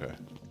there. Okay.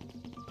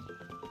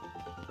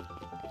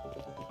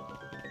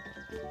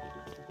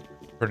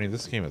 Bernie,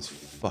 this game is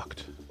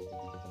fucked.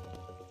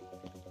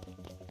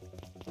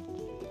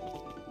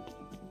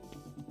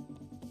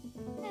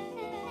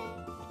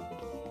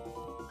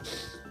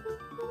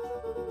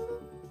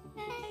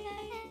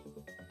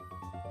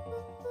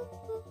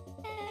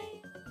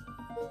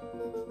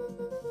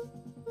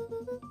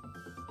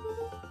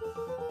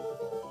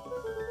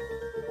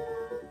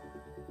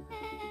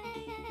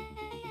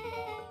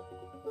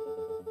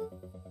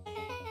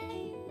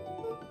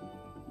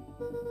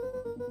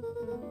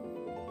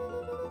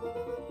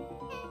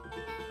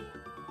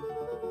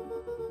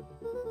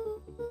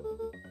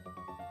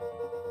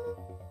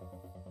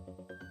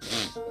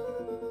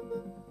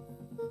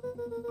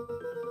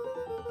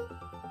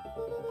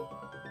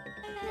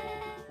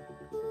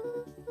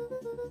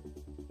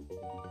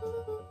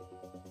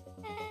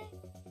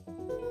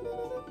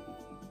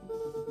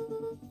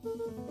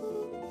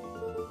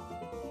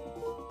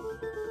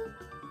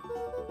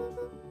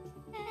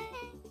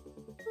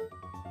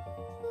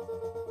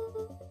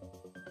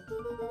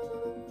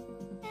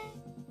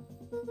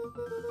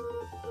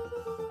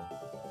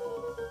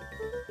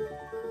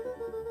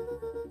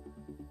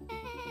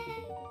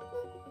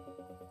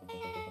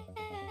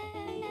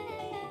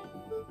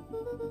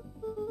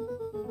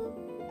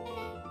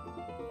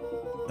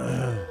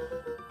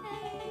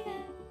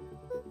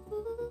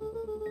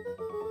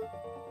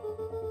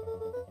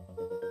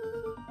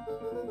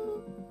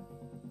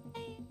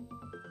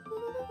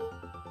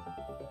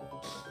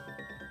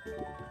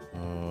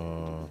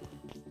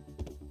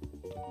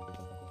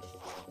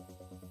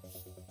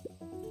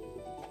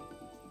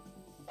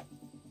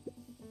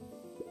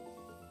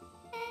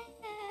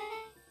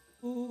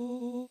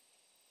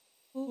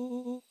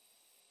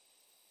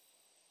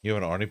 You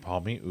have an Arnie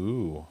Palmy?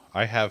 Ooh.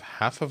 I have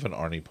half of an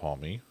Arnie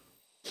Palmy.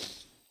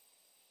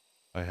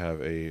 I have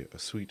a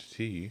sweet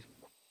tea.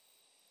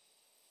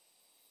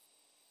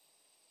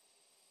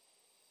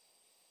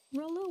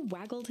 Rollo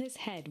waggled his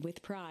head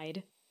with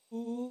pride.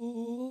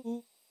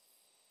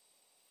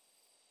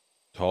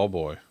 Tall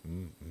boy.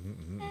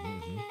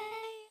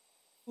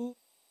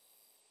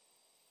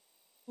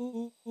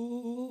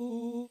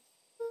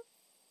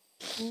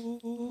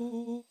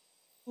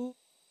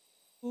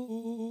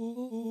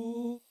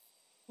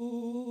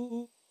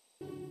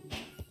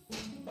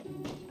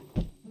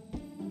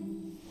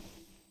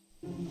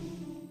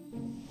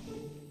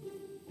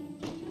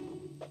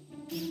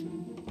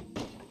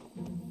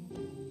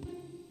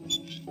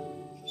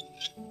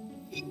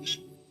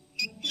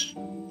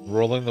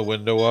 Rolling the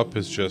window up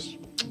is just...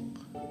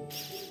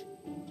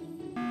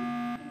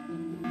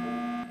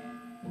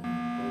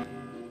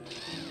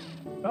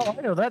 Oh,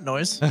 I know that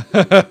noise.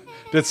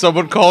 Did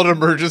someone call an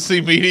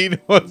emergency meeting?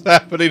 What's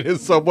happening?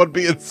 Is someone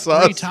being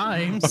sus? 3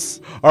 times.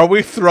 Are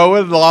we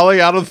throwing Lolly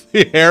out of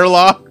the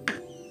airlock?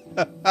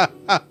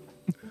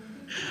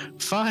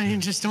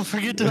 Fine, just don't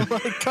forget to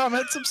like,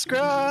 comment,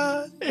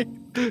 subscribe.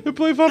 And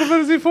play Final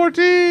Fantasy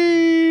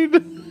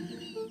 14!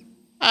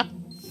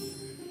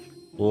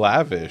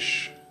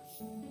 Lavish.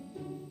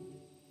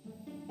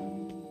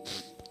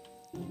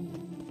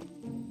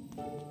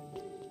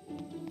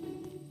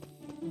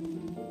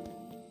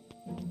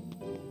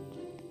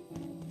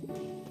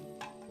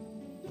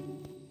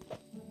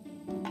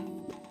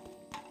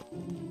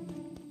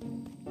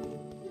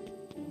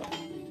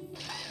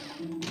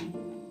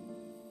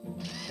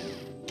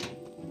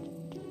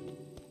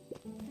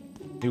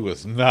 He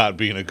was not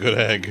being a good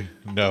egg.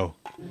 No.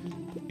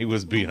 He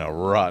was being a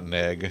rotten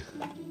egg.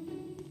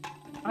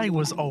 I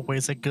was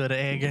always a good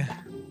egg.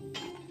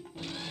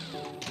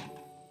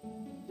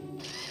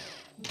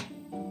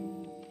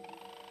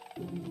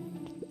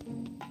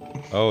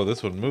 Oh,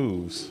 this one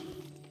moves.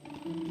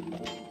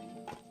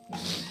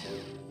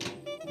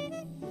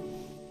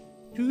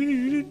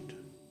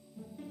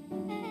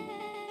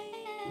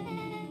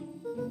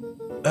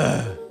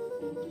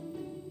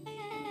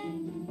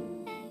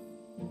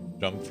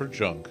 Junk for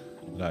junk.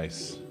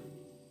 Nice.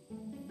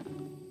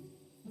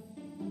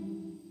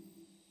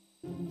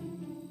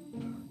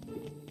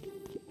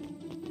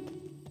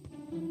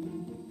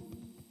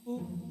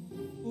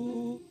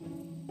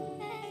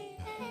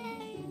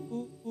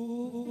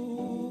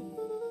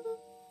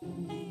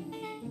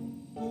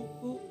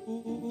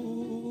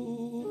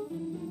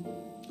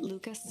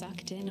 Luca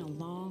sucked in a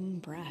long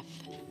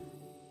breath.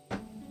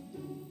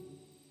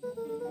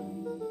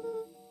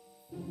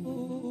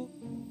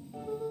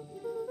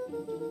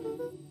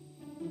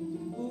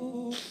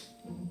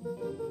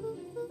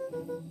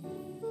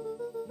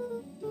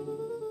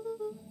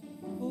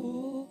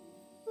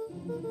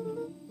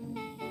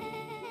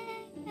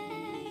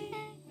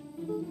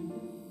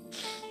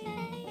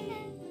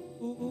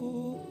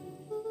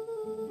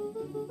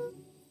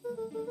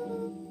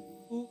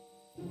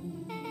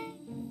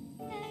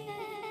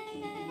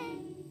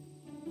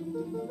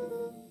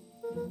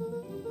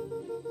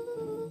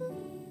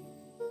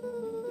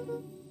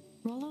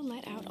 Rollo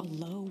let out a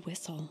low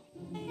whistle.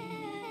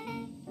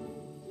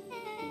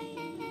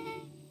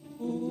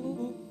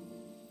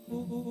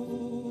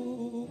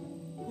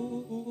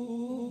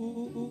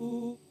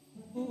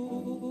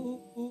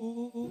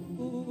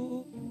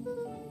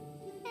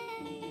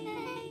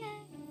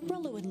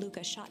 Rollo and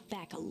Luca shot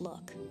back a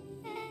look.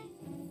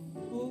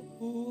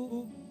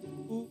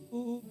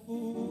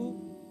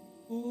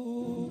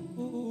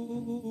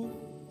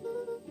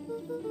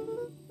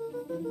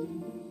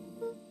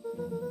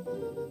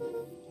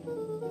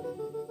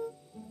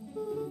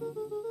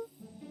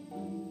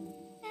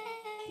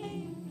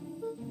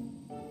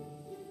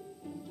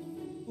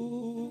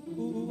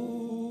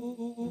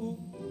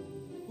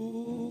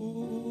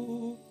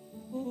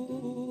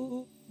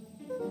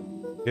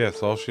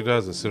 Yes, all she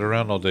does is sit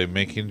around all day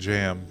making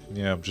jam.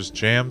 Yeah, just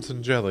jams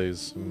and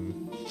jellies.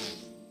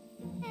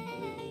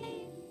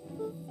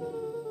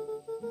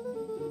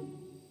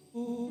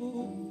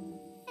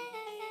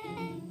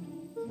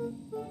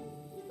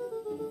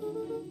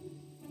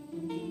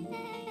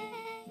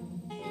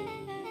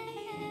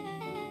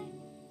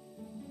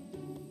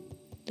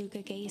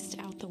 Luca gazed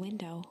out the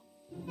window.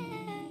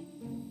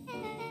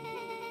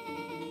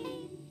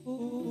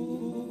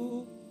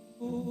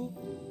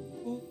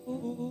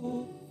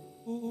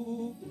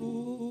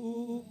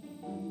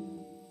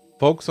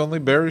 Folks only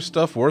bury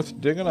stuff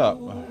worth digging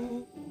up.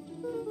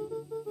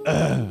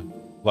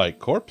 Like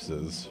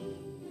corpses.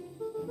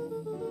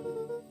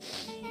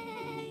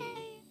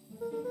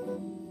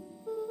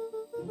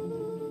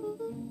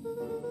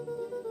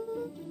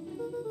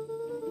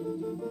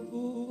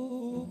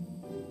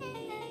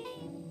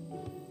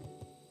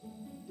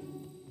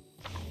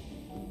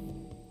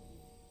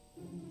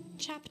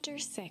 Chapter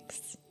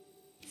 6.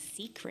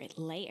 Secret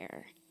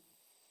Lair.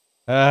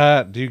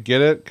 Do you get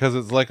it? Because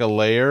it's like a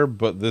layer,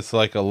 but this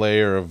like a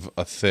layer of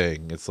a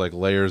thing. It's like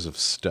layers of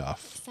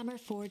stuff. Summer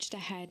forged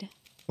ahead.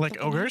 Like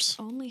ogres?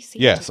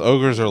 Yes,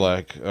 ogres are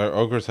like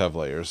ogres have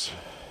layers.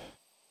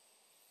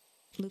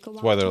 Luca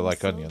That's why walked they're home like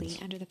slowly onions.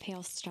 under the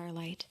pale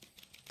starlight,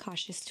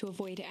 cautious to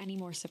avoid any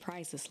more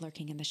surprises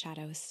lurking in the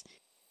shadows.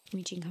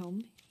 Reaching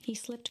home, he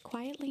slipped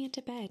quietly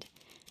into bed,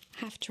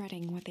 half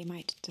dreading what they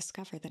might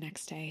discover the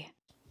next day.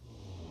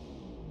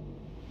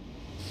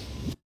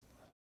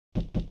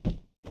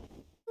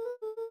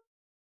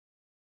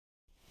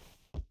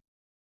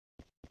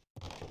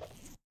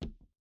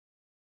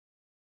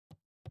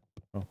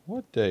 Oh,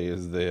 what day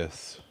is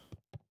this?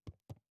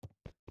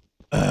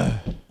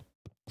 I've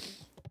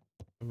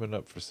been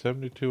up for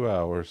 72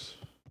 hours.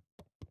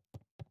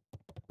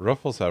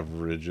 Ruffles have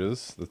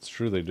ridges. That's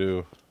true, they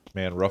do.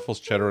 Man, Ruffles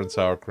cheddar and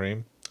sour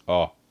cream.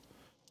 Oh,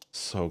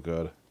 so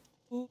good.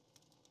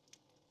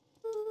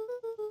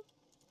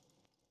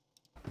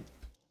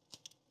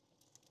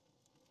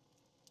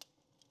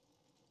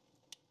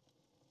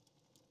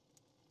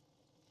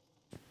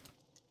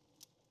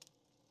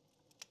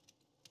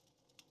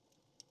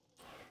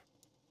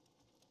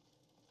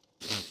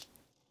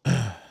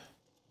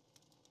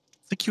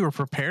 I think you were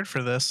prepared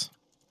for this.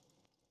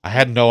 I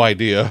had no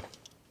idea.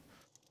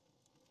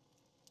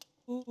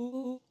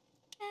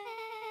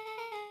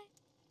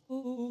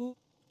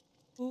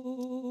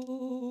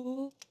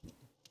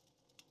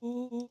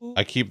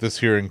 I keep this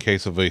here in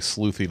case of a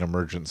sleuthing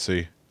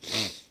emergency.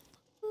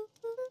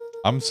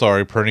 I'm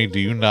sorry, Perny, do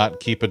you not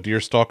keep a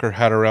Deerstalker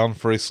hat around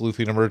for a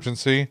sleuthing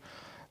emergency?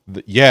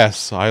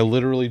 Yes, I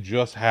literally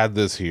just had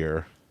this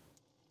here.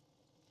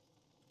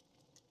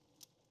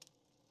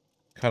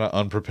 Kind of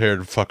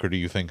unprepared fucker do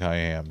you think I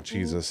am?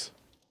 Jesus.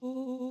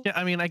 Yeah,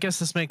 I mean, I guess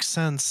this makes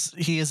sense.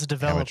 He is a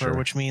developer, Amateur.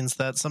 which means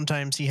that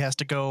sometimes he has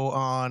to go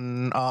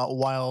on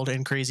wild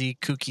and crazy,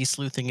 kooky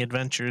sleuthing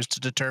adventures to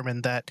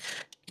determine that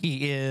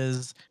he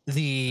is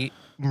the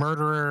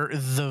murderer,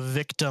 the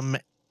victim,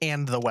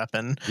 and the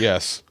weapon.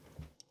 Yes.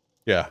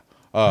 Yeah.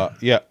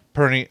 Yeah,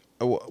 Perny,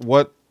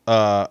 what,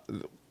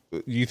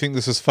 you think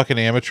this is fucking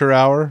amateur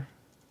hour?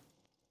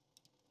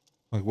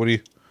 Like, what do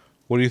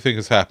you think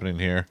is happening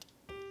here?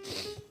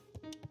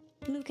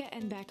 Luca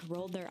and Beck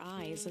rolled their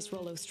eyes as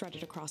Rollo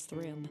strutted across the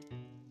room.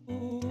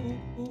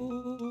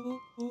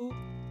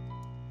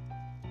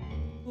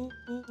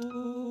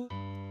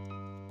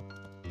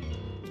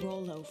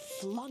 Rollo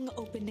flung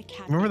open the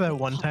cabinet. Remember that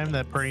with one time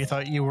that confidence. Purdy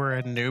thought you were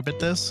a noob at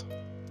this?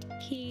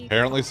 He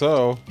Apparently coughed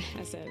so.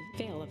 as a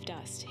veil of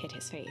dust hit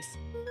his face.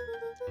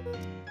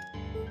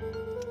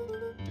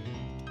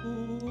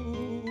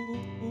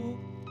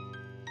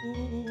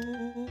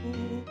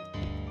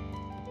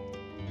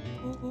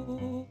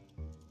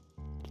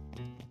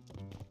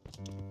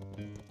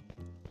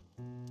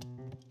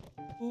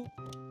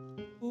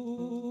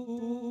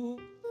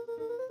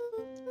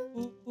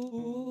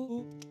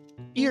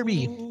 E or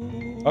B?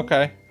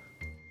 Okay.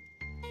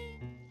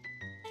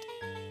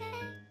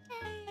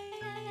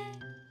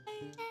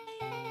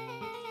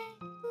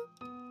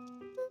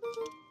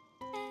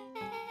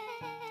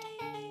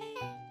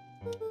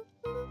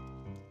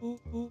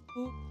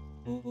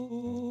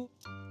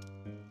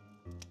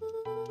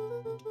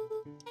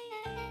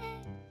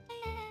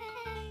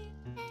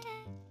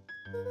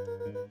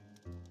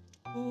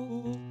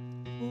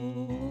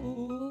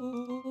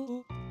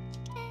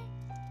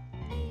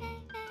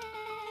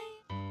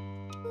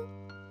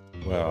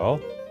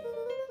 Well.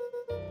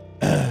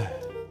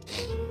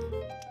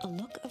 A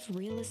look of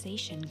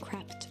realization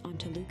crept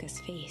onto Luca's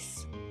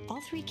face.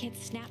 All three kids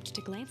snapped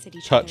to glance at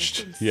each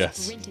Touched, other, then yes.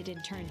 sprinted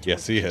and turned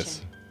Yes, towards the he kitchen.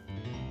 is.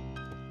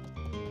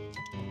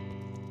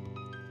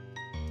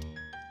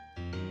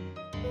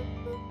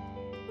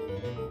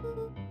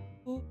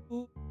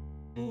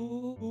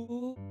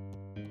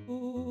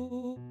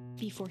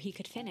 Before he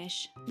could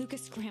finish, Luca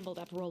scrambled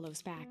up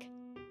Rollo's back.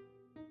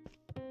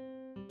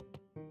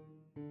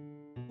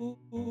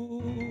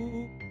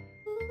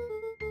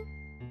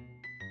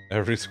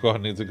 Every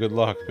squad needs a good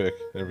lockpick.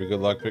 Every good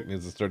lockpick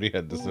needs a sturdy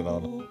head to sit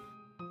on.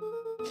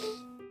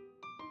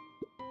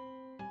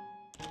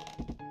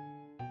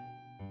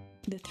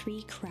 The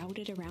three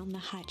crowded around the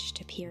hutch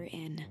to peer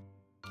in.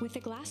 With the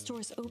glass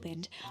doors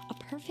opened, a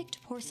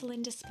perfect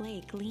porcelain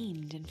display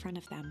gleamed in front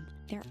of them.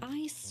 Their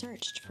eyes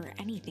searched for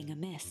anything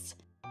amiss,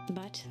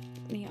 but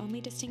the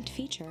only distinct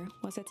feature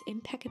was its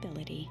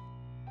impeccability.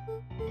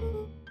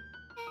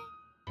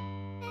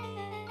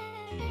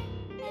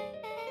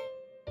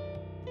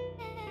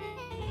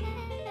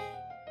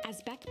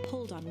 As Beck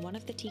pulled on one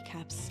of the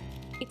teacups,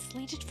 it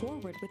slanted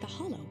forward with a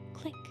hollow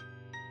click.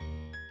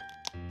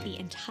 The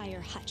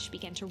entire hutch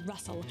began to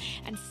rustle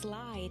and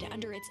slide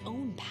under its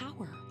own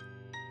power.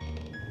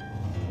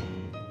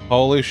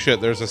 Holy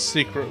shit, there's a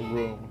secret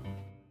room.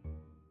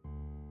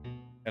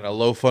 And a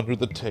loaf under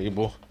the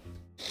table.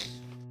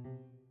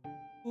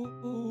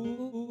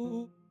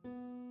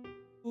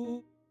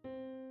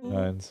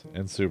 Nines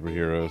and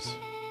superheroes.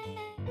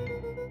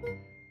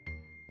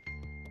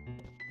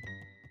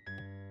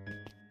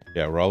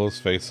 Yeah, Rollo's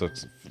face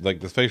looks like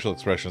the facial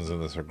expressions in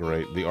this are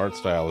great. The art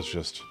style is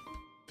just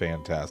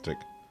fantastic.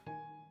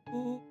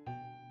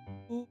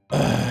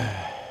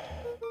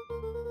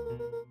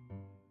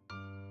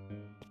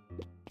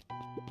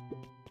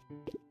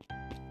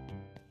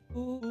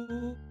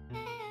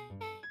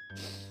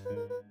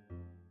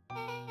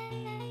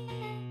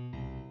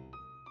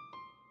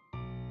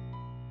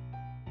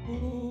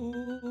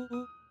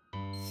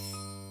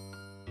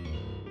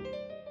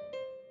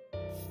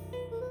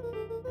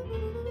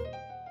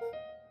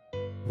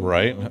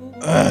 Right?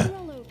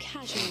 Rollo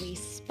casually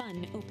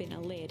spun open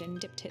a lid and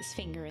dipped his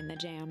finger in the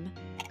jam.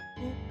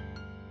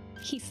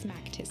 He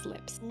smacked his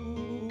lips.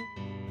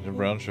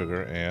 Brown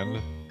sugar and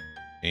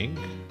ink?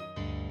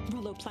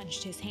 Rollo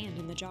plunged his hand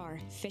in the jar,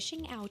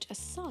 fishing out a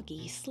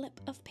soggy slip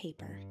of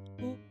paper.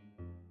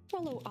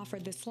 Rollo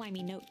offered the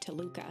slimy note to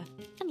Luca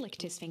and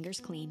licked his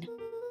fingers clean.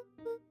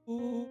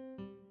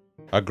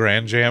 A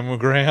grand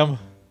jam-gram?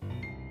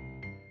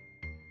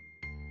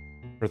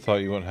 Never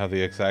thought you wouldn't have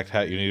the exact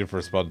hat you needed for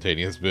a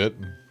spontaneous bit.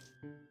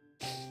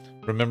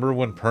 Remember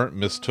when Pernt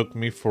mistook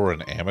me for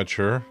an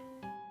amateur?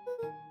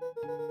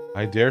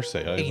 I dare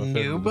say I am a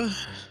noob.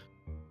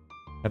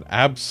 An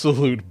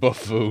absolute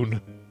buffoon.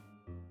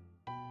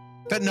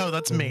 No,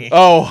 that's me.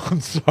 Oh,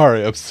 I'm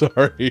sorry. I'm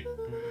sorry.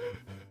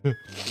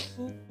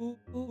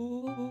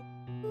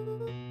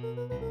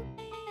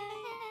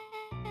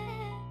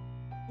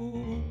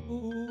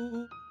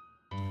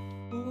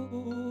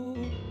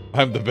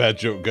 I'm the bad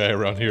joke guy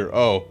around here.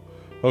 Oh,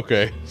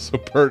 okay. So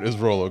Pert is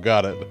Rollo.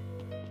 Got it.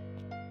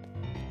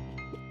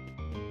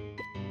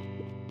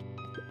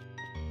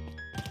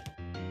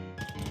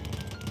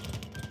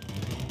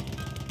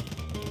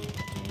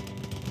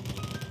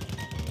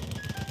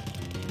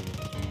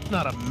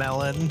 Not a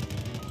melon.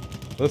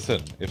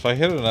 Listen, if I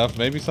hit enough,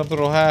 maybe something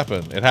will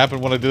happen. It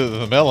happened when I did it to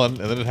the melon,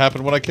 and then it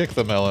happened when I kicked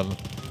the melon.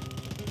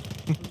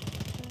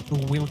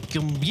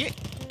 Welcome back.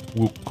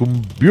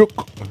 Welcome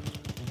back.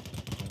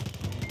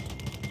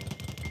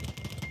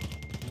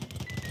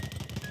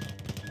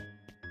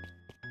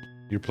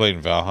 You're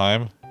playing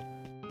Valheim?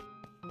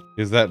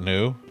 Is that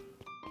new?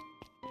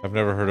 I've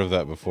never heard of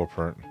that before,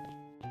 Pernt.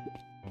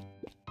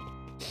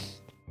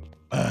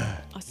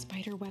 A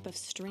spider web of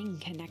string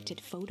connected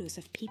photos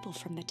of people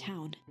from the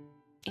town,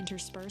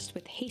 interspersed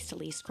with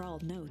hastily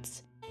scrawled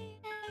notes.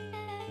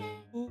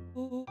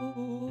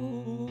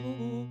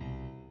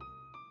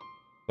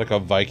 Like a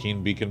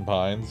Viking Beacon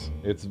Pines.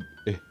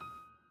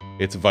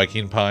 It's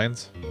Viking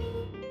Pines.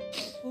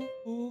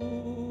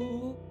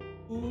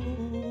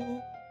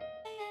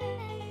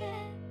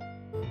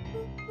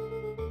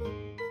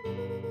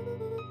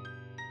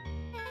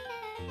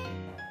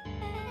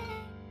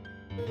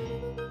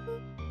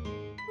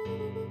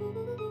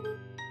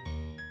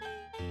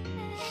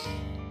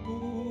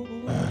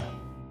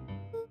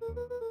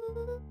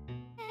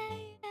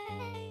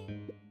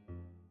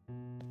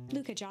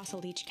 Luca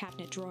jostled each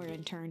cabinet drawer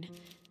in turn.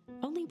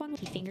 Only one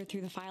he fingered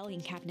through the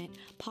filing cabinet,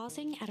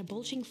 pausing at a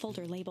bulging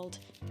folder labeled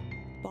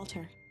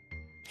Walter.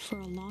 For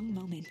a long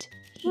moment,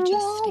 he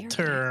just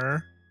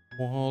stared.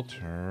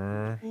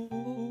 Walter.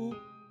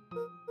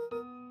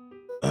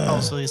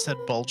 Also, he said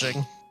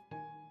bulging.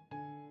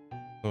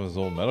 Those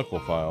old medical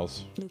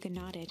files. Luca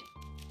nodded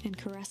and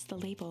caressed the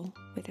label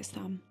with his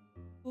thumb.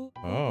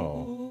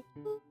 Oh.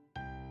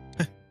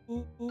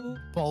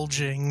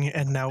 Bulging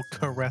and now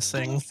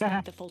caressing.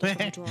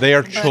 They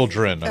are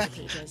children.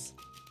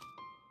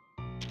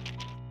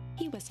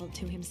 He whistled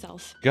to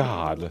himself.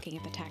 God. Looking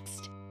at the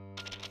text.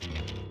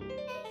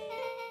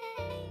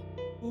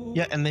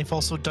 Yeah, and they've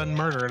also done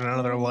murder in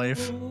another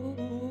life.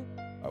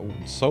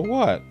 So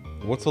what?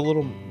 What's a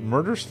little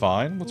murder's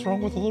fine? What's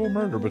wrong with a little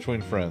murder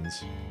between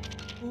friends?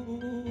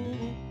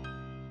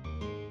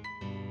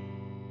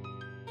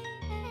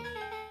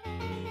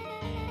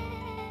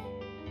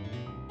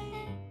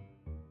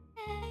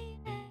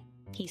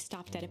 He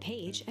stopped at a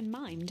page and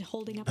mimed,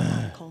 holding up a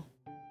monocle.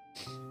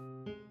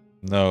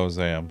 No,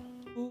 Zam.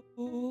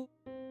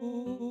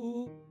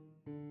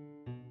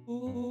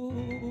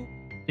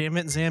 Damn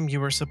it, Zam, you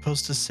were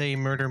supposed to say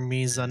murder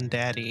me,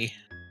 Zundaddy.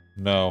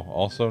 No,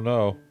 also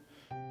no.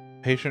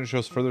 Patient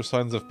shows further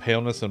signs of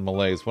paleness and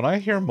malaise. When I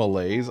hear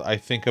malaise, I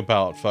think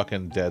about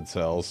fucking dead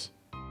cells.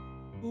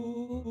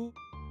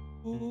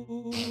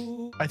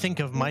 I think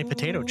of my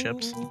potato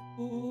chips.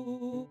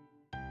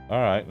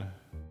 Alright.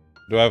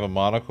 Do I have a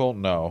monocle?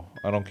 No,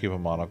 I don't keep a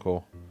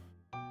monocle.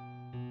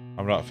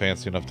 I'm not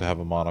fancy enough to have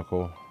a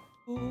monocle.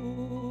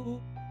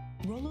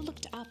 Rollo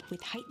looked up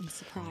with heightened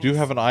surprise. Do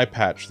have an eye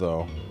patch,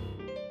 though.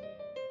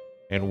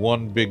 And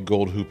one big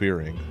gold hoop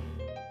earring.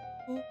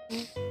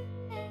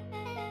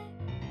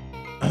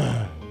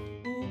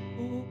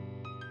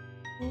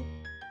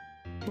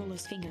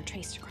 Rollo's finger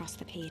traced across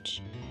the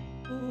page.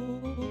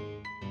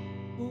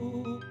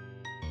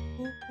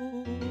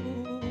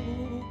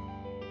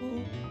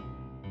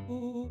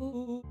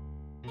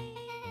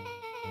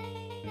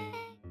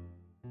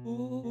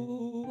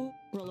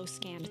 Rollo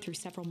scanned through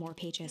several more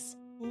pages.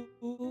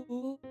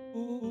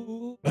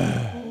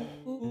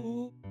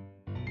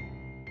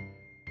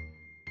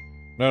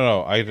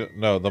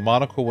 No, the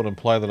monocle would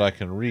imply that I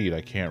can read.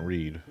 I can't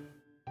read.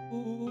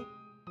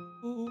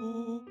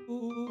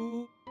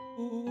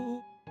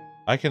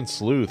 I can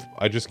sleuth,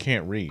 I just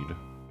can't read.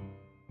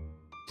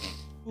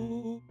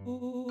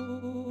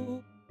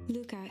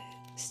 Luca,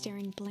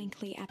 staring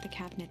blankly at the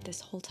cabinet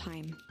this whole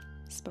time,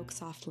 spoke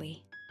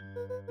softly.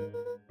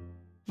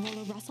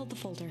 Rollo rustled the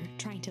folder,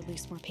 trying to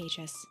loose more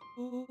pages.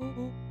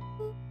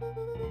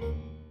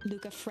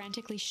 Luca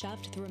frantically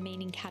shoved the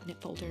remaining cabinet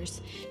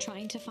folders,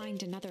 trying to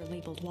find another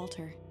labeled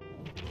Walter.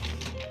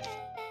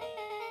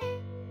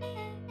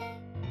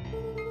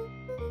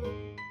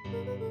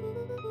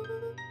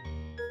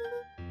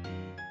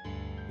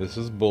 This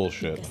is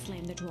bullshit. Luca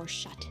slammed the drawer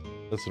shut.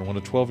 Listen, when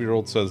a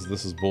 12-year-old says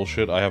this is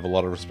bullshit, I have a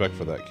lot of respect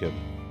for that kid.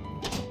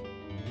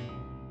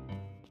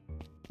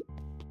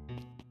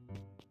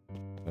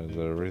 Is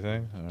that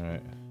everything?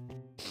 Alright.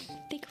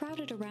 They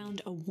crowded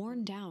around a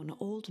worn-down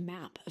old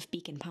map of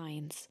Beacon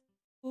Pines.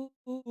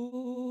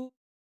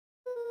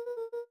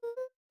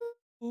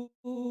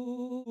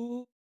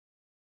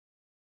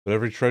 But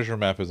every treasure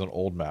map is an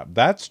old map.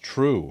 That's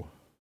true.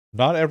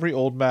 Not every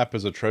old map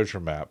is a treasure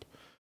map,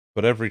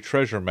 but every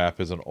treasure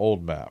map is an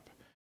old map.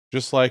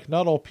 Just like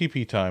not all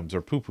pee-pee times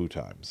are poo-poo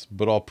times,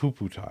 but all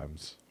poo-poo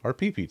times are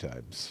pee-pee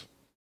times.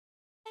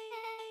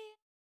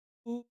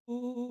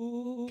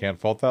 Can't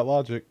fault that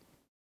logic.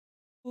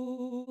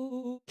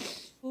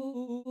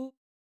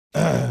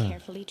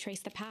 Carefully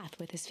traced the path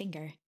with his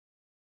finger.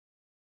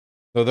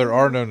 Though there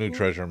are no new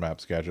treasure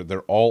maps, Gadget.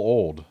 They're all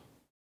old.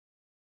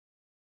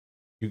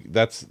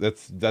 That's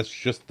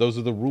just, those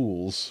are the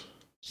rules.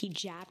 He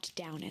jabbed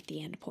down at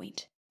the end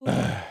point.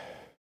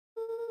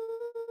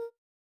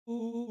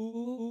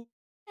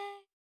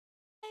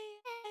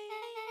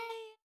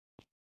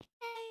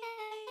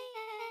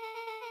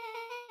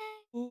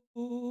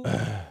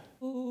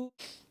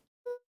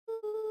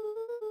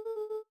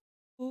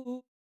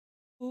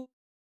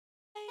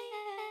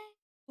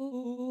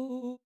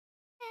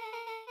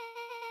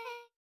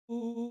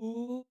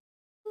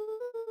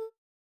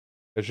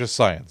 It's just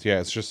science. Yeah,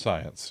 it's just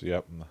science.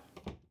 Yep.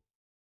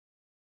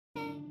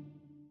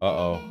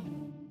 Uh-oh.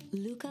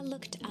 Luca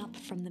looked up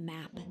from the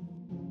map.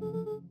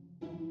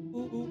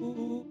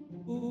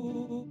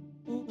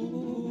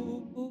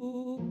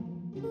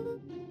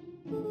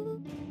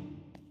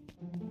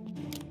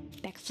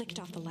 Beck flicked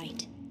off the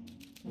light,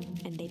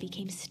 and they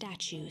became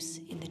statues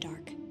in the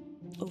dark.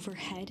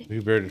 Overhead, If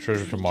you buried a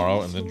treasure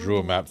tomorrow and then drew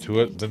a map to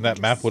it, then that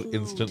map would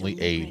instantly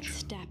age.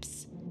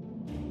 Steps.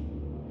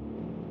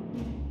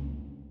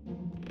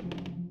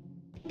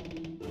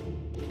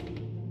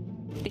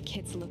 The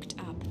kids looked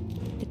up,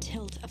 the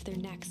tilt of their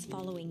necks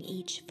following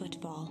each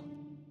footfall.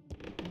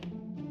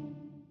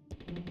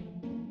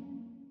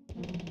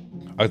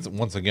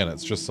 Once again,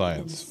 it's just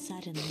Then science.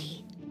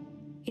 suddenly,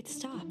 it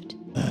stopped.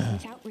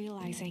 Without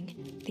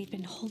realizing, they'd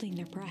been holding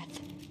their breath.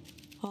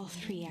 All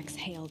three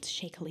exhaled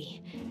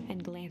shakily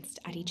and glanced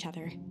at each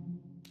other.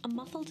 A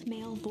muffled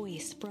male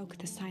voice broke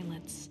the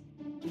silence.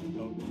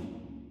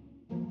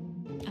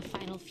 A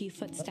final few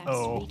footsteps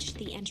reached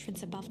the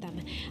entrance above them,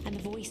 and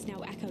the voice now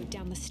echoed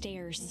down the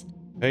stairs.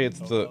 Hey, it's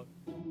the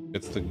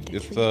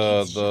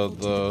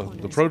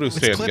produce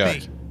stand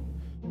guy.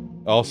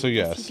 Also,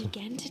 yes. He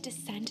began to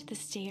descend the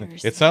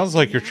stairs. It sounds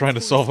like you're trying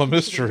to solve a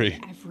mystery.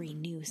 Every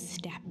new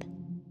step.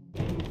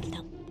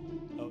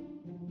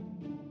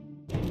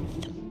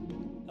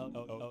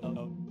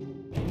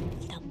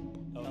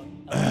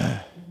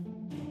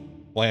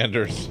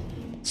 Flanders.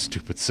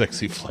 Stupid,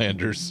 sexy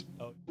Flanders.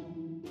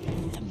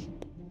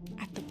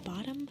 At the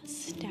bottom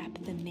step,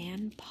 the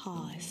man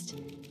paused,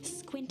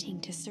 squinting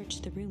to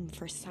search the room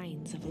for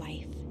signs of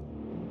life.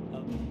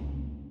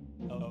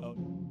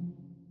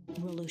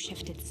 Rollo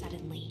shifted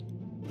suddenly.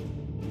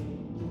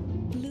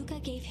 Luca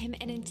gave him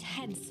an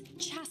intense,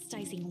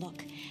 chastising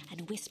look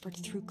and whispered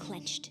through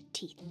clenched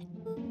teeth.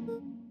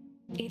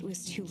 It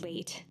was too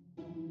late.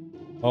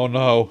 Oh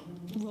no.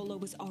 Rollo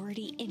was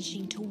already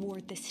inching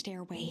toward the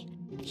stairway.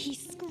 He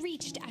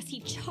screeched as he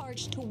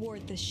charged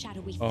toward the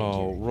shadowy figure.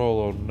 Oh,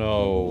 Rollo,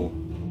 no.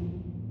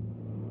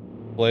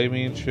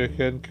 Flaming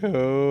chicken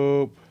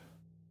coop.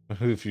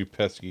 If you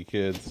pesky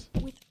kids.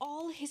 With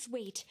all his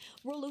weight,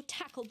 Rollo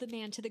tackled the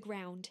man to the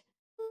ground.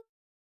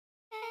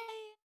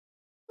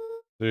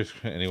 There's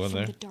anyone From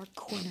there? the dark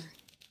corner,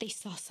 they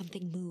saw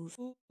something move.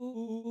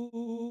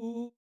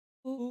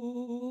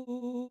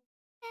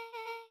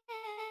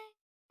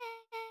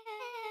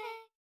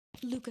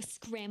 Luca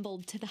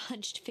scrambled to the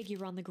hunched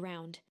figure on the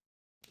ground.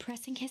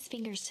 Pressing his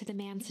fingers to the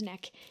man's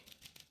neck,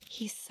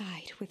 he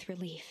sighed with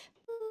relief.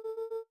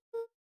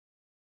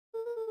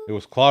 It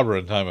was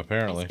clobbering time,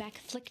 apparently. As Beck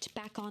flicked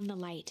back on the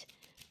light,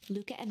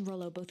 Luca and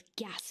Rollo both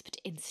gasped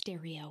in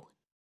stereo.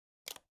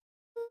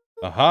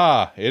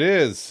 Aha! It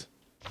is!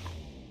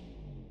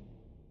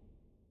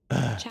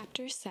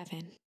 Chapter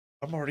 7.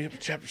 I'm already up to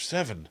chapter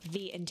 7.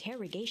 The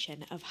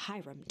interrogation of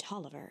Hiram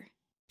Tolliver.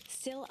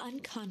 Still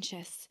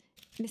unconscious,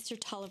 Mr.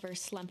 Tolliver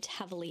slumped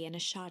heavily in a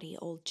shoddy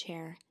old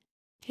chair.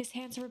 His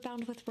hands were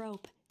bound with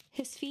rope,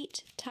 his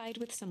feet tied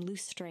with some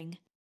loose string.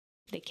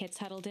 The kids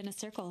huddled in a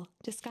circle,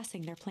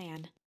 discussing their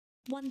plan.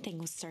 One thing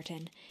was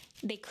certain,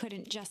 they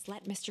couldn't just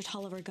let Mr.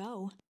 Tolliver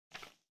go.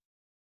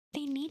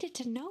 They needed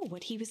to know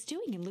what he was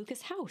doing in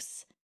Luca's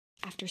house.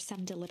 After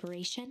some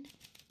deliberation,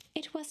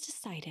 it was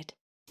decided.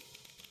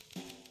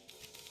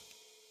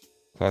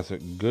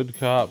 Classic good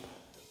cop,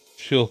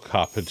 chill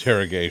cop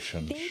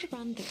interrogation. They'd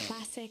run the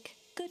classic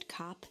good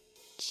cop,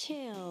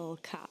 chill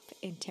cop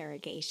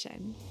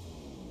interrogation.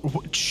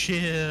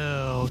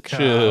 Chill, cop.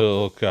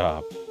 Chill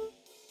cop.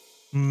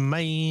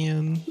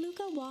 Man.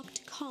 Luca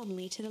walked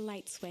calmly to the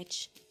light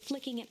switch,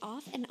 flicking it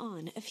off and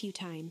on a few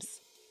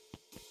times.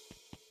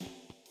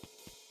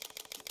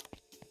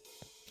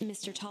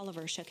 Mr.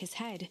 Tolliver shook his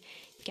head,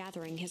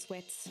 gathering his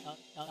wits.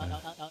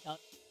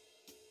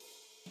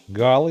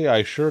 Golly,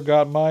 I sure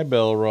got my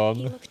bell rung.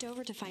 He looked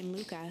over to find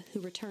Luca, who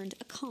returned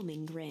a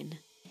calming grin.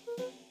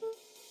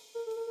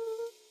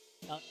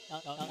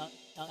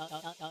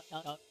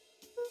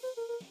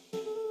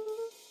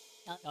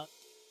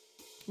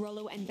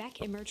 Rollo and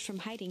Beck emerged from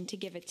hiding to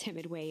give a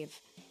timid wave.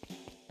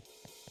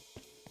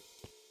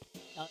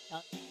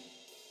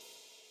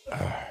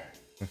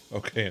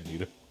 Okay,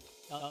 Anita.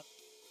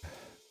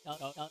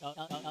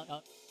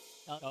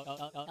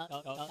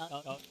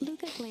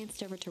 Luca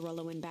glanced over to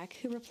Rollo and Beck,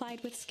 who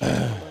replied with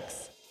skeptical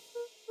looks.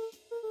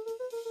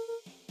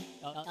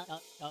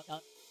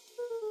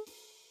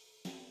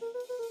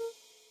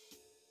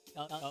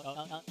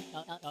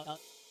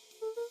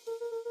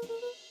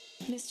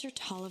 Mr.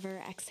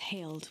 Tolliver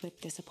exhaled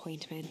with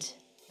disappointment.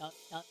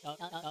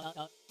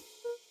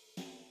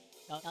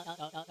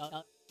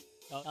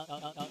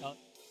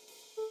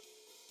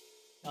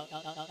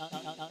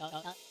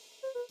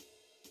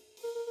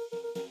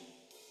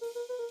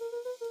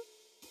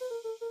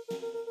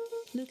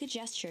 Luca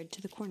gestured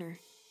to the corner.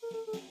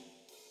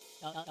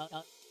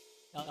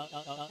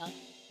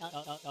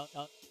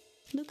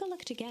 Luca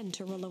looked again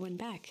to Rollo and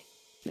Beck.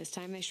 This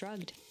time they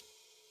shrugged.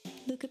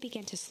 Luca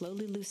began to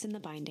slowly loosen the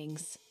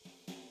bindings.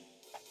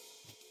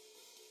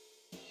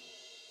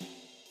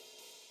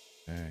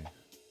 Hey.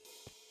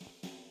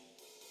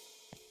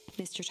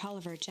 Mr.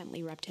 Tolliver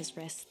gently rubbed his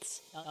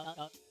wrists.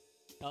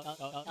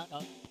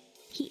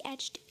 He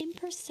edged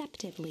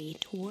imperceptibly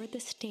toward the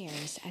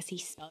stairs as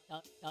he...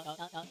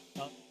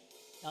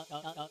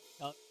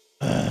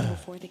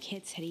 Before the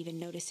kids had even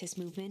noticed his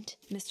movement,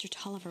 Mr.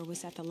 Tolliver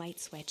was at the light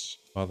switch.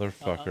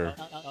 Motherfucker.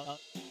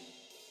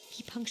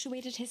 He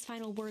punctuated his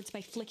final words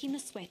by flicking the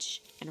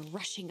switch and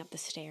rushing up the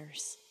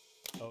stairs.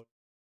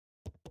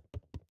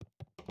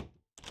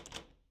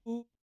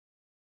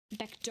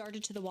 Beck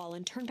darted to the wall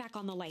and turned back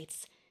on the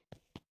lights.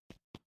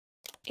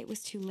 It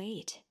was too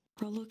late.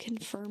 Rollo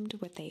confirmed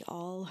what they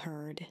all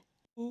heard.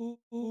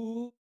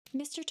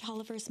 Mr.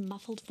 Tolliver's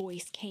muffled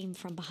voice came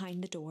from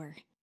behind the door.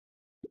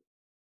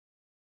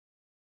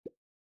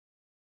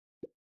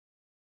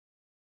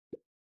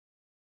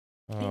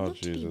 They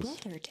looked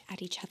bewildered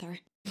at each other.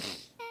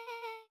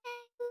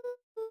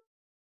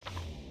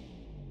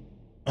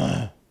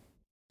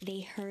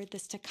 They heard the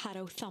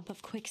staccato thump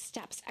of quick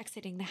steps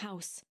exiting the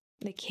house.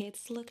 The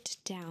kids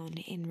looked down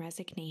in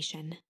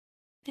resignation.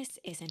 This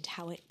isn't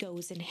how it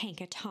goes in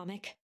Hank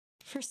Atomic.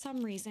 For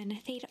some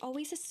reason, they'd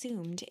always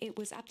assumed it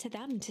was up to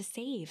them to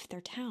save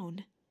their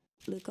town.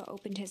 Luca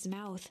opened his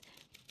mouth,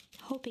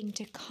 hoping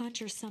to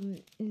conjure some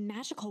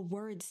magical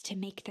words to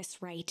make this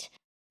right.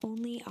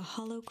 Only a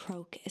hollow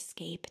croak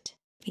escaped.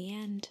 The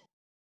end.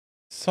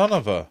 Son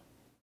of a...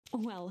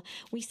 Well,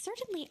 we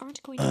certainly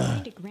aren't going to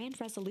find a grand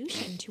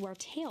resolution to our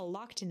tale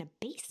locked in a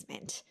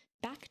basement.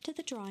 Back to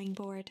the drawing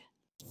board.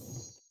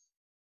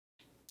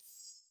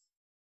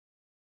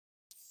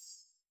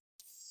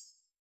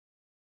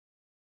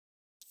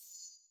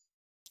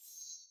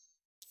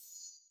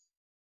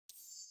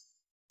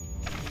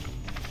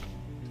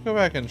 Let's go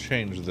back and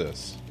change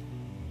this.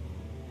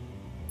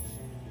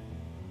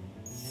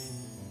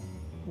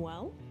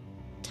 Well,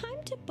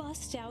 time to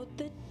bust out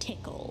the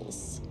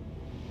tickles.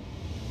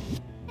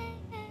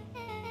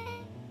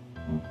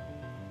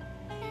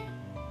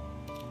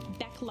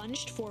 Beck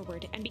lunged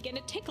forward and began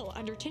to tickle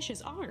under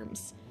Tish's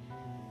arms.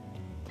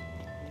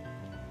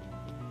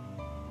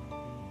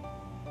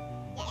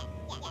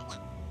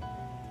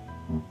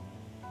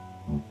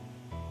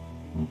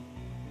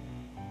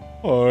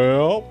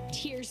 Well.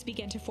 Tears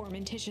began to form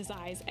in Tish's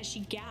eyes as she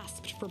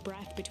gasped for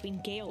breath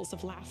between gales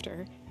of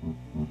laughter.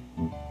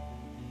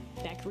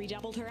 Beck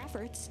redoubled her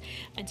efforts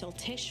until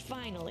Tish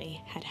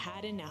finally had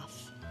had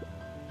enough.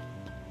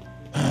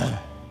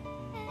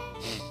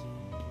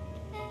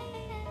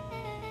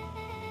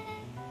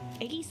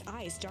 Iggy's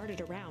eyes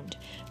darted around,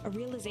 a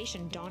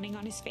realization dawning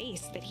on his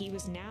face that he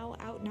was now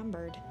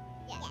outnumbered.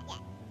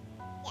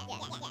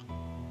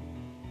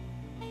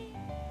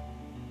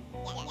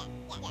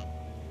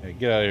 Hey,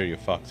 get out of here, you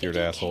fox-eared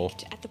asshole. He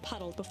kicked at the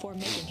puddle before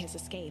making his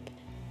escape.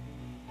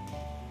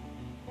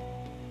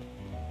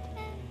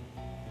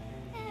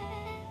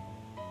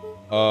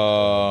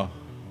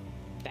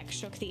 Beck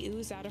shook the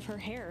ooze out of her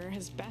hair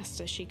as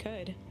best as she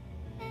could.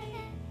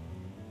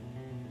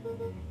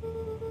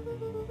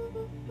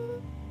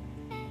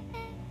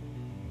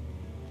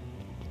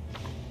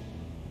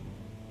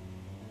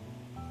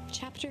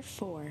 Chapter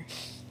 4.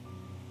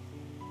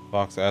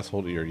 Fox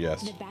asshole ear,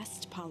 yes. The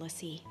best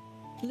policy.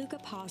 Luca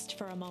paused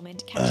for a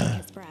moment, catching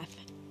his breath.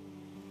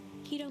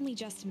 He'd only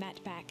just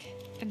met Beck,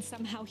 and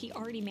somehow he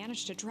already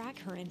managed to drag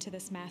her into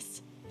this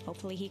mess.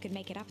 Hopefully he could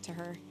make it up to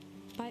her.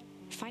 But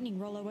finding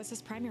Rollo was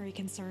his primary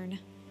concern.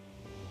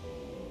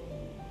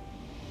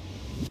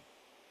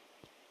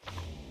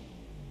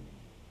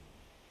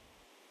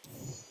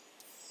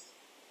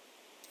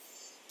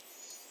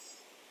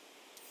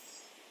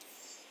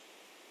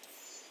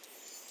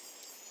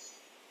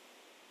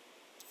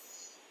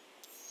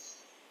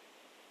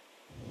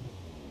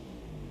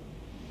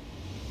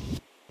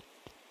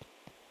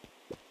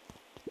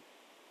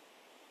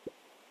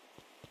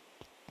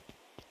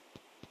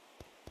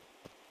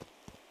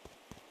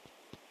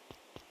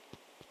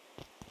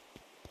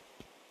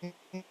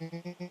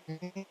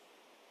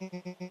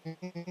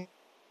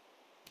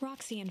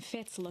 Roxy and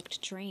Fitz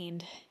looked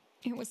drained.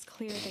 It was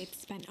clear they'd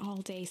spent all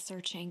day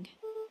searching.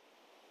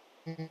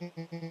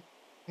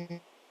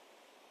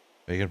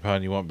 Bacon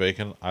pun, you want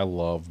bacon? I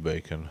love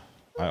bacon.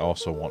 I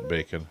also want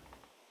bacon.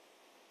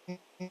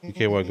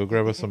 Okay, well, go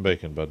grab us some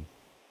bacon, bud.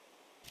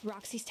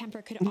 Roxy's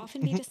temper could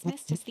often be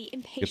dismissed as the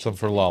impatience. Get some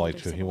for of an Lolly,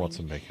 older too. He sibling. wants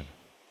some bacon.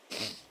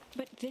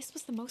 But this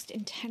was the most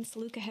intense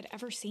Luca had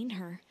ever seen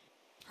her.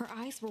 Her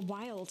eyes were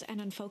wild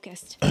and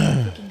unfocused,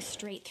 looking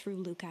straight through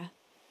Luca.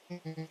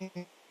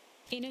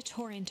 In a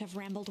torrent of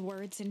rambled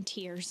words and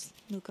tears,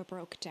 Luca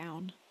broke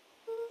down.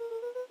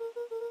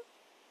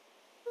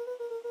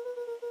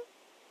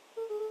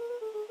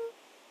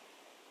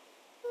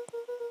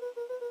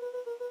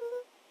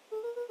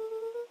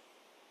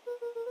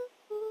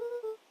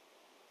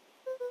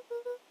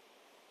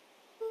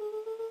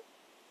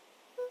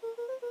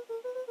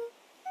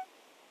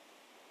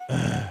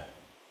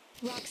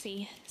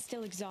 Roxy,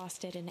 still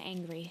exhausted and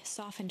angry,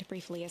 softened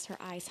briefly as her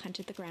eyes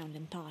hunted the ground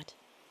in thought.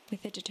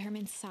 With a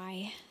determined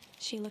sigh,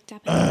 she looked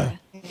up at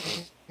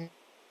Luca.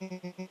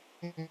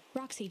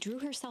 Roxy drew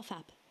herself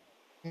up.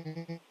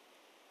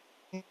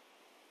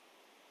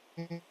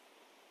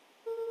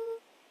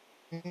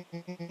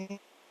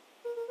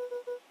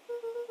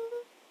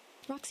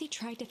 Roxy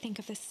tried to think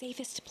of the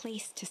safest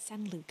place to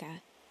send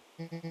Luca.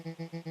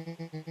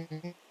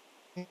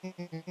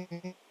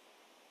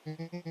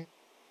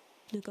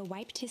 Luca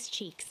wiped his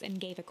cheeks and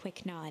gave a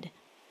quick nod.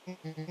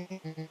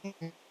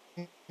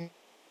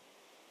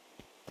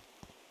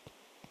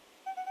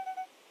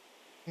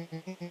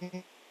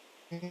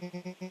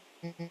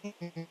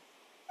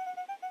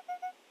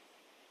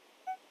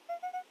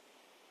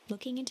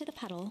 Looking into the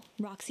puddle,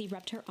 Roxy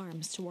rubbed her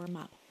arms to warm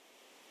up.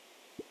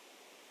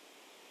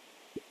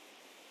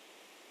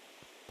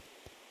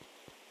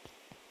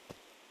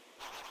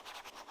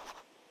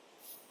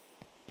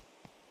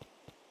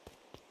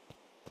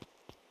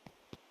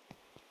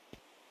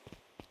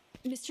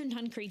 Mr.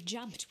 Nuncreed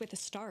jumped with a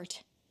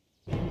start.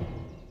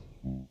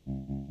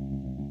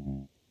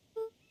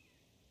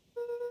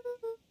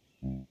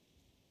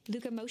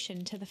 Luca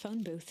motioned to the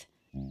phone booth.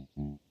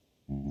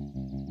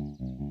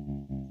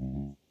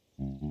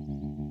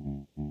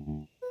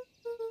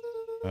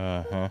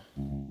 Uh-huh.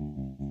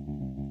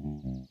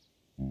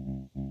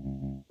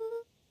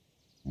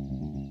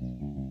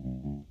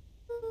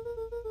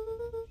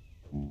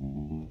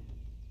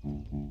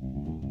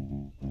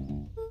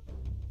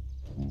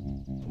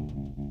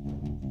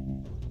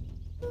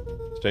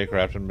 Steak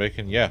wrapped in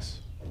bacon? Yes.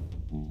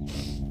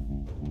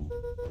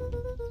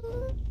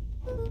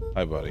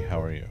 Hi, buddy. How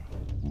are you?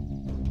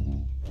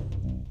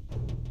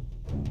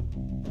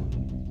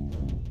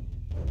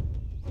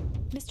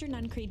 Mr.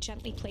 Nuncreed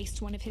gently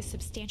placed one of his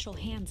substantial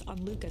hands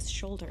on Luca's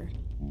shoulder.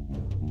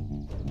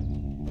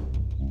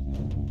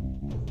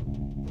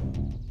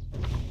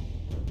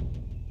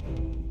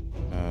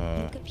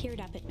 Luca peered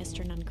up at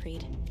Mr.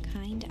 Nuncreed.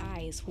 Kind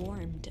eyes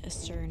warmed a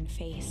stern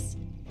face.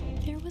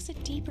 There was a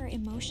deeper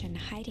emotion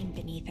hiding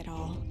beneath it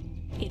all.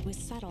 It was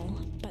subtle,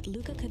 but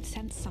Luca could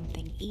sense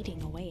something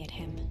eating away at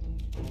him.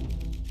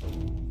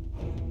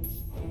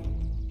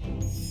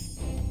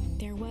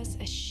 There was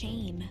a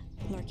shame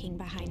lurking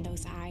behind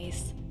those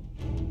eyes.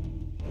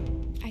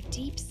 A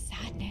deep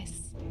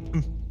sadness.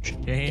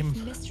 Shame. If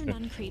Mr.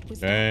 Nuncreed was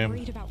that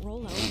worried about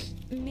Rollo,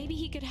 maybe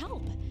he could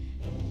help.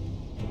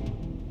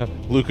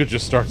 Luca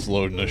just starts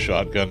loading a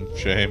shotgun.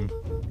 Shame.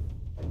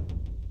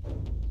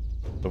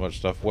 So much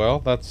stuff. Well,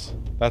 that's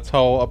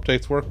how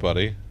updates work,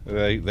 buddy.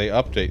 They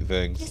update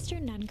things.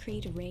 Mr.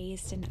 Nuncreed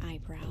raised an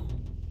eyebrow.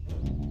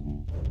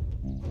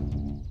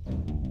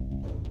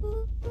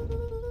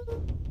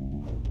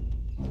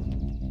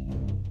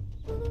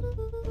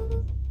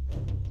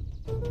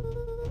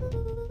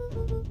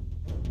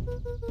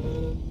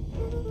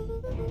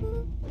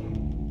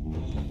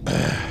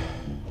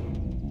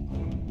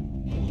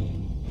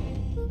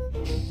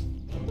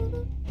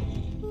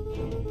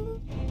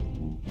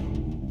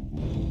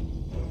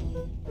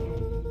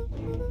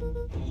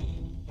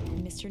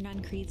 Mr.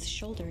 Nuncreed's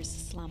shoulders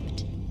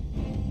slumped.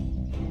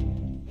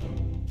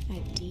 A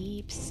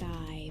deep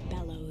sigh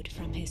bellowed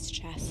from his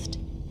chest.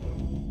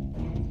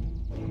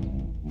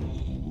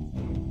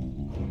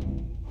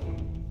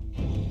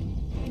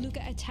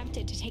 Luca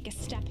attempted to take a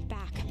step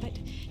back, but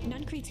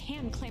Nuncreed's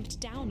hand clamped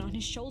down on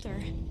his shoulder.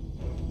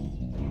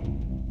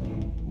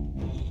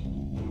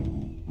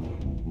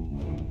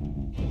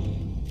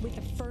 With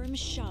a firm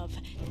shove,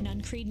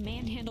 Nuncreed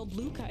manhandled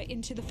Luca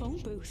into the phone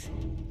booth.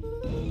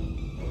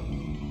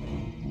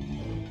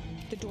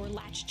 The door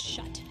latched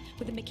shut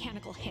with a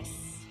mechanical hiss.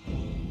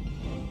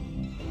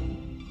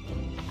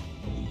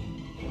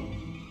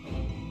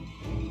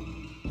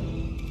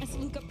 As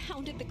Luca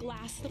pounded the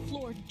glass, the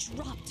floor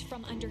dropped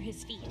from under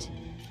his feet.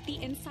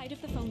 The inside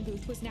of the phone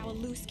booth was now a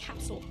loose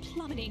capsule,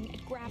 plummeting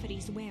at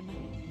gravity's whim.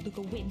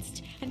 Luca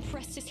winced and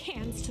pressed his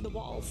hands to the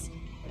walls.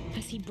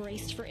 As he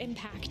braced for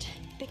impact,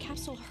 the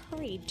capsule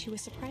hurried to a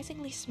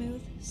surprisingly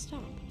smooth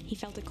stop. He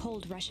felt a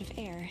cold rush of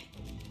air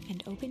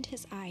and opened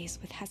his eyes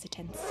with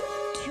hesitance.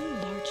 Two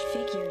large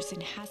figures in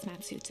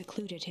hazmat suits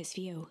occluded his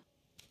view.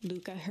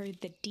 Luca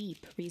heard the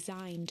deep,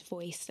 resigned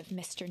voice of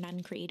Mr.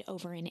 Nuncreed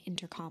over an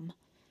intercom.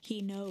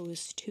 He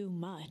knows too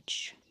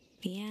much.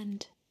 The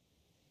end.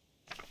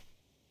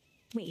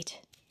 Wait.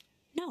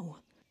 No.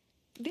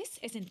 This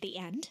isn't the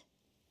end.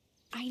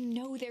 I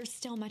know there's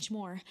still much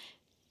more.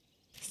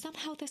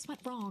 Somehow this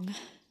went wrong.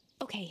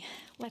 Okay,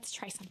 let's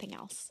try something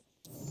else.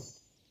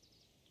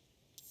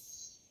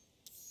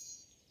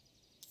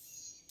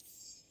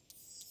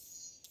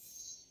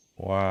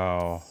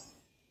 Wow.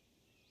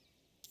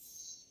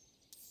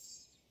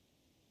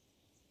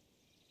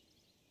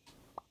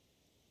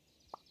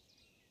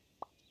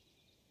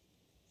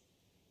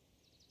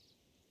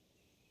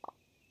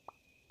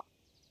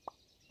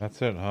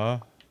 That's it, huh?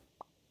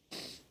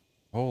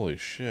 Holy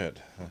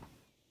shit.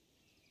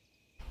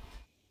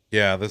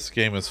 Yeah, this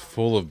game is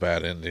full of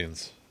bad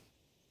endings.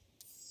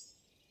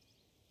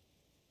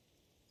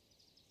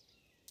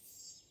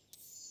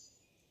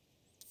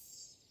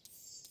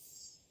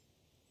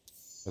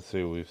 Let's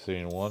see, we've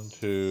seen 1,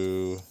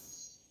 2,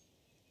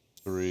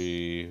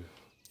 3,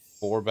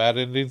 4 bad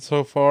endings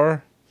so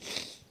far.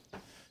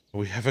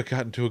 We haven't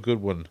gotten to a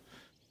good one.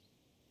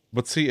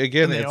 But see,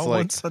 again, and they it's all like...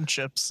 want sun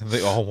chips. And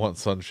they all want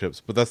sun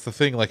chips. But that's the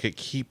thing, like, it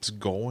keeps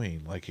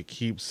going. Like, it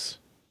keeps...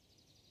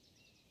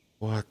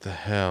 What the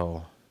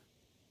hell?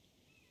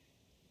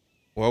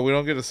 Well, we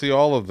don't get to see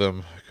all of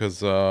them,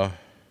 because,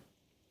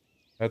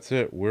 that's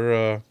it.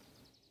 We're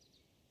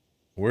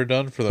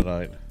done for the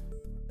night.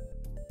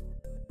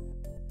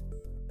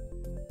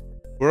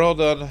 We're all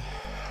done.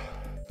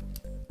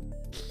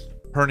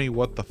 Perny,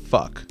 what the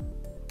fuck?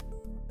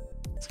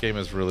 This game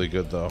is really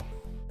good, though.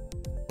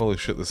 Holy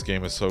shit, this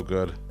game is so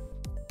good.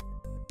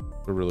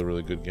 It's a really,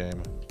 really good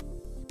game.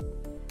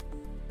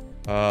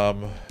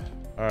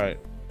 Alright.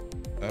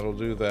 That'll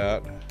do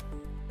that.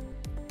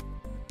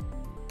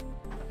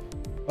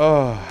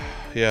 Oh,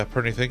 yeah,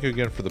 Perny, thank you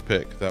again for the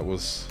pick. That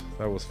was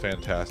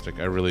fantastic.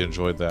 I really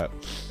enjoyed that.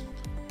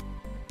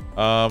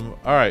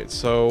 Alright,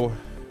 so...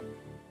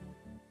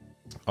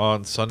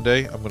 On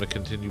Sunday, I'm going to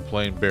continue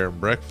playing Bear and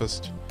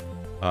Breakfast.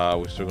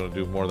 We're still going to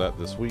do more of that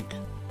this week.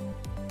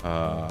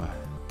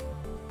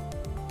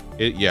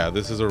 Yeah,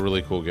 this is a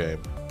really cool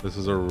game. This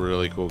is a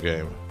really cool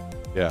game.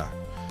 Yeah.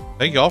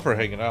 Thank y'all for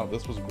hanging out.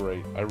 This was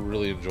great. I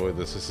really enjoyed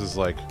this. This is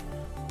like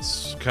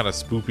kind of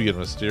spoopy and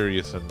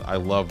mysterious, and I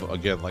love,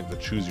 again, like the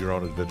choose your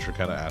own adventure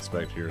kind of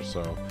aspect here.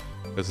 So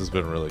this has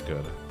been really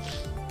good.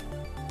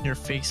 Your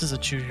face is a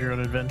choose your own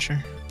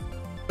adventure.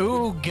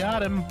 Ooh,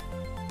 got him.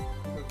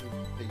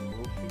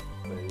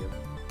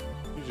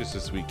 You're just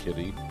a sweet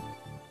kitty.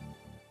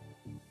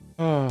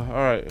 Oh,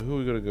 alright, who are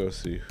we gonna go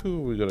see? Who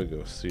are we gonna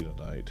go see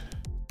tonight?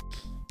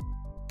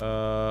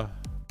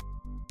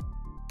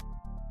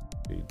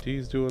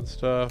 D's doing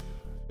stuff.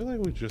 I feel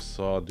like we just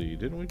saw D.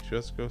 Didn't we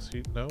just go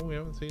see... No, we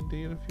haven't seen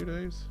D in a few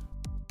days.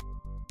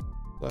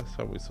 Last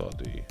time we saw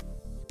D.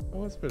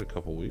 Oh, it's been a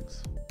couple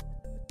weeks.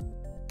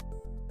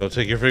 Don't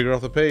take your finger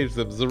off the page.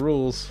 Them's the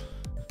rules.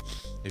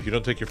 If you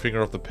don't take your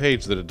finger off the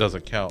page, then it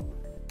doesn't count.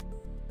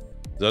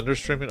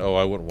 Zunderstreaming? Oh,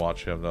 I wouldn't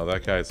watch him. No,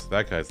 that guy's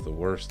the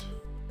worst.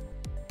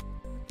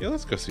 Yeah,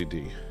 let's go see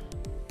D.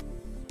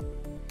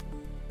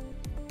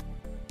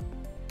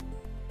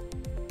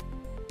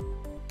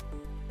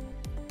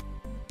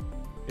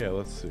 Yeah,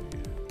 let's see. Yeah,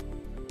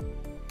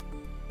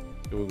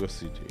 we'll go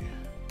see D.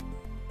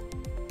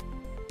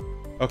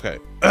 Okay.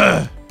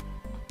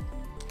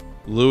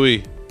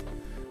 Louis,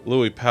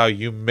 pal,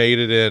 you made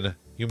it in.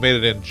 You made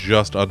it in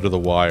just under the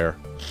wire.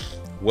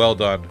 Well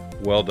done.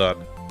 Well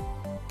done.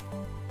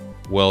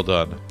 Well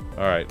done.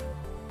 All right.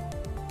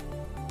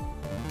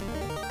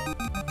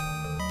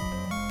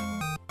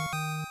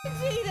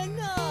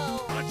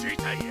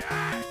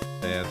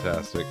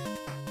 Fantastic.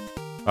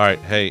 All right.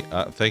 Hey,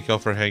 thank y'all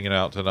for hanging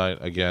out tonight.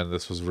 Again,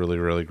 this was really,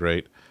 really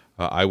great.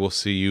 I will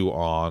see you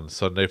on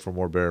Sunday for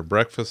more Bear and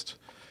Breakfast.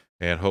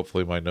 And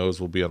hopefully my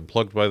nose will be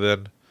unplugged by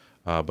then.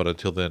 But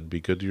until then, be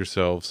good to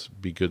yourselves.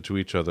 Be good to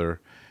each other.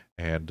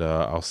 And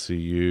I'll see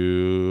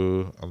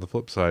you on the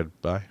flip side.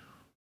 Bye.